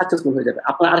 3 জন সাকসেসফুল হয়ে যাবে।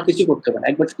 আপনার আর কিছু করতে হবে না,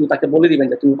 একবার শুধু তাকে বলে দিবেন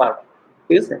যে তুমি পারবা,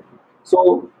 ঠিক আছে? সো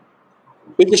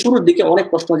এই যে শুরুর দিকে অনেক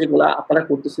প্রশ্ন যেগুলো আপনারা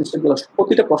করতেছেন, সেগুলো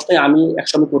প্রতিটা প্রশ্নে আমি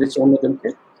একসময় করেছি অন্যজনকে।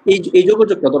 এই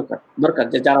যোগাযোগটা দরকার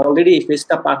যে যারা অলরেডি এই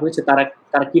ফেজটা পার হয়েছে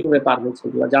তারা কিভাবে পার হয়েছে,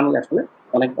 এগুলো জানলে আসলে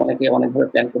অনেকে অনেকভাবে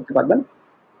প্ল্যান করতে পারবেন।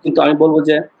 কিন্তু আমি বলবো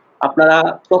যে আপনারা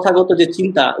প্রথাগত যে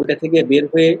চিন্তা, ওইটা থেকে বের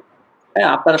হয়ে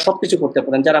আপনারা সবকিছু করতে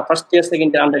পারেন। যারা ফার্স্ট ইয়ার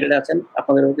সেকেন্ড ইয়ার আন্ডারগ্রেডে আছেন,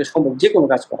 আপনাদের সম্ভব যে কোনো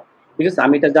কাজ করা, ঠিক আছে?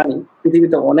 আমি এটা জানি,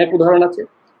 পৃথিবীতে অনেক উদাহরণ আছে।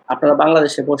 আপনারা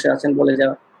বাংলাদেশে বসে আছেন বলে যা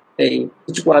এই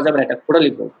কিছু করা যাবে না, এটা পুরো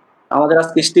লিখবো। আমাদের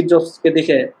আজকে স্টিভ জবসকে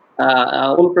দেখে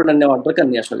অনুপ্রেরণা নেওয়ার দরকার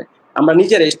নেই। আসলে আমরা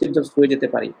নিজেরা স্টিভ জবস হয়ে যেতে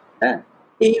পারি। হ্যাঁ,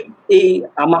 এই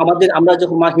আমরা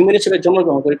যখন হিউম্যান হিসেবে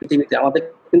জন্মগ্রহণ করি পৃথিবীতে, আমাদের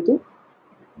কিন্তু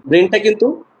ব্রেনটা কিন্তু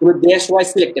পুরো দেশ ওয়াইজ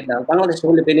সিলেক্টেড না। বাংলাদেশে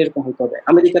হলে ব্রেন এরকম হতে হবে,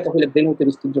 আমেরিকাতে হলে ব্রেন হতে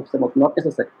স্টিভ জবসের মতো, নট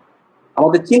নেসেসারি।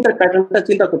 আমাদের চিন্তার প্যাটার্নটা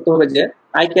চিন্তা করতে হবে যে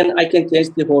I can change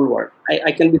the whole world,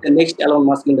 I can be the next Elon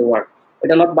Musk in the world.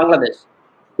 এটা নট বাংলাদেশ,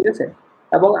 ঠিক আছে?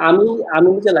 এবং আমি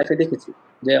নিজের লাইফে দেখেছি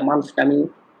যে মানুষকে, আমি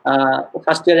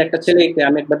ফার্স্ট ইয়ারে একটা ছেলেকে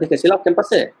আমি একবার দেখেছিলাম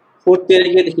ক্যাম্পাসে, 4th ইয়ারে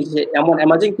গিয়ে দেখেছি এমন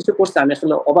অ্যামাজিং কিছু করছে, আমি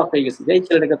আসলে অবাক হয়ে গেছি যে এই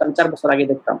ছেলেটাকে তো আমি 4 বছর আগে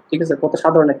দেখতাম, ঠিক আছে? কত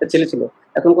সাধারণ একটা ছেলে ছিল,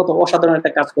 এখন কত অসাধারণ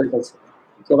একটা কাজ করে ফেলছে।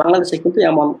 তো বাংলাদেশে কিন্তু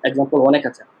এমন এক্সাম্পল অনেক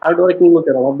আছে। হার্ড ওয়ার্কিং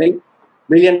লোকের অভাব নেই,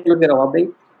 ব্রিলিয়ান্ট লোকের অভাব নেই।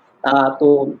 তো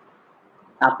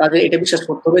আপনাদের এটা বিশ্বাস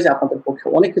করতে হবে যে আপনাদের পক্ষে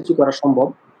অনেক কিছু করা সম্ভব।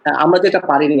 আমরা যেটা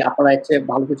পারিনি, আপনারা এর চেয়ে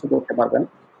ভালো কিছু করতে পারবেন।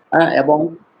 এবং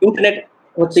ইন্টারনেট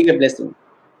হচ্ছে গিয়ে ব্লেসিং।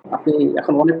 আপনি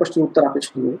এখন অনেক প্রশ্নের উত্তর আপনি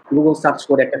শুধু গুগল সার্চ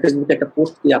করে একটা ফেসবুকে একটা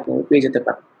পোস্ট দিয়ে আপনি পেয়ে যেতে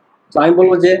পারেন। তো আমি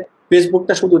বলবো যে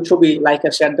ফেসবুকটা শুধু ছবি লাইক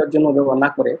আর শেয়ার দেওয়ার জন্য ব্যবহার না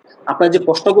করে, আপনার যে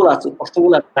প্রশ্নগুলো আছে,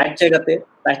 প্রশ্নগুলো রাইট জায়গাতে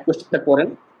রাইট কোয়েশ্চেনটা করেন।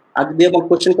 আর যদি এবং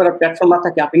কোয়েশ্চেন করার প্ল্যাটফর্ম না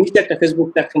থাকে, আপনি নিজে একটা ফেসবুক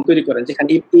প্ল্যাটফর্ম তৈরি করেন যেখানে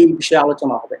এই বিষয়ে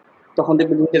আলোচনা হবে। তখন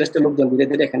দেখবেন ইন্টারেস্টেড লোকজন ধীরে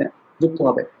ধীরে এখানে যুক্ত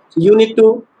হবে। You need to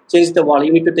change the world,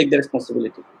 you need to take the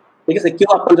responsibility, ঠিক আছে? কেউ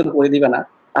আপনার জন্য করে দিবে না।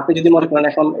 আপনি যদি মনে করেন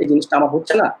এখন এই জিনিসটা আমার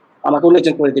হচ্ছে না, আমাকে অন্য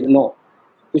একজন করে দিবে, no.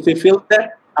 If you feel that,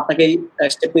 আপনাকে এই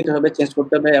স্টেপ নিতে হবে, চেঞ্জ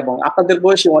করতে হবে। এবং আপনাদের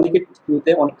বয়সে অনেকে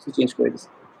পৃথিবীতে অনেক কিছু চেঞ্জ করে দিচ্ছে,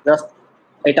 জাস্ট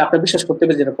এটা আপনার বিশ্বাস করতে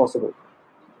হবে যেটা পসিবল,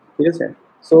 ঠিক আছে?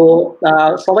 সো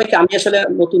সবাইকে আমি আসলে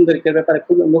নতুনদের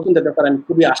ব্যাপারে আমি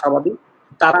খুবই আশাবাদী।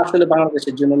 তারা আসলে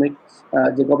বাংলাদেশের জিনোমিক্স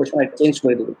যে গবেষণা চেঞ্জ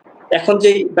করে দেবে। এখন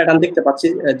যেই প্যাটার্ন দেখতে পাচ্ছি,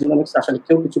 জিনোমিক্স আসলে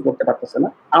কেউ কিছু করতে পারতেছে না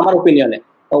আমার ওপিনিয়নে।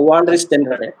 ওয়ার্ল্ড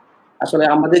স্ট্যান্ডার্ডে আসলে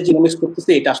আমাদের জিনোমিক্স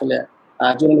করতেছে, এটা আসলে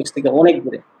জিনোমিক্স থেকে অনেক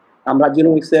দূরে। আমরা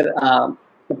জিনোমিক্সের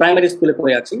প্রাইমারি স্কুলে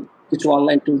পড়ে আছি, কিছু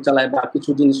অনলাইন টুল চালাই বা কিছু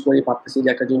জিনিস করে ভাবতেছি যে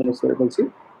একটা জিনোমিক্স করে বলছি,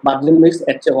 বা জিনোমিক্স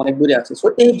এর চেয়ে অনেক দূরে আছে। সো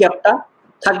এই গ্যাপটা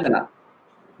থাকবে না।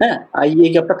 হ্যাঁ, এই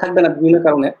গ্যাপটা থাকবে না বিভিন্ন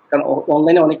কারণে, কারণ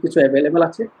অনলাইনে অনেক কিছু অ্যাভেলেবেল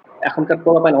আছে। এখনকার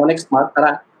পোলাপাইন অনেক স্মার্ট,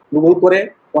 তারা গুগল করে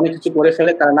অনেক কিছু করে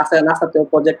ফেলে, তারা নাসাতেও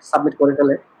প্রজেক্ট সাবমিট করে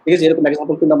ফেলে, ঠিক আছে? এরকম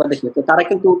এক্সাম্পল কিন্তু আমরা দেখি। তো তারা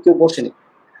কিন্তু কেউ বসেনি।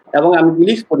 এবং আমি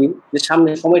বিলিভ করি যে সামনে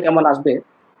সময়টা এমন আসবে,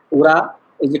 ওরা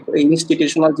এই যে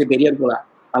ইনস্টিটিউশনাল যে ব্যারিয়ারগুলো,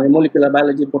 আমি মলিকুলার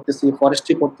বায়োলজি পড়তেছি,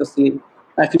 ফরেস্ট্রি পড়তেছি,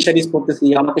 ফিশারিজ পড়তেছি,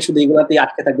 আমাকে শুধু এগুলাতেই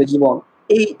আটকে থাকবে জীবন,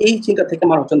 এই চিন্তা থেকে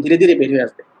মানুষজন ধীরে ধীরে বের হয়ে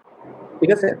আসবে, ঠিক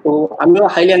আছে? তো আমিও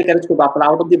হাইলি এনকারেজ করবো আপনারা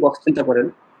আউট অফ দি বক্স চিন্তা করেন।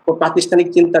 তো প্রাতিষ্ঠানিক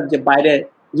চিন্তার যে বাইরে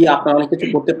গিয়ে আপনারা অনেক কিছু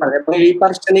করতে পারেন, এবং এই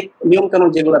প্রাতিষ্ঠানিক নিয়ম কানুন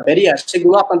যেগুলো ব্যারিয়ার,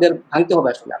 সেগুলো আপনাদের ভাঙতে হবে।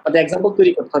 আসলে আপনাদের এক্সাম্পল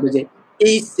তৈরি করতে হবে যে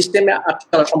এই সিস্টেমে আটকে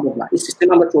চলা সম্ভব না, এই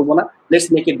সিস্টেমে আমরা চলবো না, let's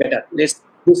make it better, let's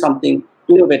do something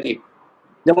innovative.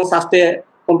 যেমন সাস্টে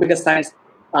কম্পিউটার সায়েন্স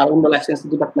আর অন্য লাইফ সায়েন্স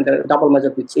ডিপার্টমেন্টের ডাবল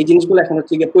মেজর দিচ্ছে, এই জিনিসগুলো এখন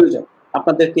হচ্ছে গিয়ে প্রয়োজন।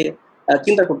 আপনাদেরকে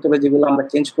চিন্তা করতে হবে যেগুলো আমরা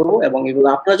চেঞ্জ করবো, এবং এগুলো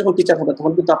আপনারা যখন টিচার হবেন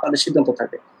তখন কিন্তু আপনাদের সিদ্ধান্ত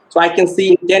থাকবে। So I can see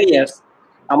in 10 years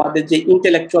আমাদের যে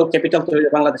ইন্টেলেকচুয়াল ক্যাপিটাল তৈরি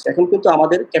বাংলাদেশে, এখন কিন্তু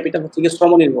আমাদের ক্যাপিটাল হচ্ছে গিয়ে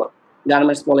শ্রম নির্ভর,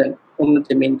 গার্মেন্টস বলেন, অন্য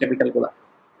যে মেইন ক্যাপিটাল গুলা,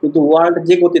 কিন্তু ওয়ার্ল্ড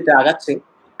যে গতিতে আগাচ্ছে,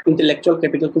 ইন্টেলেকচুয়াল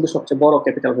ক্যাপিটাল কিন্তু সবচেয়ে বড়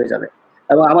ক্যাপিটাল হয়ে যাবে।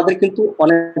 এবং আমাদের কিন্তু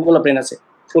অনেকগুলো ব্রেন আছে,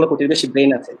 16 কোটির বেশি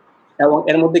ব্রেন আছে, এবং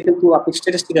এর মধ্যে কিন্তু আপনি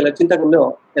স্ট্যাটিস্টিক্যাল চিন্তা করলেও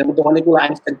এর মধ্যে অনেকগুলো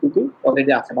আইনস্টাইন কিন্তু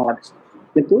অলরেডি আছে বাংলাদেশে।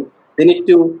 কিন্তু they need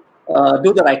to do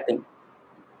the right thing.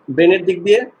 ব্রেনের দিক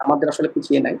দিয়ে আমাদের আসলে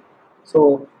পিছিয়ে নাই। সো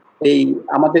এই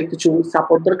আমাদের কিছু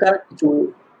সাপোর্ট দরকার, কিছু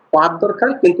পাওয়ার দরকার,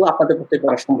 কিন্তু আপনাদের পক্ষে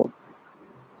করা সম্ভব।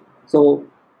 সো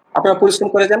আপনারা পরিশ্রম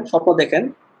করে যান, স্বপ্ন দেখেন,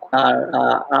 আর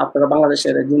আপনারা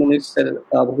বাংলাদেশের জিনোমিক্সের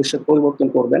ভবিষ্যৎ পরিবর্তন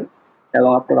করবেন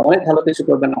এবং আপনারা অনেক ভালো কিছু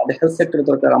করবেন। আমাদের হেলথ সেক্টরে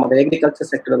দরকার, আমাদের এগ্রিকালচার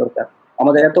সেক্টরে দরকার।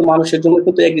 আমাদের এত মানুষের জন্য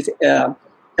কিন্তু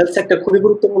হেলথ সেক্টর খুবই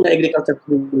গুরুত্বপূর্ণ, এগ্রিকালচার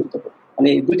খুবই গুরুত্বপূর্ণ। মানে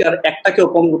এই দুইটার একটাকেও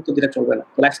কম গুরুত্ব দিলে চলবে না।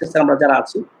 লাইফ সায়েন্সে আমরা যারা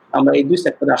আছি, আমরা এই দুই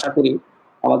সেক্টরে আশা করি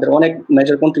আমাদের অনেক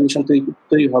মেজর কন্ট্রিবিউশন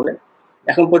তৈরি হবে।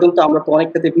 এখন পর্যন্ত আমরা তো অনেক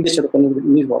ক্ষেত্রে বিদেশের উপর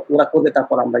নির্ভর, ওরা করবে,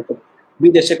 তারপর আমরা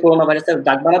বিদেশে করোনা ভাইরাসের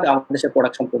ড্রাগ বানাবে, আমাদের দেশে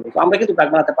প্রোডাকশন করবে। আমরা কিন্তু ড্রাগ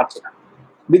বানাতে পারছি না,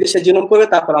 বিদেশে জিনোম করবে,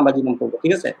 তারপর আমরা জিনোম করবো।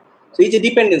 ঠিক আছে, এই যে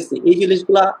ডিপেন্ডেন্সি, এই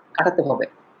জিনিসগুলা কাটাতে হবে।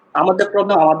 আমাদের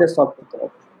প্রবলেম আমাদের সলভ করতে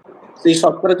হবে। সেই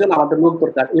সলভ করার জন্য আমাদের লোক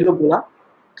দরকার। এই লোকগুলা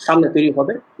সামনে তৈরি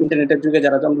হবে। ইন্টারনেটের যুগে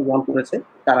যারা জন্মগ্রহণ করেছে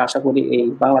তারা আশা করি এই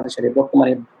বাংলাদেশের এই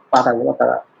বর্তমানে বাধাগুলো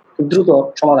তারা খুব দ্রুত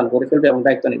সমাধান করে ফেলবে এবং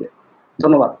দায়িত্ব নেবে।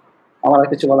 ধন্যবাদ, আমার আর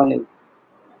কিছু বলার নেই।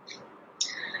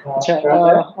 আচ্ছা,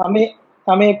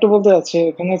 আমি একটু বলতে চাচ্ছি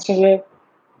এখানে হচ্ছে যে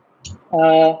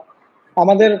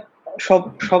আমাদের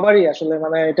সবারই আসলে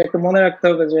মানে এটা একটু মনে রাখতে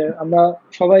হবে যে আমরা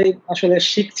সবাই আসলে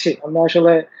শিখছি, আমরা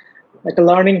আসলে একটা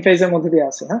লার্নিং ফেজের মধ্যে দিয়ে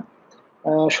আছি। হ্যাঁ,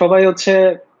 সবাই হচ্ছে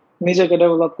নিজেকে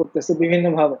ডেভেলপ করতেছে বিভিন্ন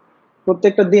ভাবে।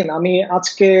 প্রত্যেকটা দিন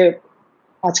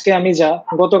আজকে আমি যা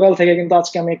গতকাল থেকে কিন্তু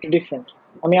আজকে আমি একটু ডিফারেন্ট।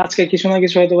 আমি আজকে কিছু না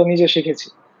কিছু হয়তো নিজে শিখেছি,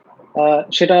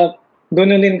 সেটা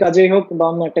দৈনন্দিন কাজেই হোক বা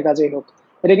অন্য একটা কাজেই হোক।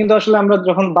 এটা কিন্তু আসলে আমরা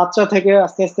যখন বাচ্চা থেকে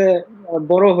আস্তে আস্তে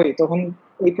বড় হই তখন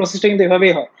এই প্রসেসটা কিন্তু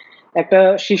এভাবেই হয়। একটা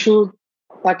শিশু,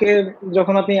 তাকে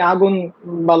যখন আপনি আগুন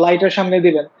বা লাইটের সামনে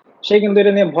দিবেন, সে কিন্তু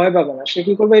এটা নিয়ে ভয় পাবে না। সে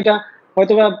কি করবে, এটা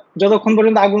হয়তোবা যতক্ষণ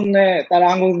পর্যন্ত আগুন তার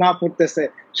আঙুল না ফুটতেছে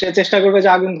সে চেষ্টা করবে যে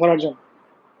আগুন ধরার জন্য।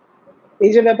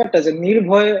 এই যে ব্যাপারটা যে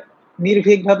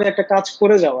নির্ভীক ভাবে একটা কাজ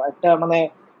করে যাওয়া, একটা মানে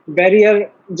ব্যারিয়ার,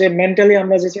 যে মেন্টালি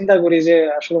আমরা যে চিন্তা করি যে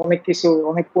আসলে অনেক কিছু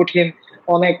অনেক কঠিন,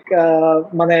 অনেক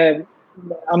মানে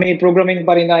আমি প্রোগ্রামিং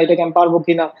পারি না, এটাকে আমি পারবো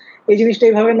কিনা, এই জিনিসটা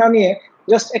এইভাবে না নিয়ে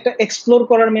জাস্ট একটা এক্সপ্লোর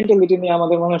করার মেন্টালিটি নিয়ে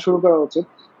আমাদের মনে শুরু করা উচিত।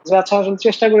 যে আচ্ছা আসলে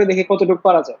চেষ্টা করে দেখি কতটুকু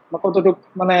পারা যায় বা কতটুকু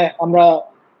মানে আমরা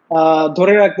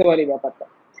ধরে রাখতে পারি ব্যাপারটা।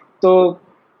 তো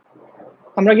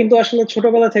আমরা কিন্তু আসলে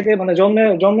ছোটবেলা থেকে মানে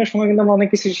জন্মের সময় কিন্তু আমরা অনেক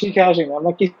কিছু শিখে আসিনি,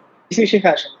 আমরা কিছু শিখে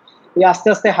আসিনি। এই আস্তে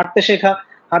আস্তে হাঁটতে শেখা,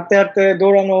 হাঁটতে হাঁটতে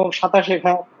দৌড়ানো, সাঁতার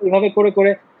শেখা, এইভাবে করে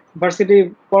করে ভার্সিটি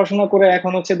পড়াশোনা করে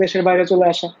এখন হচ্ছে দেশের বাইরে চলে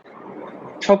আসা,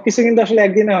 সবকিছু কিন্তু আসলে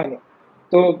একদিনে হয়নি।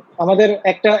 তো আমাদের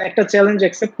একটা একটা চ্যালেঞ্জ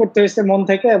অ্যাকসেপ্ট করতে হয়েছে মন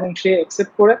থেকে, এবং সে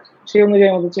অ্যাকসেপ্ট করে সেই অনুযায়ী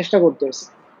আমাদের চেষ্টা করতে হয়েছে।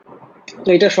 তো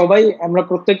এটা সবাই আমরা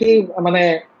প্রত্যেকেই মানে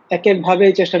এক এক ভাবে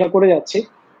এই চেষ্টাটা করে যাচ্ছি।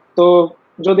 তো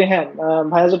যদি হ্যাঁ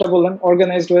ভাইয়া যেটা বললেন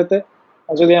অর্গানাইজড ওয়েতে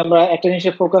যদি আমরা একটা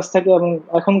জিনিসে ফোকাস থাকি, এবং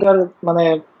এখনকার মানে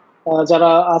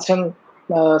যারা আছেন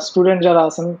স্টুডেন্ট যারা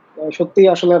আছেন, সত্যি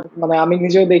আসলে মানে আমি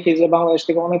নিজেও দেখি যে বাংলাদেশ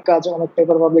থেকে অনেক কাজ, অনেক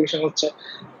পেপার পাবলিকেশন হচ্ছে,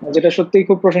 যেটা সত্যিই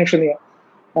খুব প্রশংসনীয়।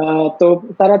 তো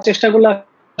তারা চেষ্টা করলে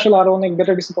আসলে আরো অনেক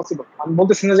বেটার কিছু পসিবল। আমি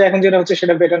বলতেছি না যে এখন যেটা হচ্ছে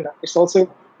সেটা বেটার না, it's also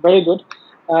very good,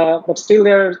 but still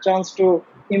there chance to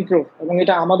improve, এবং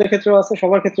এটা আমাদের ক্ষেত্রেও আছে,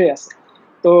 সবার ক্ষেত্রেই আছে।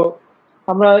 তো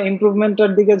আমরা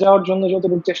ইমপ্রুভমেন্টের দিকে যাওয়ার জন্য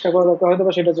যতটুকু চেষ্টা করা দরকার হয়তো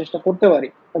বা সেটা চেষ্টা করতে পারি,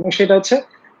 এবং সেটা হচ্ছে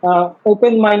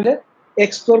ওপেন মাইন্ডে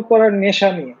এক্সপ্লোর করার নেশা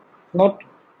নিয়ে, নট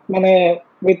মানে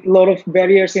with lot of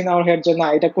barriers in our head যে না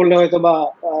এটা করলে হয়তো বা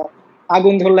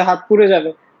আগুন ধরলে হাত পুড়ে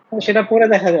যাবে, সেটা পরে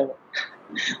দেখা যাবে।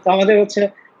 তো আমাদের হচ্ছে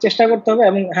চেষ্টা করতে হবে,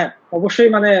 এবং হ্যাঁ অবশ্যই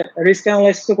মানে রিস্ক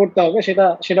অ্যানালাইসিস তো করতে হবে, সেটা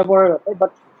সেটা পরের ব্যাপার।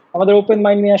 বাট আমাদের ওপেন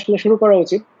মাইন্ড নিয়ে আসলে শুরু করা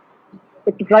উচিত,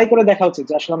 একটু ট্রাই করে দেখা উচিত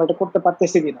যে আসলে আমরা এটা করতে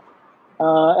পারতেছি কিনা।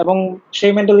 এবং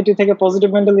সেই মেন্টালিটি থেকে, পজিটিভ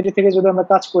মেন্টালিটি থেকে যদি আমরা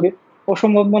কাজ করি,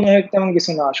 অসম্ভব মনে হয় তেমন কিছু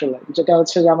না আসলে, যেটা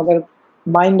হচ্ছে যে আমাদের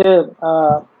মাইন্ডে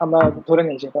আমরা ধরে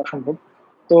নিই যেটা অসম্ভব।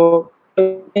 তো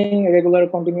রেগুলার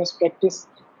কন্টিনিউয়াস প্র্যাকটিস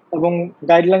এবং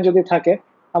গাইডলাইন যদি থাকে,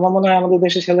 আমার মনে হয় আমাদের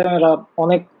দেশের ছেলেমেয়েরা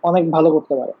অনেক অনেক ভালো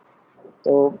করতে পারে।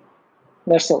 তো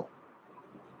দ্যাটস অল।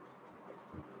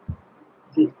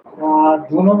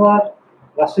 ধন্যবাদ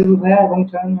রাশিদ ভাইয়া এবং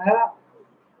চয়ন ভাইয়া।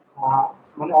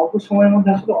 মানে অল্প সময়ের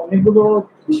মধ্যে আসলে অনেকগুলো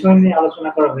বিষয় নিয়ে আলোচনা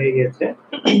করা হয়ে গেছে।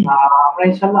 আমরা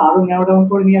ইনশাল্লাহ আরো ন্যারো ডাউন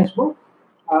করে নিয়ে আসবো।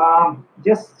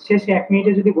 জাস্ট শেষে 1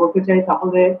 মিনিটে যদি বলতে চাই,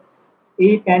 তাহলে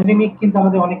এই প্যান্ডেমিক কিন্তু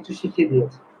আমাদের অনেক কিছু শিখিয়ে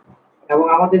দিয়েছে, এবং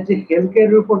আমাদের যে হেলথ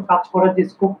কেয়ারের উপর কাজ করার যে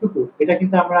স্কোপটুকু, এটা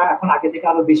কিন্তু আমরা এখন আগে থেকে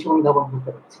আরো বেশি অনুধাবন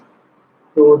করতে পারছি।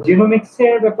 তো জিনোমিক্স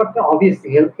এর ব্যাপারটা অবভিয়াসলি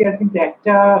হেলথ কেয়ার কিন্তু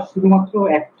একটা শুধুমাত্র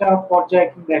একটা পর্যায়ে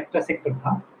কিন্তু একটা সেক্টর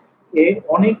না, এর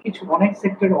অনেক কিছু, অনেক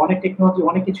সেক্টর, অনেক টেকনোলজি,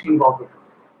 অনেক কিছু ইনভলভ।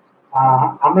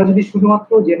 আমরা যদি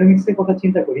শুধুমাত্র জেনোমিক্স এর কথা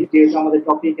চিন্তা করি, যেহেতু আমাদের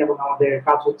টপিক এবং আমাদের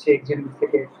কাজ হচ্ছে জেনোমিক্স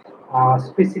থেকে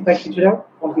স্পেসিফাইড কিছুটা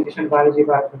কম্পিটিশন বায়োলজি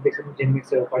বা জেনোমিক্স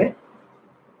এর ব্যাপারে,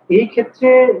 এই ক্ষেত্রে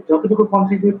যতটুকু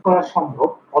কন্ট্রিবিউট করা সম্ভব,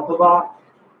 অথবা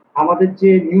আমাদের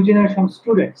যে নিউ জেনারেশন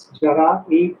স্টুডেন্টস যারা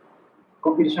এই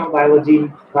কম্পিটিশন বায়োলজি,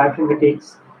 বায়োইনফরমেটিক্স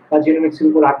বা জেনোমিক্স এর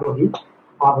উপর আগ্রহী,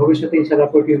 ভবিষ্যতে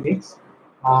ইনশাআল্লাহ প্রোটিওমিক্স,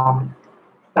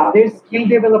 তাদের স্কিল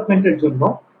ডেভেলপমেন্টের জন্য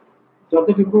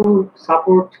যতটুকু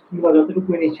সাপোর্ট কিংবা যতটুকু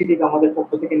ইনিশিয়েটিভ আমাদের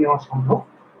পক্ষ থেকে নেওয়া সম্ভব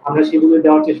আমরা সেগুলো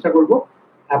দেওয়ার চেষ্টা করব।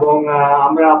 এবং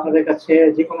আমরা আপনাদের কাছে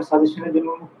যে কোনো সাজেশনের জন্য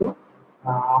মুক্ত।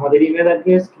 আমাদের ইমেল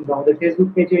অ্যাড্রেস কিংবা আমাদের ফেসবুক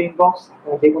পেজের ইনবক্স,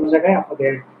 যে কোনো জায়গায়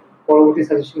আপনাদের পরবর্তী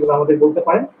সাজেশনগুলো আমাদের বলতে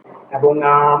পারেন। এবং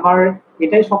আমার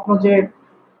এটাই স্বপ্ন যে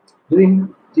যদি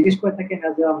জিজ্ঞেস করে থাকেন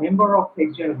as a member of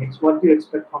X-Genomics, what do you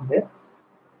expect from there?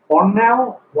 For now,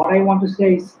 what I want to say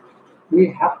is we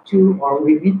have to, or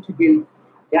we need to build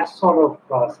that sort of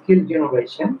skill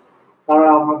generation তারা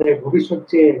আমাদের ভবিষ্যৎ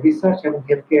যে research এবং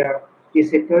health care এই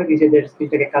সেক্টরে নিজেদের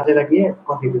স্কিলটাকে কাজে লাগিয়ে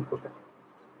কন্ট্রিবিউট করতে।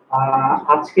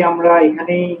 আজকে আমরা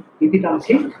এখানেই ইতি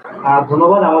টানছি।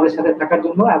 ধন্যবাদ আমাদের সাথে থাকার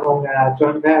জন্য, এবং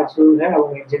জয়েন্ট ভাই, আসল ভাই এবং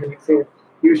জেনোমিক্স এর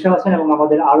ইউশা আছেন, এবং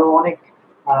আমাদের আরো অনেক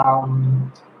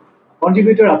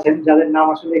কন্ট্রিবিউটর আছেন যাদের নাম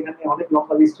আসলে এখানে অনেক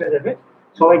লম্বা লিস্ট হয়ে যাবে।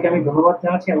 সবাইকে আমি ধন্যবাদ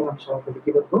জানাচ্ছি এবং আমি সবাইকে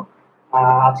কৃতজ্ঞ।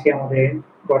 আজকে আমাদের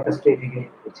ব্রডকাস্ট এখানে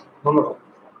করছি। ধন্যবাদ।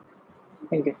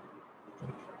 Thank you.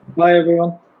 Bye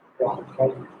everyone.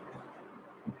 Bye.